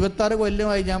 26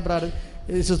 കൊല്ലമായി ഞാൻ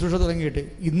ശുശ്രൂഷ തുടങ്ങിയിട്ട്.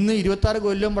 ഇന്ന് 26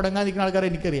 കൊല്ലം മുടങ്ങാൻ നിൽക്കുന്ന ആൾക്കാരെ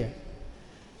എനിക്കറിയാം.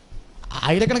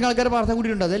 ആയിരക്കണക്കിന് ആൾക്കാർ പ്രാർത്ഥന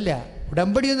കൂടിയിട്ടുണ്ട്. അതല്ല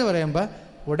ഉടമ്പടി എന്ന് പറയുമ്പോൾ,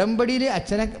 ഉടമ്പടിയിൽ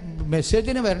അച്ഛനെ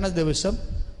മെസ്സേജിന് വരുന്ന ദിവസം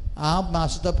ആ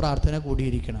മാസത്തെ പ്രാർത്ഥന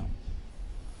കൂടിയിരിക്കണം.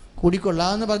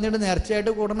 കൂടിക്കൊള്ളാമെന്ന് പറഞ്ഞിട്ട്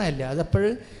നേർച്ചയായിട്ട് കൂടണമല്ല,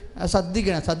 അതപ്പോഴും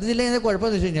ശ്രദ്ധിക്കണം. ശ്രദ്ധിച്ചില്ലെങ്കിൽ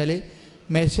കുഴപ്പമെന്ന് വെച്ച് കഴിഞ്ഞാൽ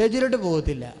മെസ്സേജിലോട്ട്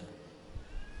പോകത്തില്ല.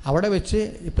 അവിടെ വെച്ച്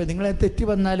ഇപ്പം നിങ്ങളെ തെറ്റി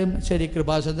വന്നാലും ശരി,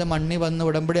 കൃപാസനത്തെ മണ്ണി വന്ന്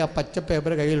ഉടമ്പടി ആ പച്ച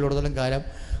പേപ്പർ കയ്യിലുള്ളിടത്തോളം കാലം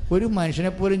ഒരു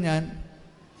മനുഷ്യനെപ്പോലും ഞാൻ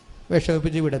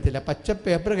വിഷമിപ്പിച്ച് വിടത്തില്ല. പച്ച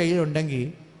പേപ്പർ കയ്യിലുണ്ടെങ്കിൽ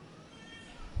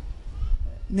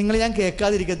നിങ്ങൾ ഞാൻ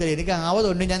കേൾക്കാതിരിക്കത്തില്ല, എനിക്ക്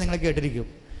ആവതുണ്ട് ഞാൻ നിങ്ങളെ കേട്ടിരിക്കും.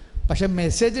 പക്ഷെ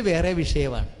മെസ്സേജ് വേറെ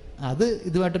വിഷയമാണ്, അത്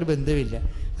ഇതുമായിട്ടൊരു ബന്ധമില്ല.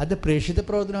 അത് പ്രേക്ഷിത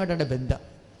പ്രവർത്തനമായിട്ടാണ് ബന്ധം.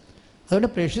 അതുകൊണ്ട്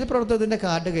പ്രേക്ഷിത പ്രവർത്തനത്തിൻ്റെ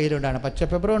കാർഡ് കയ്യിലുണ്ടാകണം. പച്ച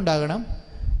പേപ്പറും ഉണ്ടാകണം,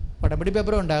 ഉടമ്പടി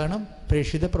പേപ്പറും ഉണ്ടാകണം,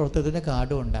 പ്രേക്ഷിത പ്രവർത്തനത്തിൻ്റെ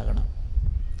കാർഡും ഉണ്ടാകണം.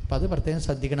 അപ്പം അത് പ്രത്യേകം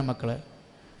ശ്രദ്ധിക്കണം മക്കളെ.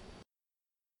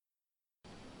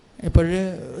 ഇപ്പോൾ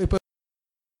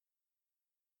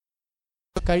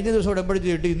കഴിഞ്ഞ ദിവസം ഉടമ്പടി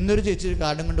ചെയ്തിട്ട് ഇന്നൊരു ചേച്ചി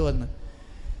കാർഡും കൊണ്ട് വന്ന്,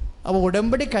 അപ്പോൾ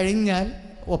ഉടമ്പടി കഴിഞ്ഞാൽ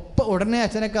ഉടനെ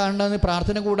അച്ഛനെ കാണണമെന്ന്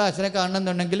പ്രാർത്ഥന കൂടെ അച്ഛനെ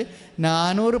കാണണമെന്നുണ്ടെങ്കിൽ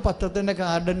 400 പത്രത്തിൻ്റെ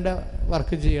കാർഡിൻ്റെ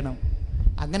വർക്ക് ചെയ്യണം.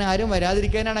 അങ്ങനെ ആരും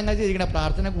വരാതിരിക്കാനാണ് അങ്ങനെ ചെയ്തിരിക്കണം,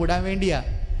 പ്രാർത്ഥന കൂടാൻ വേണ്ടിയാണ്.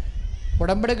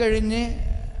 ഉടമ്പടി കഴിഞ്ഞ്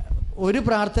ഒരു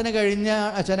പ്രാർത്ഥന കഴിഞ്ഞ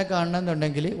അച്ഛനെ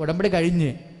കാണണമെന്നുണ്ടെങ്കിൽ ഉടമ്പടി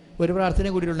കഴിഞ്ഞ് ഒരു പ്രാർത്ഥന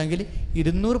കൂടിയിട്ടുണ്ടെങ്കിൽ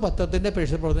 200 പത്രത്തിൻ്റെ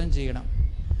പ്രേക്ഷിത പ്രവർത്തനം ചെയ്യണം.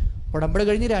 ഉടമ്പടി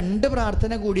കഴിഞ്ഞ് 2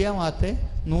 പ്രാർത്ഥന കൂടിയാൽ മാത്രമേ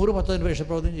 100 പത്രത്തിൻ്റെ പ്രേക്ഷിത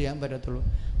പ്രവർത്തനം ചെയ്യാൻ പറ്റത്തുള്ളൂ.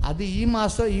 അത്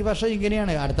ഈ വർഷം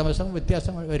ഇങ്ങനെയാണ്, അടുത്ത വർഷം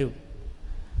വ്യത്യാസം വരും.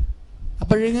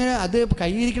 അപ്പോഴിങ്ങനെ അത്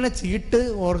കയ്യിരിക്കുന്ന ചീട്ട്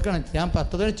ഓർക്കണം. ഞാൻ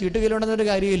പത്രത്തിന് ചീട്ട് കയ്യിലുണ്ടെന്നൊരു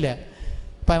കാര്യമില്ല.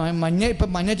 ഇപ്പം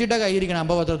മഞ്ഞച്ചീട്ടാണ് കയ്യിരിക്കണം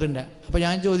 50 പത്രത്തിൻ്റെ. അപ്പോൾ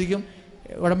ഞാൻ ചോദിക്കും,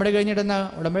 ഉടമ്പടി കഴിഞ്ഞിട്ടെന്നാ?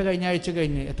 ഉടമ്പടി കഴിഞ്ഞ ആഴ്ച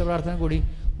കഴിഞ്ഞ് എത്ര പ്രാർത്ഥന കൂടി?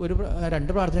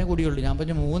 2 പ്രാർത്ഥന കൂടിയുള്ളൂ. ഞാൻ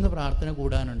പറഞ്ഞു 3 പ്രാർത്ഥന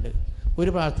കൂടാനുണ്ട്, 1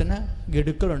 പ്രാർത്ഥന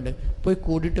ഗഡുക്കളുണ്ട്, പോയി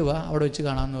കൂടിയിട്ട് വാ, അവിടെ വെച്ച്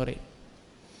കാണാമെന്ന് പറയും.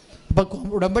 അപ്പോൾ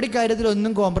ഉടമ്പടി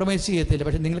കാര്യത്തിലൊന്നും കോംപ്രമൈസ് ചെയ്യത്തില്ല.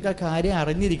 പക്ഷെ നിങ്ങൾക്ക് ആ കാര്യം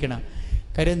അറിഞ്ഞിരിക്കണം.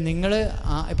 കാര്യം നിങ്ങൾ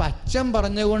ഇപ്പം അച്ഛൻ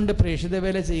പറഞ്ഞുകൊണ്ട് പ്രേക്ഷിത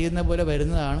വേല ചെയ്യുന്ന പോലെ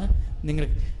വരുന്നതാണ്.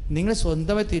 നിങ്ങൾ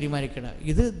സ്വന്തമായി തീരുമാനിക്കണം.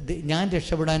 ഇത് ഞാൻ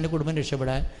രക്ഷപ്പെടാൻ, എൻ്റെ കുടുംബം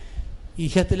രക്ഷപ്പെടാൻ,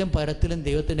 ഇഹത്തിലും പരത്തിലും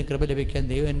ദൈവത്തിൻ്റെ കൃപ ലഭിക്കാൻ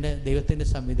ദൈവത്തിൻ്റെ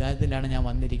സംവിധാനത്തിലാണ് ഞാൻ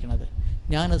വന്നിരിക്കുന്നത്.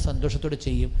 ഞാനത് സന്തോഷത്തോടെ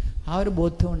ചെയ്യും. ആ ഒരു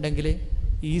ബോധ്യമുണ്ടെങ്കിൽ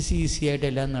ഈസി ആയിട്ട്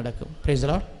എല്ലാം നടക്കും. Price the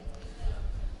Lord.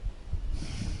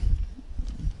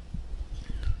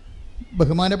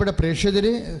 ബഹുമാനപ്പെട്ട പ്രേക്ഷകർ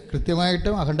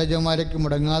കൃത്യമായിട്ടും അഖണ്ഡ ജപമാലയ്ക്ക്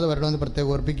മുടങ്ങാതെ വരണമെന്ന്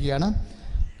പ്രത്യേകം ഓർപ്പിക്കുകയാണ്.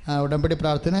 ഉടമ്പടി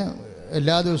പ്രാർത്ഥന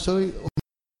എല്ലാ ദിവസവും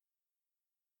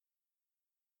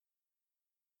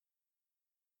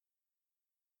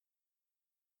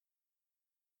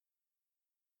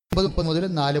 9 മുതൽ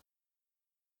 4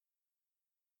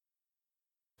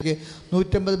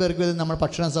 150 പേർക്ക് വീതം നമ്മൾ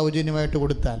ഭക്ഷണം സൗജന്യമായിട്ട്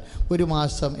കൊടുത്താൽ ഒരു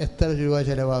മാസം എത്ര രൂപ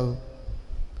ചിലവാകും?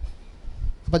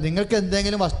 അപ്പം നിങ്ങൾക്ക്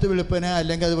എന്തെങ്കിലും വസ്തു വിൽപ്പന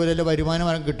അല്ലെങ്കിൽ അതുപോലെ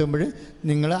വരുമാനം കിട്ടുമ്പോൾ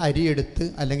നിങ്ങൾ അരിയെടുത്ത്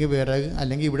അല്ലെങ്കിൽ വിറക്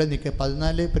അല്ലെങ്കിൽ ഇവിടെ നിൽക്കുക.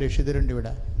 14 പ്രേക്ഷിതരുണ്ട്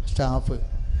ഇവിടെ സ്റ്റാഫ്.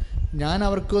 ഞാൻ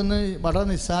അവർക്കൊന്ന് വളരെ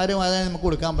നിസ്സാരമായതായി നമുക്ക്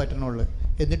കൊടുക്കാൻ പറ്റണുള്ളൂ.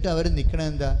 എന്നിട്ട് അവർ നിൽക്കണത്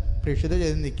എന്താ? പ്രേക്ഷിത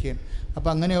ചെയ്ത് നിൽക്കുകയാണ്. അപ്പോൾ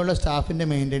അങ്ങനെയുള്ള സ്റ്റാഫിൻ്റെ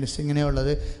മെയിൻ്റെനൻസ്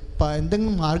ഇങ്ങനെയുള്ളത്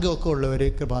എന്തെങ്കിലും മാർഗ്ഗമൊക്കെ ഉള്ളവർ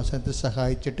കൃപാസനത്തെ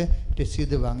സഹായിച്ചിട്ട്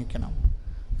രസീത് വാങ്ങിക്കണം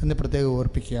എന്ന് പ്രത്യേകം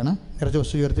ഓർപ്പിക്കുകയാണ്. കുറച്ച്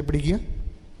വസ്തു ഉയർത്തിപ്പിടിക്കുക,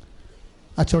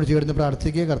 അച്ഛനോട് ചേർന്ന്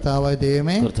പ്രാർത്ഥിക്കുക. കർത്താവായ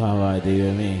ദൈവമേ,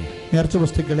 നേർച്ച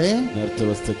വസ്തുക്കളെ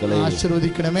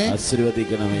ആശീർവദിക്കണമേ,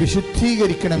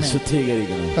 വിശുദ്ധീകരിക്കണമേ.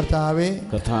 കർത്താവേ,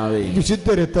 വിശുദ്ധ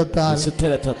രക്തത്താൽ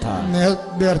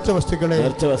നേർച്ച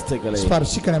വസ്തുക്കളെ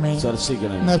സ്പർശിക്കണമേ.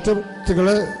 നേർച്ച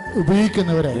വസ്തുക്കളെ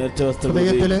ഉപയോഗിക്കുന്നവരെ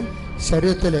ഹൃദയത്തില്,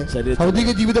 ശരീരത്തിലെ ഭൗതിക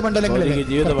ജീവിത മണ്ഡലങ്ങളിലെ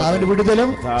കർത്താവിന്റെ വിടുതലും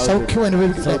സൗഖ്യവും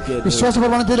അനുഭവിക്കട്ടെ. വിശ്വാസ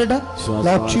പ്രമാണത്തിലിട്ട്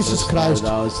Lord Jesus Christ,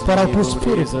 for our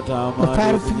prosperity, the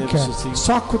fire of God,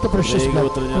 soak with the precious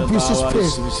blood of Jesus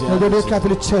Christ, of the Roman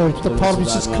Catholic Church, the power of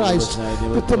Jesus Christ,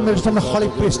 with the medicine of the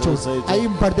Holy Priesthood, I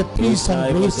impart the peace and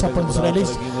grace upon this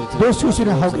release. Those who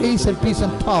should have grace and peace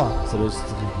and power.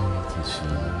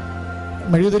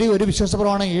 മെഴുകുതിരി ഒരു വിശ്വാസ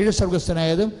പ്രമാണം 7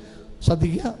 സ്വർഗ്ഗസ്ഥനായതും,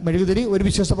 ശ്രദ്ധിക്കുക, മെഴുകുതിരി ഒരു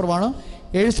വിശ്വാസ പ്രമാണം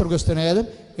 7 സ്വർഗ്ഗസ്ഥനായതും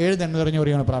 7 നന്മ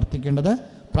നിറഞ്ഞവരെയാണ് പ്രാർത്ഥിക്കേണ്ടത്.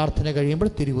 പ്രാർത്ഥന കഴിയുമ്പോൾ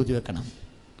തിരികൂതി വെക്കണം.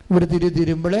 ഇവിടെ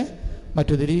തിരുമ്പോഴേ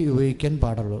മറ്റു തിരി ഉപയോഗിക്കാൻ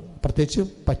പാടുള്ളൂ. പ്രത്യേകിച്ച്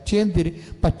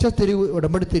പച്ചത്തിരി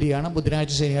ഉടമ്പടി തിരിയാണ്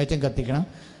ബുധനാഴ്ച ശനിയാഴ്ചയും കത്തിക്കണം.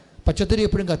 പച്ചത്തിരി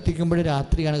എപ്പോഴും കത്തിക്കുമ്പോൾ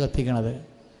രാത്രിയാണ് കത്തിക്കണത്.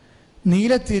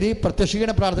 നീലത്തിരി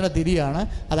പ്രത്യക്ഷീകരണ പ്രാർത്ഥന തിരിയാണ്,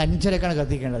 അത് 5:30ക്കാണ്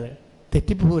കത്തിക്കേണ്ടത്.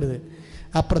 തെറ്റിപ്പോകരുത്.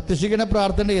 ആ പ്രത്യക്ഷീകരണ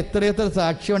പ്രാർത്ഥന എത്രയെത്ര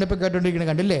സാക്ഷ്യമാണ് ഇപ്പോൾ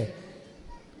കേട്ടുകൊണ്ടിരിക്കുന്നത്, കണ്ടില്ലേ?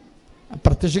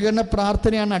 പ്രത്യക്ഷീകരണ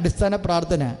പ്രാർത്ഥനയാണ് അടിസ്ഥാന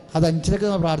പ്രാർത്ഥന. അത് 5:30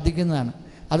 നമ്മൾ പ്രാർത്ഥിക്കുന്നതാണ്.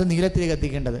 അത് നീലത്തിരി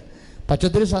കത്തിക്കേണ്ടത്.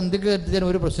 പച്ചത്തിരി സന്ധ്യക്ക് കത്തിച്ചാൽ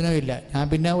ഒരു പ്രശ്നവുമില്ല. ഞാൻ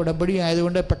പിന്നെ ഉടമ്പടി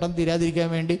ആയതുകൊണ്ട് പെട്ടെന്ന് തീരാതിരിക്കാൻ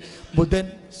വേണ്ടി ബുധൻ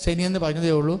ശനി എന്ന്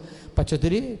പറഞ്ഞതേ ഉള്ളൂ.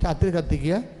 പച്ചത്തിരി രാത്രി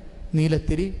കത്തിക്കുക,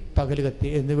 നീലത്തിരി പകൽ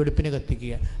വെളുപ്പിനെ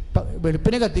കത്തിക്കുക.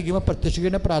 വെളുപ്പിനെ കത്തിക്കുമ്പോൾ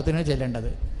പ്രത്യക്ഷീകരണ പ്രാർത്ഥനയാണ്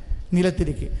ചെല്ലേണ്ടത്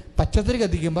നീലത്തിരിക്ക്. പച്ചത്തിരി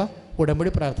കത്തിക്കുമ്പോൾ ഉടമ്പടി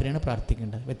പ്രാർത്ഥനയാണ്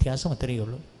പ്രാർത്ഥിക്കേണ്ടത്. വ്യത്യാസം അത്രയേ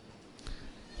ഉള്ളൂ.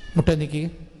 മുട്ട നിൽക്കുക.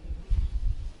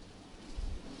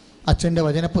 അച്ഛൻ്റെ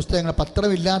വചനപുസ്തകങ്ങൾ,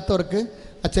 പത്രമില്ലാത്തവർക്ക്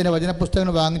അച്ഛൻ്റെ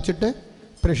വചനപുസ്തകങ്ങൾ വാങ്ങിച്ചിട്ട്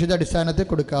പ്രേക്ഷിത അടിസ്ഥാനത്തിൽ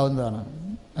കൊടുക്കാവുന്നതാണ്.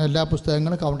 എല്ലാ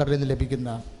പുസ്തകങ്ങളും കൗണ്ടറിൽ നിന്ന്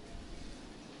ലഭിക്കുന്നതാണ്.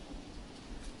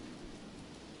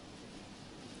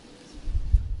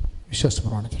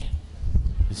 വിശ്വാസപ്രമാണത്തിൽ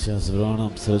വിശ്വാസപ്രമാണം.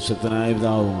 സർവശക്തനായ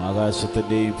പിതാവും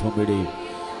ആകാശത്തിൻ്റെയും ഭൂമിയുടെയും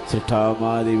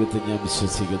സൃഷ്ടാവായ ദൈവത്തിൽ ഞാൻ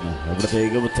വിശ്വസിക്കുന്നു. അവിടുത്തെ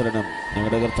ഏകപുത്രനും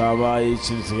ഞങ്ങളുടെ കർത്താവായ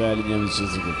യേശുവിലും ഞാൻ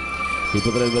വിശ്വസിക്കുന്നു.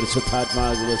 ഇപ്പുത്രൻ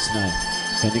പരിശുദ്ധാത്മാവിനായി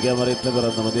കന്യകാമറിയത്തിന്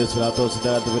പിറന്ന് മധ്യസ്വരാത്തോസിൻ്റെ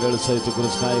കാലത്ത് വിരൽ സഹിച്ച്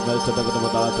കുരിശിനായി മരിച്ചടക്കുന്ന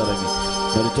മതാത്തിറങ്ങി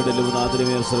മരിച്ചടലും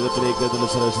നാദിനമേൽ സ്വർഗത്തിലേക്ക് എന്നുള്ള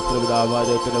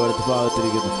സർവശക്തപിതാവാചകത്തിൻ്റെ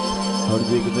വലത്തുഭാഗത്തിരിക്കുന്നു. അവിടെ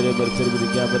ജീവിക്കുന്നവരെ മരിച്ചൊരു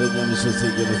വിധിക്കാൻ വരെ ഞാൻ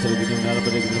വിശ്വസിക്കുന്നു.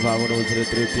 സ്വർഗത്തിന് ഭാവനവും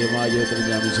ചരിത്രമായ ജീവിതത്തിൽ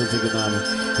ഞാൻ വിശ്വസിക്കുന്നതാണ്.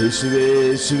 യേശുവേ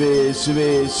യേശുവേ യേശുവേ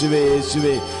യേശുവേ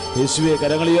യേശുവേ യേശുവേ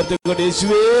കരങ്ങൾ ഉയർത്തിക്കൊണ്ട്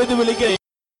യേശുവേ എന്ന് വിളിക്കേ.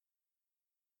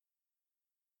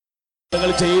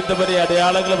 ഞങ്ങൾ ചെയ്യുന്നവനെ,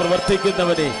 അടയാളങ്ങൾ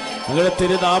പ്രവർത്തിക്കുന്നവനെ, ഞങ്ങളുടെ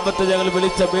തിരുനാമത്തെ ഞങ്ങൾ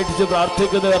വിളിച്ചപേക്ഷിച്ച്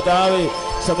പ്രാർത്ഥിക്കുന്ന കർത്താവേ,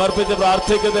 സമർപ്പിച്ച്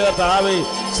പ്രാർത്ഥിക്കുന്ന കർത്താവേ,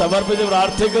 സമർപ്പിച്ച്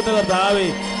പ്രാർത്ഥിക്കുന്ന കർത്താവേ,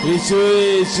 യേശുവേ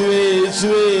യേശുവേ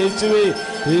യേശുവേ യേശുവേ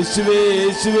യേശുവേ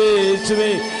യേശുവേ യേശുവേ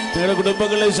ഞങ്ങളുടെ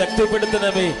കുടുംബങ്ങളെ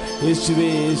ശക്തിപ്പെടുത്തണമേ യേശുവേ.